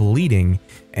internal bleeding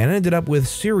and ended up with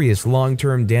serious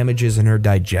long-term damages in her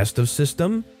digestive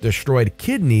system, destroyed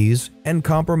kidneys, and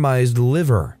compromised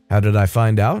liver. How did I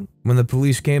find out? When the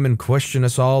police came and questioned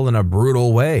us all in a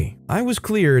brutal way. I was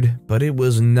cleared, but it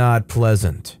was not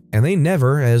pleasant. And they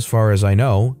never, as far as I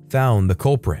know, found the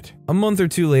culprit. A month or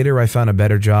two later, I found a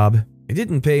better job. It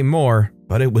didn't pay more,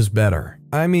 but it was better.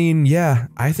 I mean, yeah,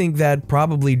 I think that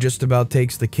probably just about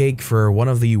takes the cake for one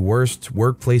of the worst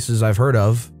workplaces I've heard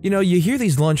of. You know, you hear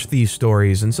these lunch thief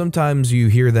stories, and sometimes you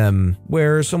hear them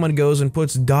where someone goes and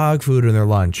puts dog food in their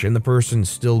lunch and the person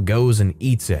still goes and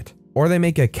eats it. Or they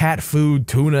make a cat food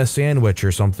tuna sandwich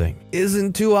or something.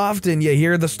 Isn't too often you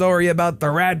hear the story about the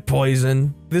rat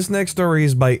poison. This next story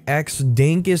is by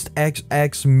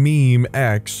XDankestXX Meme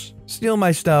X. Steal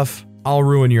my stuff, I'll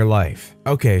ruin your life.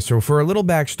 Okay, so for a little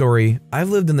backstory, I've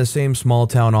lived in the same small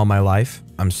town all my life.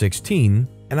 I'm 16,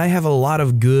 and I have a lot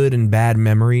of good and bad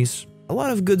memories. A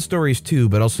lot of good stories too,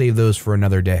 but I'll save those for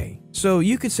another day. So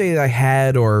you could say I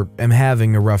had or am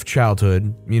having a rough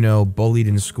childhood, you know, bullied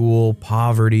in school,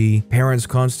 poverty, parents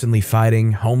constantly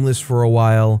fighting, homeless for a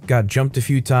while, got jumped a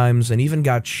few times, and even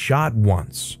got shot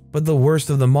once. But the worst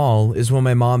of them all is when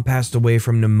my mom passed away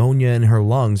from pneumonia in her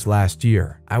lungs last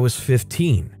year. I was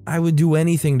 15. I would do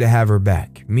anything to have her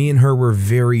back. Me and her were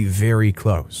very, very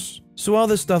close. So all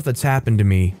this stuff that's happened to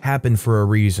me happened for a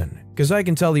reason. Cause I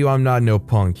can tell you I'm not no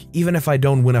punk. Even if I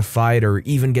don't win a fight or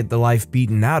even get the life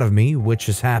beaten out of me, which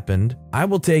has happened, I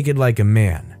will take it like a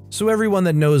man. So everyone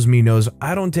that knows me knows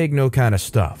I don't take no kind of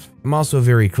stuff. I'm also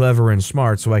very clever and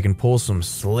smart, so I can pull some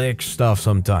slick stuff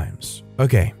sometimes.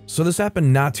 Okay, so this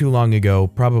happened not too long ago,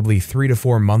 probably 3 to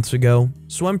 4 months ago.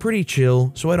 So I'm pretty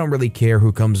chill, so I don't really care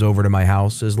who comes over to my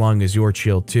house as long as you're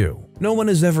chill too. No one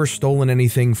has ever stolen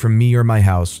anything from me or my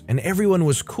house, and everyone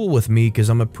was cool with me because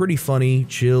I'm a pretty funny,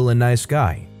 chill, and nice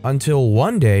guy. Until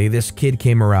one day, this kid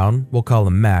came around, we'll call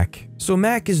him Mac. So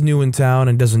Mac is new in town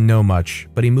and doesn't know much,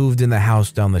 but he moved in the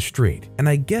house down the street. And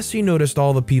I guess he noticed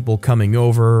all the people coming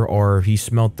over, or he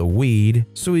smelt the weed,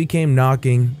 so he came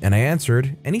knocking, and I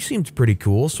answered, and he seemed pretty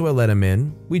cool, so I let him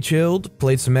in. We chilled,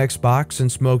 played some Xbox,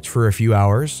 and smoked for a few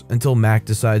hours, until Mac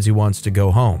decides he wants to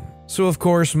go home. So of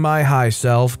course, my high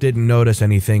self didn't notice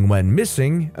anything went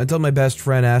missing until my best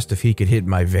friend asked if he could hit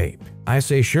my vape. I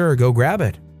say sure, go grab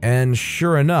it. And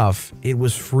sure enough, it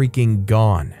was freaking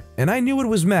gone. And I knew it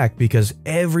was Mac because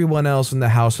everyone else in the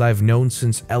house I've known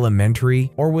since elementary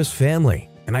or was family,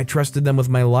 and I trusted them with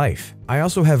my life. I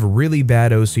also have really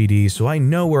bad OCD, so I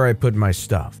know where I put my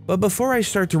stuff. But before I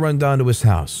start to run down to his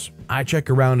house, I check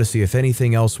around to see if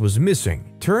anything else was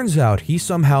missing. Turns out he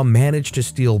somehow managed to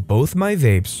steal both my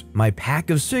vapes, my pack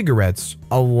of cigarettes,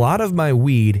 a lot of my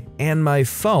weed, and my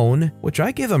phone, which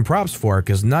I give him props for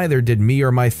because neither did me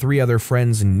or my 3 other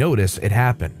friends notice it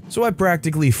happen. So I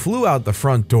practically flew out the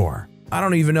front door. I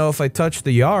don't even know if I touched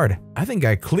the yard. I think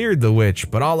I cleared the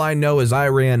witch, but all I know is I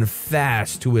ran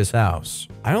fast to his house.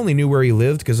 I only knew where he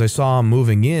lived because I saw him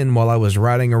moving in while I was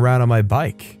riding around on my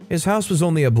bike. His house was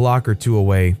only a block or 2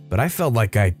 away, but I felt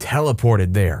like I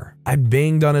teleported there. I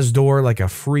banged on his door like a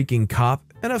freaking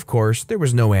cop, and of course, there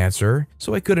was no answer,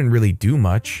 so I couldn't really do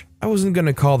much. I wasn't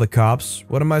gonna call the cops.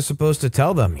 What am I supposed to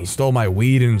tell them? He stole my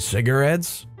weed and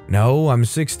cigarettes? No, I'm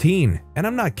 16, and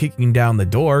I'm not kicking down the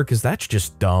door because that's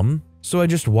just dumb. So I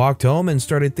just walked home and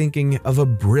started thinking of a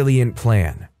brilliant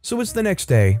plan. So it's the next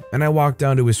day, and I walked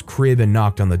down to his crib and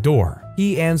knocked on the door.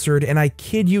 He answered, and I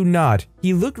kid you not,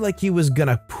 he looked like he was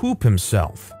gonna poop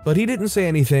himself. But he didn't say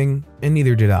anything, and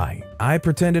neither did I. I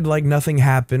pretended like nothing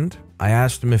happened. I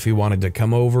asked him if he wanted to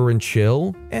come over and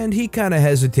chill, and he kinda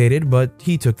hesitated, but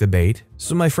he took the bait.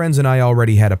 So my friends and I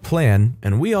already had a plan,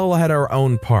 and we all had our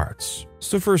own parts.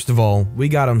 So first of all, we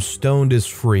got him stoned as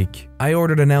freak. I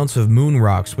ordered an ounce of moon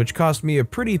rocks, which cost me a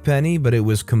pretty penny, but it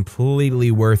was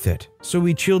completely worth it. So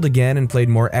we chilled again and played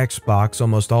more Xbox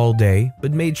almost all day,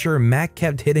 but made sure Mac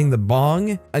kept hitting the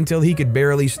bong until he could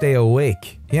barely stay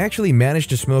awake. He actually managed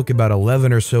to smoke about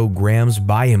 11 or so grams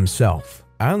by himself.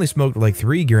 I only smoked like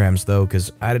 3 grams though,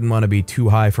 cause I didn't want to be too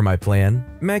high for my plan.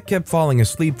 Mac kept falling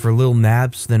asleep for little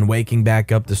naps, then waking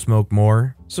back up to smoke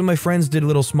more. So my friends did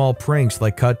little small pranks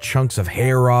like cut chunks of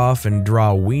hair off and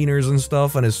draw wieners and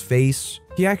stuff on his face.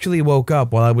 He actually woke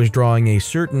up while I was drawing a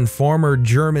certain former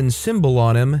German symbol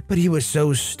on him, but he was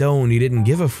so stoned he didn't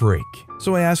give a freak.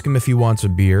 So I asked him if he wants a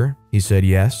beer. He said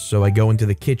yes, so I go into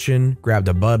the kitchen, grabbed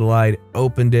a Bud Light,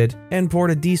 opened it, and poured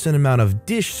a decent amount of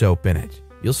dish soap in it.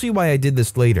 You'll see why I did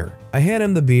this later. I hand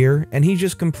him the beer, and he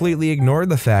just completely ignored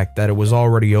the fact that it was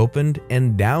already opened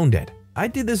and downed it. I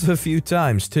did this a few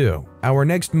times too. Our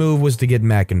next move was to get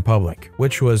Mac in public,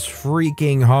 which was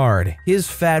freaking hard. His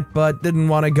fat butt didn't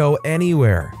want to go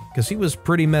anywhere, because he was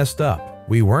pretty messed up.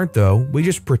 We weren't though, we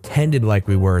just pretended like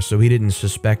we were so he didn't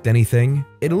suspect anything.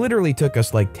 It literally took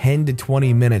us like 10 to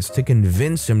 20 minutes to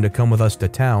convince him to come with us to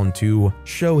town to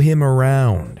show him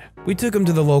around. We took him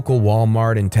to the local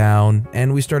Walmart in town,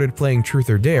 and we started playing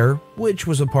Truth or Dare, which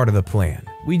was a part of the plan.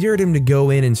 We dared him to go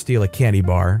in and steal a candy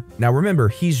bar. Now remember,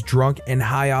 he's drunk and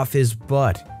high off his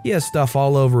butt. He has stuff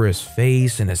all over his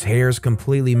face and his hair's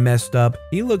completely messed up.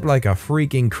 He looked like a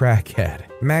freaking crackhead.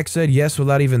 Max said yes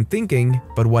without even thinking,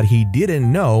 but what he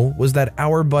didn't know was that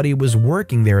our buddy was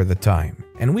working there at the time,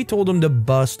 and we told him to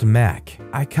bust Mac.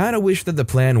 I kinda wish that the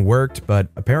plan worked, but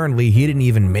apparently he didn't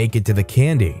even make it to the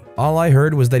candy. All I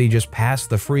heard was that he just passed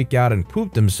the freak out and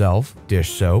pooped himself, dish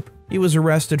soap. He was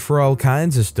arrested for all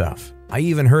kinds of stuff. I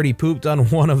even heard he pooped on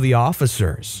one of the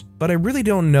officers. But I really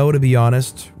don't know, to be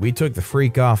honest. We took the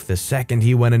freak off the second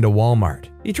he went into Walmart.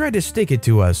 He tried to stick it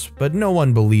to us, but no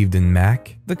one believed in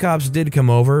Mac. The cops did come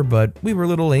over, but we were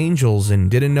little angels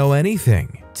and didn't know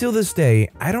anything. Till this day,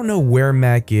 I don't know where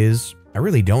Mac is. I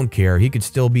really don't care. He could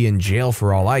still be in jail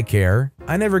for all I care.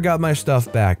 I never got my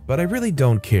stuff back, but I really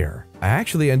don't care. I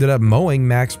actually ended up mowing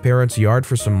Mac's parents' yard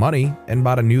for some money and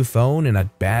bought a new phone and a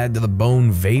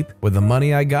bad-to-the-bone vape with the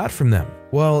money I got from them.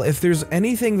 Well, if there's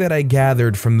anything that I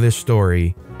gathered from this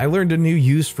story, I learned a new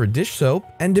use for dish soap,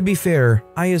 and to be fair,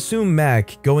 I assume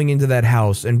Mac going into that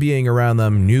house and being around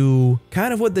them knew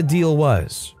kind of what the deal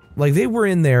was. Like, they were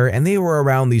in there and they were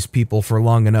around these people for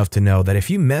long enough to know that if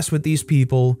you mess with these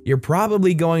people, you're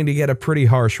probably going to get a pretty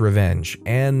harsh revenge,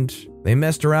 and they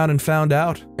messed around and found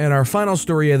out. And our final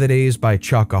story of the day is by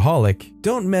Chocoholic.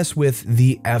 Don't mess with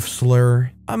the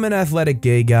F-slur. I'm an athletic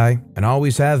gay guy and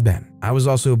always have been. I was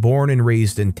also born and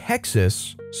raised in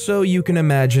Texas, so you can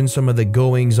imagine some of the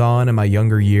goings-on in my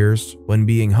younger years when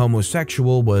being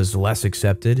homosexual was less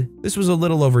accepted. This was a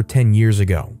little over 10 years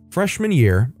ago. Freshman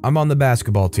year, I'm on the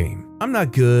basketball team. I'm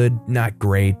not good, not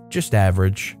great, just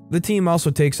average. The team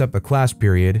also takes up a class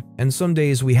period, and some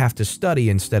days we have to study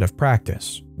instead of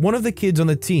practice. One of the kids on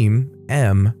the team,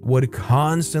 M, would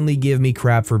constantly give me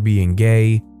crap for being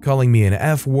gay, calling me an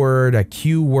F word, a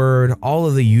Q word, all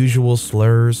of the usual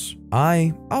slurs.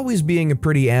 I, always being a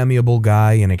pretty amiable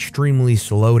guy and extremely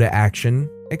slow to action,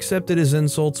 accepted his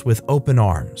insults with open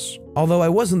arms. Although I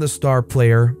wasn't the star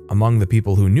player among the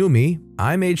people who knew me,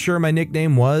 I made sure my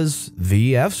nickname was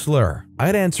the F-slur.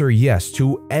 I'd answer yes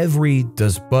to every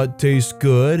 "does butt taste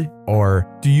good?" or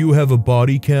 "do you have a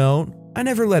body count?" I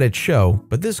never let it show,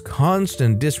 but this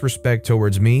constant disrespect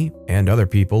towards me and other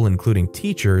people, including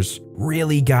teachers,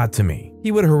 really got to me.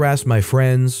 He would harass my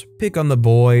friends, pick on the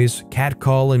boys,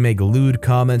 catcall and make lewd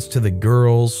comments to the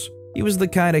girls. He was the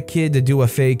kind of kid to do a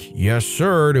fake "yes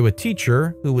sir" to a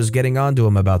teacher who was getting onto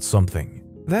him about something.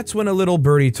 That's when a little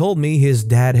birdie told me his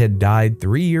dad had died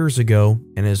 3 years ago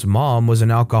and his mom was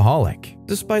an alcoholic.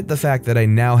 Despite the fact that I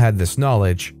now had this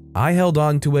knowledge, I held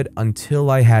on to it until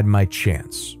I had my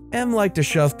chance. M liked to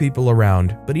shove people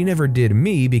around, but he never did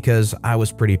me because I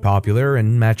was pretty popular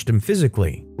and matched him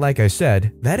physically. Like I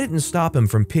said, that didn't stop him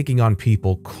from picking on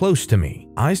people close to me.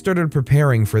 I started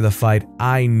preparing for the fight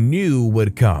I knew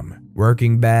would come.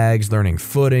 Working bags, learning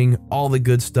footing, all the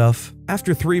good stuff.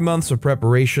 After 3 months of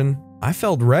preparation, I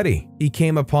felt ready. He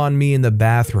came upon me in the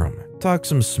bathroom, talked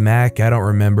some smack, I don't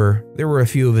remember. There were a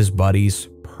few of his buddies.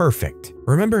 perfect.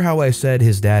 Remember how I said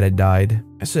his dad had died?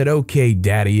 I said, okay,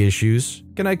 daddy issues.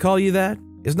 Can I call you that?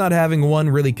 Is not having one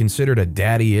really considered a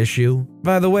daddy issue?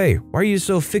 By the way, why are you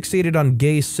so fixated on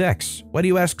gay sex? Why do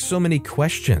you ask so many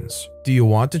questions? Do you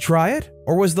want to try it?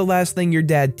 Or was the last thing your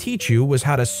dad teach you was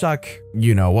how to suck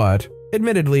you know what?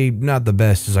 Admittedly, not the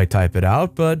best as I type it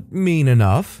out, but mean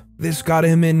enough. This got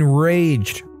him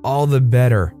enraged. All the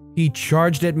better. He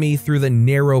charged at me through the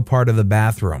narrow part of the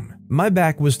bathroom. My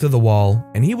back was to the wall,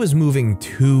 and he was moving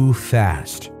too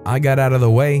fast. I got out of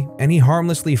the way, and he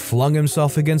harmlessly flung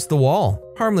himself against the wall.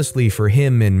 Harmlessly for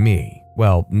him and me.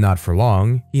 Well, not for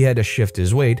long. He had to shift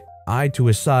his weight. I, to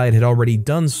his side, had already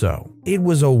done so. It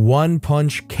was a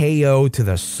one-punch KO to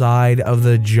the side of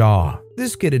the jaw.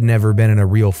 This kid had never been in a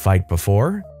real fight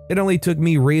before. It only took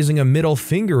me raising a middle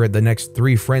finger at the next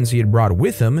 3 friends he had brought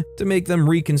with him to make them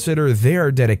reconsider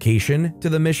their dedication to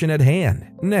the mission at hand.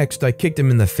 Next, I kicked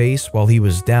him in the face while he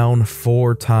was down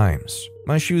 4 times.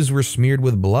 My shoes were smeared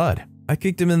with blood. I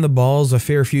kicked him in the balls a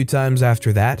fair few times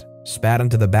after that, spat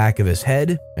into the back of his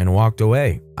head, and walked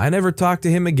away. I never talked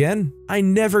to him again. I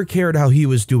never cared how he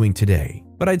was doing today.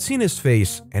 But I'd seen his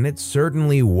face, and it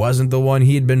certainly wasn't the one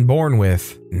he had been born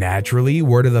with. Naturally,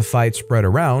 word of the fight spread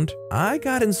around. I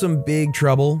got in some big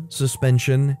trouble,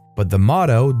 suspension, but the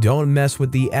motto, don't mess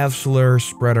with the F slur,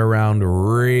 spread around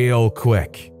real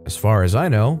quick. As far as I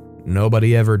know,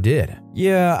 nobody ever did.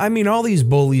 Yeah, I mean, all these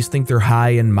bullies think they're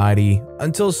high and mighty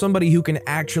until somebody who can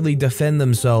actually defend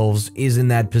themselves is in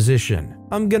that position.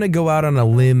 I'm gonna go out on a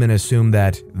limb and assume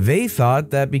that they thought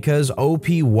that because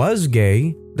OP was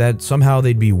gay, that somehow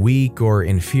they'd be weak or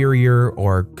inferior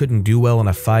or couldn't do well in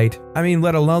a fight. I mean,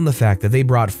 let alone the fact that they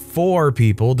brought 4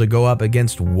 people to go up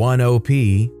against 1 OP.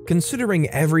 Considering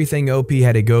everything OP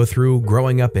had to go through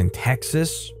growing up in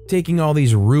Texas, taking all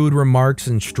these rude remarks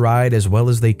in stride as well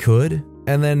as they could,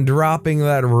 and then dropping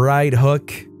that right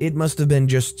hook, it must have been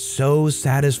just so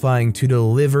satisfying to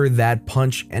deliver that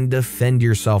punch and defend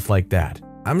yourself like that.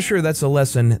 I'm sure that's a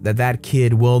lesson that that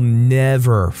kid will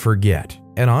never forget.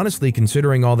 And honestly,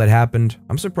 considering all that happened,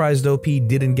 I'm surprised OP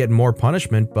didn't get more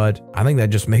punishment, but I think that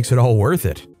just makes it all worth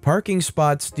it. Parking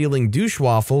spot stealing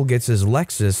douchewaffle gets his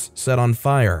Lexus set on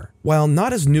fire. While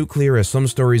not as nuclear as some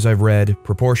stories I've read,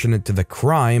 proportionate to the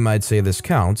crime, I'd say this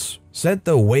counts. Set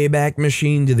the Wayback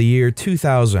Machine to the year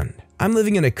 2000. I'm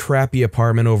living in a crappy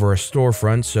apartment over a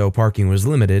storefront, so parking was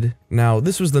limited. Now,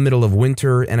 this was the middle of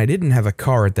winter, and I didn't have a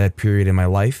car at that period in my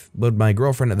life, but my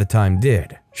girlfriend at the time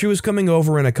did. She was coming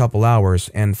over in a couple hours,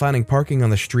 and finding parking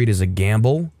on the street is a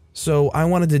gamble, so I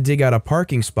wanted to dig out a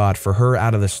parking spot for her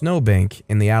out of the snowbank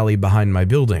in the alley behind my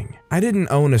building. I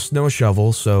didn't own a snow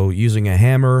shovel, so using a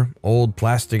hammer, old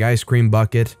plastic ice cream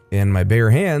bucket, and my bare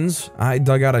hands, I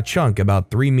dug out a chunk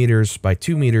about 3 meters by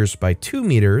 2 meters by 2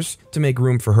 meters to make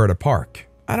room for her to park.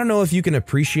 I don't know if you can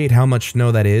appreciate how much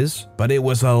snow that is, but it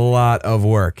was a lot of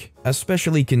work,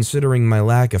 especially considering my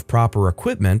lack of proper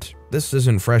equipment. This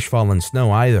isn't fresh fallen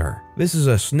snow either. This is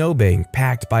a snowbank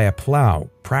packed by a plow,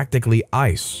 practically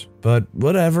ice. But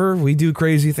whatever, we do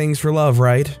crazy things for love,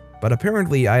 right? But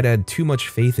apparently I'd had too much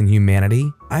faith in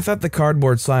humanity. I thought the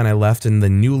cardboard sign I left in the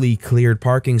newly cleared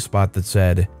parking spot that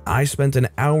said, "I spent an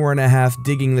hour and a half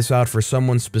digging this out for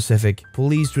someone specific,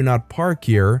 please do not park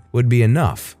here," would be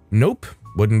enough. Nope.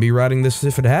 Wouldn't be writing this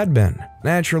if it had been.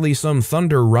 Naturally, some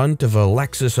thunder runt of a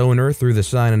Lexus owner threw the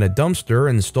sign in a dumpster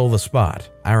and stole the spot.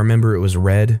 I remember it was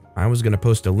red. I was gonna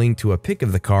post a link to a pic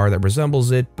of the car that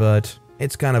resembles it, but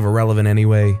it's kind of irrelevant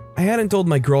anyway. I hadn't told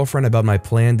my girlfriend about my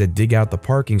plan to dig out the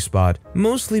parking spot,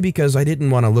 mostly because I didn't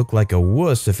want to look like a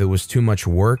wuss if it was too much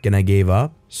work and I gave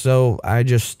up. So I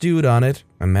just stewed on it,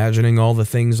 imagining all the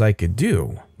things I could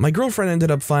do. My girlfriend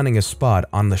ended up finding a spot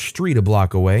on the street a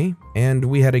block away, and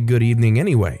we had a good evening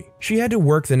anyway. She had to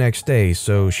work the next day,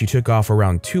 so she took off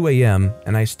around 2 a.m.,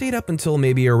 and I stayed up until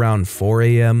maybe around 4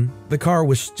 a.m. The car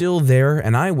was still there,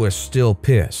 and I was still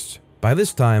pissed. By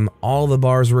this time, all the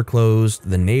bars were closed,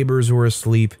 the neighbors were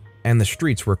asleep, and the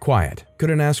streets were quiet.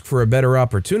 Couldn't ask for a better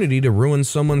opportunity to ruin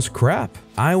someone's crap.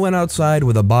 I went outside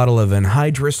with a bottle of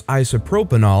anhydrous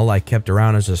isopropanol I kept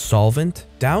around as a solvent,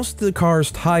 doused the car's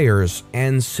tires,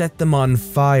 and set them on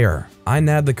fire. I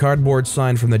nabbed the cardboard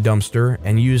sign from the dumpster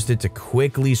and used it to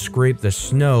quickly scrape the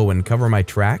snow and cover my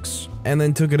tracks, and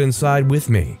then took it inside with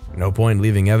me. No point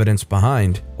leaving evidence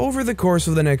behind. Over the course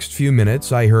of the next few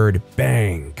minutes, I heard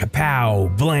bang,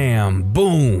 kapow, blam,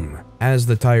 boom, as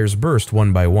the tires burst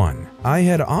one by one. I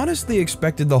had honestly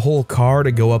expected the whole car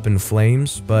to go up in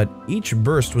flames, but each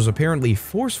burst was apparently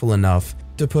forceful enough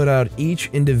to put out each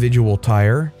individual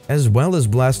tire, as well as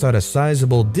blast out a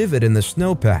sizable divot in the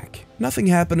snowpack. Nothing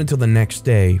happened until the next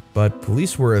day, but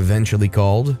police were eventually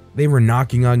called. They were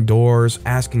knocking on doors,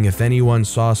 asking if anyone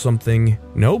saw something.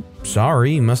 Nope,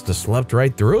 sorry, must have slept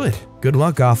right through it. Good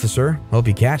luck, officer. Hope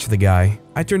you catch the guy.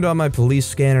 I turned on my police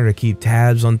scanner to keep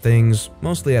tabs on things,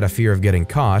 mostly out of fear of getting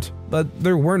caught, but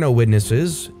there were no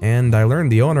witnesses, and I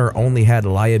learned the owner only had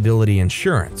liability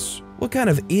insurance. What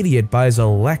kind of idiot buys a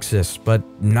Lexus but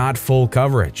not full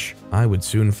coverage? I would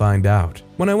soon find out.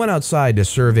 When I went outside to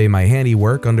survey my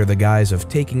handiwork under the guise of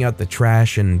taking out the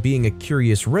trash and being a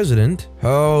curious resident,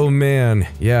 oh man,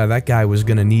 yeah, that guy was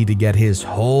gonna need to get his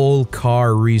whole car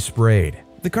resprayed.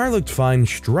 The car looked fine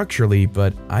structurally,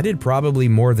 but I did probably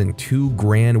more than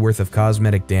 $2,000 worth of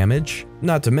cosmetic damage,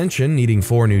 not to mention needing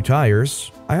 4 new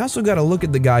tires. I also got a look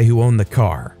at the guy who owned the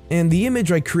car, and the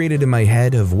image I created in my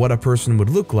head of what a person would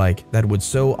look like that would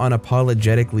so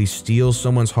unapologetically steal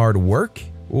someone's hard work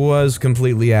was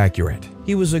completely accurate.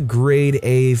 He was a grade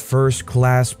A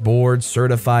first-class board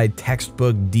certified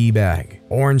textbook D-bag.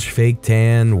 Orange fake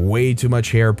tan, way too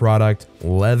much hair product,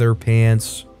 leather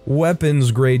pants,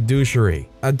 weapons-grade douchery.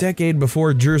 A decade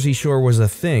before Jersey Shore was a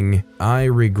thing, I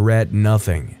regret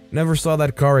nothing. Never saw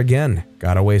that car again.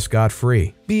 Got away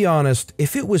scot-free. Be honest,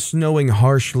 if it was snowing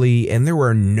harshly and there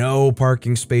were no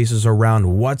parking spaces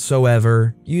around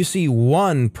whatsoever, you see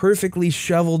one perfectly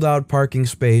shoveled out parking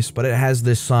space, but it has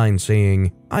this sign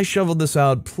saying, "I shoveled this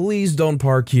out, please don't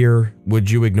park here." Would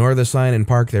you ignore the sign and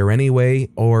park there anyway?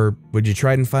 Or would you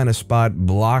try and find a spot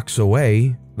blocks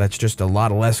away that's just a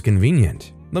lot less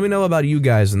convenient? Let me know about you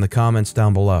guys in the comments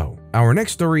down below. Our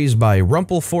next story is by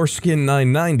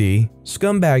Rumpleforeskin990.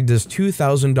 Scumbag does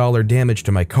 $2,000 damage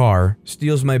to my car,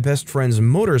 steals my best friend's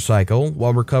motorcycle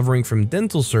while recovering from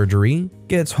dental surgery,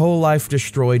 gets whole life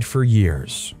destroyed for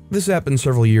years. This happened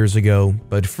several years ago,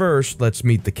 but first let's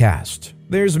meet the cast.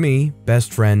 There's me,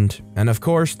 best friend, and of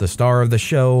course the star of the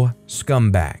show,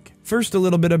 Scumbag. First, a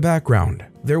little bit of background.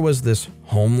 There was this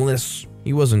homeless,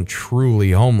 he wasn't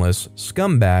truly homeless,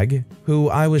 scumbag, who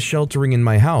I was sheltering in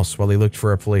my house while he looked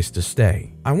for a place to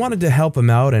stay. I wanted to help him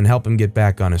out and help him get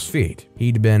back on his feet.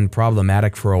 He'd been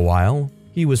problematic for a while.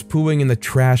 He was pooing in the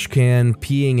trash can,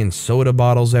 peeing in soda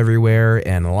bottles everywhere,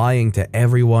 and lying to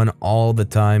everyone all the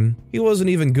time. He wasn't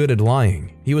even good at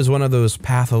lying. He was one of those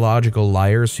pathological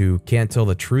liars who can't tell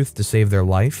the truth to save their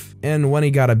life. And when he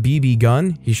got a BB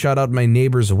gun, he shot out my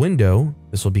neighbor's window.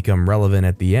 This will become relevant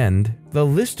at the end. The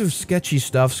list of sketchy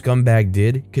stuff Scumbag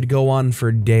did could go on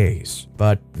for days,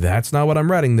 but that's not what I'm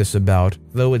writing this about,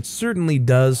 though it certainly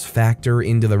does factor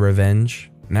into the revenge.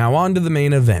 Now on to the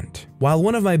main event. While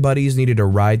one of my buddies needed a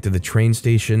ride to the train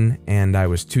station and I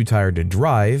was too tired to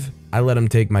drive, I let him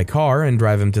take my car and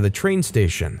drive him to the train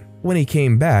station. When he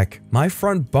came back, my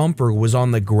front bumper was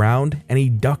on the ground and he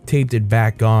duct taped it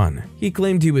back on. He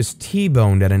claimed he was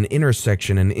T-boned at an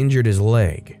intersection and injured his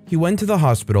leg. He went to the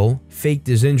hospital, faked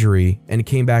his injury, and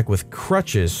came back with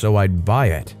crutches so I'd buy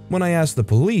it. When I asked the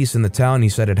police in the town he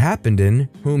said it happened in,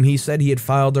 whom he said he had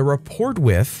filed a report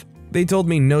with, they told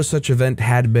me no such event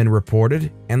had been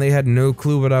reported, and they had no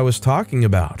clue what I was talking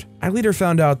about. I later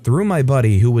found out through my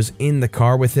buddy who was in the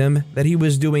car with him that he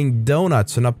was doing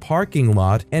donuts in a parking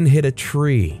lot and hit a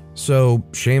tree. So,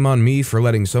 shame on me for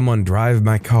letting someone drive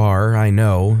my car, I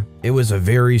know. It was a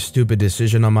very stupid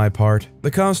decision on my part.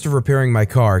 The cost of repairing my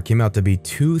car came out to be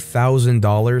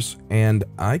 $2,000, and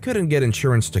I couldn't get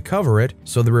insurance to cover it,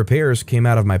 so the repairs came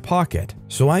out of my pocket.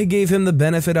 So I gave him the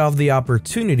benefit of the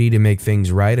opportunity to make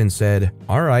things right and said,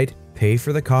 "Alright, pay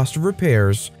for the cost of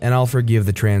repairs, and I'll forgive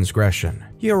the transgression."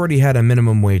 He already had a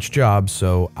minimum wage job,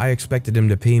 so I expected him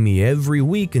to pay me every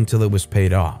week until it was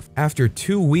paid off. After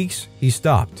 2 weeks, he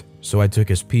stopped. So I took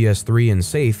his PS3 and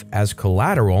safe as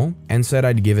collateral and said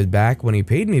I'd give it back when he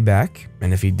paid me back,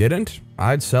 and if he didn't,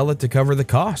 I'd sell it to cover the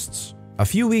costs. A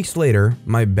few weeks later,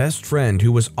 my best friend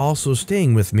who was also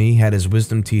staying with me had his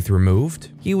wisdom teeth removed.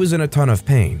 He was in a ton of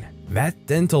pain. That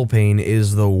dental pain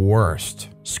is the worst.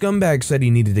 Scumbag said he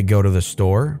needed to go to the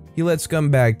store. He let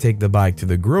Scumbag take the bike to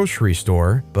the grocery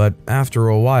store, but after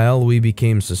a while we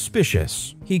became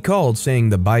suspicious. He called saying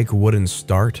the bike wouldn't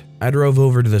start. I drove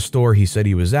over to the store he said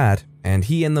he was at, and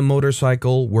he and the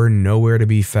motorcycle were nowhere to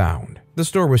be found. The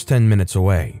store was 10 minutes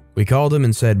away. We called him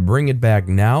and said bring it back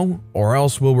now or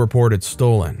else we'll report it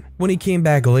stolen. When he came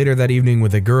back later that evening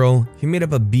with a girl, he made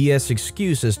up a BS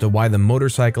excuse as to why the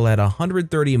motorcycle had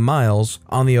 130 miles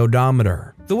on the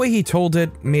odometer. The way he told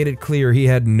it made it clear he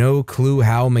had no clue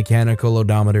how mechanical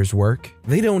odometers work.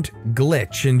 They don't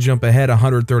glitch and jump ahead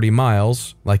 130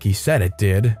 miles, like he said it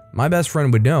did. My best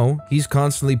friend would know. He's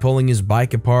constantly pulling his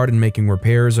bike apart and making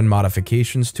repairs and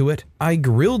modifications to it. I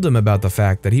grilled him about the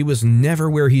fact that he was never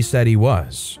where he said he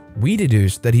was. We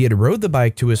deduced that he had rode the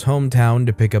bike to his hometown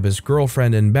to pick up his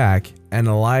girlfriend and back,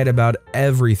 and lied about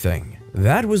everything.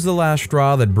 That was the last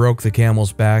straw that broke the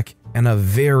camel's back, and a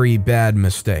very bad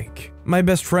mistake. My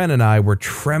best friend and I were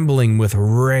trembling with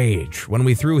rage when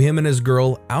we threw him and his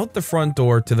girl out the front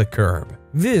door to the curb.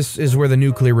 This is where the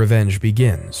nuclear revenge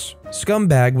begins.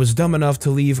 Scumbag was dumb enough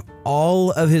to leave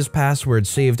all of his passwords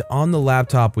saved on the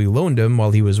laptop we loaned him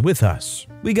while he was with us.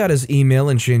 We got his email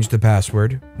and changed the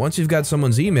password. Once you've got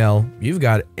someone's email, you've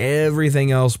got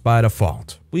everything else by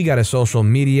default. We got his social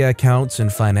media accounts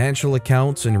and financial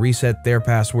accounts and reset their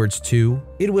passwords too.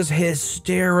 It was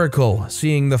hysterical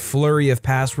seeing the flurry of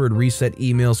password reset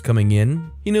emails coming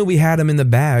in. He knew we had him in the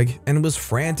bag and was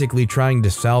frantically trying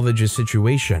to salvage his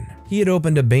situation. He had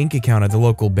opened a bank account at the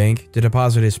local bank to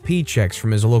deposit his paychecks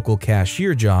from his local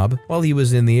cashier job while he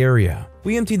was in the area.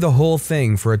 We emptied the whole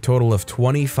thing for a total of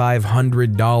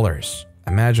 $2,500.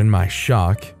 Imagine my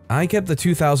shock. I kept the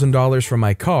 $2,000 from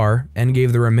my car and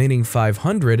gave the remaining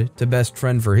 $500 to best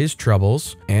friend for his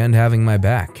troubles and having my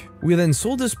back. We then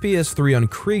sold his PS3 on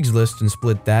Craigslist and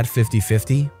split that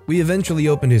 50-50. We eventually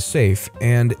opened his safe,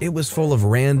 and it was full of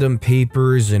random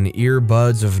papers and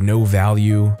earbuds of no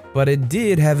value, but it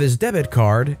did have his debit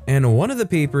card, and one of the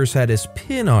papers had his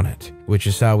PIN on it, which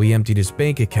is how we emptied his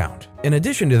bank account. In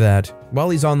addition to that,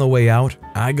 while he's on the way out,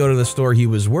 I go to the store he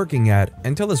was working at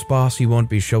and tell his boss he won't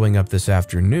be showing up this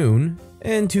afternoon,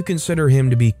 and to consider him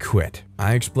to be quit.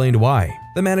 I explained why.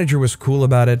 The manager was cool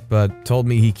about it, but told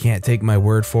me he can't take my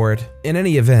word for it. In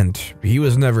any event, he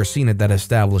was never seen at that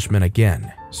establishment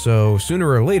again. So sooner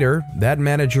or later, that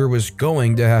manager was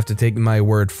going to have to take my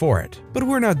word for it. But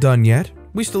we're not done yet.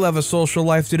 We still have a social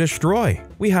life to destroy.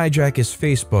 We hijack his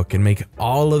Facebook and make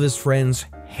all of his friends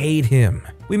hate him.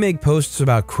 We make posts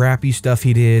about crappy stuff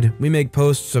he did. We make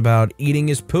posts about eating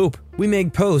his poop. We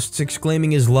make posts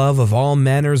exclaiming his love of all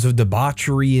manners of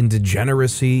debauchery and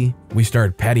degeneracy. We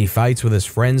start petty fights with his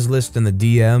friends list in the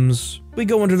DMs. We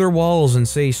go under their walls and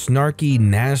say snarky,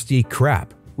 nasty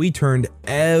crap. We turned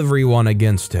everyone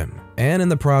against him. And in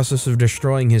the process of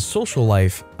destroying his social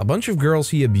life, a bunch of girls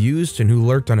he abused and who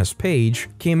lurked on his page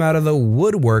came out of the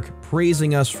woodwork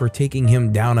praising us for taking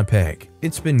him down a peg.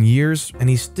 It's been years and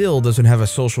he still doesn't have a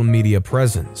social media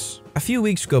presence. A few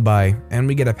weeks go by and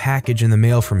we get a package in the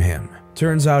mail from him.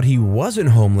 Turns out he wasn't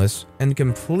homeless and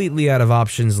completely out of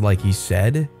options like he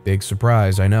said. Big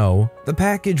surprise, I know. The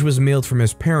package was mailed from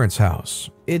his parents' house.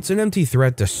 It's an empty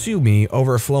threat to sue me,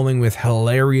 overflowing with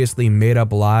hilariously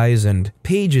made-up lies and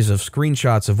pages of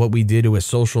screenshots of what we did to his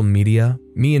social media.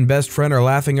 Me and best friend are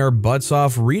laughing our butts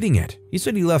off reading it. He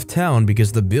said he left town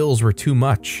because the bills were too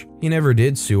much. He never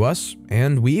did sue us,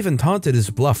 and we even taunted his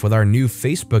bluff with our new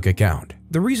Facebook account.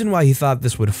 The reason why he thought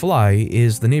this would fly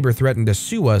is the neighbor threatened to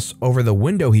sue us over the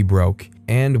window he broke,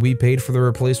 and we paid for the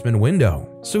replacement window.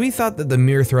 So he thought that the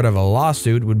mere threat of a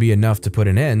lawsuit would be enough to put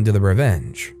an end to the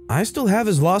revenge. I still have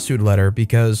his lawsuit letter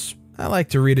because I like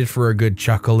to read it for a good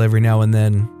chuckle every now and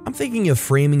then. I'm thinking of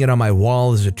framing it on my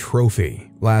wall as a trophy.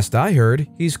 Last I heard,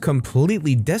 he's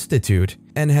completely destitute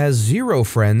and has zero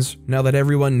friends now that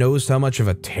everyone knows how much of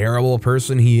a terrible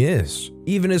person he is.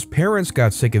 Even his parents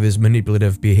got sick of his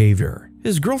manipulative behavior.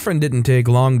 His girlfriend didn't take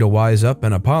long to wise up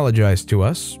and apologize to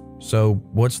us. So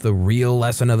what's the real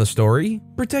lesson of the story?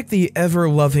 Protect the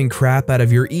ever-loving crap out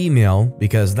of your email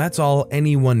because that's all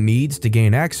anyone needs to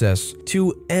gain access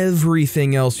to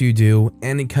everything else you do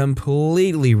and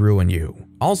completely ruin you.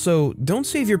 Also, don't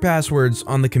save your passwords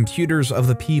on the computers of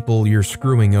the people you're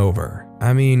screwing over.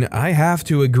 I mean, I have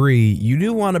to agree, you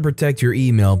do want to protect your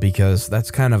email because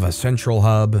that's kind of a central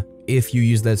hub if you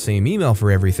use that same email for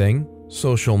everything.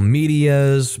 Social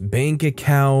medias, bank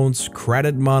accounts,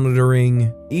 credit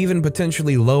monitoring, even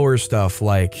potentially lower stuff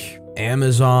like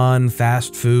Amazon,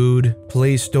 fast food,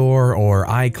 Play Store, or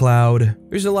iCloud.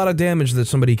 There's a lot of damage that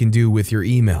somebody can do with your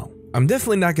email. I'm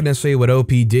definitely not going to say what OP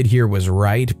did here was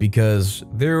right because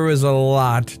there was a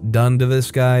lot done to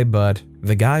this guy, but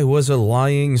the guy was a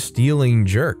lying, stealing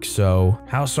jerk, so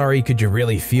how sorry could you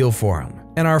really feel for him?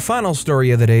 And our final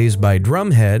story of the day is by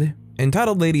Drumhead,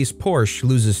 entitled Lady's Porsche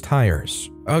Loses Tires.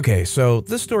 Okay, so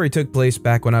this story took place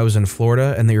back when I was in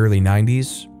Florida in the early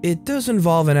 90s. It does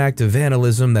involve an act of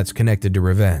vandalism that's connected to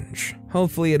revenge.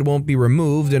 Hopefully it won't be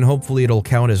removed and hopefully it'll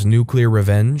count as nuclear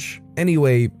revenge.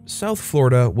 Anyway, South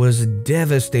Florida was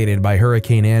devastated by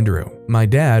Hurricane Andrew. My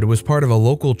dad was part of a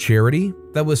local charity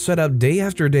that was set up day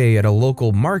after day at a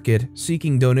local market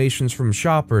seeking donations from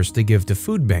shoppers to give to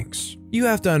food banks. You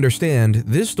have to understand,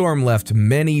 this storm left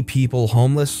many people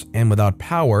homeless and without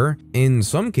power, in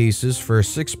some cases for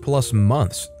 6+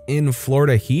 months, in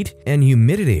Florida heat and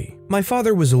humidity. My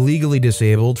father was legally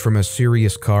disabled from a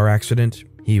serious car accident.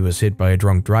 He was hit by a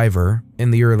drunk driver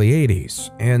in the early 80s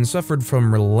and suffered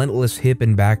from relentless hip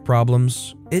and back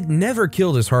problems. It never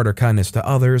killed his heart or kindness to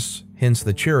others, hence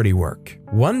the charity work.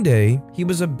 One day, he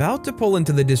was about to pull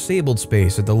into the disabled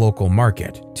space at the local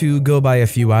market to go buy a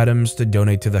few items to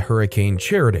donate to the hurricane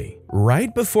charity.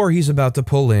 Right before he's about to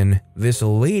pull in, this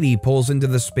lady pulls into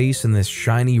the space in this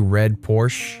shiny red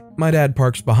Porsche. My dad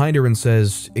parks behind her and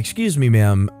says, "Excuse me,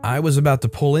 ma'am, I was about to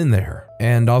pull in there,"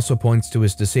 and also points to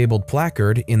his disabled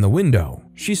placard in the window.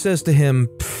 She says to him,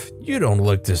 "You don't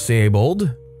look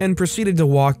disabled," and proceeded to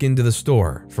walk into the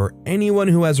store. For anyone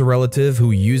who has a relative who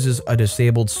uses a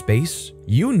disabled space,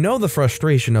 you know the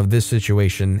frustration of this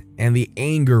situation and the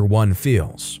anger one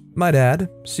feels. My dad,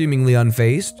 seemingly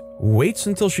unfazed, waits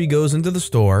until she goes into the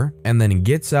store and then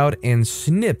gets out and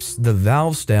snips the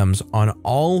valve stems on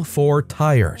all 4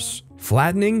 tires,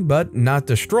 flattening but not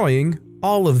destroying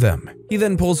all of them. He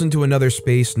then pulls into another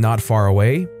space not far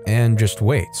away and just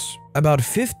waits. About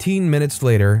 15 minutes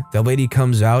later, the lady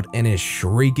comes out and is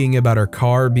shrieking about her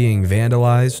car being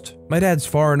vandalized. My dad's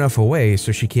far enough away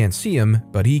so she can't see him,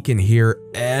 but he can hear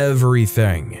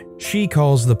everything. She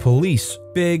calls the police.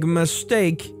 Big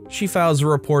mistake. She files a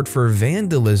report for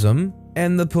vandalism,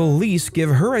 and the police give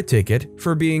her a ticket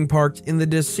for being parked in the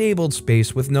disabled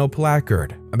space with no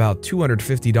placard, about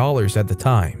 $250 at the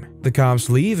time. The cops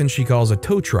leave and she calls a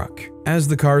tow truck. As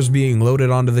the car's being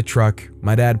loaded onto the truck,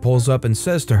 my dad pulls up and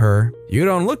says to her, "You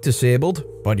don't look disabled,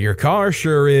 but your car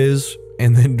sure is,"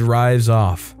 and then drives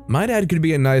off. My dad could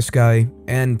be a nice guy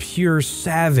and pure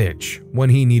savage when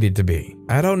he needed to be.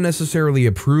 I don't necessarily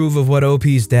approve of what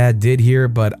OP's dad did here,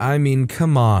 but I mean,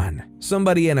 come on.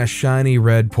 Somebody in a shiny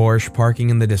red Porsche parking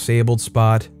in the disabled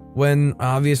spot, when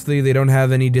obviously they don't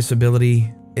have any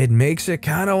disability. It makes it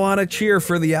kind of want to cheer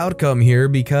for the outcome here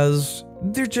because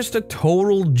they're just a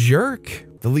total jerk.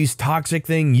 The least toxic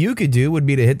thing you could do would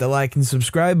be to hit the like and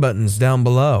subscribe buttons down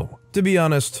below. To be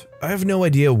honest, I have no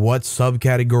idea what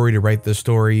subcategory to write this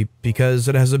story because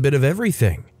it has a bit of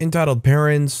everything. Entitled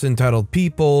parents, entitled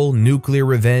people, nuclear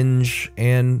revenge,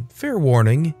 and fair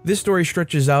warning, this story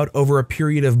stretches out over a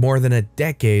period of more than a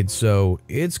decade, so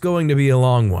it's going to be a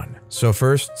long one. So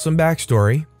first, some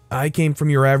backstory. I came from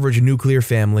your average nuclear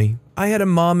family. I had a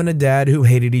mom and a dad who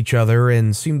hated each other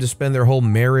and seemed to spend their whole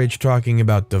marriage talking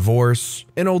about divorce,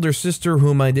 an older sister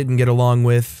whom I didn't get along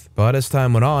with, but as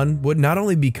time went on, would not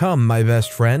only become my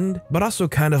best friend, but also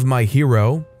kind of my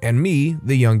hero, and me,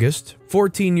 the youngest,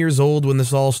 14 years old when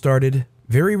this all started.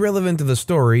 Very relevant to the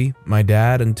story, my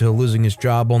dad, until losing his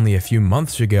job only a few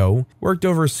months ago, worked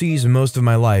overseas most of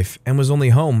my life and was only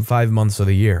home 5 months of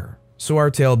the year. So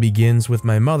our tale begins with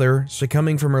my mother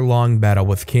succumbing from her long battle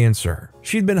with cancer.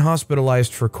 She'd been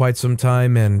hospitalized for quite some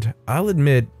time, and I'll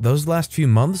admit, those last few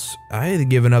months, I had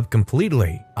given up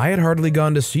completely. I had hardly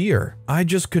gone to see her. I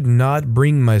just could not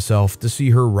bring myself to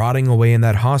see her rotting away in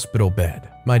that hospital bed.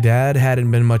 My dad hadn't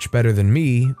been much better than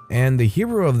me, and the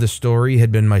hero of the story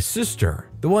had been my sister,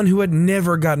 the one who had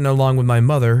never gotten along with my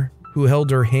mother, who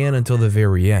held her hand until the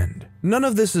very end. None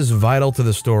of this is vital to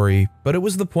the story, but it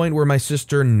was the point where my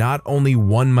sister not only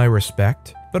won my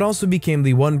respect, but also became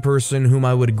the one person whom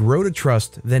I would grow to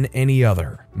trust than any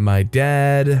other. My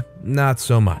dad, not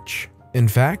so much. In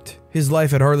fact, his life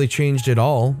had hardly changed at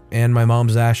all, and my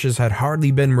mom's ashes had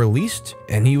hardly been released,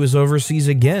 and he was overseas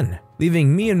again,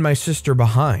 leaving me and my sister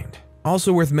behind.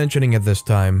 Also worth mentioning at this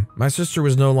time, my sister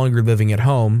was no longer living at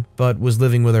home, but was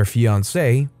living with her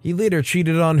fiancé. He later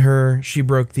cheated on her, she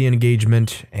broke the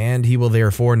engagement, and he will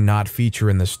therefore not feature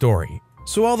in the story.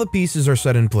 So all the pieces are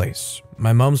set in place.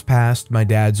 My mom's passed, my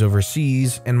dad's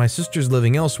overseas, and my sister's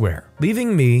living elsewhere,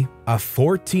 leaving me, a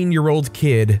 14-year-old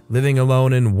kid, living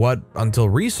alone in what, until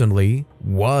recently,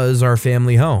 was our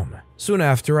family home. Soon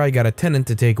after, I got a tenant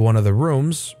to take one of the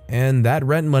rooms, and that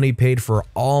rent money paid for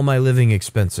all my living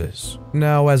expenses.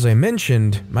 Now, as I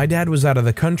mentioned, my dad was out of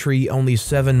the country only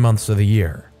 7 months of the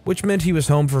year, which meant he was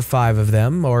home for 5 of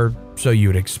them, or so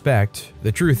you'd expect.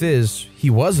 The truth is, he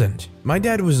wasn't. My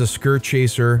dad was a skirt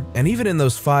chaser, and even in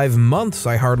those 5 months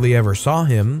I hardly ever saw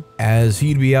him, as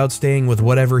he'd be out staying with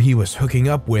whatever he was hooking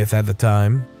up with at the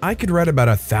time. I could write about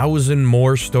 1,000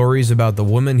 more stories about the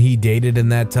woman he dated in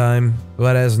that time,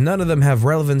 but as none of them have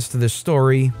relevance to this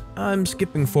story, I'm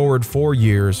skipping forward 4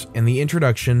 years in the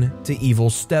introduction to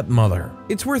Evil's stepmother.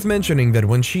 It's worth mentioning that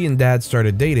when she and dad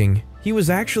started dating, he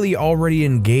was actually already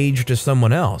engaged to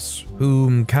someone else,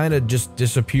 who kinda just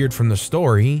disappeared from the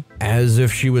story, as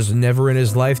if she was never in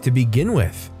his life to begin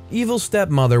with. Evil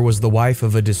stepmother was the wife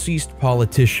of a deceased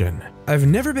politician. I've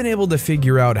never been able to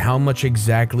figure out how much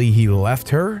exactly he left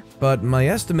her, but my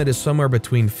estimate is somewhere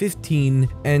between 15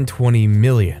 and 20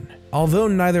 million. Although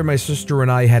neither my sister and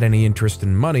I had any interest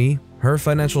in money, her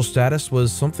financial status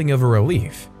was something of a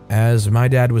relief, as my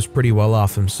dad was pretty well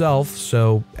off himself,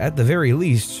 so at the very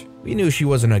least, we knew she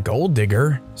wasn't a gold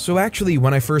digger. So actually,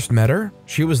 when I first met her,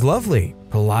 she was lovely,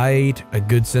 polite, a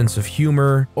good sense of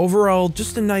humor, overall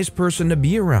just a nice person to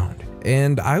be around.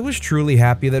 And I was truly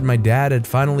happy that my dad had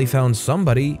finally found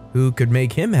somebody who could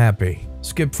make him happy.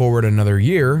 Skip forward another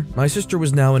year, my sister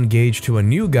was now engaged to a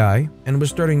new guy and was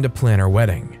starting to plan her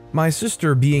wedding. My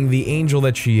sister, being the angel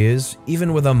that she is,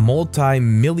 even with a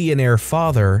multi-millionaire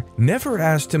father, never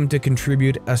asked him to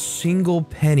contribute a single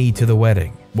penny to the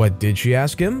wedding. What did she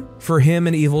ask him? For him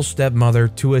and evil stepmother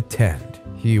to attend.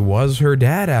 He was her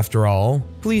dad after all.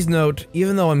 Please note,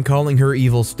 even though I'm calling her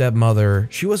evil stepmother,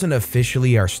 she wasn't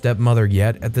officially our stepmother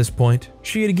yet at this point.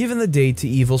 She had given the date to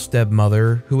evil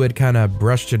stepmother, who had kinda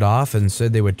brushed it off and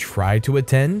said they would try to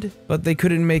attend, but they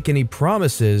couldn't make any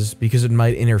promises because it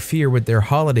might interfere with their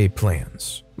holiday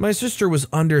plans. My sister was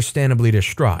understandably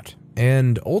distraught,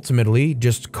 and ultimately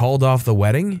just called off the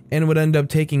wedding and would end up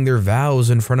taking their vows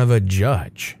in front of a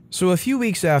judge. So a few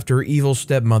weeks after evil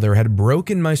stepmother had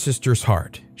broken my sister's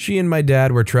heart, she and my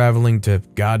dad were traveling to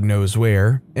God knows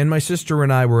where, and my sister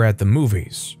and I were at the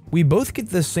movies. We both get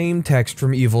the same text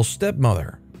from evil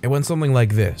stepmother. It went something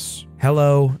like this: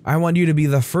 "Hello, I want you to be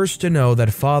the first to know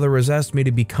that father has asked me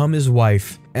to become his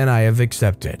wife, and I have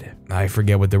accepted." I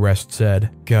forget what the rest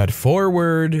said. Cut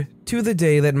forward to the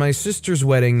day that my sister's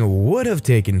wedding would have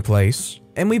taken place,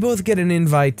 and we both get an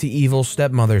invite to evil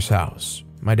stepmother's house.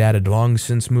 My dad had long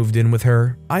since moved in with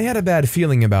her. I had a bad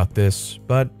feeling about this,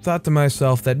 but thought to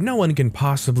myself that no one can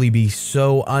possibly be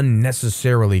so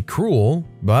unnecessarily cruel.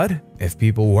 But if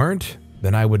people weren't,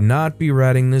 then I would not be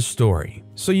writing this story.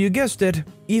 So you guessed it,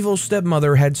 evil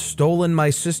stepmother had stolen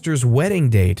my sister's wedding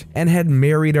date and had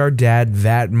married our dad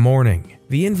that morning.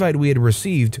 The invite we had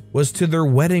received was to their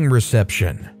wedding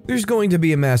reception. There's going to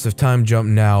be a massive time jump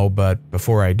now, but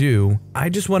before I do, I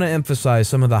just want to emphasize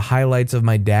some of the highlights of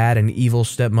my dad and evil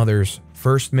stepmother's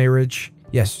first marriage.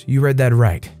 Yes, you read that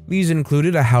right. These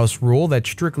included a house rule that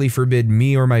strictly forbid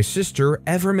me or my sister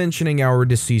ever mentioning our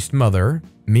deceased mother,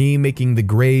 me making the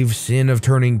grave sin of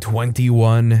turning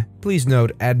 21. Please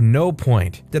note, at no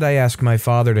point did I ask my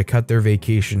father to cut their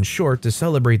vacation short to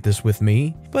celebrate this with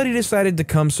me, but he decided to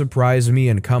come surprise me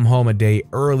and come home a day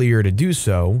earlier to do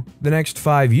so. The next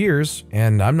 5 years,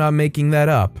 and I'm not making that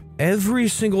up, every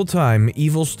single time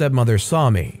evil stepmother saw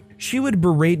me, she would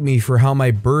berate me for how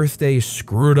my birthday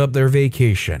screwed up their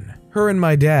vacation. Her and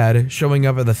my dad showing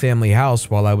up at the family house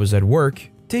while I was at work,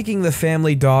 taking the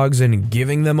family dogs and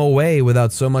giving them away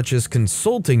without so much as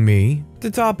consulting me. To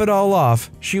top it all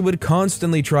off, she would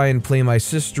constantly try and play my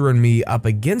sister and me up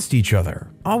against each other,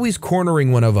 always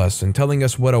cornering one of us and telling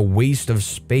us what a waste of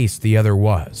space the other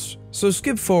was. So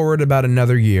skip forward about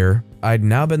another year, I'd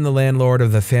now been the landlord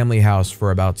of the family house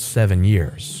for about 7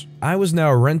 years. I was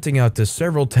now renting out to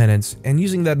several tenants and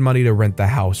using that money to rent the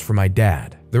house for my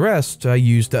dad. The rest I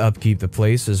used to upkeep the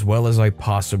place as well as I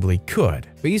possibly could.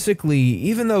 Basically,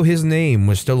 even though his name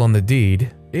was still on the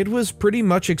deed, it was pretty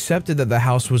much accepted that the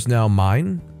house was now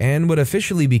mine and would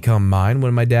officially become mine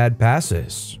when my dad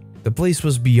passes. The place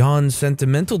was beyond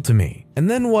sentimental to me. And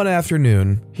then one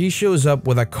afternoon, he shows up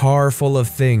with a car full of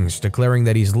things declaring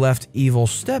that he's left evil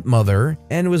stepmother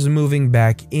and was moving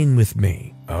back in with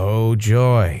me. Oh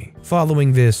joy.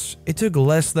 Following this, it took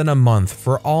less than a month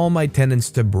for all my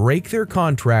tenants to break their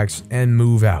contracts and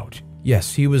move out.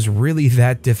 Yes, he was really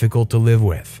that difficult to live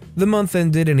with. The month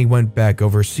ended and he went back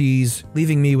overseas,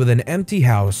 leaving me with an empty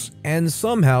house and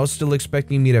somehow still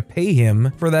expecting me to pay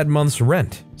him for that month's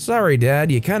rent. Sorry,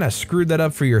 Dad, you kinda screwed that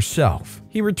up for yourself.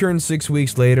 He returned 6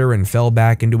 weeks later and fell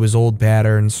back into his old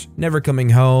patterns, never coming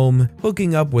home,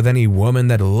 hooking up with any woman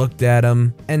that looked at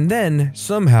him, and then,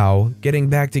 somehow, getting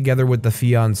back together with the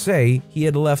fiancée he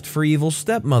had left for evil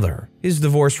stepmother. His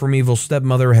divorce from evil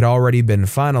stepmother had already been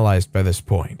finalized by this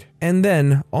point. And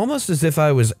then, almost as if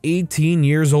I was 18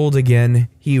 years old again,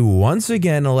 he once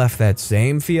again left that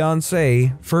same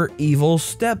fiancée for evil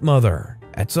stepmother.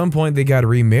 At some point they got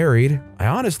remarried. I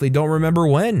honestly don't remember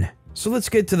when. So let's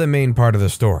get to the main part of the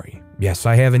story. Yes,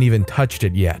 I haven't even touched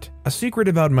it yet. A secret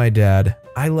about my dad,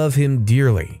 I love him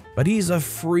dearly, but he's a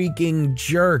freaking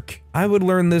jerk. I would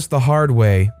learn this the hard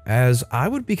way, as I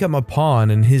would become a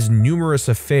pawn in his numerous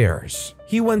affairs.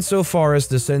 He went so far as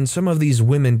to send some of these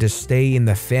women to stay in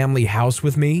the family house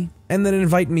with me, and then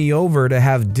invite me over to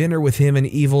have dinner with him and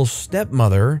evil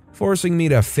stepmother, forcing me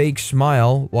to fake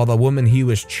smile while the woman he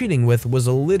was cheating with was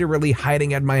literally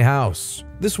hiding at my house.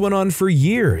 This went on for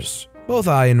years. Both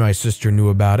I and my sister knew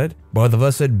about it. Both of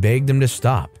us had begged him to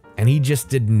stop, and he just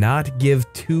did not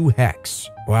give two hecks.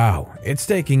 Wow, it's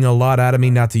taking a lot out of me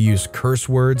not to use curse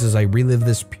words as I relive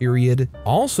this period.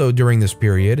 Also during this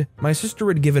period, my sister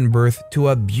had given birth to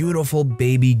a beautiful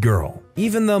baby girl.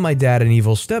 Even though my dad and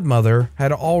evil stepmother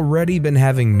had already been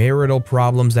having marital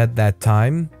problems at that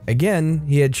time, again,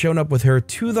 he had shown up with her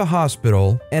to the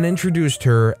hospital and introduced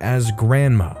her as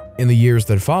grandma. In the years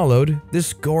that followed,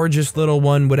 this gorgeous little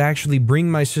one would actually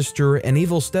bring my sister and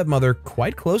evil stepmother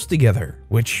quite close together,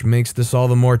 which makes this all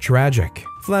the more tragic.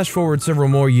 Flash forward several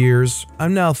more years,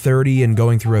 I'm now 30 and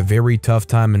going through a very tough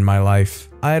time in my life.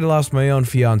 I had lost my own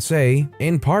fiancée,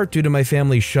 in part due to my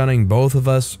family shunning both of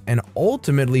us and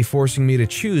ultimately forcing me to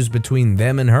choose between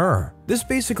them and her. This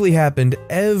basically happened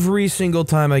every single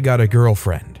time I got a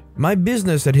girlfriend. My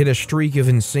business had hit a streak of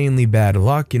insanely bad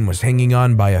luck and was hanging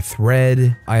on by a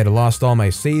thread. I had lost all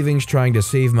my savings trying to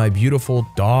save my beautiful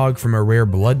dog from a rare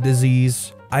blood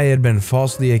disease. I had been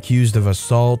falsely accused of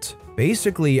assault.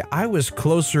 Basically, I was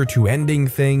closer to ending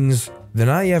things than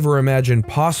I ever imagined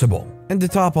possible. And to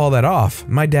top all that off,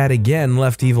 my dad again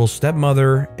left evil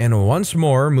stepmother and once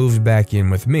more moved back in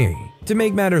with me. To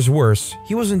make matters worse,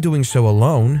 he wasn't doing so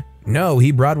alone. No,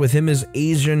 he brought with him his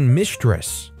Asian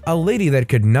mistress, a lady that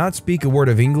could not speak a word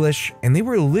of English, and they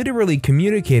were literally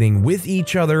communicating with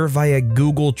each other via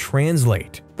Google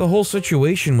Translate. The whole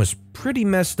situation was pretty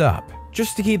messed up.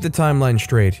 Just to keep the timeline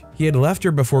straight, he had left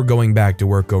her before going back to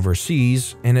work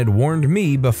overseas and had warned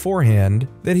me beforehand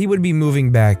that he would be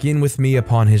moving back in with me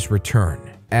upon his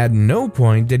return. At no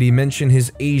point did he mention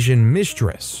his Asian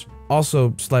mistress.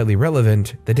 Also slightly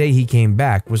relevant, the day he came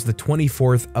back was the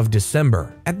 24th of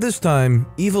December. At this time,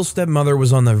 evil stepmother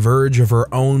was on the verge of her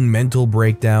own mental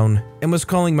breakdown and was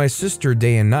calling my sister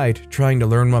day and night trying to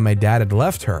learn why my dad had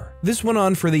left her. This went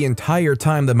on for the entire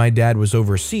time that my dad was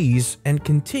overseas and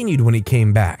continued when he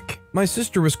came back. My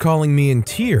sister was calling me in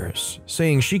tears,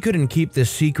 saying she couldn't keep this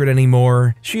secret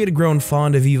anymore. She had grown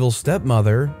fond of evil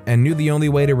stepmother and knew the only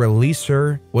way to release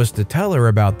her was to tell her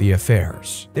about the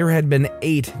affairs. There had been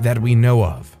 8 that we know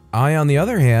of. I, on the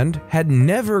other hand, had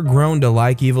never grown to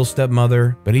like evil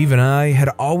stepmother, but even I had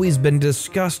always been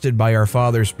disgusted by our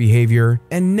father's behavior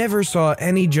and never saw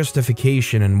any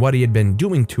justification in what he had been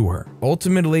doing to her.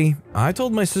 Ultimately, I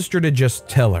told my sister to just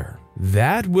tell her.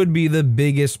 That would be the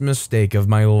biggest mistake of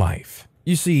my life.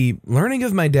 You see, learning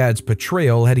of my dad's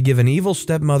betrayal had given evil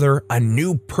stepmother a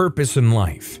new purpose in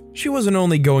life. She wasn't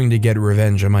only going to get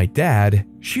revenge on my dad,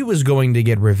 she was going to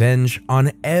get revenge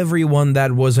on everyone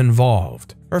that was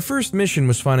involved. Our first mission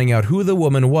was finding out who the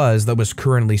woman was that was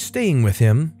currently staying with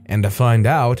him, and to find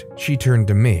out, she turned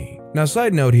to me. Now,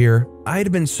 side note here, I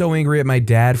had been so angry at my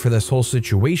dad for this whole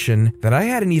situation that I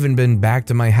hadn't even been back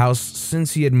to my house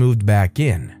since he had moved back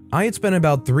in. I had spent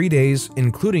about 3 days,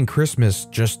 including Christmas,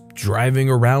 just driving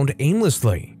around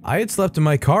aimlessly. I had slept in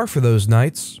my car for those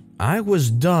nights. I was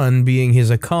done being his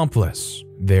accomplice.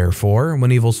 Therefore,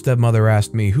 when evil stepmother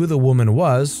asked me who the woman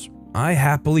was, I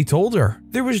happily told her.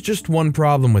 There was just one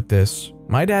problem with this.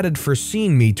 My dad had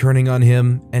foreseen me turning on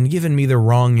him and given me the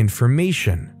wrong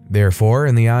information. Therefore,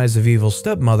 in the eyes of evil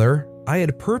stepmother, I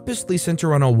had purposely sent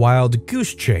her on a wild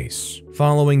goose chase.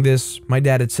 Following this, my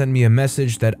dad had sent me a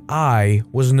message that I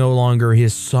was no longer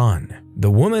his son.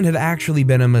 The woman had actually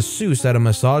been a masseuse at a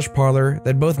massage parlor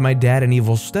that both my dad and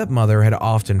evil stepmother had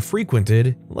often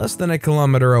frequented, less than a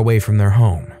kilometer away from their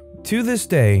home. To this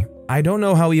day, I don't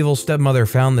know how evil stepmother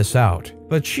found this out,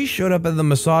 but she showed up at the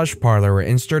massage parlor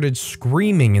and started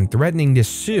screaming and threatening to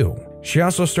sue. She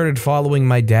also started following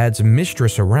my dad's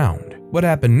mistress around. What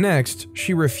happened next,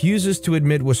 she refuses to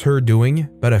admit was her doing,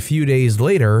 but a few days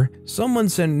later, someone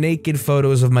sent naked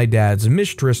photos of my dad's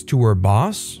mistress to her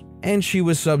boss, and she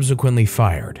was subsequently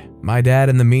fired. My dad,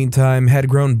 in the meantime, had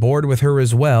grown bored with her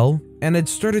as well, and had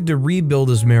started to rebuild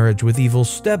his marriage with evil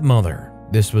stepmother.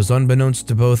 This was unbeknownst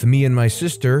to both me and my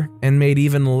sister, and made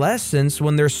even less sense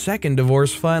when their second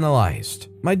divorce finalized.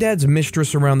 My dad's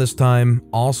mistress around this time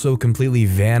also completely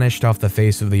vanished off the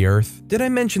face of the earth. Did I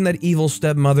mention that evil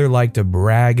stepmother liked to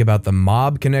brag about the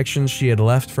mob connections she had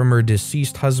left from her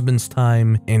deceased husband's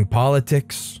time in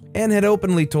politics? And had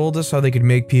openly told us how they could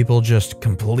make people just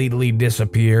completely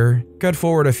disappear? Cut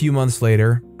forward a few months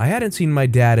later, I hadn't seen my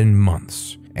dad in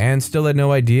months, and still had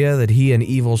no idea that he and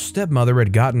evil stepmother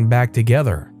had gotten back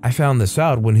together. I found this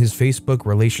out when his Facebook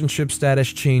relationship status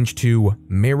changed to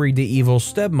married to evil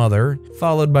stepmother,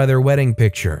 followed by their wedding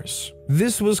pictures.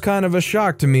 This was kind of a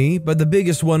shock to me, but the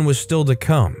biggest one was still to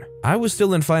come. I was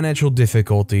still in financial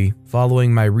difficulty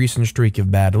following my recent streak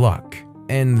of bad luck.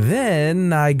 And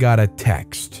then I got a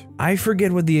text. I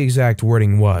forget what the exact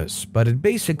wording was, but it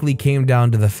basically came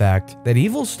down to the fact that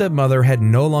evil stepmother had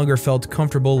no longer felt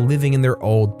comfortable living in their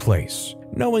old place,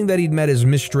 knowing that he'd met his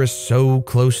mistress so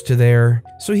close to there.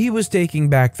 So he was taking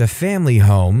back the family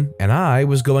home, and I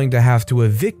was going to have to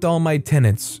evict all my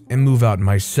tenants and move out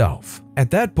myself.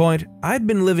 At that point, I'd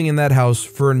been living in that house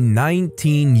for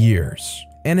 19 years,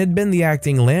 and had been the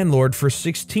acting landlord for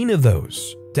 16 of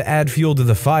those. To add fuel to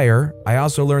the fire, I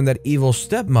also learned that evil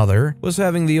stepmother was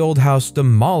having the old house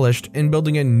demolished and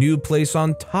building a new place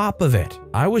on top of it.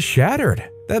 I was shattered.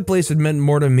 That place had meant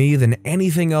more to me than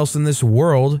anything else in this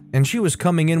world, and she was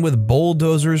coming in with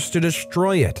bulldozers to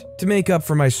destroy it. To make up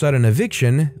for my sudden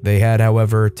eviction, they had,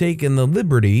 however, taken the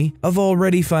liberty of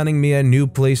already finding me a new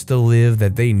place to live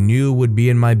that they knew would be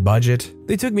in my budget.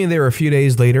 They took me there a few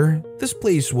days later. This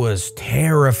place was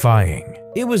terrifying.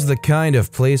 It was the kind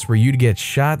of place where you'd get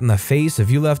shot in the face if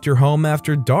you left your home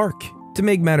after dark. To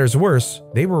make matters worse,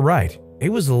 they were right. It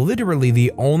was literally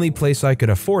the only place I could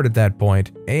afford at that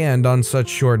point, and on such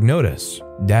short notice.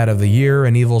 Dad of the Year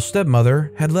and evil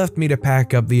stepmother had left me to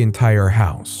pack up the entire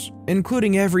house,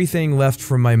 including everything left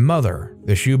from my mother.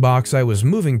 The shoebox I was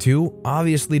moving to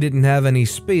obviously didn't have any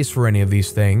space for any of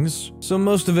these things, so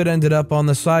most of it ended up on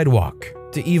the sidewalk.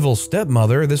 To evil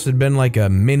stepmother, this had been like a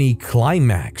mini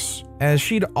climax, as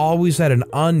she'd always had an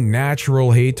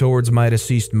unnatural hate towards my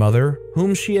deceased mother,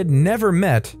 whom she had never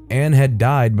met and had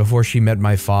died before she met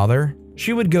my father.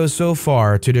 She would go so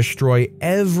far to destroy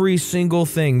every single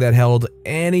thing that held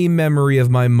any memory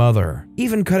of my mother,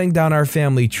 even cutting down our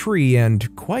family tree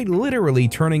and quite literally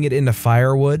turning it into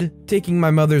firewood, taking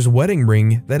my mother's wedding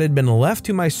ring that had been left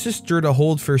to my sister to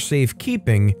hold for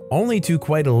safekeeping, only to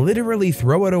quite literally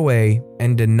throw it away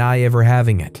and deny ever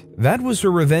having it. That was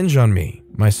her revenge on me.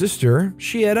 My sister,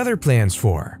 she had other plans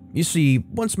for. You see,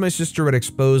 once my sister had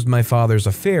exposed my father's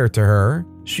affair to her,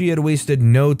 she had wasted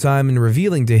no time in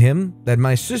revealing to him that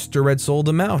my sister had sold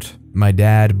him out. My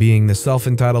dad, being the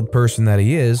self-entitled person that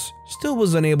he is, still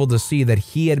was unable to see that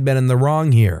he had been in the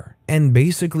wrong here, and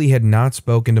basically had not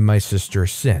spoken to my sister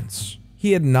since.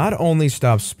 He had not only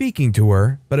stopped speaking to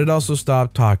her, but had also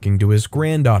stopped talking to his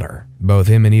granddaughter. Both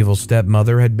him and evil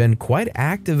stepmother had been quite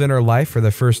active in her life for the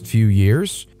first few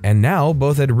years, and now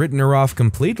both had written her off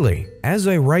completely. As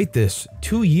I write this,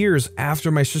 2 years after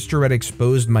my sister had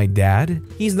exposed my dad,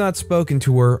 he's not spoken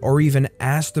to her or even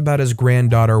asked about his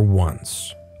granddaughter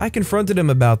once. I confronted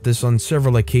him about this on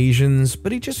several occasions,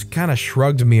 but he just kinda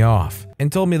shrugged me off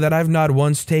and told me that I've not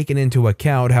once taken into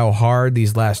account how hard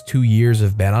these last 2 years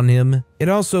have been on him. It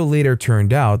also later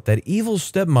turned out that evil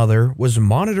stepmother was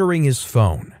monitoring his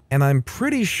phone, and I'm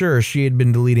pretty sure she had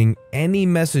been deleting any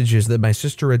messages that my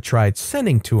sister had tried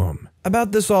sending to him.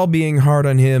 About this all being hard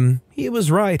on him, he was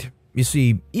right. You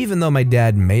see, even though my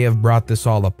dad may have brought this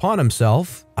all upon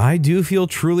himself, I do feel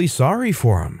truly sorry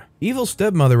for him. Evil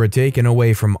stepmother had taken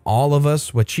away from all of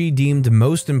us what she deemed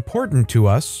most important to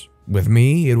us. With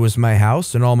me, it was my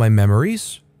house and all my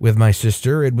memories. With my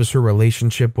sister, it was her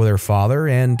relationship with her father,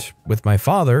 and with my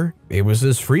father, it was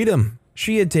his freedom.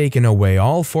 She had taken away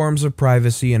all forms of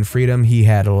privacy and freedom he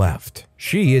had left.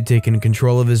 She had taken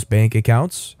control of his bank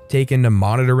accounts, taken to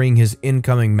monitoring his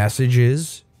incoming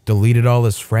messages, deleted all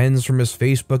his friends from his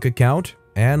Facebook account,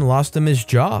 and lost him his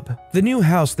job. The new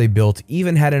house they built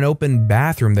even had an open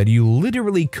bathroom that you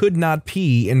literally could not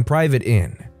pee in private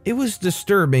in. It was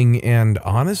disturbing and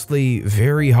honestly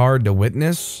very hard to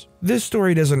witness. This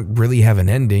story doesn't really have an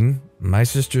ending. My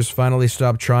sister's finally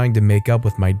stopped trying to make up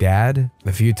with my dad.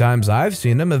 The few times I've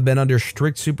seen him have been under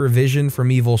strict supervision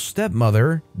from evil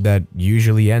stepmother that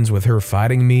usually ends with her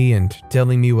fighting me and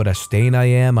telling me what a stain I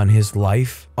am on his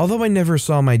life. Although I never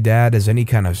saw my dad as any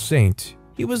kind of saint,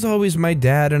 he was always my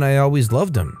dad and I always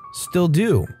loved him. Still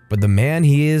do. But the man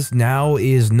he is now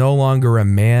is no longer a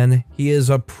man, he is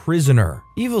a prisoner.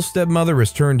 Evil stepmother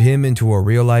has turned him into a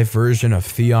real-life version of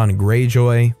Theon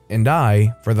Greyjoy, and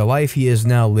I, for the life he is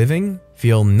now living,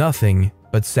 feel nothing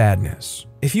but sadness.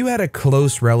 If you had a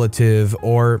close relative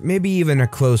or maybe even a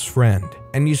close friend,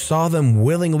 and you saw them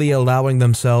willingly allowing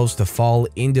themselves to fall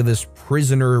into this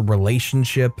prisoner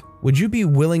relationship, would you be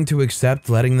willing to accept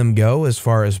letting them go as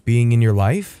far as being in your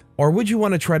life? Or would you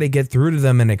want to try to get through to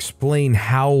them and explain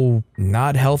how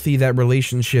not healthy that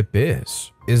relationship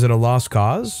is? Is it a lost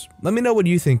cause? Let me know what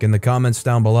you think in the comments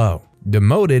down below.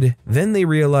 Demoted, then they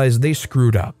realized they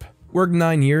screwed up. Worked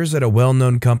 9 years at a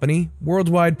well-known company,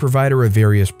 worldwide provider of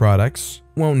various products.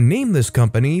 Won't name this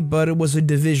company, but it was a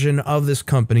division of this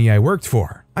company I worked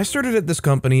for. I started at this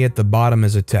company at the bottom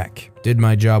as a tech, did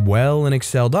my job well and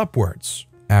excelled upwards.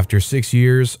 After 6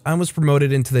 years, I was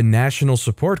promoted into the national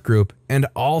support group and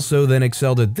also then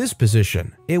excelled at this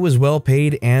position. It was well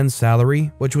paid and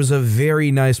salary, which was a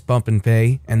very nice bump in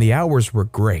pay, and the hours were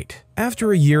great.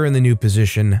 After a year in the new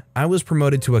position, I was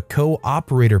promoted to a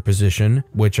co-operator position,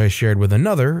 which I shared with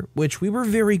another, which we were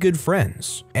very good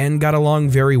friends and got along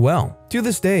very well. To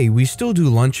this day, we still do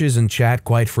lunches and chat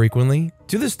quite frequently.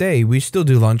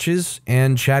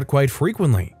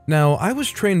 Now, I was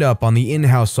trained up on the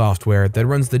in-house software that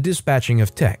runs the dispatching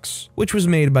of techs, which was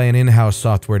made by an in-house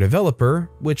software developer,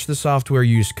 which the software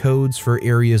used codes for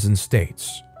areas and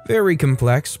states. Very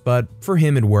complex, but for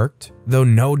him it worked, though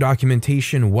no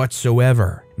documentation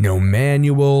whatsoever. No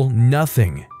manual,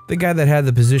 nothing. The guy that had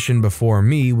the position before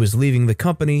me was leaving the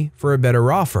company for a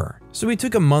better offer, so he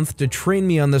took a month to train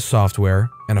me on the software,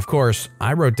 and of course,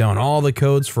 I wrote down all the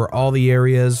codes for all the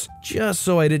areas just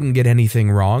so I didn't get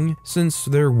anything wrong, since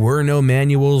there were no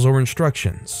manuals or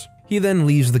instructions. He then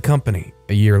leaves the company.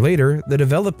 A year later, the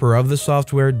developer of the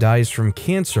software dies from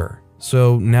cancer.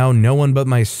 So now no one but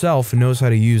myself knows how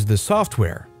to use the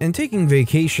software, and taking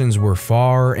vacations were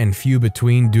far and few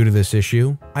between due to this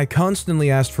issue. I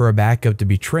constantly asked for a backup to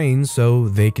be trained so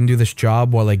they can do this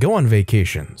job while I go on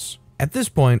vacations. At this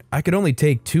point, I could only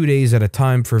take 2 days at a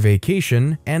time for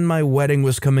vacation, and my wedding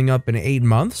was coming up in 8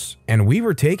 months, and we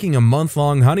were taking a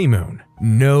month-long honeymoon.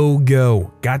 No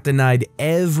go. Got denied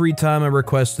every time I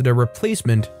requested a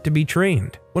replacement to be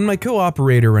trained. When my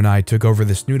co-operator and I took over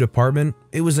this new department,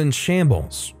 it was in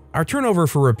shambles. Our turnover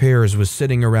for repairs was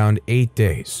sitting around 8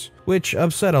 days, which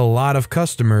upset a lot of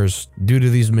customers due to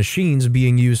these machines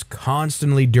being used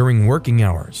constantly during working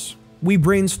hours. We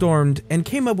brainstormed and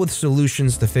came up with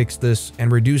solutions to fix this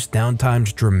and reduce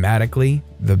downtimes dramatically.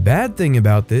 The bad thing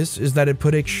about this is that it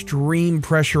put extreme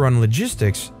pressure on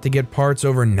logistics to get parts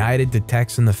overnighted to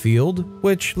techs in the field,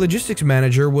 which logistics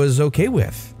manager was okay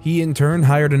with. He in turn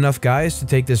hired enough guys to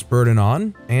take this burden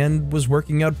on and was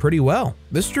working out pretty well.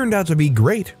 This turned out to be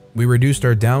great. We reduced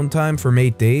our downtime from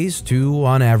 8 days to,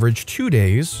 on average, 2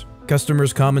 days.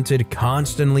 Customers commented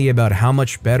constantly about how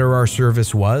much better our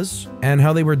service was and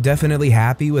how they were definitely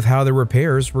happy with how the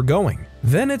repairs were going.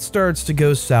 Then it starts to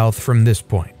go south from this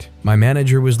point. My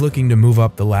manager was looking to move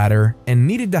up the ladder and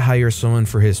needed to hire someone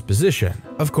for his position.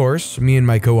 Of course, me and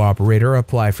my co-operator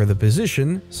apply for the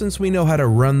position since we know how to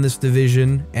run this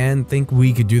division and think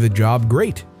we could do the job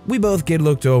great. We both get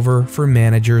looked over for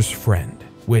manager's friend,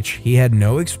 which he had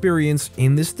no experience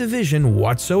in this division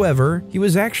whatsoever. He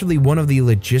was actually one of the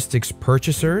logistics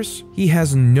purchasers. He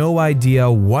has no idea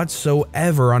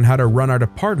whatsoever on how to run our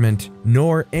department,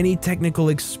 nor any technical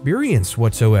experience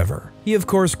whatsoever. He of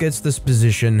course gets this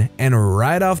position, and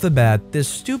right off the bat, this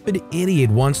stupid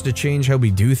idiot wants to change how we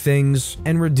do things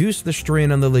and reduce the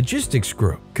strain on the logistics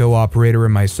group. Co-operator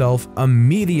and myself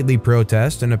immediately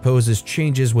protest and oppose his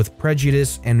changes with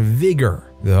prejudice and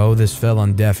vigor. Though this fell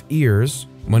on deaf ears,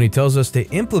 when he tells us to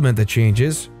implement the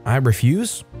changes, I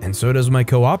refuse, and so does my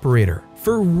co-operator.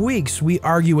 For weeks, we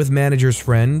argue with manager's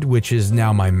friend, which is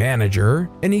now my manager,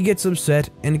 and he gets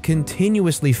upset and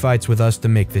continuously fights with us to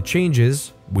make the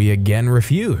changes. We again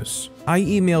refuse. I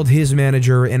emailed his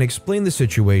manager and explained the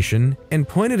situation and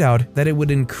pointed out that it would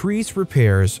increase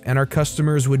repairs and our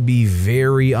customers would be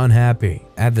very unhappy.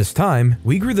 At this time,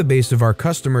 we grew the base of our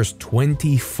customers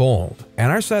 20-fold,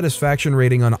 and our satisfaction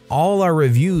rating on all our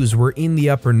reviews were in the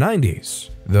upper 90s.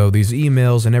 Though these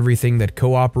emails and everything that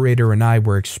co-operator and I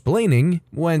were explaining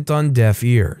went on deaf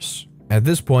ears. At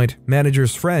this point,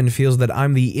 manager's friend feels that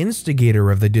I'm the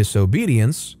instigator of the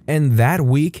disobedience, and that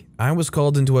week, I was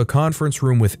called into a conference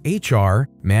room with HR,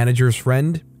 manager's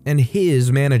friend, and his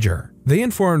manager. They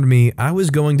informed me I was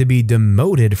going to be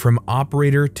demoted from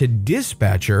operator to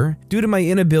dispatcher due to my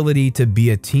inability to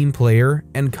be a team player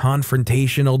and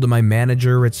confrontational to my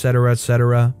manager, etc.,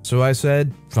 etc. So I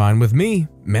said, fine with me.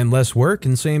 Meant less work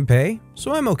and same pay,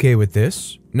 so I'm okay with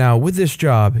this. Now, with this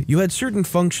job, you had certain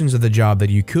functions of the job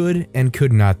that you could and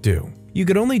could not do. You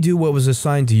could only do what was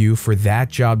assigned to you for that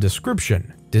job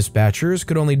description. Dispatchers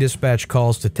could only dispatch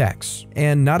calls to techs,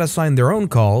 and not assign their own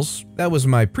calls. That was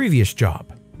my previous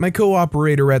job. My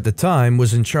co-operator at the time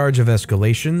was in charge of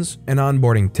escalations and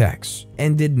onboarding techs,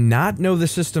 and did not know the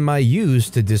system I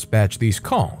used to dispatch these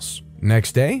calls.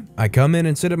 Next day, I come in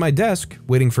and sit at my desk,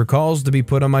 waiting for calls to be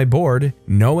put on my board,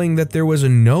 knowing that there was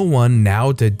no one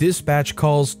now to dispatch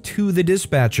calls to the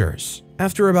dispatchers.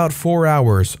 After about 4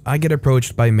 hours, I get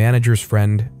approached by manager's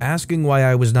friend, asking why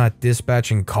I was not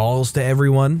dispatching calls to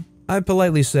everyone. I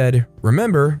politely said,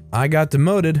 "Remember, I got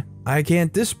demoted. I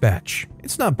can't dispatch.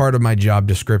 It's not part of my job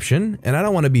description, and I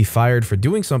don't want to be fired for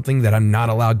doing something that I'm not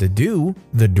allowed to do."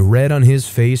 The dread on his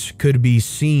face could be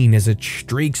seen as it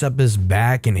streaks up his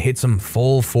back and hits him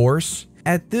full force.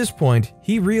 At this point,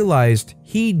 he realized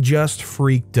he just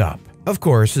freaked up. Of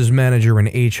course, his manager in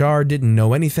HR didn't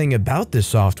know anything about this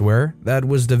software that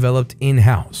was developed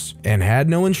in-house and had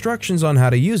no instructions on how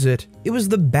to use it. It was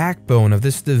the backbone of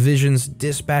this division's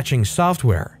dispatching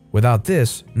software. Without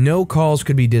this, no calls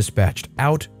could be dispatched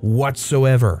out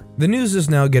whatsoever. The news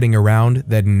is now getting around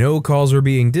that no calls are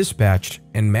being dispatched,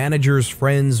 and manager's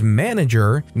friend's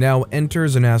manager now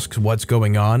enters and asks what's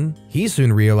going on. He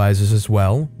soon realizes as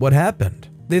well what happened.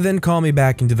 They then call me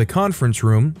back into the conference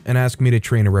room and ask me to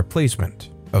train a replacement.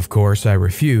 Of course, I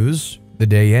refuse. The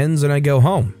day ends and I go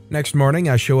home. Next morning,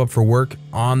 I show up for work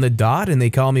on the dot and they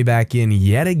call me back in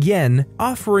yet again,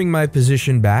 offering my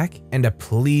position back and to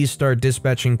please start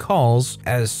dispatching calls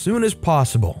as soon as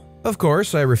possible. Of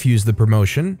course, I refused the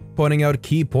promotion, pointing out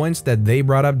key points that they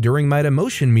brought up during my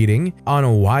demotion meeting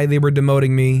on why they were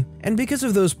demoting me, and because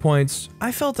of those points,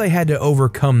 I felt I had to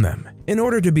overcome them in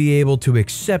order to be able to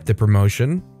accept the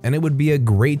promotion, and it would be a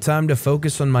great time to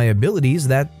focus on my abilities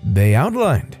that they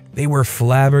outlined. They were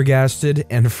flabbergasted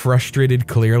and frustrated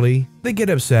clearly. They get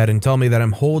upset and tell me that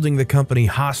I'm holding the company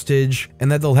hostage and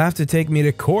that they'll have to take me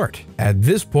to court. At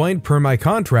this point, per my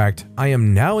contract, I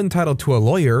am now entitled to a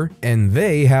lawyer and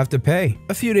they have to pay.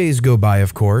 A few days go by,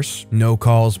 of course, no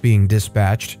calls being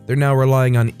dispatched. They're now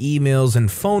relying on emails and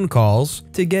phone calls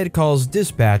to get calls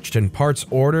dispatched and parts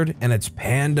ordered, and it's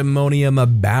pandemonium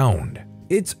abound.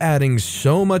 It's adding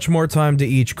so much more time to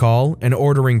each call and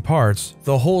ordering parts,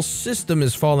 the whole system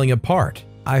is falling apart.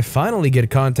 I finally get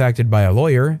contacted by a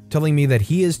lawyer telling me that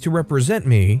he is to represent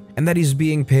me and that he's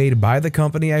being paid by the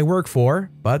company I work for,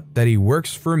 but that he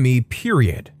works for me,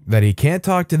 period. That he can't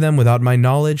talk to them without my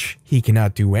knowledge, he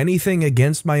cannot do anything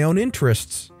against my own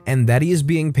interests, and that he is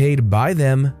being paid by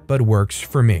them but works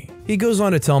for me. He goes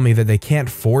on to tell me that they can't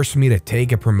force me to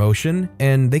take a promotion,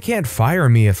 and they can't fire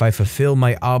me if I fulfill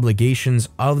my obligations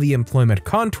of the employment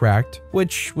contract,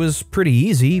 which was pretty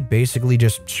easy, basically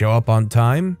just show up on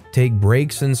time, take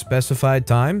breaks in specified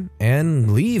time,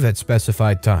 and leave at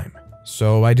specified time.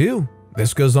 So I do.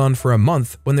 This goes on for a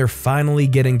month when they're finally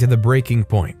getting to the breaking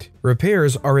point.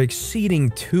 Repairs are exceeding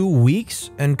 2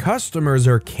 weeks and customers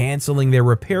are canceling their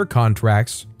repair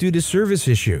contracts due to service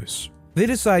issues. They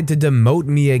decide to demote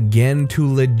me again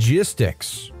to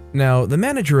logistics. Now, the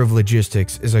manager of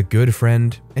logistics is a good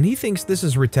friend and he thinks this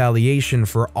is retaliation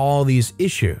for all these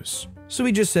issues. So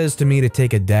he just says to me to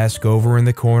take a desk over in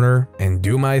the corner and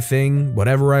do my thing,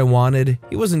 whatever I wanted.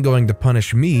 He wasn't going to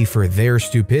punish me for their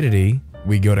stupidity.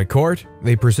 We go to court,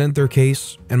 they present their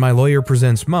case, and my lawyer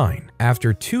presents mine.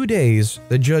 After 2 days,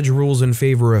 the judge rules in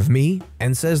favor of me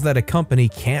and says that a company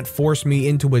can't force me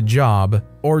into a job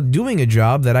or doing a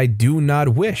job that I do not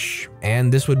wish,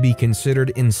 and this would be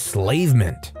considered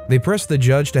enslavement. They press the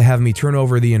judge to have me turn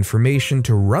over the information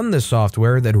to run the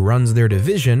software that runs their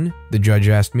division. The judge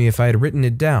asked me if I had written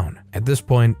it down. At this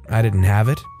point, I didn't have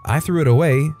it. I threw it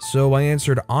away, so I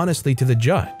answered honestly to the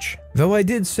judge. Though I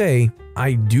did say,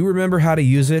 I do remember how to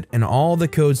use it and all the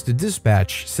codes to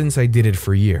dispatch since I did it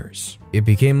for years. It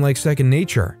became like second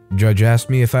nature. Judge asked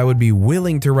me if I would be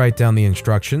willing to write down the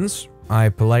instructions. I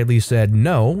politely said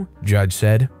no. Judge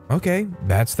said, okay,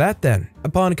 that's that then.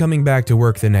 Upon coming back to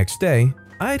work the next day,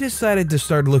 I decided to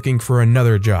start looking for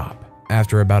another job.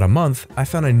 After about a month, I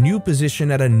found a new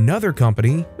position at another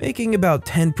company, making about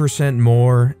 10%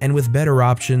 more and with better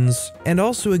options, and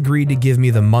also agreed to give me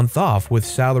the month off with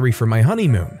salary for my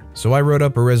honeymoon. So I wrote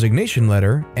up a resignation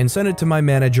letter and sent it to my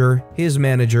manager, his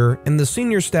manager, and the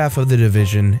senior staff of the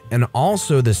division, and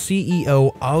also the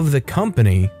CEO of the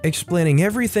company, explaining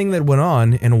everything that went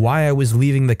on and why I was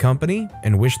leaving the company,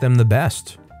 and wished them the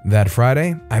best. That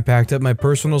Friday, I packed up my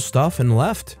personal stuff and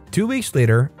left. 2 weeks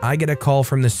later, I get a call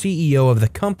from the CEO of the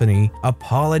company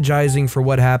apologizing for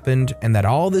what happened and that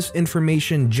all this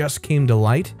information just came to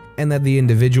light and that the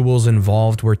individuals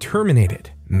involved were terminated.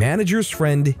 Manager's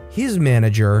friend, his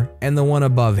manager, and the one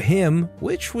above him,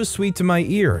 which was sweet to my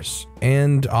ears,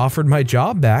 and offered my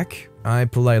job back. I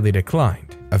politely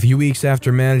declined. A few weeks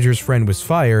after manager's friend was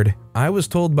fired, I was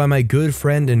told by my good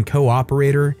friend and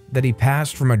co-operator that he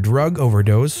passed from a drug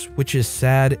overdose, which is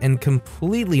sad and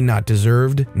completely not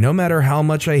deserved, no matter how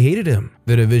much I hated him.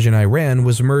 The division I ran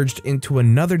was merged into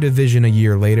another division a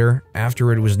year later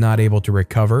after it was not able to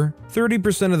recover.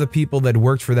 30% of the people that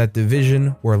worked for that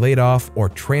division were laid off or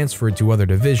transferred to other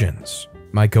divisions.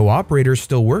 My co-operator is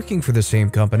still working for the same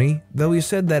company, though he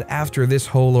said that after this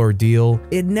whole ordeal,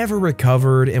 it never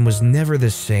recovered and was never the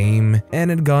same and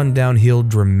had gone downhill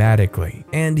dramatically,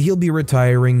 and he'll be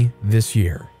retiring this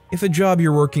year. If a job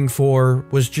you're working for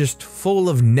was just full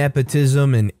of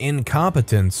nepotism and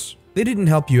incompetence, they didn't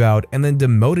help you out and then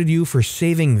demoted you for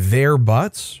saving their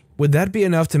butts, would that be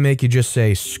enough to make you just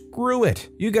say, screw it,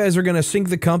 you guys are gonna sink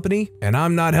the company and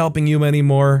I'm not helping you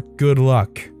anymore, good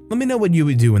luck? Let me know what you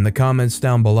would do in the comments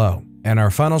down below. And our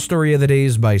final story of the day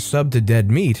is by Sub to Dead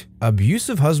Meat.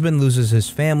 Abusive husband loses his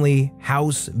family,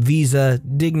 house, visa,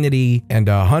 dignity, and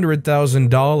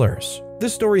 $100,000.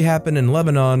 This story happened in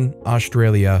Lebanon,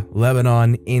 Australia,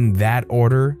 Lebanon in that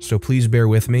order, so please bear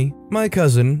with me. My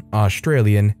cousin,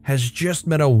 Australian, has just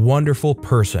met a wonderful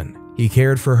person. He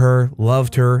cared for her,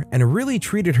 loved her, and really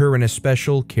treated her in a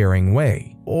special, caring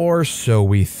way. Or so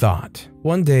we thought.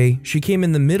 One day, she came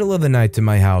in the middle of the night to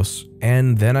my house,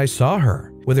 and then I saw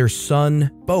her. With her son,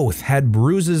 both had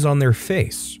bruises on their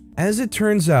face. As it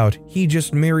turns out, he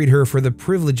just married her for the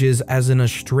privileges as an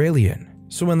Australian.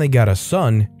 So when they got a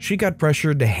son, she got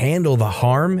pressured to handle the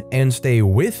harm and stay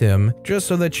with him just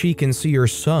so that she can see her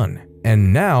son.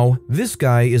 And now, this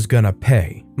guy is gonna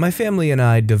pay. My family and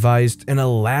I devised an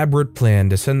elaborate plan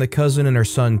to send the cousin and her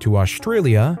son to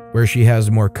Australia, where she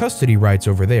has more custody rights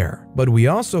over there. But we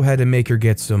also had to make her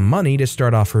get some money to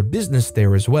start off her business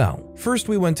there as well. First,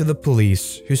 we went to the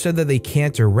police, who said that they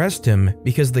can't arrest him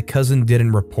because the cousin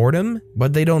didn't report him,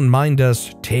 but they don't mind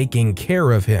us taking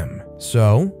care of him.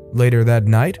 So, later that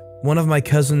night, one of my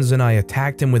cousins and I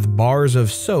attacked him with bars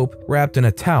of soap wrapped in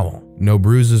a towel. No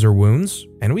bruises or wounds,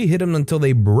 and we hit him until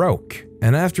they broke.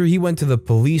 And after he went to the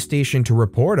police station to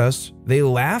report us, they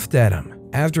laughed at him.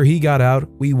 After he got out,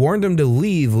 we warned him to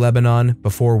leave Lebanon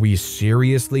before we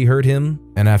seriously hurt him.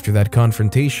 And after that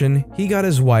confrontation, he got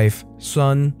his wife,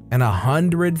 son, and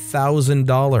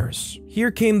 $100,000.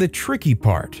 Here came the tricky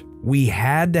part. We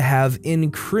had to have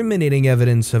incriminating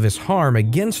evidence of his harm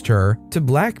against her to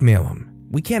blackmail him.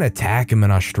 We can't attack him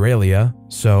in Australia.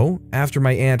 So, after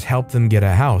my aunt helped them get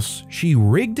a house, she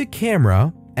rigged a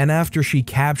camera, and after she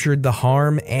captured the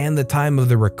harm and the time of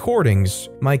the recordings,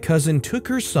 my cousin took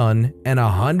her son and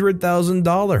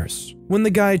 $100,000. When the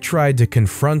guy tried to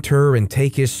confront her and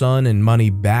take his son and money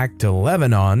back to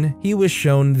Lebanon, he was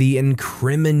shown the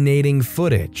incriminating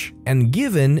footage and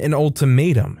given an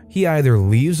ultimatum. He either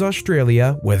leaves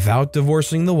Australia without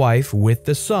divorcing the wife with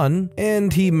the son,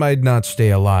 and he might not stay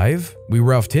alive. We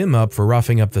roughed him up for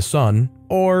roughing up the son,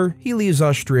 or he leaves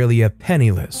Australia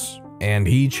penniless. And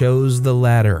he chose the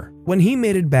latter. When he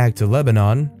made it back to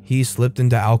Lebanon, he slipped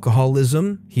into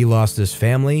alcoholism, he lost his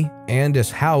family and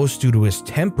his house due to his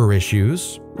temper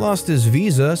issues, lost his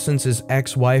visa since his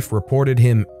ex-wife reported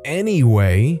him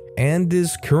anyway, and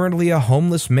is currently a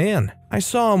homeless man. I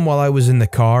saw him while I was in the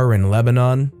car in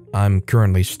Lebanon. I'm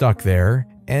currently stuck there.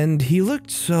 And he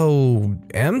looked so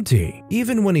empty,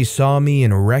 even when he saw me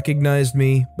and recognized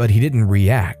me, but he didn't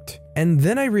react. And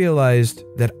then I realized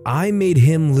that I made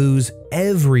him lose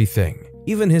everything.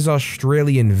 Even his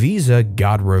Australian visa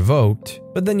got revoked,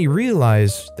 but then you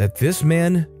realize that this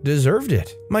man deserved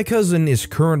it. My cousin is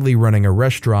currently running a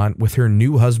restaurant with her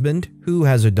new husband, who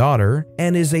has a daughter,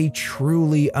 and is a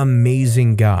truly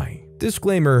amazing guy.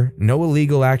 Disclaimer, no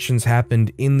illegal actions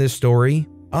happened in this story,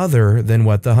 other than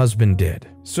what the husband did.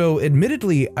 So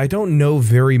admittedly, I don't know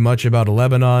very much about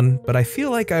Lebanon, but I feel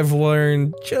like I've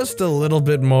learned just a little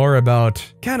bit more about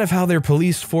kind of how their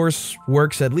police force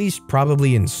works, at least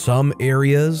probably in some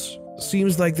areas.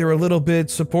 Seems like they're a little bit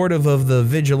supportive of the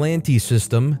vigilante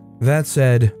system. That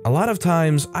said, a lot of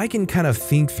times I can kind of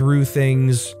think through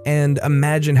things and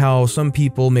imagine how some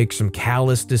people make some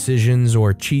callous decisions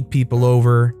or cheat people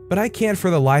over, but I can't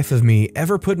for the life of me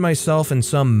ever put myself in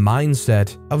some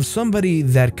mindset of somebody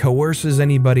that coerces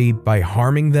anybody by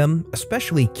harming them,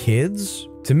 especially kids.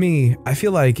 To me, I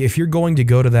feel like if you're going to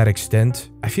go to that extent,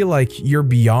 I feel like you're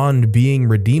beyond being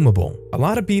redeemable. A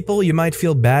lot of people, you might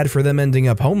feel bad for them ending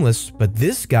up homeless, but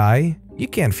this guy, you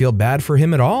can't feel bad for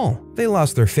him at all. They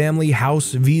lost their family,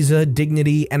 house, visa,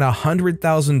 dignity, and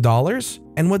 $100,000?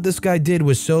 And what this guy did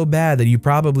was so bad that you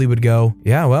probably would go,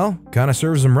 yeah, well, kinda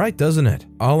serves him right, doesn't it?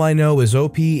 All I know is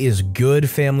OP is good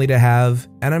family to have,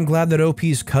 and I'm glad that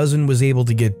OP's cousin was able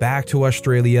to get back to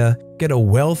Australia, get a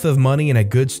wealth of money and a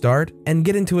good start, and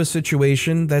get into a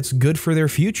situation that's good for their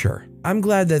future. I'm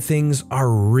glad that things are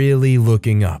really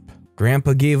looking up.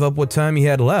 Grandpa gave up what time he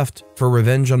had left for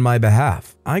revenge on my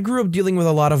behalf. I grew up dealing with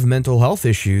a lot of mental health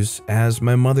issues, as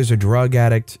my mother's a drug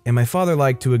addict and my father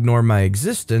liked to ignore my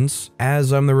existence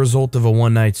as I'm the result of a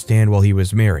one-night stand while he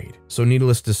was married. So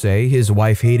needless to say, his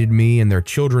wife hated me and their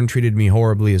children treated me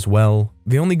horribly as well.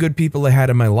 The only good people I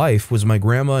had in my life was my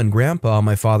grandma and grandpa on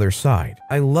my father's side.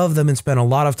 I loved them and spent a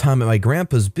lot of time at my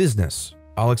grandpa's business.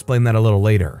 I'll explain that a little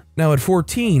later. Now at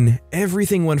 14,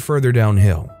 everything went further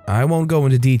downhill. I won't go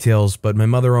into details, but my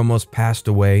mother almost passed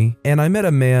away, and I met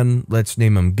a man, let's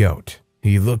name him Goat.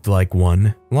 He looked like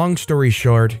one. Long story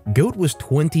short, Goat was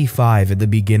 25 at the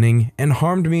beginning and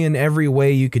harmed me in every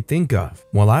way you could think of,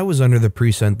 while I was under the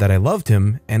pretense that I loved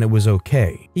him and it was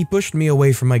okay. He pushed me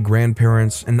away from my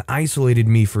grandparents and isolated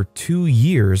me for 2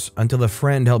 years until a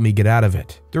friend helped me get out of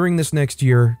it. During this next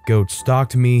year, Goat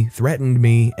stalked me, threatened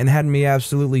me, and had me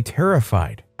absolutely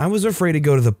terrified. I was afraid to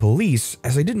go to the police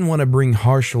as I didn't want to bring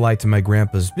harsh light to my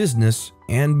grandpa's business,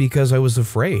 and because I was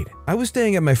afraid. I was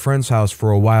staying at my friend's house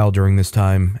for a while during this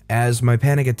time, as my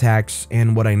panic attacks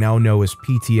and what I now know as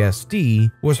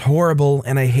PTSD was horrible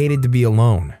and I hated to be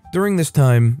alone. During this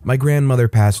time, my grandmother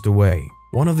passed away,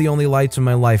 one of the only lights in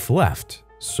my life left,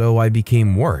 so I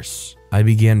became worse. I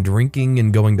began drinking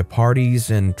and going to parties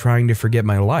and trying to forget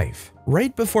my life.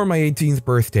 Right before my 18th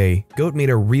birthday, Goat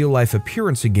made a real-life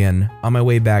appearance again. On my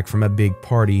way back from a big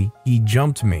party, he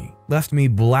jumped me, left me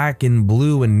black and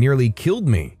blue, and nearly killed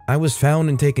me. I was found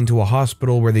and taken to a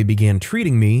hospital where they began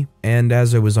treating me, and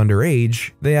as I was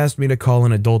underage, they asked me to call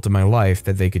an adult in my life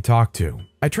that they could talk to.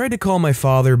 I tried to call my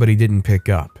father, but he didn't pick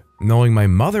up. Knowing my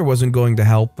mother wasn't going to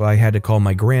help, I had to call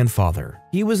my grandfather.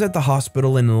 He was at the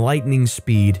hospital in lightning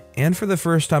speed, and for the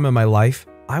first time in my life,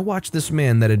 I watched this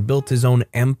man that had built his own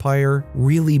empire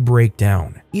really break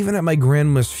down. Even at my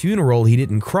grandma's funeral, he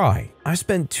didn't cry. I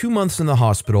spent 2 months in the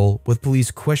hospital with police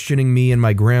questioning me and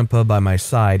my grandpa by my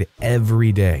side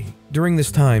every day. During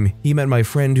this time, he met my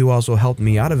friend who also helped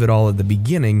me out of it all at the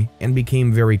beginning and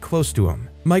became very close to him.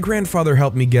 My grandfather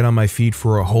helped me get on my feet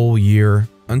for a whole year,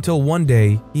 until one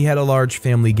day he had a large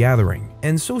family gathering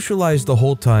and socialized the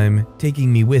whole time,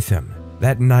 taking me with him.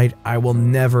 That night I will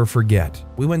never forget.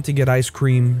 We went to get ice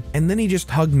cream, and then he just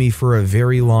hugged me for a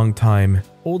very long time,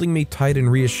 holding me tight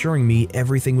and reassuring me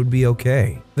everything would be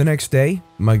okay. The next day,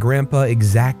 my grandpa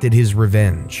exacted his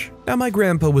revenge. Now, my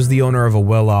grandpa was the owner of a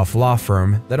well-off law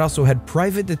firm that also had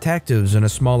private detectives in a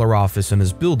smaller office in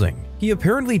his building. He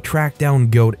apparently tracked down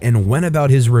Goat and went about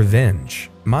his revenge.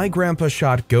 My grandpa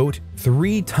shot Goat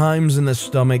 3 times in the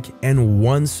stomach and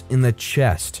once in the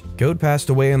chest. Goat passed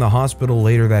away in the hospital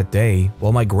later that day,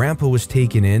 while my grandpa was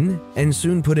taken in and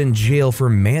soon put in jail for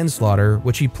manslaughter,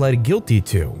 which he pled guilty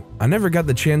to. I never got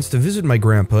the chance to visit my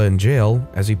grandpa in jail,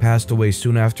 as he passed away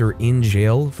soon after in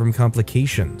jail from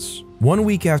complications. 1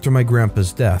 week after my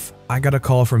grandpa's death, I got a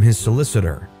call from his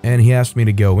solicitor, and he asked me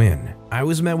to go in. I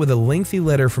was met with a lengthy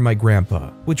letter from my grandpa,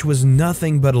 which was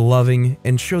nothing but loving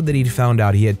and showed that he'd found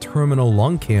out he had terminal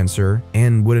lung cancer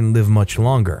and wouldn't live much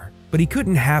longer. But he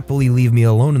couldn't happily leave me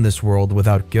alone in this world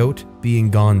without Goat being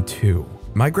gone too.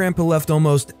 My grandpa left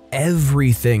almost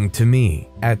everything to me.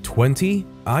 At 20,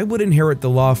 I would inherit the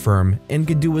law firm and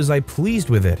could do as I pleased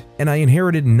with it, and I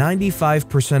inherited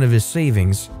 95% of his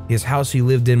savings, his house he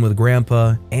lived in with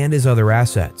grandpa, and his other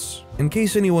assets. In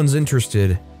case anyone's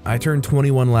interested, I turned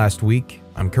 21 last week.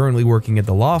 I'm currently working at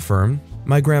the law firm.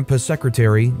 My grandpa's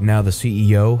secretary, now the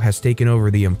CEO, has taken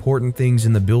over the important things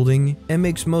in the building and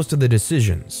makes most of the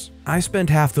decisions. I spent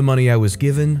half the money I was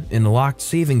given in locked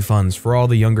saving funds for all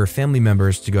the younger family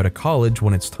members to go to college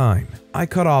when it's time. I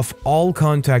cut off all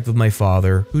contact with my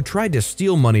father, who tried to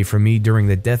steal money from me during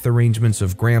the death arrangements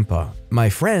of Grandpa. My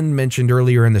friend mentioned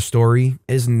earlier in the story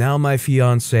is now my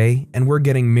fiance, and we're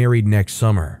getting married next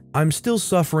summer. I'm still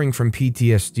suffering from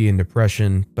PTSD and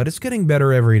depression, but it's getting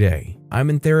better every day. I'm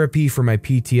in therapy for my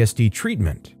PTSD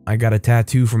treatment. I got a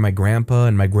tattoo from my grandpa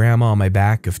and my grandma on my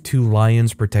back of 2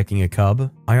 lions protecting a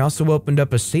cub. I also opened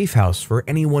up a safe house for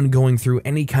anyone going through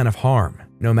any kind of harm.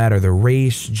 No matter the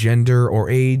race, gender, or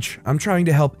age, I'm trying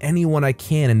to help anyone I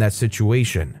can in that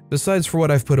situation. Besides for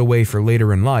what I've put away for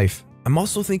later in life, I'm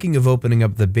also thinking of opening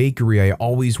up the bakery I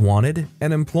always wanted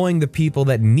and employing the people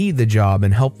that need the job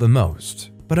and help the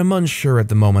most. but I'm unsure at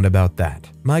the moment about that.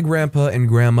 My grandpa and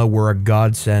grandma were a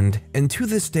godsend, and to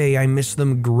this day I miss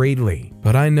them greatly,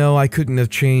 but I know I couldn't have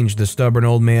changed the stubborn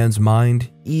old man's mind,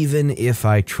 even if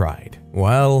I tried.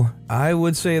 Well, I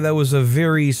would say that was a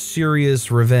very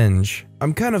serious revenge.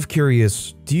 I'm kind of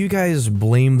curious, do you guys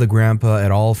blame the grandpa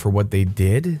at all for what they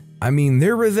did? I mean,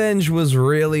 their revenge was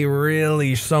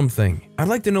really something. I'd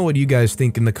like to know what you guys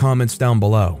think in the comments down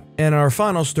below. And our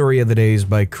final story of the day is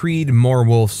by Creed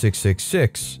Morewolf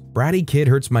 666. Bratty kid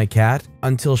hurts my cat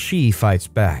until she fights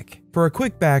back. For a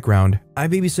quick background, I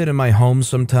babysit in my home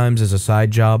sometimes as a side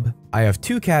job. I have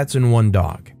 2 cats and 1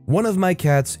 dog. One of my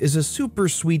cats is a super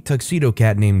sweet tuxedo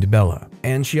cat named Bella,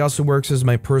 and she also works as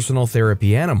my personal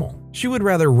therapy animal. She would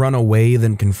rather run away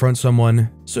than confront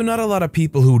someone, so not a lot of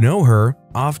people who know her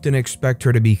often expect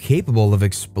her to be capable of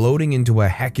exploding into a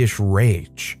heckish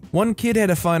rage. One kid had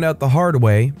to find out the hard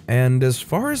way, and as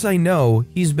far as I know,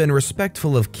 he's been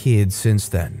respectful of kids since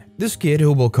then. This kid,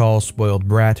 who we'll call Spoiled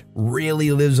Brat,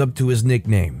 really lives up to his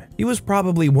nickname. He was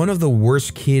probably one of the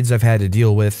worst kids I've had to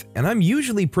deal with, and I'm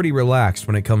usually pretty relaxed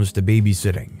when it comes to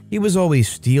babysitting. He was always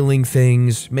stealing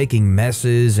things, making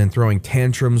messes, and throwing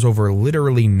tantrums over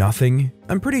literally nothing.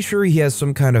 I'm pretty sure he has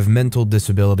some kind of mental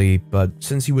disability, but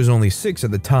since he was only 6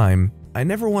 at the time, I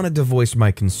never wanted to voice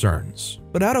my concerns.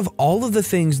 But out of all of the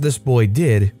things this boy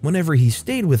did whenever he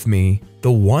stayed with me,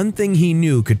 the one thing he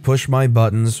knew could push my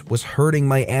buttons was hurting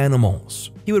my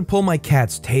animals. He would pull my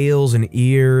cat's tails and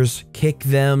ears, kick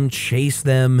them, chase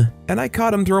them, and I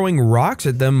caught him throwing rocks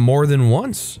at them more than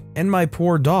once. And my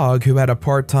poor dog, who had a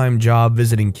part-time job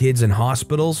visiting kids in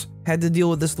hospitals, had to deal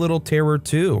with this little terror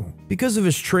too. Because of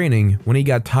his training, when he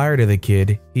got tired of the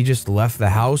kid, he just left the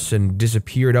house and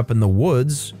disappeared up in the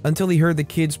woods until he heard the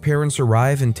kid's parents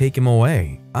arrive and take him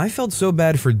away. I felt so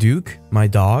bad for Duke, my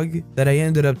dog, that I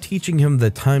ended up teaching him the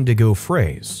time to go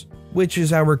phrase, which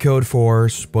is our code for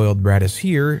 "Spoiled Brat is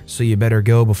here, so you better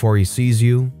go before he sees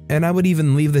you." And I would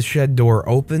even leave the shed door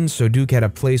open so Duke had a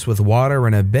place with water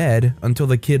and a bed until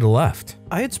the kid left.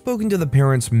 I had spoken to the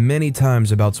parents many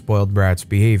times about Spoiled Brat's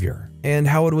behavior and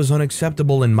how it was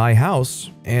unacceptable in my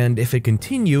house, and if it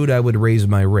continued, I would raise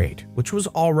my rate, which was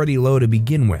already low to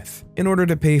begin with, in order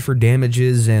to pay for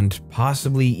damages and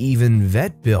possibly even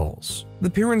vet bills. The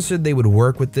parents said they would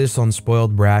work with this on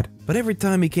Spoiled Brat, but every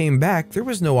time he came back, there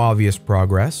was no obvious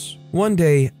progress. One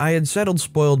day, I had settled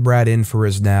Spoiled Brat in for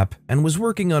his nap and was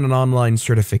working on an online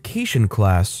certification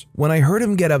class when I heard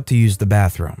him get up to use the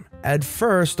bathroom. At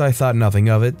first, I thought nothing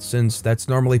of it, since that's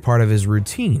normally part of his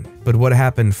routine, but what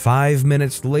happened 5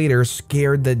 minutes later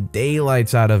scared the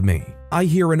daylights out of me. I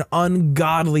hear an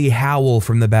ungodly howl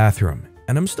from the bathroom,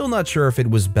 and I'm still not sure if it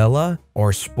was Bella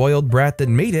or Spoiled Brat that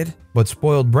made it, but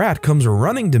Spoiled Brat comes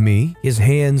running to me. His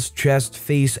hands, chest,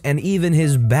 face, and even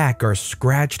his back are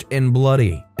scratched and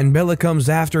bloody. And Bella comes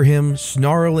after him,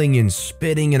 snarling and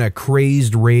spitting in a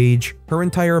crazed rage. Her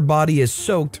entire body is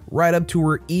soaked right up to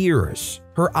her ears.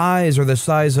 Her eyes are the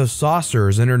size of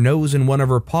saucers, and her nose and one of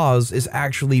her paws is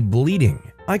actually bleeding.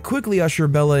 I quickly usher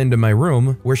Bella into my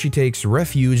room, where she takes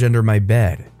refuge under my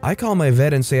bed. I call my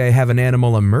vet and say I have an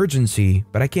animal emergency,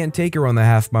 but I can't take her on the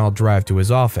half-mile drive to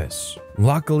his office.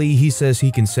 Luckily, he says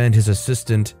he can send his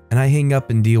assistant, and I hang up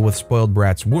and deal with Spoiled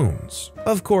Brat's wounds.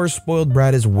 Of course, Spoiled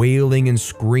Brat is wailing and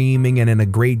screaming and in a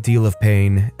great deal of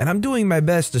pain, and I'm doing my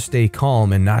best to stay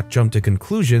calm and not jump to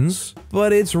conclusions,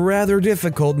 but it's rather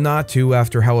difficult not to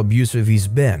after how abusive he's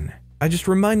been. I just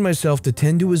remind myself to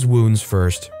tend to his wounds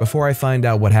first before I find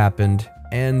out what happened,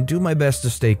 and do my best to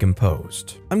stay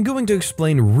composed. I'm going to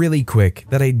explain really quick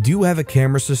that I do have a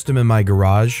camera system in my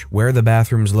garage where the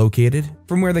bathroom's located.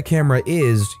 From where the camera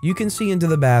is, you can see into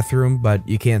the bathroom, but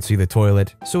you can't see the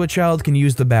toilet, so a child can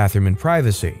use the bathroom in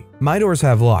privacy. My doors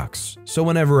have locks, so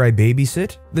whenever I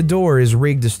babysit, the door is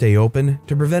rigged to stay open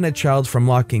to prevent a child from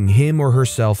locking him or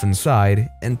herself inside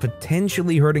and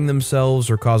potentially hurting themselves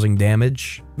or causing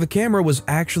damage. The camera was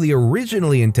actually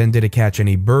originally intended to catch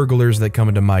any burglars that come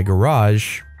into my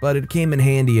garage, but it came in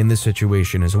handy in this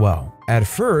situation as well. At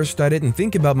first, I didn't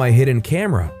think about my hidden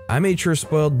camera. I made sure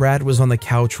Spoiled Brat was on the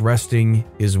couch resting,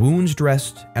 his wounds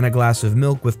dressed, and a glass of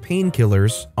milk with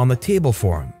painkillers on the table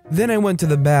for him. Then I went to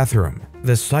the bathroom.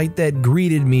 The sight that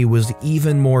greeted me was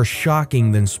even more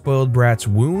shocking than Spoiled Brat's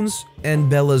wounds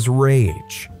and Bella's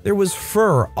rage. There was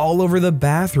fur all over the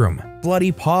bathroom,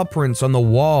 bloody paw prints on the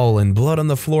wall, and blood on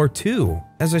the floor too.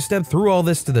 As I stepped through all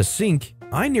this to the sink,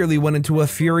 I nearly went into a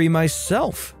fury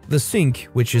myself. The sink,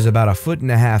 which is about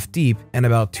 1.5 feet deep and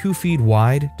about 2 feet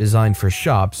wide, designed for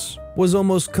shops, was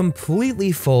almost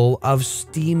completely full of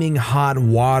steaming hot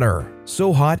water.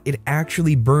 So hot it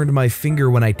actually burned my finger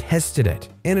when I tested it,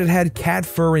 and it had cat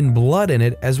fur and blood in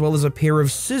it as well as a pair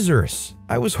of scissors.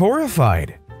 I was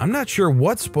horrified. I'm not sure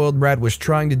what Spoiled Brat was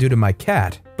trying to do to my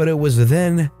cat, but it was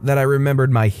then that I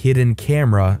remembered my hidden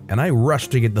camera and I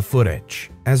rushed to get the footage.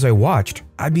 As I watched,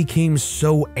 I became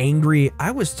so angry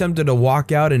I was tempted to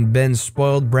walk out and bend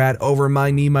Spoiled Brat over my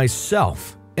knee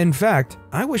myself. In fact,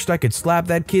 I wished I could slap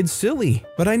that kid silly,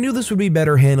 but I knew this would be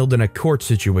better handled in a court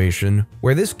situation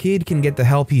where this kid can get the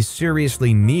help he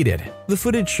seriously needed. The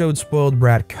footage showed Spoiled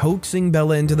Brat coaxing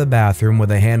Bella into the bathroom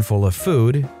with a handful of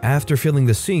food after filling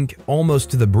the sink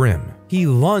almost to the brim. He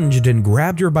lunged and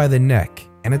grabbed her by the neck,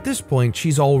 and at this point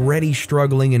she's already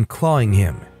struggling and clawing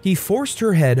him. He forced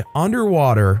her head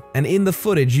underwater, and in the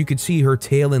footage you could see her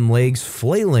tail and legs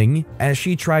flailing as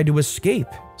she tried to escape.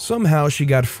 Somehow she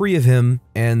got free of him,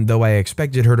 and though I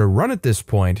expected her to run at this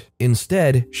point,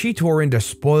 instead she tore into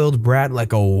Spoiled Brat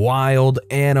like a wild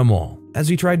animal. As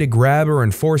he tried to grab her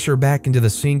and force her back into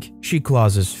the sink, she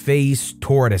claws his face,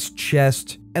 tore at his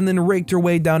chest, and then raked her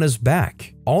way down his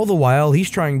back. All the while,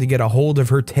 he's trying to get a hold of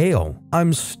her tail.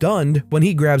 I'm stunned when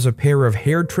he grabs a pair of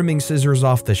hair trimming scissors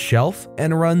off the shelf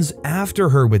and runs after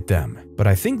her with them. But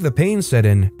I think the pain set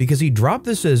in because he dropped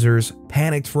the scissors,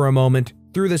 panicked for a moment,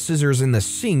 threw the scissors in the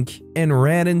sink, and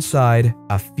ran inside,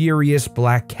 a furious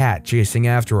black cat chasing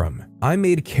after him. I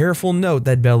made careful note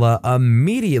that Bella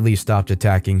immediately stopped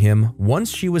attacking him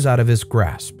once she was out of his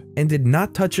grasp, and did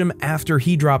not touch him after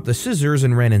he dropped the scissors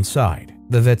and ran inside.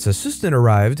 The vet's assistant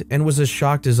arrived and was as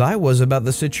shocked as I was about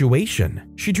the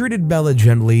situation. She treated Bella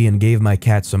gently and gave my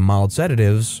cat some mild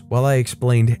sedatives while I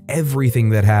explained everything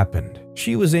that happened.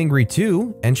 She was angry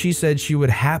too, and she said she would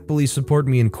happily support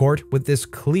me in court with this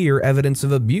clear evidence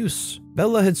of abuse.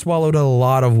 Bella had swallowed a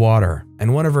lot of water,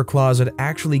 and one of her claws had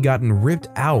actually gotten ripped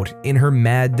out in her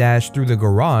mad dash through the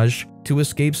garage to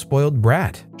escape Spoiled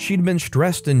Brat. She'd been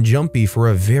stressed and jumpy for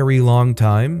a very long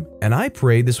time, and I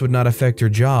prayed this would not affect her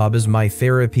job as my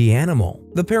therapy animal.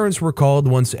 The parents were called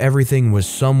once everything was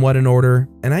somewhat in order,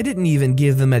 and I didn't even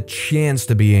give them a chance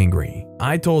to be angry.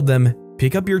 I told them,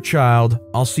 "Pick up your child,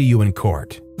 I'll see you in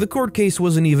court." The court case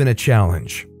wasn't even a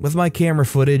challenge. With my camera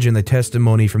footage and the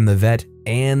testimony from the vet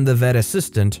and the vet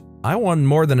assistant, I won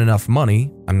more than enough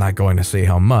money, I'm not going to say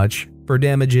how much, for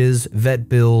damages, vet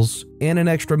bills, and an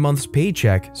extra month's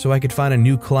paycheck so I could find a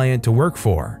new client to work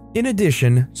for. In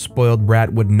addition, Spoiled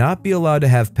Brat would not be allowed to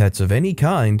have pets of any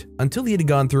kind until he had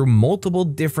gone through multiple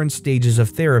different stages of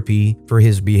therapy for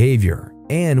his behavior,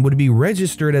 and would be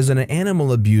registered as an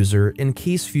animal abuser in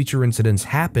case future incidents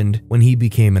happened when he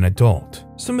became an adult.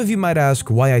 Some of you might ask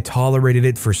why I tolerated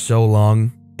it for so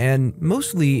long, and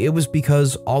mostly it was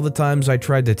because all the times I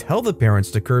tried to tell the parents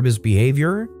to curb his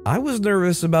behavior, I was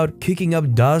nervous about kicking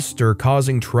up dust or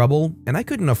causing trouble, and I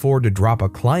couldn't afford to drop a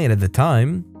client at the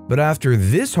time. But after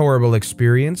this horrible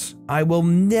experience, I will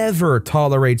never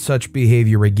tolerate such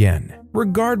behavior again,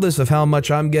 regardless of how much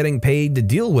I'm getting paid to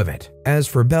deal with it. As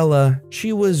for Bella,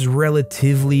 she was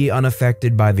relatively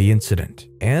unaffected by the incident,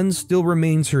 and still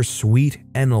remains her sweet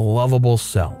and lovable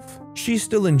self. She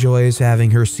still enjoys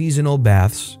having her seasonal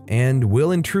baths, and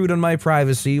will intrude on my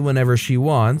privacy whenever she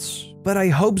wants, but I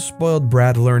hope Spoiled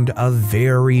Brat learned a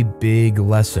very big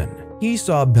lesson. He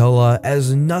saw Bella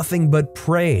as nothing but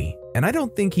prey, and I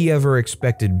don't think he ever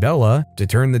expected Bella to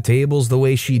turn the tables the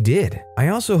way she did. I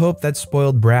also hope that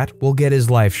Spoiled Brat will get his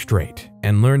life straight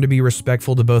and learn to be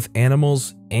respectful to both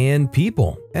animals and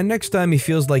people. And next time he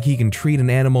feels like he can treat an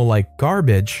animal like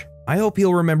garbage, I hope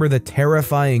he'll remember the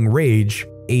terrifying rage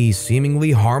a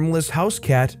seemingly harmless house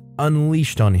cat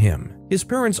unleashed on him. His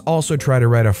parents also try to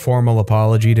write a formal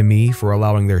apology to me for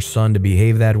allowing their son to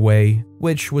behave that way,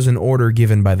 which was an order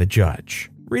given by the judge.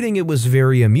 Reading it was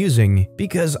very amusing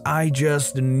because I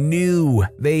just knew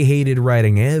they hated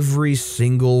writing every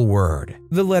single word.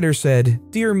 The letter said,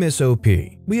 "Dear Miss OP,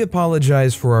 we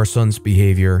apologize for our son's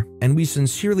behavior, and we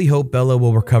sincerely hope Bella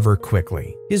will recover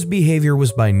quickly. His behavior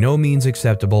was by no means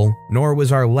acceptable, nor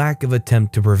was our lack of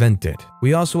attempt to prevent it.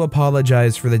 We also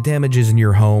apologize for the damages in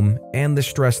your home and the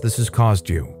stress this has caused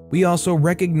you. We also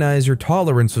recognize your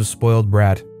tolerance of Spoiled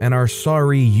Brat and are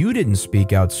sorry you didn't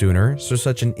speak out sooner so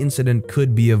such an incident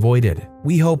could be avoided.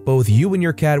 We hope both you and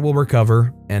your cat will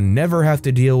recover and never have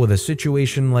to deal with a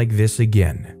situation like this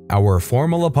again. Our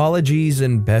formal apologies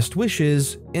and best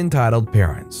wishes, entitled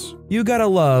parents." You gotta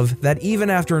love that even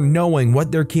after knowing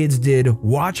what their kids did,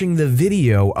 watching the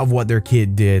video of what their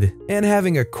kid did, and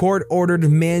having a court-ordered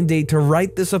mandate to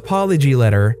write this apology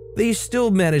letter, they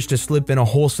still managed to slip in a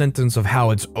whole sentence of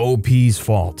how it's OP's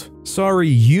fault. Sorry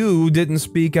you didn't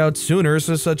speak out sooner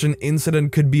so such an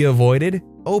incident could be avoided?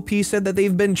 OP said that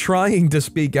they've been trying to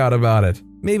speak out about it.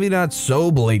 Maybe not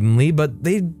so blatantly, but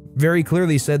they very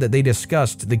clearly said that they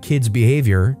discussed the kid's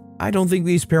behavior. I don't think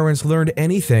these parents learned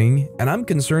anything, and I'm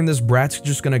concerned this brat's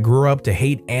just gonna grow up to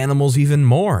hate animals even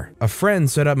more. A friend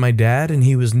set up my dad and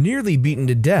he was nearly beaten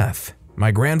to death.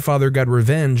 My grandfather got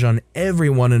revenge on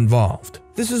everyone involved.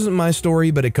 This isn't my story,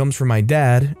 but it comes from my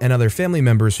dad and other family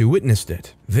members who witnessed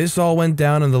it. This all went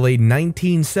down in the late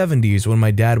 1970s when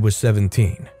my dad was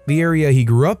 17. The area he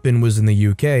grew up in was in the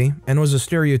UK and was a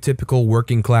stereotypical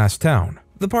working class town.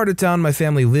 The part of town my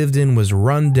family lived in was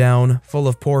run down, full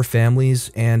of poor families,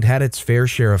 and had its fair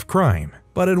share of crime.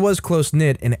 But it was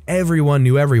close-knit and everyone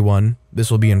knew everyone. This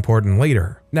will be important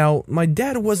later. Now, my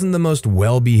dad wasn't the most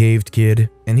well-behaved kid,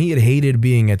 and he had hated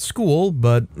being at school,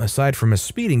 but aside from a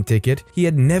speeding ticket, he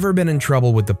had never been in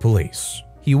trouble with the police.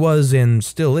 He was, and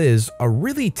still is, a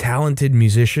really talented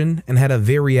musician and had a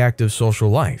very active social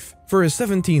life. For his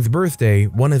 17th birthday,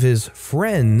 one of his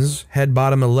friends had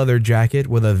bought him a leather jacket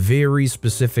with a very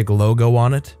specific logo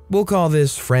on it. We'll call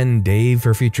this friend Dave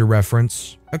for future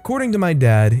reference. According to my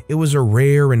dad, it was a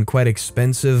rare and quite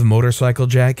expensive motorcycle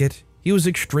jacket. He was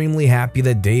extremely happy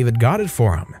that David got it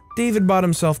for him. David bought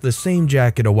himself the same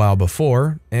jacket a while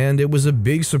before, and it was a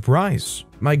big surprise.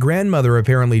 My grandmother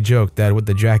apparently joked that with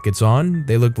the jackets on,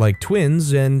 they looked like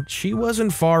twins, and she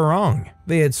wasn't far wrong.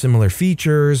 They had similar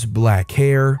features, black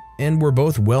hair, and were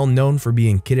both well known for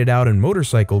being kitted out in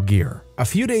motorcycle gear. A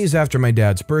few days after my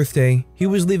dad's birthday, he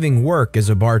was leaving work as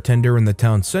a bartender in the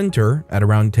town center at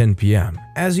around 10 p.m.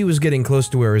 As he was getting close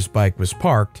to where his bike was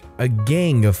parked, a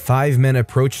gang of 5 men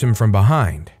approached him from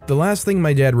behind. The last thing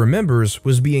my dad remembers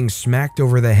was being smacked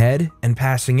over the head and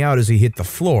passing out as he hit the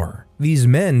floor. These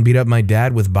men beat up my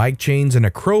dad with bike chains and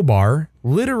a crowbar,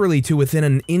 literally to within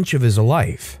an inch of his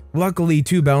life. Luckily,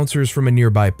 2 bouncers from a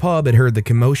nearby pub had heard the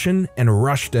commotion and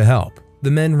rushed to help.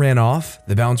 The men ran off,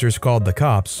 the bouncers called the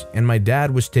cops, and my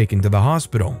dad was taken to the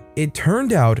hospital. It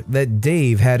turned out that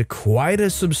Dave had quite a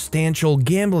substantial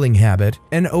gambling habit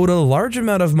and owed a large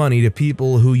amount of money to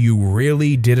people who you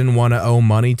really didn't want to owe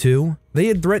money to. They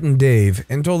had threatened Dave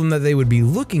and told him that they would be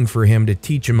looking for him to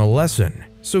teach him a lesson.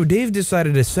 So Dave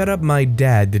decided to set up my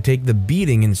dad to take the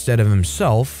beating instead of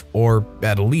himself, or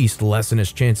at least lessen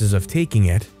his chances of taking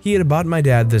it. He had bought my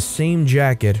dad the same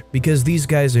jacket because these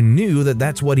guys knew that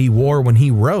that's what he wore when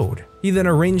he rode. He then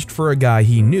arranged for a guy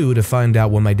he knew to find out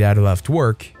when my dad left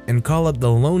work and call up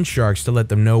the loan sharks to let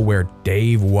them know where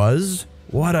Dave was.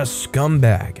 What a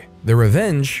scumbag. The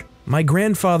revenge? My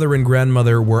grandfather and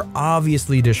grandmother were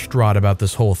obviously distraught about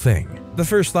this whole thing. The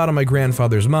first thought on my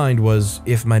grandfather's mind was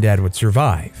if my dad would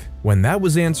survive. When that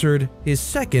was answered, his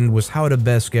second was how to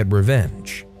best get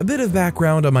revenge. A bit of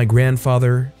background on my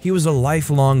grandfather: he was a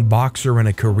lifelong boxer and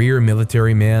a career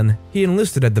military man. He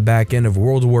enlisted at the back end of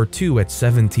World War II at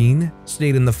 17,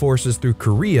 stayed in the forces through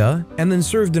Korea, and then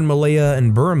served in Malaya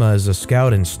and Burma as a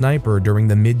scout and sniper during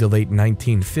the mid to late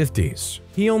 1950s.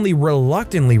 He only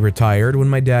reluctantly retired when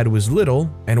my dad was little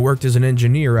and worked as an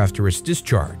engineer after his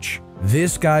discharge.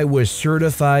 This guy was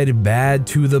certified bad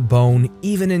to the bone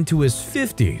even into his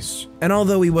 50s, and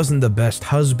although he wasn't the best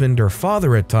husband or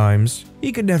father at times,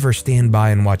 he could never stand by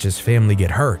and watch his family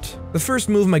get hurt. The first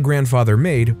move my grandfather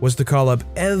made was to call up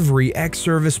every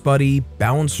ex-service buddy,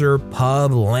 bouncer,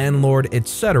 pub, landlord,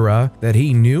 etc. that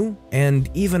he knew, and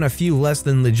even a few less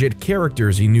than legit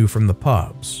characters he knew from the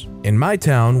pubs. In my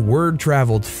town, word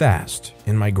traveled fast,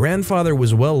 and my grandfather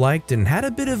was well liked and had a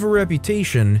bit of a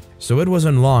reputation, so it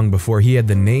wasn't long before he had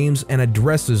the names and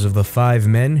addresses of the 5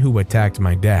 men who attacked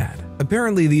my dad.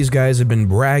 Apparently, these guys had been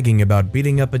bragging about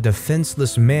beating up a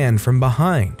defenseless man from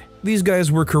behind. These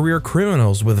guys were career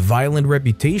criminals with violent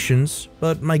reputations,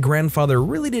 but my grandfather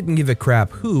really didn't give a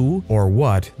crap who or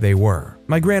what they were.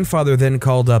 My grandfather then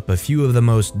called up a few of the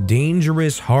most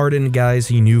dangerous, hardened guys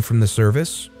he knew from the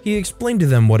service. He explained to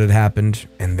them what had happened,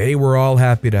 and they were all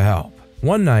happy to help.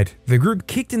 One night, the group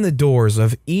kicked in the doors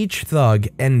of each thug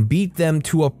and beat them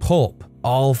to a pulp,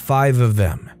 all 5 of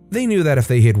them. They knew that if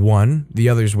they hit one, the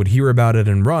others would hear about it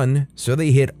and run, so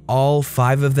they hit all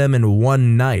 5 of them in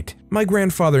one night. My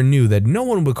grandfather knew that no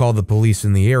one would call the police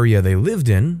in the area they lived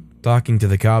in. Talking to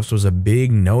the cops was a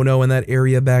big no-no in that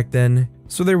area back then,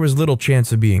 so there was little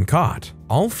chance of being caught.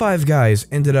 All 5 guys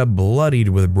ended up bloodied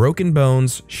with broken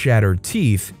bones, shattered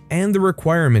teeth, and the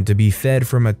requirement to be fed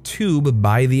from a tube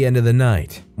by the end of the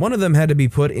night. One of them had to be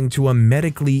put into a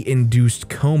medically induced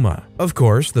coma. Of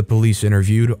course, the police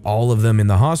interviewed all of them in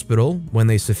the hospital when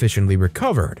they sufficiently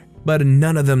recovered, but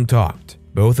none of them talked,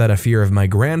 both out of fear of my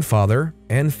grandfather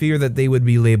and fear that they would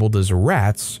be labeled as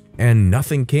rats, and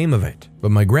nothing came of it.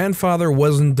 But my grandfather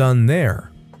wasn't done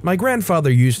there. My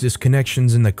grandfather used his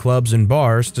connections in the clubs and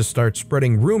bars to start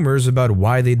spreading rumors about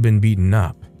why they'd been beaten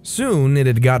up. Soon, it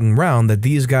had gotten round that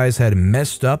these guys had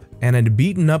messed up and had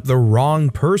beaten up the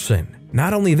wrong person.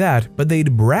 Not only that, but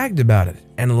they'd bragged about it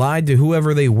and lied to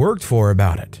whoever they worked for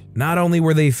about it. Not only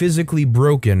were they physically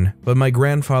broken, but my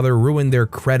grandfather ruined their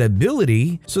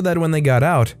credibility so that when they got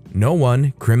out, no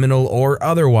one, criminal or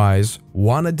otherwise,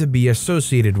 wanted to be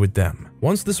associated with them.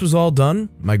 Once this was all done,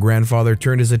 my grandfather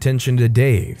turned his attention to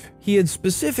Dave. He had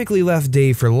specifically left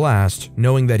Dave for last,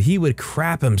 knowing that he would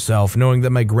crap himself knowing that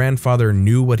my grandfather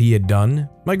knew what he had done.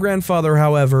 My grandfather,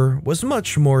 however, was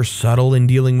much more subtle in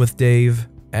dealing with Dave,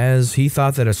 as he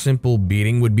thought that a simple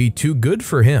beating would be too good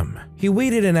for him. He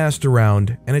waited and asked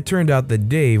around, and it turned out that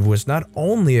Dave was not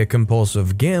only a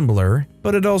compulsive gambler,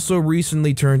 but had also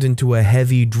recently turned into a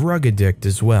heavy drug addict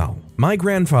as well. My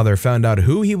grandfather found out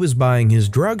who he was buying his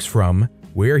drugs from,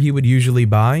 where he would usually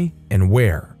buy, and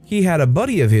where. He had a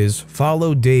buddy of his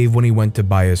follow Dave when he went to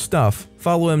buy his stuff,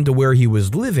 follow him to where he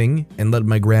was living, and let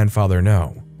my grandfather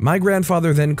know. My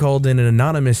grandfather then called in an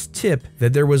anonymous tip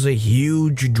that there was a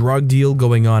huge drug deal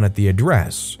going on at the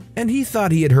address, and he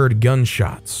thought he had heard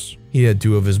gunshots. He had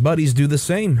two of his buddies do the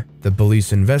same. The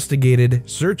police investigated,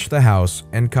 searched the house,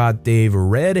 and caught Dave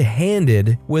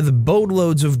red-handed with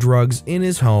boatloads of drugs in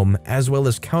his home, as well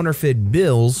as counterfeit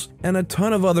bills and a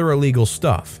ton of other illegal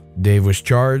stuff. Dave was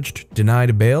charged,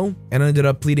 denied bail, and ended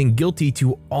up pleading guilty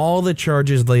to all the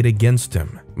charges laid against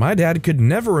him. My dad could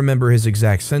never remember his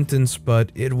exact sentence,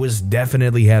 but it was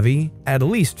definitely heavy, at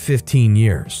least 15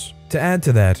 years. To add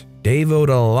to that, Dave owed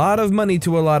a lot of money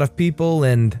to a lot of people,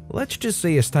 and let's just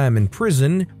say his time in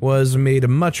prison was made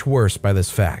much worse by this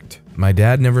fact. My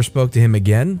dad never spoke to him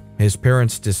again, his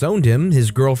parents disowned him, his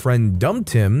girlfriend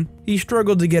dumped him, he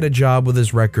struggled to get a job with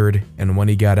his record, and when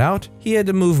he got out, he had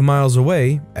to move miles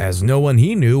away, as no one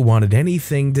he knew wanted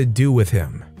anything to do with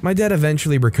him. My dad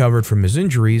eventually recovered from his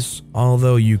injuries,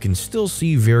 although you can still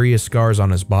see various scars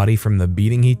on his body from the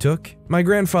beating he took. My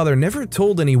grandfather never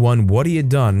told anyone what he had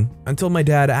done until my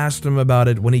dad asked him about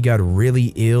it when he got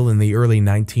really ill in the early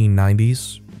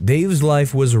 1990s. Dave's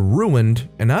life was ruined,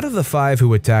 and out of the 5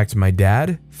 who attacked my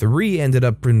dad, 3 ended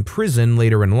up in prison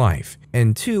later in life,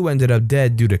 and 2 ended up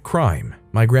dead due to crime.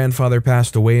 My grandfather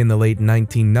passed away in the late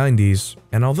 1990s,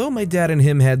 and although my dad and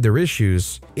him had their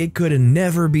issues, it could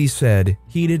never be said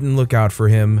he didn't look out for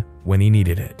him when he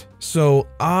needed it. So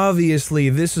obviously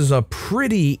this is a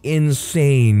pretty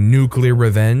insane nuclear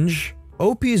revenge.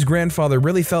 OP's grandfather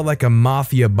really felt like a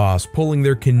mafia boss pulling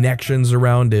their connections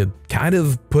around to kind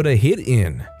of put a hit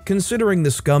in. Considering the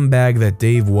scumbag that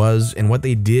Dave was and what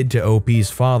they did to OP's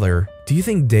father, do you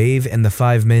think Dave and the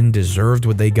 5 men deserved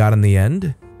what they got in the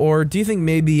end? Or do you think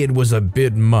maybe it was a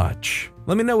bit much?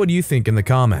 Let me know what you think in the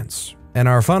comments. And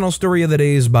our final story of the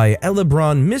day is by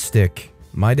Elebron Mystic.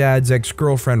 My dad's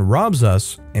ex-girlfriend robs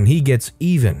us and he gets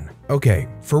even. Okay,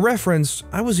 for reference,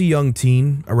 I was a young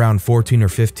teen, around 14 or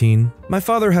 15. My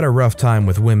father had a rough time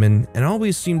with women and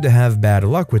always seemed to have bad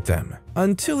luck with them.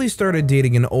 Until he started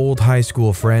dating an old high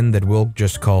school friend that we'll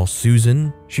just call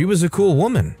Susan. She was a cool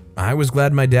woman. I was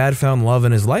glad my dad found love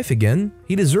in his life again.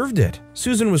 He deserved it.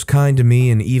 Susan was kind to me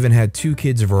and even had 2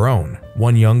 kids of her own,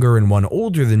 one younger and one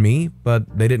older than me,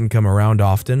 but they didn't come around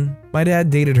often. My dad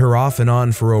dated her off and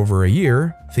on for over a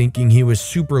year, thinking he was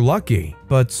super lucky.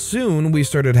 But soon we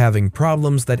started having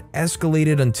problems that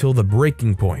escalated until the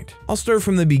breaking point. I'll start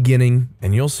from the beginning,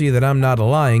 and you'll see that I'm not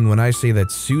lying when I say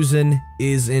that Susan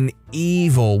is an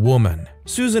evil woman.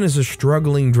 Susan is a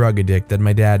struggling drug addict that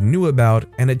my dad knew about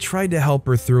and had tried to help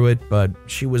her through it, but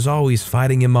she was always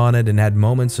fighting him on it and had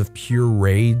moments of pure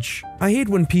rage. I hate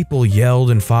when people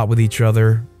yelled and fought with each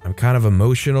other. I'm kind of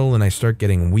emotional and I start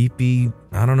getting weepy.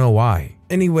 I don't know why.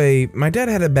 Anyway, my dad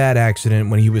had a bad accident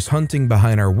when he was hunting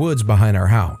behind our woods behind our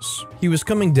house. He was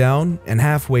coming down, and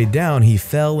halfway down he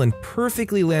fell and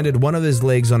perfectly landed one of his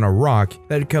legs on a rock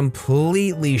that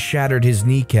completely shattered his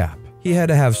kneecap. He had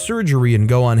to have surgery and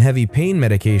go on heavy pain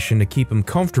medication to keep him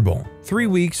comfortable. 3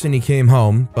 weeks and he came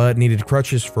home, but needed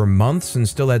crutches for months and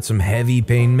still had some heavy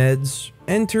pain meds.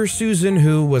 Enter Susan,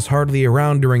 who was hardly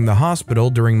around during the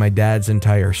hospital during my dad's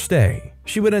entire stay.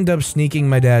 She would end up sneaking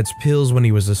my dad's pills when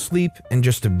he was asleep and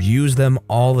just abuse them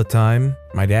all the time.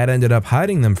 My dad ended up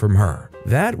hiding them from her.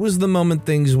 That was the moment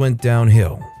things went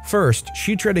downhill. First,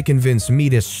 she tried to convince me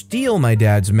to steal my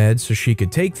dad's meds so she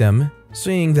could take them.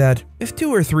 saying that if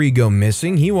 2 or 3 go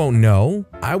missing, he won't know.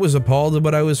 I was appalled at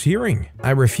what I was hearing.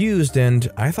 I refused, and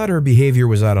I thought her behavior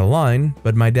was out of line,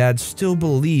 but my dad still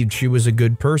believed she was a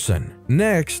good person.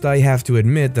 Next, I have to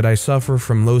admit that I suffer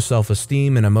from low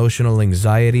self-esteem and emotional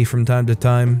anxiety from time to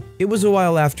time. It was a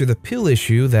while after the pill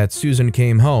issue that Susan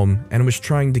came home and was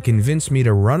trying to convince me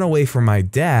to run away from my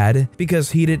dad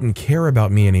because he didn't care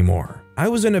about me anymore. I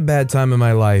was in a bad time in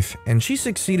my life, and she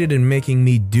succeeded in making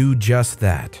me do just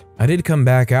that. I did come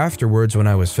back afterwards when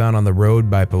I was found on the road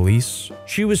by police.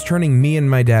 She was turning me and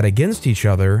my dad against each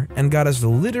other and got us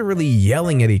literally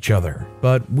yelling at each other.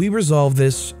 But we resolved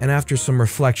this, and after some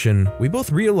reflection, we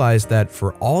both realized that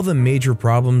for all the major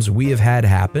problems we have had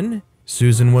happen,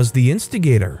 Susan was the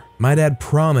instigator. My dad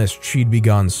promised she'd be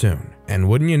gone soon. And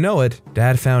wouldn't you know it,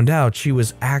 Dad found out she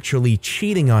was actually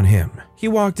cheating on him. He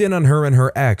walked in on her and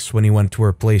her ex when he went to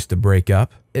her place to break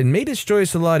up. It made his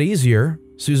choice a lot easier.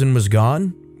 Susan was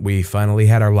gone. We finally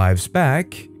had our lives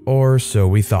back, or so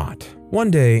we thought.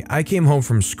 One day, I came home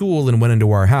from school and went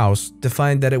into our house to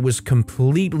find that it was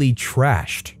completely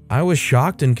trashed. I was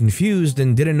shocked and confused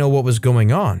and didn't know what was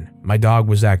going on. My dog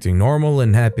was acting normal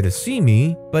and happy to see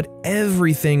me, but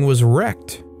everything was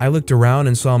wrecked. I looked around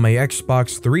and saw my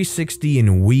Xbox 360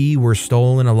 and Wii were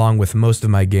stolen along with most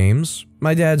of my games.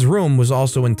 My dad's room was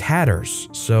also in tatters,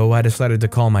 so I decided to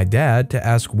call my dad to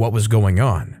ask what was going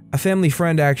on. A family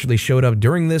friend actually showed up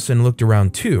during this and looked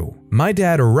around too. My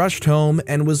dad rushed home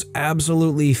and was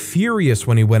absolutely furious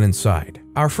when he went inside.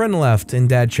 Our friend left and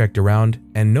Dad checked around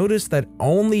and noticed that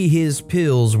only his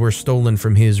pills were stolen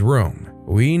from his room.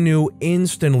 We knew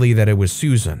instantly that it was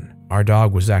Susan. Our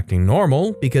dog was acting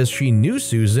normal because she knew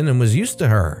Susan and was used to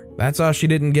her. That's how she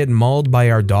didn't get mauled by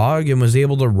our dog and was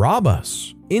able to rob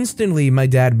us. Instantly, my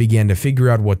dad began to figure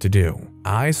out what to do.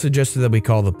 I suggested that we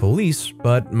call the police,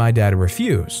 but my dad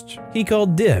refused. He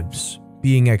called dibs.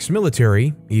 Being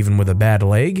ex-military, even with a bad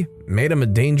leg, made him a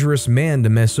dangerous man to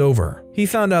mess over. He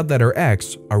found out that her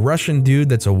ex, a Russian dude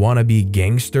that's a wannabe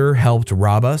gangster, helped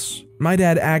rob us. My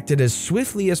dad acted as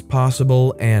swiftly as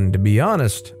possible, and to be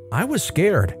honest, I was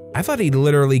scared. I thought he'd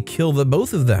literally kill the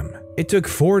both of them. It took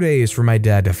 4 days for my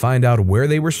dad to find out where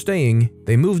they were staying.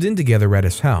 They moved in together at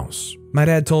his house. My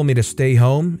dad told me to stay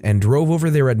home and drove over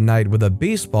there at night with a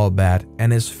baseball bat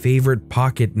and his favorite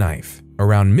pocket knife.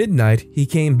 Around midnight, he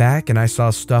came back and I saw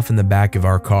stuff in the back of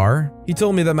our car. He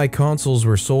told me that my consoles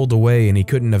were sold away and he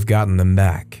couldn't have gotten them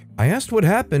back. I asked what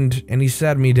happened and he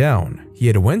sat me down. He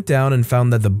had went down and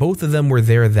found that the both of them were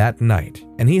there that night,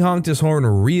 and he honked his horn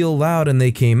real loud and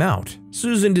they came out.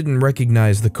 Susan didn't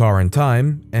recognize the car in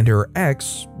time, and her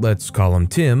ex, let's call him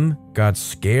Tim, got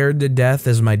scared to death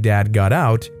as my dad got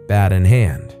out, bat in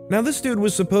hand. Now this dude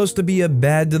was supposed to be a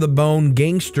bad-to-the-bone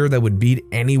gangster that would beat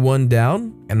anyone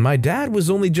down, and my dad was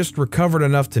only just recovered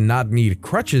enough to not need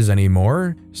crutches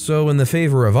anymore, so in the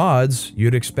favor of odds,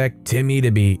 you'd expect Timmy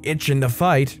to be itching to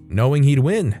fight, knowing he'd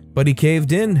win. But he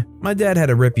caved in. My dad had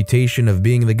a reputation of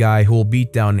being the guy who'll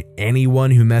beat down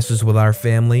anyone who messes with our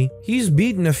family. He's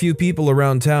beaten a few people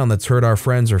around town that's hurt our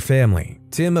friends or family.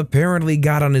 Tim apparently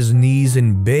got on his knees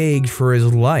and begged for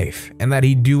his life, and that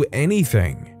he'd do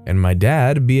anything. And my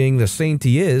dad, being the saint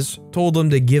he is, told him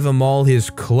to give him all his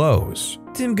clothes.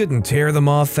 Tim couldn't tear them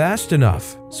off fast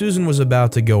enough. Susan was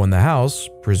about to go in the house,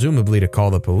 presumably to call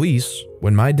the police,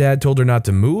 when my dad told her not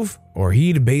to move, or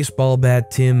he'd baseball bat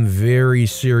Tim very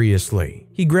seriously.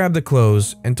 He grabbed the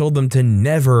clothes and told them to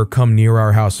never come near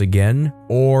our house again,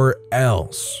 or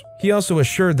else. He also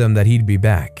assured them that he'd be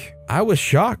back. I was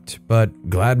shocked, but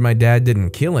glad my dad didn't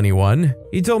kill anyone.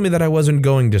 He told me that I wasn't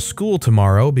going to school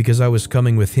tomorrow because I was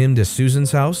coming with him to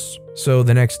Susan's house. So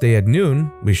the next day at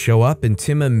noon, we show up and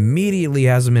Tim immediately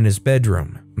has him in his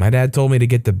bedroom. My dad told me to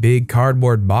get the big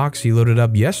cardboard box he loaded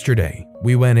up yesterday.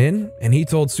 We went in and he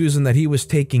told Susan that he was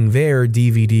taking their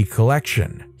DVD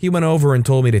collection. He went over and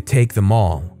told me to take them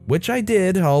all, which I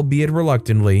did, albeit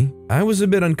reluctantly. I was a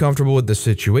bit uncomfortable with the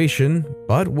situation,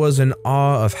 but was in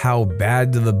awe of how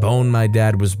bad to the bone my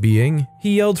dad was being.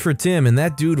 He yelled for Tim and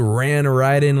that dude ran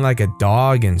right in like a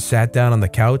dog and sat down on the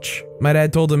couch. My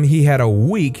dad told him he had a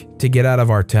week to get out of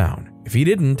our town. If he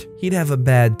didn't, he'd have a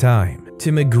bad time.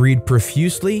 Tim agreed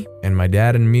profusely, and my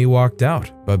dad and me walked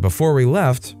out. But before we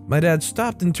left, my dad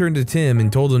stopped and turned to Tim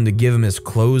and told him to give him his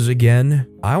clothes again.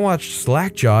 I watched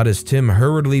slack-jawed as Tim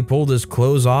hurriedly pulled his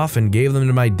clothes off and gave them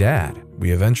to my dad.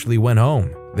 We eventually went home.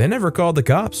 They never called the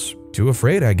cops. Too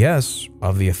afraid, I guess,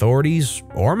 of the authorities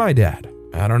or my dad.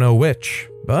 I don't know which,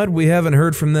 but we haven't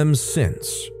heard from them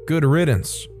since. Good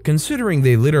riddance. Considering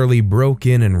they literally broke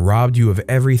in and robbed you of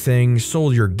everything,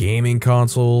 sold your gaming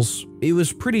consoles, it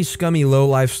was pretty scummy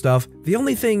low-life stuff. The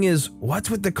only thing is, what's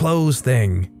with the clothes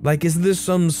thing? Like, is this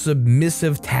some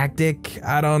submissive tactic?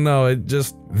 I don't know,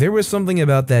 there was something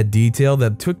about that detail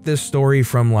that took this story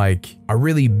from like a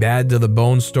really bad to the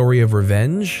bone story of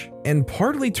revenge and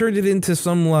partly turned it into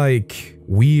some like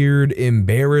weird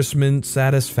embarrassment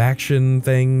satisfaction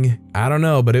thing. I don't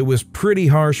know, but it was pretty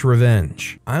harsh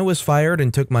revenge. I was fired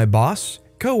and took my boss,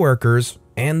 coworkers,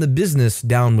 and the business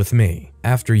down with me.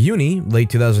 After uni, late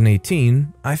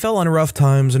 2018, I fell on rough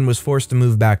times and was forced to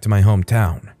move back to my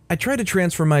hometown. I tried to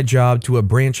transfer my job to a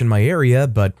branch in my area,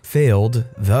 but failed,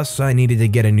 thus I needed to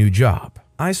get a new job.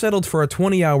 I settled for a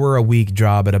 20-hour-a-week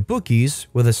job at a Bookies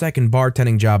with a second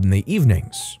bartending job in the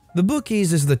evenings. The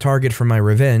Bookies is the target for my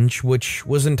revenge, which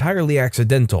was entirely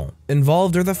accidental.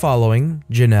 Involved are the following: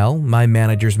 Janelle, my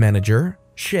manager's manager,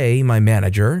 Shay, my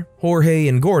manager, Jorge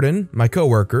and Gordon, my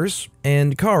coworkers,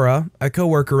 and Kara, a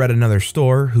coworker at another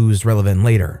store who's relevant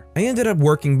later. I ended up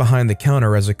working behind the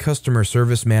counter as a customer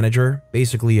service manager,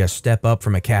 basically a step up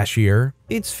from a cashier.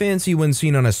 It's fancy when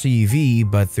seen on a CV,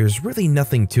 but there's really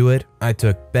nothing to it. I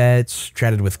took bets,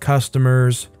 chatted with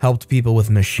customers, helped people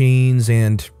with machines,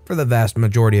 and for the vast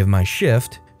majority of my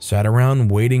shift, sat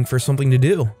around waiting for something to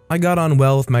do. I got on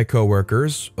well with my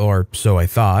coworkers, or so I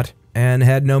thought, and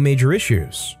had no major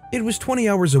issues. It was 20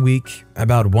 hours a week,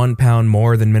 about £1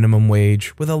 more than minimum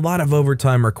wage, with a lot of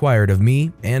overtime required of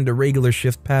me and irregular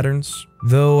shift patterns.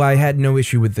 Though I had no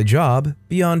issue with the job,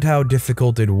 beyond how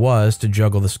difficult it was to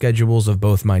juggle the schedules of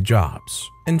both my jobs.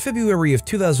 In February of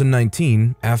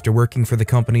 2019, after working for the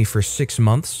company for 6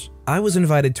 months, I was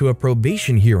invited to a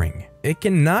probation hearing. It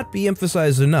cannot be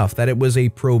emphasized enough that it was a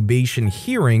probation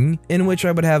hearing in which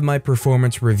I would have my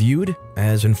performance reviewed,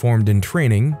 as informed in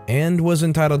training, and was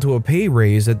entitled to a pay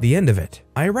raise at the end of it.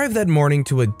 I arrived that morning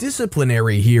to a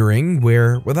disciplinary hearing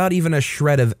where, without even a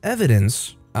shred of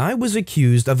evidence, I was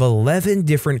accused of 11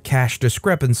 different cash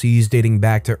discrepancies dating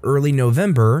back to early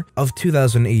November of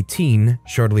 2018,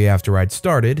 shortly after I'd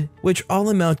started, which all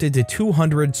amounted to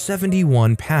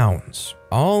 £271.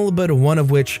 All but one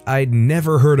of which I'd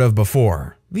never heard of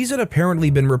before. These had apparently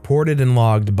been reported and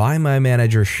logged by my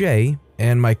manager Shay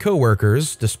and my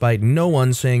coworkers, despite no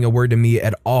one saying a word to me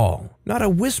at all. Not a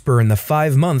whisper in the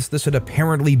 5 months this had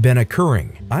apparently been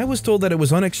occurring. I was told that it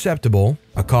was unacceptable,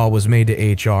 a call was made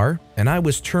to HR, and I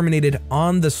was terminated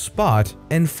on the spot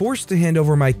and forced to hand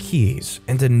over my keys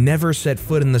and to never set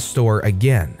foot in the store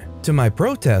again. To my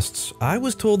protests, I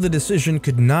was told the decision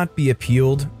could not be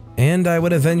appealed, and I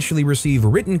would eventually receive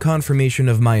written confirmation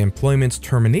of my employment's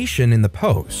termination in the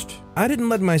post. I didn't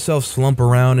let myself slump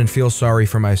around and feel sorry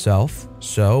for myself,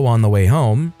 so on the way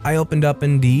home, I opened up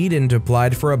Indeed and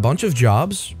applied for a bunch of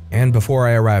jobs, and before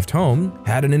I arrived home,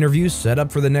 had an interview set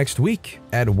up for the next week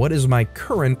at what is my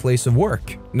current place of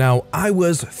work. Now, I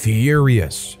was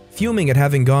furious. Fuming at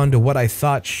having gone to what I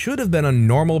thought should have been a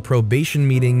normal probation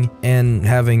meeting and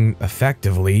having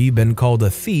effectively been called a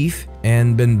thief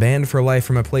and been banned for life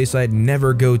from a place I'd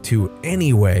never go to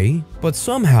anyway. But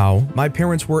somehow, my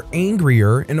parents were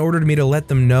angrier and ordered me to let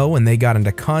them know, and they got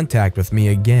into contact with me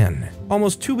again.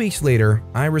 Almost 2 weeks later,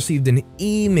 I received an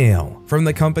email from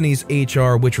the company's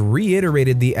HR which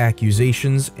reiterated the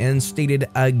accusations and stated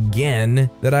again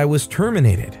that I was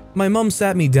terminated. My mom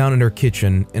sat me down in her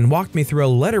kitchen and walked me through a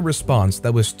letter response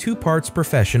that was 2 parts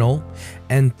professional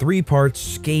and 3 parts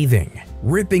scathing,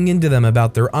 ripping into them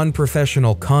about their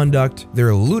unprofessional conduct,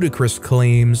 their ludicrous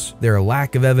claims, their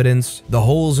lack of evidence, the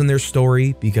holes in their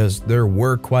story, because there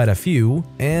were quite a few,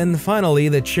 and finally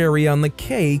the cherry on the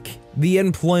cake, the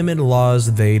employment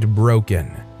laws they'd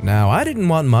broken. Now, I didn't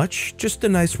want much, just a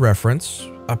nice reference,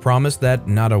 a promise that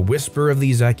not a whisper of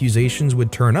these accusations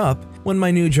would turn up when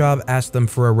my new job asked them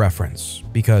for a reference,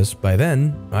 because by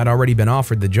then, I'd already been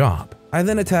offered the job. I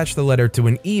then attached the letter to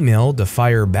an email to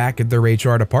fire back at their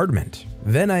HR department.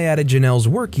 Then I added Janelle's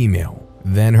work email,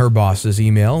 then her boss's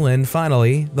email, and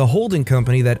finally, the holding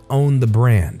company that owned the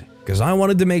brand, because I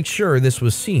wanted to make sure this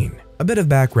was seen. A bit of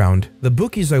background, the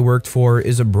Bookies I worked for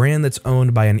is a brand that's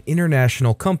owned by an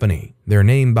international company. Their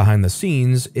name behind the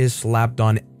scenes is slapped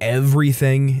on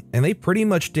everything, and they pretty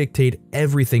much dictate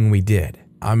everything we did.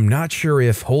 I'm not sure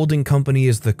if holding company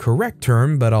is the correct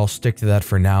term, but I'll stick to that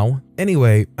for now.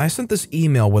 Anyway, I sent this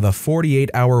email with a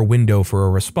 48-hour window for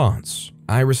a response.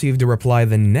 I received a reply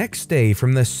the next day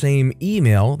from the same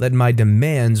email that my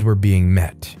demands were being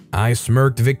met. I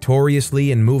smirked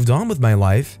victoriously and moved on with my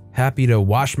life, happy to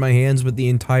wash my hands with the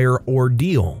entire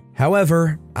ordeal.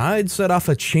 However, I'd set off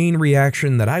a chain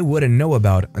reaction that I wouldn't know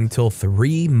about until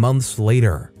 3 months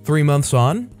later. 3 months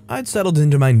on, I'd settled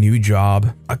into my new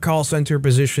job, a call center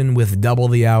position with double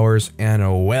the hours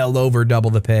and well over double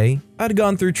the pay. I'd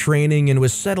gone through training and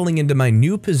was settling into my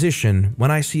new position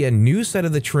when I see a new set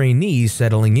of the trainees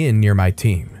settling in near my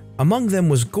team. Among them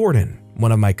was Gordon,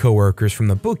 one of my coworkers from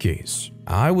the bookies.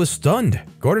 I was stunned.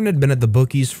 Gordon had been at the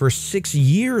bookies for 6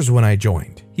 years when I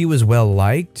joined. He was well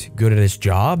liked, good at his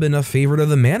job, and a favorite of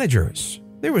the managers.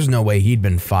 There was no way he'd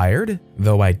been fired,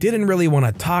 though I didn't really want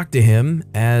to talk to him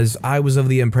as I was of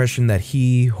the impression that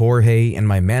he, Jorge, and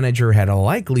my manager had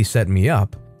likely set me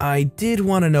up. I did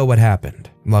want to know what happened.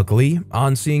 Luckily,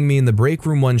 on seeing me in the break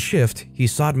room one shift, he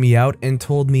sought me out and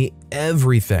told me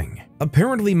everything.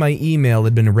 Apparently, my email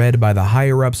had been read by the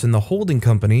higher-ups in the holding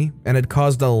company and had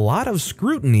caused a lot of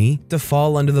scrutiny to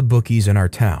fall under the bookies in our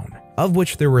town, of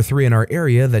which there were 3 in our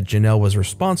area that Janelle was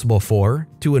responsible for,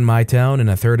 2 in my town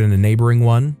and a 3rd in a neighboring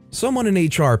one. Someone in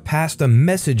HR passed a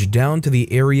message down to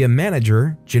the area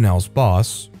manager, Janelle's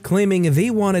boss, claiming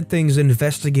they wanted things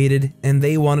investigated and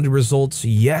they wanted results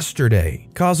yesterday,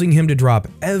 causing him to drop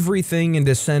everything and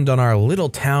descend on our little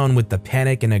town with the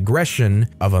panic and aggression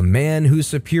of a man whose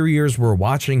superiors were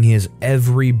watching his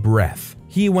every breath.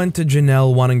 He went to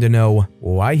Janelle wanting to know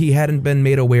why he hadn't been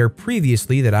made aware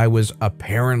previously that I was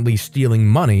apparently stealing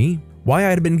money, why I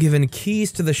had been given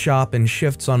keys to the shop and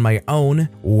shifts on my own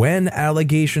when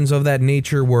allegations of that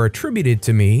nature were attributed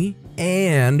to me,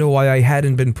 and why I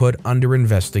hadn't been put under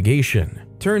investigation.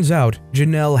 Turns out,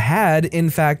 Janelle had in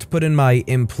fact put in my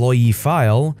employee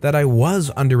file that I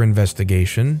was under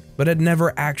investigation, but had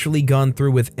never actually gone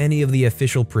through with any of the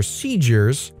official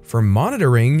procedures for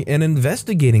monitoring and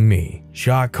investigating me.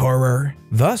 Shock horror.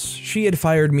 Thus, she had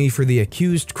fired me for the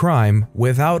accused crime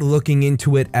without looking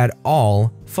into it at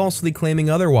all, falsely claiming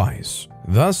otherwise.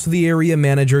 Thus, the area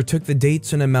manager took the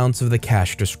dates and amounts of the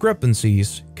cash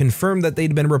discrepancies, confirmed that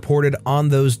they'd been reported on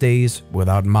those days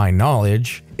without my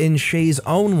knowledge in Shay's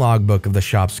own logbook of the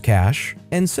shop's cash,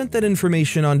 and sent that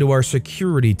information onto our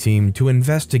security team to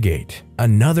investigate.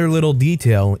 Another little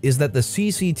detail is that the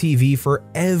CCTV for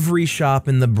every shop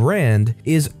in the brand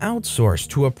is outsourced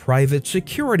to a private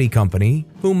security company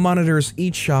who monitors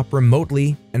each shop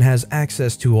remotely and has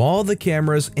access to all the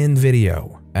cameras and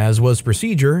video. As was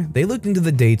procedure, they looked into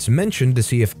the dates mentioned to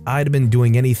see if I'd been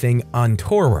doing anything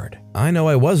untoward. I know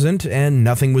I wasn't, and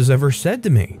nothing was ever said to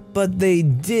me. But they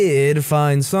did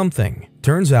find something.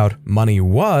 Turns out, money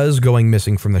was going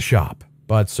missing from the shop.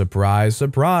 But surprise,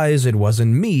 surprise, it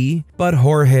wasn't me, but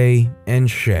Jorge and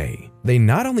Shay. They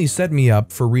not only set me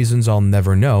up for reasons I'll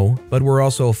never know, but were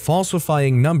also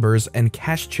falsifying numbers and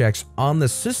cash checks on the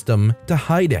system to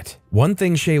hide it. One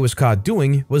thing Shay was caught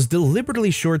doing was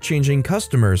deliberately shortchanging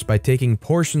customers by taking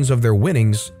portions of their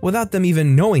winnings without them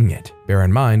even knowing it. Bear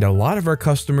in mind, a lot of our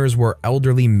customers were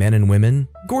elderly men and women.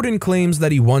 Gordon claims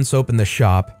that he once opened the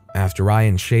shop after I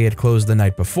and Shay had closed the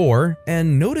night before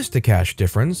and noticed a cash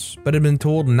difference, but had been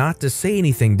told not to say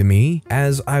anything to me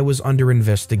as I was under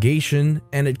investigation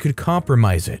and it could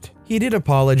compromise it. He did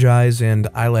apologize and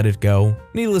I let it go.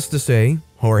 Needless to say,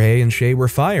 Jorge and Shay were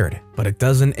fired, but it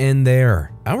doesn't end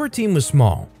there. Our team was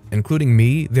small. Including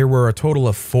me, there were a total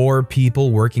of 4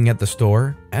 people working at the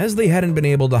store. As they hadn't been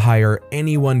able to hire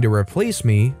anyone to replace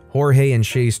me, Jorge and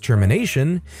Shay's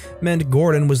termination meant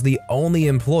Gordon was the only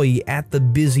employee at the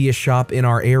busiest shop in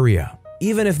our area.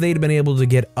 Even if they'd been able to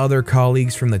get other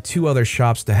colleagues from the 2 other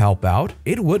shops to help out,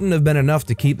 it wouldn't have been enough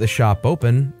to keep the shop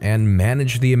open and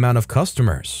manage the amount of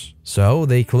customers. So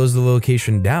they closed the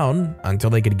location down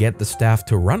until they could get the staff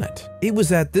to run it. It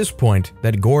was at this point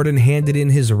that Gordon handed in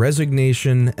his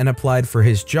resignation and applied for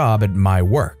his job at my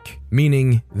work,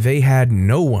 meaning they had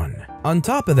no one. On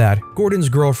top of that, Gordon's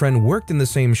girlfriend worked in the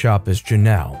same shop as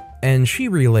Janelle, and she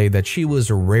relayed that she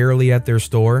was rarely at their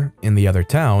store in the other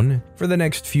town for the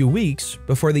next few weeks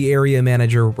before the area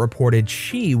manager reported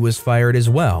she was fired as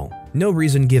well. No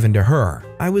reason given to her.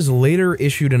 I was later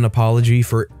issued an apology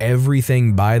for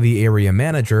everything by the area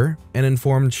manager and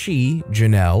informed she,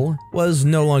 Janelle, was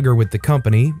no longer with the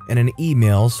company in an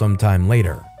email sometime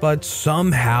later. But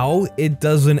somehow it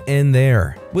doesn't end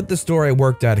there. With the store I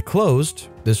worked at closed,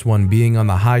 this one being on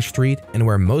the high street and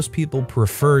where most people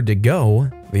preferred to go,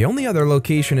 the only other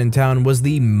location in town was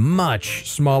the much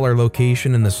smaller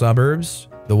location in the suburbs,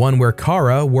 the one where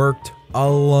Kara worked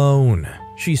alone.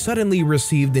 She suddenly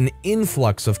received an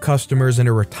influx of customers in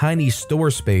her tiny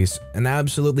store space and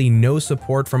absolutely no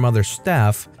support from other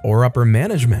staff or upper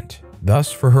management.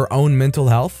 Thus, for her own mental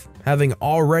health, having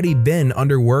already been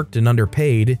underworked and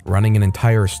underpaid, running an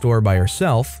entire store by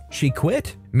herself, she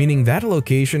quit, meaning that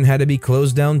location had to be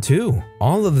closed down too.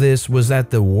 All of this was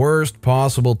at the worst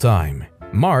possible time.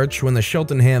 March, when the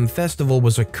Cheltenham Festival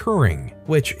was occurring,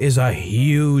 which is a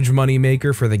huge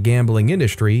moneymaker for the gambling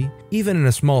industry, even in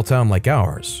a small town like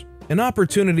ours. An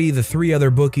opportunity the 3 other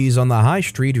bookies on the high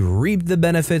street reaped the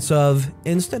benefits of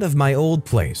instead of my old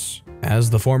place, as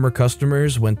the former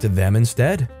customers went to them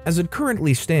instead. As it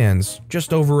currently stands,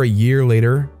 just over a year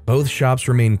later, both shops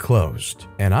remain closed,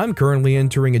 and I'm currently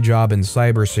entering a job in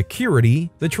cybersecurity,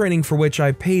 the training for which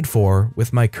I paid for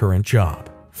with my current job.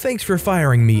 Thanks for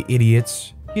firing me,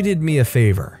 idiots. You did me a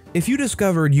favor. If you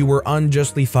discovered you were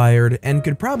unjustly fired and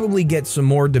could probably get some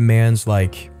more demands,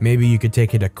 like maybe you could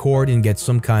take it to court and get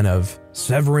some kind of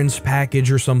severance package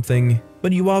or something,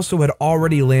 but you also had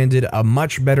already landed a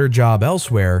much better job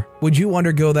elsewhere, would you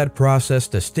undergo that process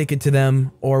to stick it to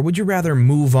them, or would you rather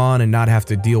move on and not have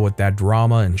to deal with that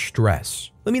drama and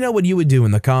stress? Let me know what you would do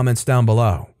in the comments down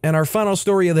below. And our final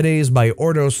story of the day is by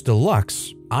Ordos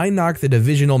Deluxe. I knocked the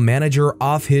divisional manager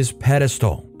off his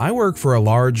pedestal. I work for a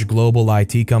large global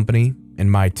IT company, and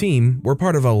my team were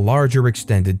part of a larger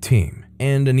extended team,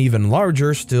 and an even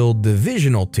larger still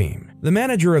divisional team. The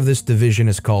manager of this division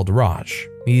is called Raj.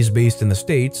 He's based in the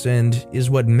States and is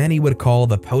what many would call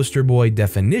the poster boy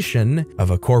definition of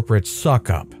a corporate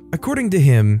suck-up. According to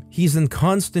him, he's in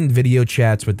constant video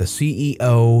chats with the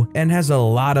CEO and has a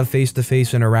lot of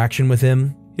face-to-face interaction with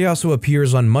him. He also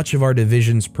appears on much of our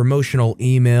division's promotional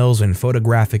emails and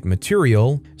photographic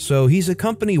material, so he's a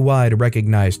company-wide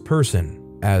recognized person.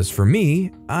 As for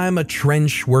me, I'm a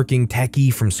trench-working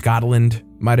techie from Scotland.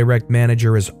 My direct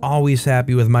manager is always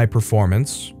happy with my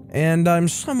performance, and I'm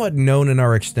somewhat known in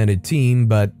our extended team,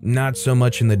 but not so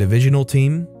much in the divisional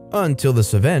team. Until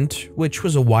this event, which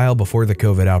was a while before the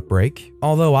COVID outbreak.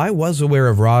 Although I was aware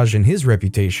of Raj and his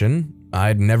reputation,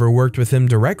 I'd never worked with him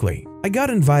directly. I got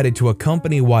invited to a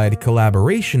company-wide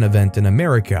collaboration event in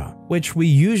America, which we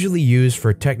usually use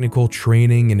for technical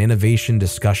training and innovation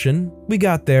discussion. We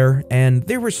got there, and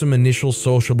there were some initial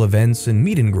social events and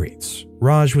meet and greets.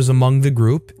 Raj was among the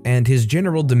group, and his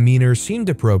general demeanor seemed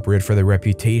appropriate for the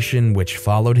reputation which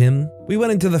followed him. We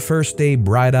went into the first day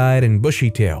bright-eyed and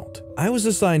bushy-tailed. I was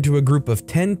assigned to a group of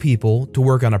 10 people to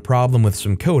work on a problem with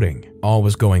some coding. All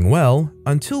was going well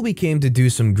until we came to do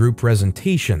some group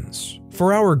presentations.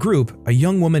 For our group, a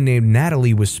young woman named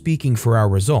Natalie was speaking for our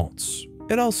results.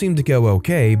 It all seemed to go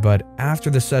okay, but after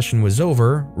the session was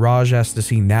over, Raj asked to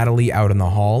see Natalie out in the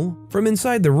hall. From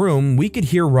inside the room, we could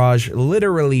hear Raj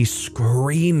literally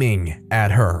screaming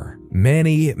at her.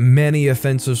 Many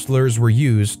offensive slurs were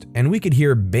used, and we could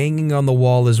hear banging on the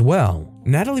wall as well.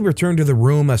 Natalie returned to the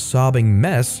room a sobbing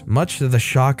mess, much to the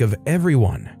shock of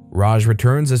everyone. Raj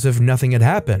returns as if nothing had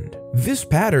happened. This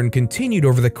pattern continued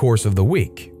over the course of the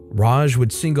week. Raj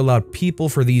would single out people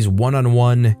for these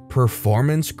one-on-one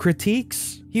performance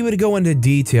critiques. He would go into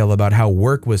detail about how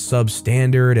work was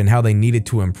substandard and how they needed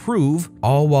to improve,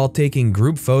 all while taking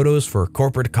group photos for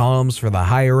corporate comms for the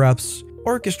higher-ups,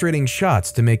 orchestrating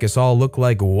shots to make us all look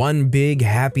like one big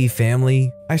happy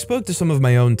family. I spoke to some of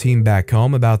my own team back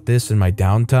home about this in my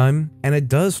downtime, and it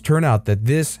does turn out that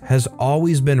this has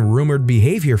always been rumored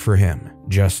behavior for him.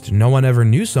 Just no one ever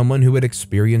knew someone who had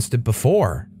experienced it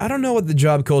before. I don't know what the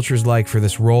job culture is like for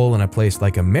this role in a place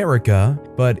like America,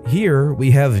 but here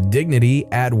we have dignity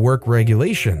at work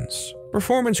regulations.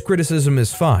 Performance criticism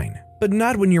is fine, but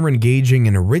not when you're engaging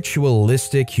in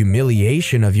ritualistic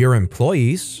humiliation of your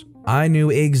employees. I knew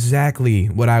exactly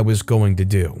what I was going to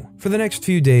do. For the next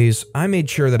few days, I made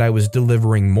sure that I was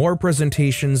delivering more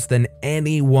presentations than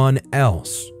anyone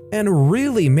else, and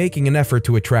really making an effort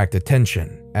to attract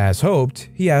attention. As hoped,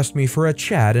 he asked me for a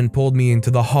chat and pulled me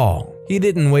into the hall. He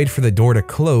didn't wait for the door to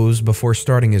close before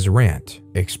starting his rant.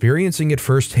 Experiencing it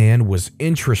firsthand was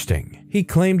interesting. He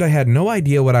claimed I had no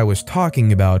idea what I was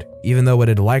talking about, even though it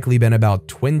had likely been about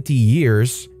 20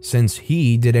 years since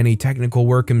he did any technical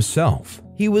work himself.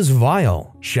 He was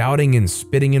vile, shouting and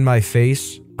spitting in my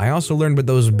face. I also learned what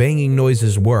those banging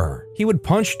noises were. He would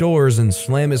punch doors and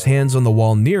slam his hands on the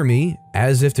wall near me,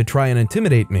 as if to try and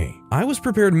intimidate me. I was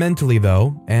prepared mentally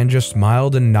though, and just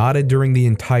smiled and nodded during the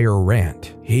entire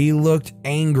rant. He looked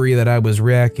angry that I was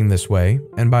reacting this way,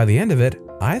 and by the end of it,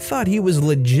 I thought he was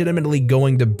legitimately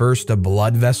going to burst a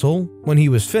blood vessel. When he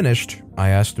was finished, I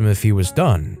asked him if he was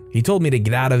done. He told me to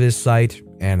get out of his sight,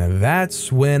 and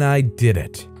that's when I did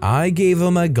it. I gave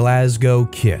him a Glasgow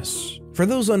kiss. For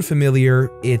those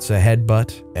unfamiliar, it's a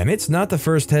headbutt, and it's not the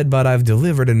first headbutt I've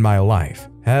delivered in my life.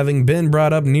 Having been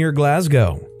brought up near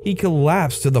Glasgow, he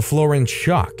collapsed to the floor in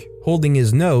shock, holding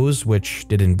his nose, which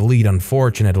didn't bleed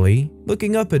unfortunately,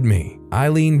 looking up at me. I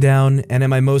leaned down, and in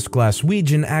my most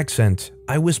Glaswegian accent,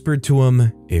 I whispered to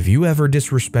him, "If you ever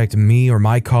disrespect me or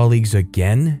my colleagues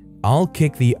again, I'll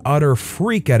kick the utter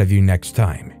freak out of you next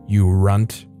time, you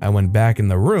runt." I went back in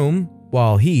the room,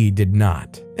 while he did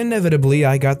not. Inevitably,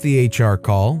 I got the HR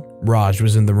call. Raj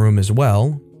was in the room as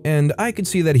well, and I could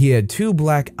see that he had 2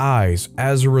 black eyes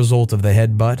as a result of the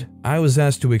headbutt. I was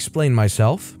asked to explain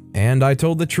myself, and I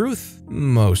told the truth.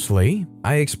 Mostly.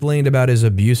 I explained about his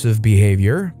abusive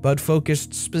behavior, but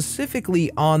focused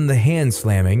specifically on the hand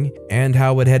slamming and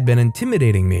how it had been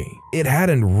intimidating me. It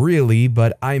hadn't really,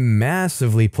 but I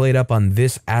massively played up on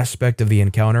this aspect of the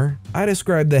encounter. I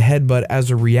described the headbutt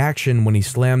as a reaction when he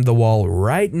slammed the wall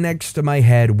right next to my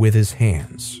head with his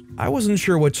hands. I wasn't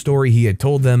sure what story he had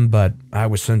told them, but I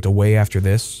was sent away after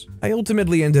this. I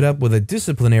ultimately ended up with a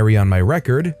disciplinary on my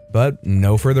record, but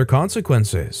no further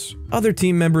consequences. Other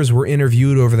team members were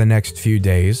interviewed over the next few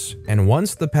days, and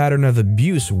once the pattern of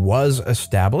abuse was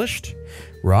established,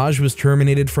 Raj was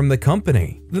terminated from the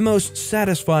company. The most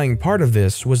satisfying part of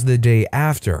this was the day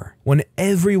after. When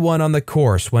everyone on the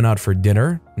course went out for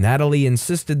dinner, Natalie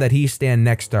insisted that he stand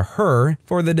next to her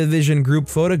for the division group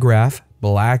photograph,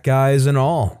 black eyes and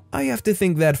all. I have to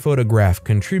think that photograph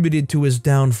contributed to his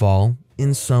downfall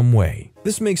in some way.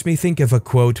 This makes me think of a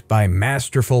quote by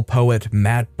masterful poet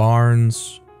Matt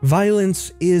Barnes.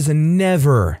 "Violence is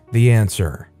never the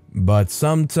answer, but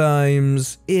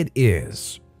sometimes it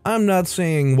is." I'm not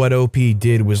saying what OP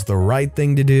did was the right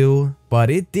thing to do, but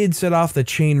it did set off the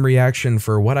chain reaction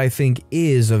for what I think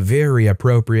is a very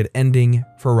appropriate ending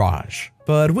for Raj.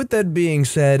 But with that being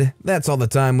said, that's all the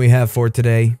time we have for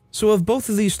today. So of both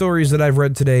of these stories that I've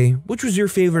read today, which was your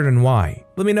favorite and why?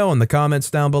 Let me know in the comments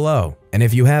down below. And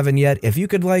if you haven't yet, if you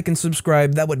could like and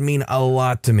subscribe, that would mean a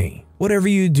lot to me. Whatever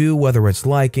you do, whether it's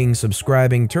liking,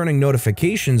 subscribing, turning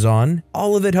notifications on,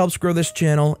 all of it helps grow this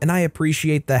channel and I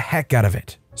appreciate the heck out of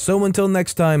it. So until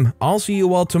next time, I'll see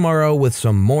you all tomorrow with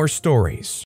some more stories.